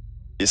 Yes,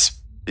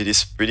 it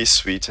is pretty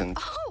sweet, and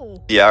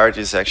the art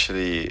is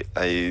actually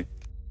it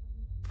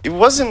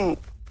wasn't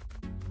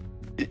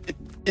it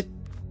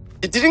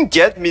didn't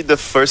get me the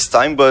first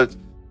time, but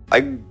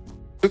I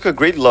took a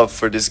great love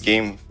for this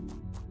game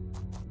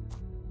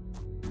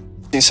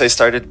since I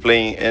started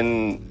playing,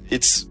 and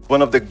it's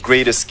one of the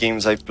greatest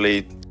games I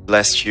played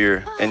last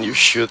year, and you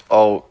should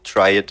all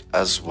try it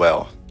as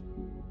well.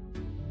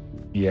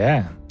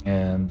 Yeah,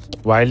 and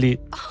while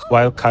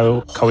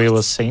Kawe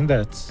was saying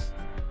that,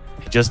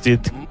 he just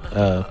did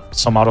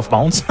some out of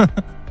bounds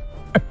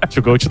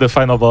to go to the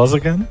final boss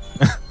again.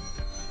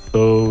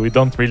 So we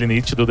don't really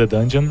need to do the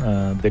dungeon.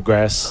 The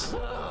grass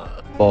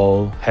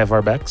ball have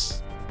our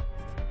backs,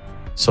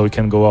 so we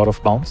can go out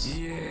of bounds.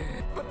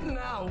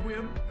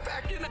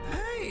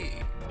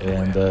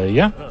 And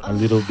yeah, a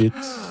little bit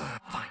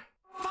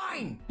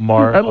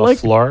more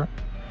of lore.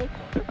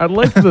 I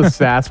liked the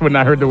sass when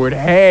I heard the word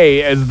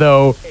 "hey," as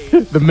though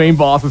the main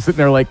boss is sitting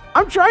there like,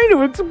 "I'm trying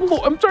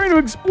to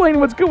explain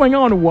what's going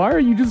on. Why are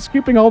you just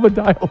skipping all the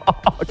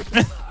dialogue?"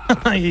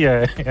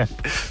 yeah.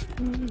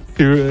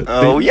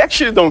 We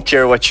actually don't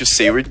care what you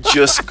say. We're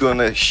just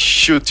gonna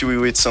shoot you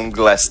with some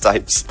glass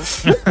types.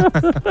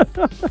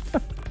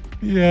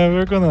 Yeah,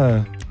 we're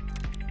gonna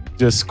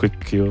just quick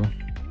kill.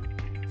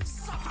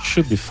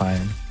 Should be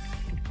fine.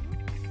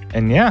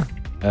 And yeah,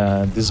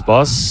 this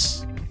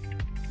boss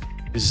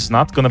is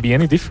not gonna be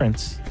any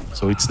different.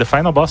 So it's the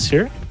final boss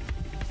here.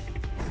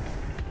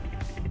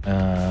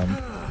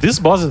 This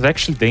boss is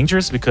actually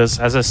dangerous because,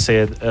 as I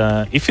said,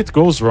 if it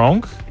goes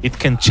wrong, it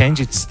can change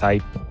its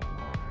type.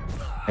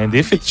 And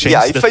if it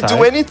changes if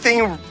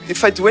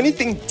I do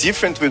anything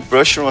different with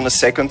Brusher on a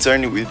second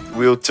turn, it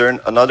will turn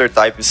another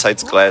type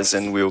besides glass,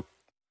 and will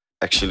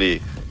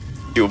actually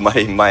kill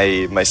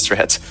my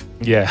strat.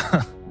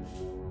 Yeah.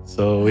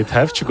 So it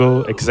have to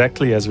go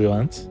exactly as we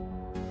want.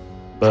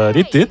 But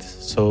it did,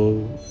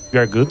 so we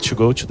are good to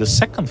go to the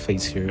second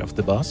phase here of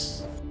the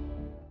boss.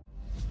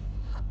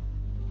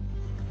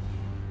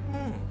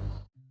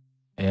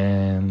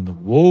 And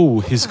whoa,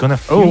 he's gonna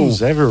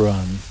fuse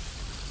everyone.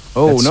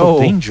 Oh, that's no.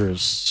 So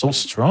dangerous, so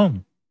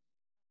strong.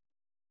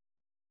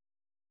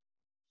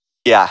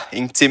 Yeah,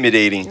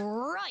 intimidating.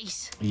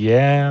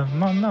 Yeah,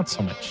 not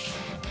so much.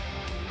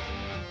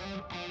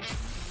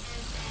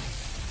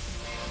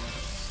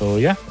 So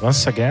yeah,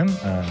 once again,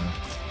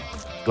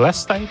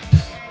 glass type.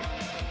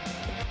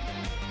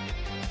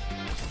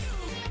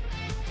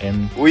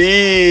 And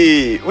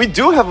we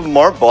do have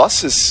more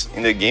bosses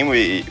in the game.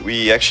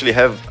 We actually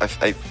have,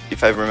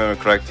 if I remember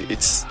correctly,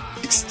 it's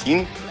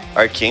 16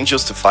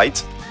 archangels to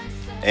fight,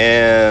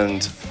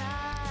 and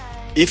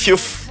if you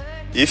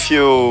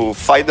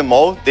fight them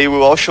all, they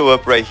will all show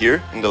up right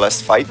here in the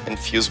last fight and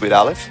fuse with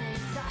Aleph.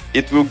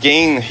 It will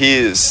gain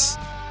his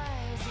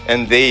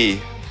and they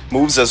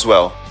moves as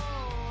well.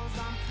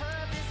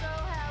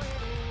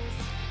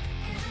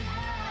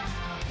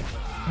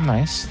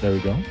 Nice, there we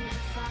go.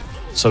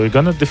 So we're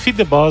gonna defeat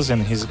the boss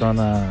and he's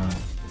gonna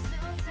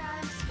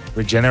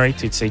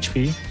regenerate its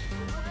HP.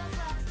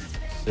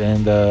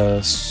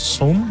 And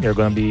soon you're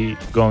gonna be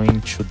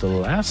going to the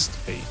last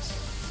phase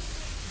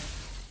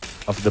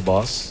of the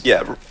boss.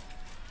 Yeah,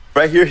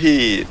 right here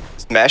he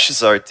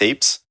smashes our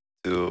tapes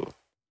to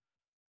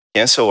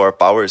cancel our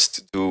powers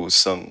to do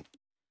some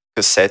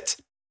cassette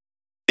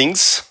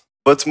things.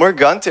 But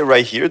Morgante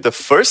right here, the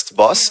first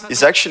boss,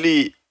 is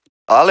actually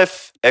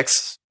Aleph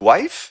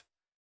ex-wife,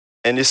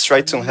 and is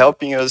trying to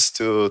helping us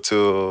to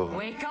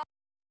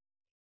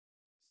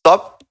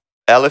stop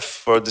Aleph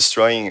for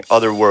destroying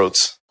other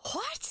worlds.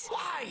 What?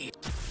 Why?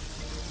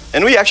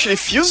 And we actually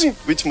fuse it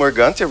with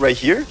Morgante right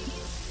here.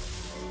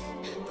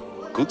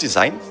 Good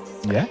design.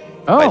 Yeah.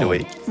 By the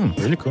way.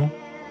 Really cool.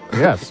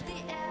 Yes.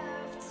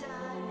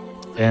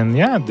 And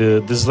yeah,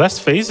 this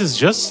last phase is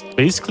just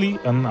basically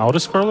an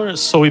auto-scroller.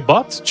 So we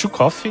bought 2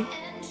 coffee,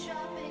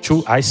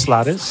 2 ice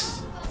lattes,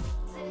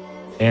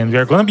 and we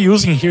are going to be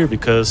using here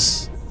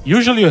because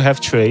usually you have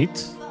to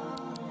wait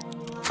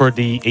for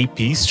the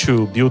APs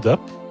to build up.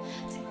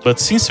 But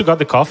since you got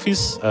the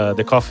coffees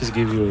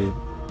give you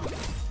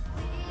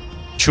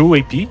 2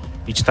 AP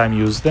each time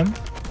you use them.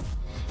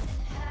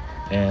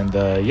 And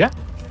yeah,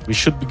 we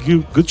should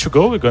be good to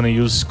go. We're going to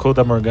use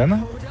Coda Morgana,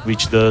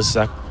 which does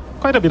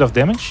quite a bit of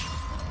damage.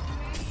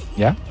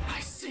 Yeah.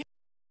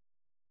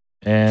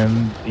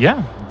 And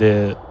yeah,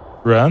 the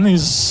run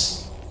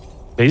is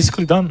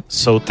basically done.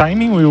 So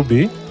timing will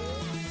be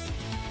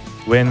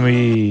when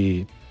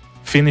we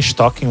finish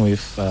talking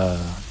with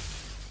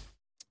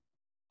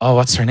oh,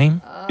 what's her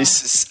name?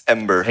 Mrs.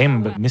 Ember.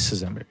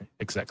 Mrs. Ember,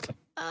 exactly.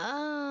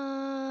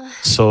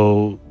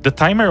 So the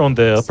timer on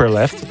the upper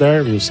left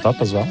there will stop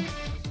as well.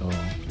 So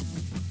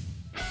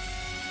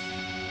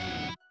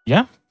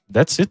yeah,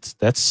 that's it.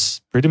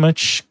 That's pretty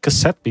much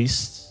Cassette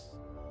Beasts.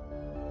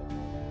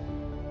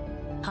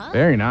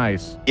 Very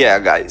nice. Yeah,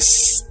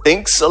 guys.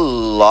 Thanks a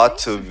lot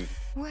to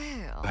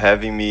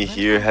having me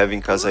here,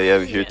 having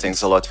Kazayev here.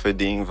 Thanks a lot for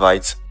the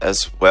invite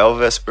as well,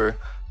 Vesper.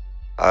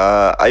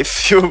 I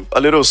feel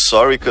a little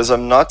sorry because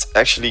I'm not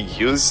actually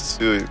used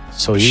to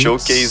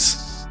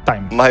showcase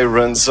my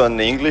runs on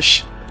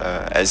English,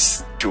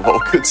 as you all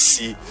could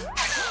see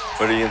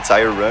for the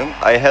entire run.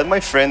 I had my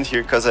friend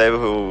here, Kazayev,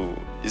 who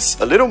is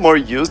a little more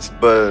used,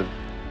 but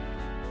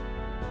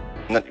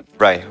not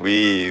right.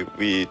 We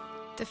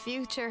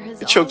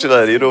choked it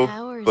a little,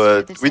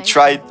 but we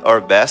tried our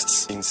best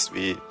since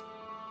we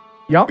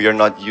are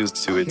not used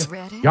to it.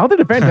 Y'all did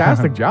a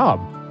fantastic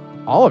job.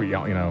 All of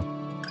y'all, you know.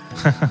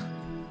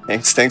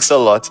 Thanks a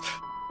lot.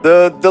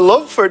 The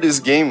love for this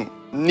game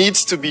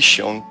needs to be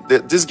shown.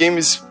 This game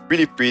is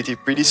really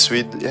pretty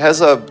sweet. It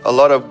has a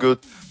lot of good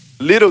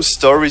little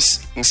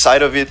stories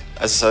inside of it,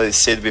 as I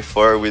said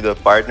before, with the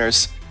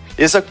partners.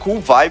 It's a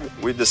cool vibe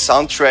with the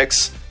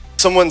soundtracks.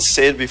 Someone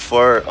said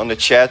before on the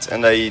chat,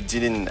 and I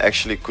didn't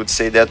actually could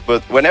say that,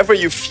 but whenever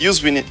you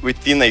fuse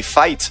within a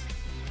fight,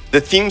 the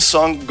theme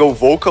song go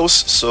vocals,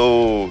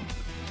 so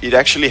it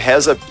actually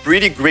has a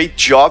pretty great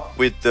job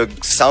with the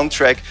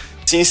soundtrack,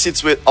 since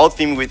it's all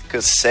themed with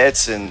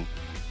cassettes and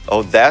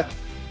all that.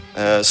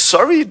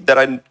 Sorry that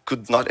I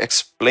could not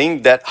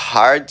explain that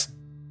hard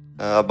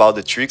about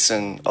the tricks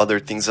and other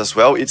things as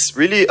well. It's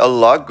really a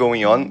lot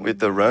going on with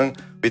the run,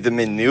 with the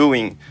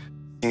menuing,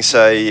 since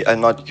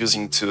I'm not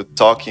using to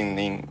talk in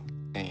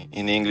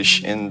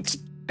English and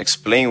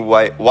explain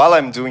while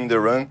I'm doing the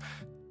run.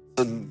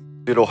 It's a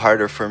little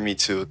harder for me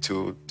to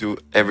do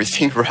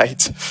everything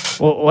right.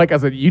 Well, like I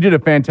said,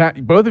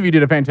 both of you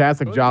did a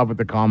fantastic job with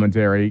the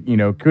commentary. You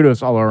know,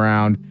 kudos all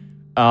around.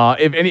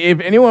 If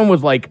anyone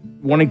was like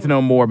wanting to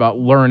know more about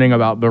learning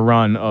about the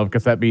run of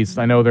Cassette Beasts,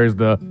 I know there's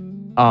the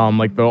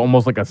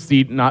almost like a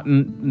seed, not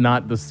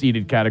the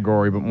seeded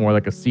category, but more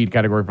like a seed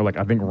category for like,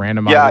 I think,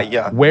 randomized.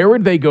 Yeah. Where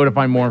would they go to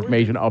find more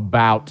information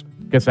about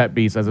Cassette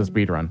Beasts as a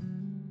speedrun?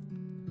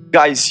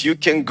 Guys, you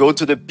can go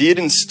to the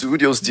Beaten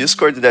Studios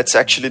Discord. That's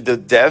actually the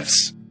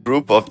devs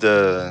group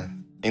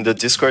in the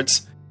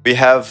Discords. We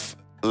have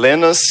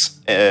Lena's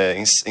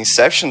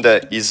Inception,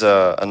 that is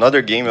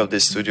another game of the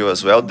studio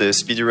as well. The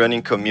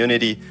speedrunning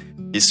community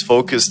is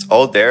focused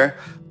all there.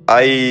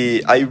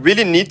 I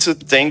really need to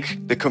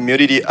thank the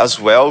community as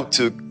well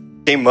to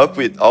came up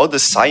with all the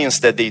science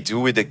that they do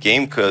with the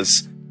game,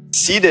 because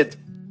see that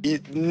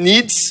it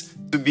needs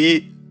to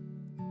be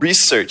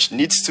researched,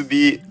 needs to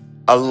be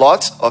a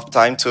lot of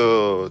time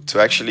to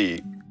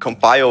actually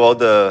compile all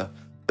the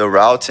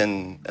route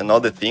and all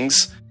the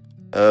things.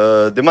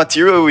 The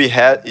material we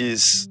had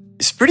is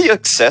pretty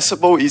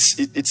accessible.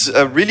 It's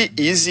really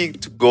easy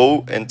to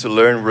go and to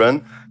learn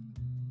run.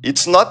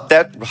 It's not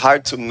that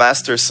hard to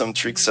master some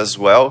tricks as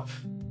well.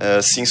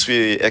 Since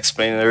we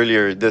explained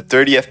earlier, the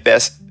 30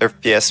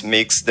 FPS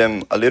makes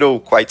them a little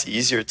quite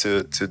easier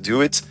to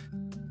do it.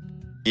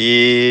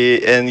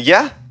 And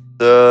yeah,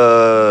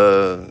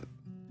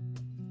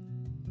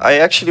 I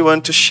actually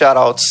want to shout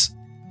out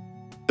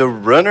the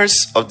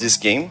runners of this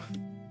game.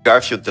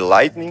 Garfield the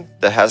Lightning,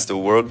 that has the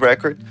world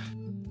record.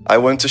 I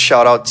want to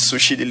shout out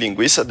Sushi de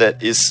Linguiça,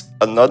 that is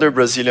another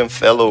Brazilian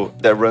fellow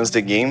that runs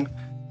the game.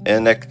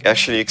 and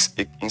actually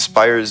it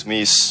inspires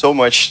me so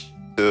much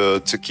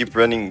to keep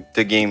running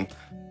the game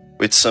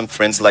with some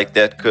friends like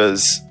that,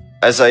 because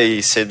as I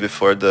said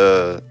before,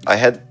 I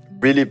had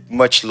really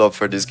much love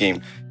for this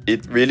game.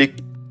 It really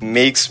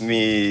makes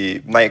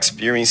my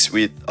experience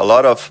with a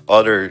lot of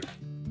other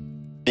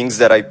things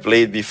that I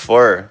played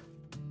before,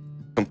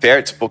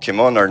 compared to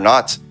Pokemon or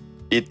not,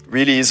 it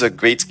really is a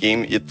great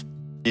game.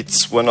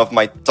 It's one of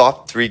my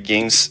top 3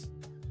 games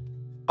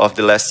of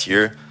the last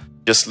year,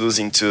 just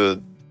losing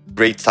to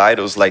great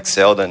titles like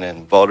Zelda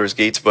and Baldur's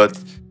Gate. But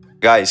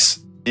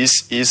guys,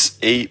 this is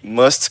a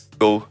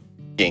must-go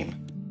game.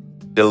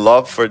 The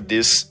love for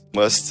this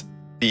must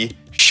be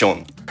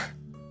shown.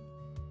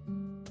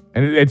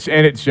 And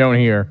it's shown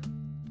here.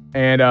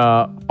 And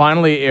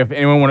finally, if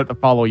anyone wanted to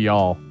follow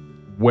y'all,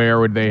 where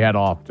would they head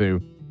off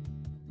to?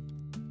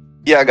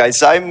 Yeah,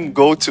 guys, I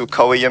go to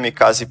Kawaii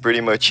Yamikaze pretty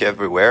much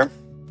everywhere.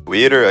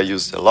 Twitter, I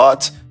use a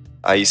lot.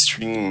 I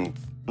stream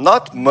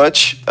not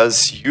much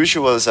as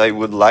usual as I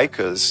would like,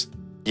 because,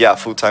 yeah,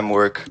 full-time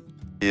work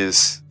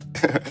is,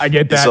 I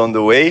get that. is on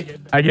the way.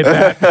 I get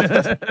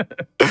that.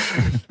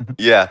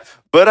 Yeah,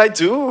 but I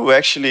do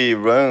actually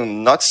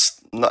run not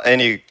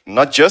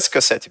just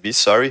Cassette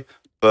Beasts, sorry,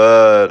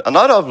 but a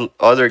lot of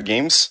other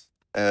games.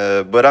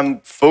 But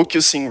I'm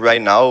focusing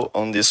right now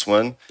on this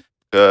one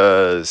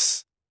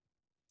because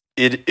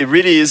it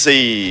really is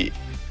a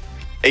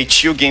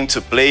chill game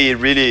to play. It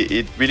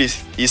really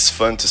is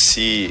fun to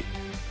see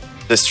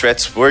the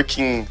strats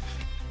working.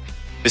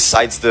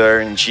 Besides the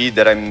RNG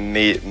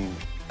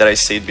that I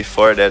said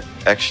before, that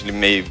actually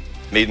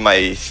made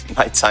my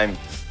time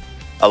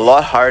a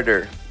lot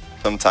harder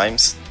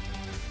sometimes.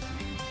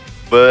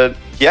 But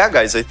yeah,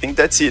 guys, I think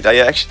that's it.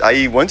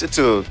 I wanted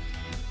to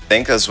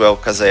thank as well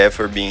Kazaev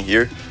for being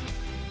here.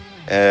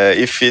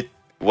 If it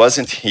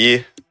wasn't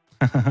he,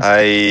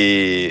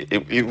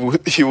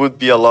 it would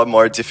be a lot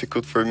more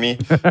difficult for me,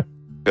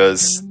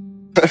 because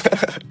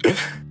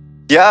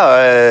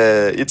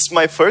yeah, it's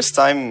my first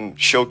time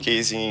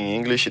showcasing in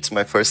English. It's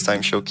my first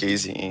time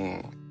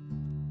showcasing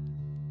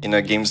in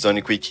a Games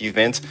Done Quick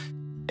event,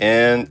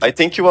 and I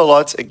thank you a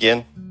lot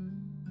again,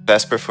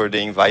 Vesper, for the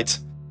invite.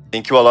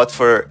 Thank you a lot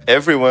for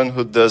everyone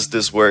who does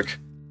this work,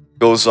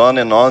 goes on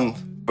and on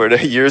for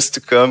the years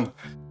to come,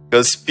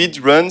 because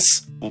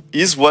speedruns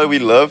is what we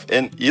love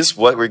and is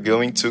what we're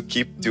going to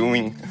keep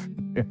doing.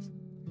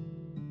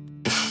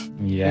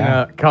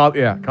 Yeah.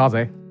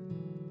 Kaze.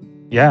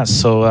 Yeah,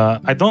 so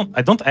I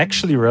don't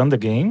actually run the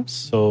game,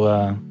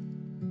 so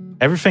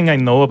everything I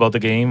know about the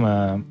game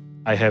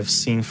I have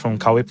seen from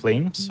Kawe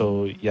playing.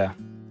 So yeah,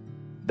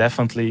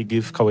 definitely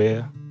give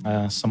Kawe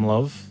some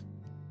love.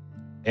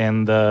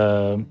 And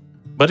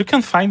but you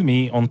can find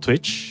me on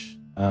Twitch,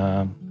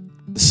 the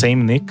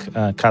same nick,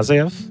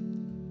 Kazaev.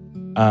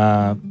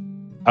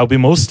 I'll be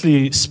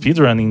mostly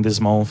speedrunning this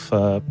month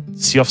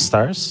Sea of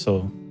Stars,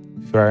 so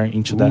if you are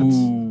into that.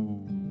 Ooh,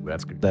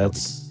 that's good.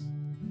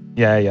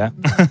 Yeah.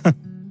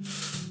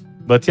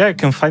 But yeah, you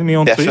can find me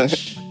on Definitely.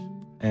 Twitch,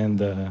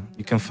 and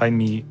you can find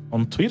me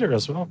on Twitter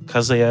as well,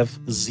 Kazaev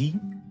Z,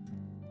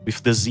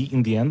 with the Z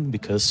in the end,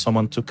 because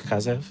someone took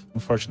Kazaev,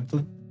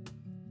 unfortunately.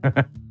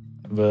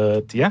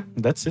 But yeah,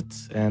 that's it.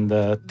 And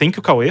thank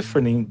you, Kawe,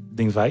 for the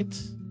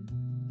invite.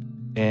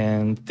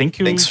 And thank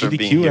you, Thanks for GDQ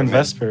being here, and man.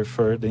 Vesper,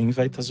 for the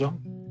invite as well.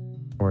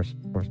 Of course.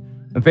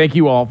 And thank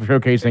you all for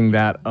showcasing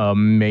that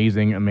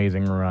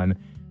amazing run.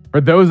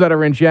 For those that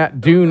are in chat,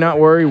 do not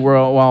worry.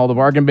 While the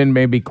bargain bin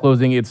may be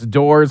closing its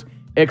doors,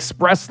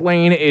 Express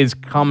Lane is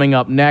coming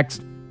up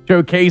next,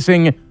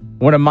 showcasing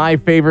one of my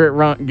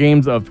favorite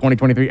games of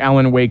 2023,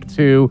 Alan Wake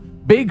 2.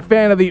 Big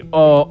fan of the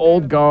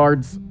old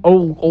gods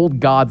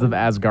of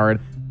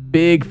Asgard.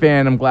 Big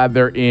fan. I'm glad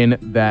they're in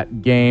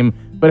that game.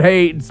 But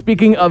hey,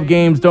 speaking of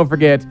games, don't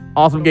forget,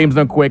 Awesome Games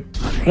Done Quick,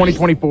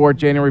 2024,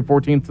 January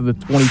 14th to the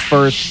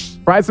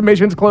 21st. Prize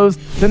submissions close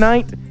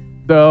tonight.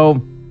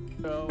 So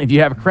if you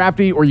have a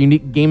crafty or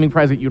unique gaming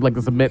prize that you'd like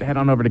to submit, head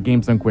on over to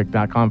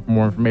gamesdonequick.com for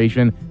more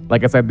information.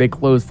 Like I said, they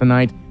close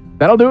tonight.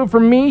 That'll do it for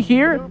me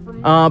here.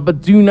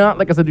 But do not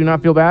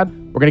feel bad.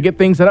 We're going to get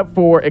things set up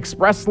for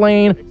Express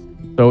Lane.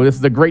 So this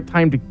is a great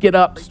time to get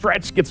up,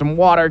 stretch, get some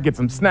water, get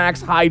some snacks,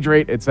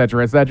 hydrate,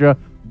 etc., etc.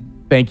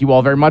 Thank you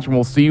all very much, and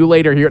we'll see you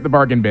later here at the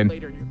Bargain Bin.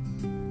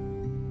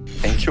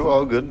 Thank you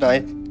all. Good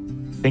night.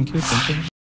 Thank you.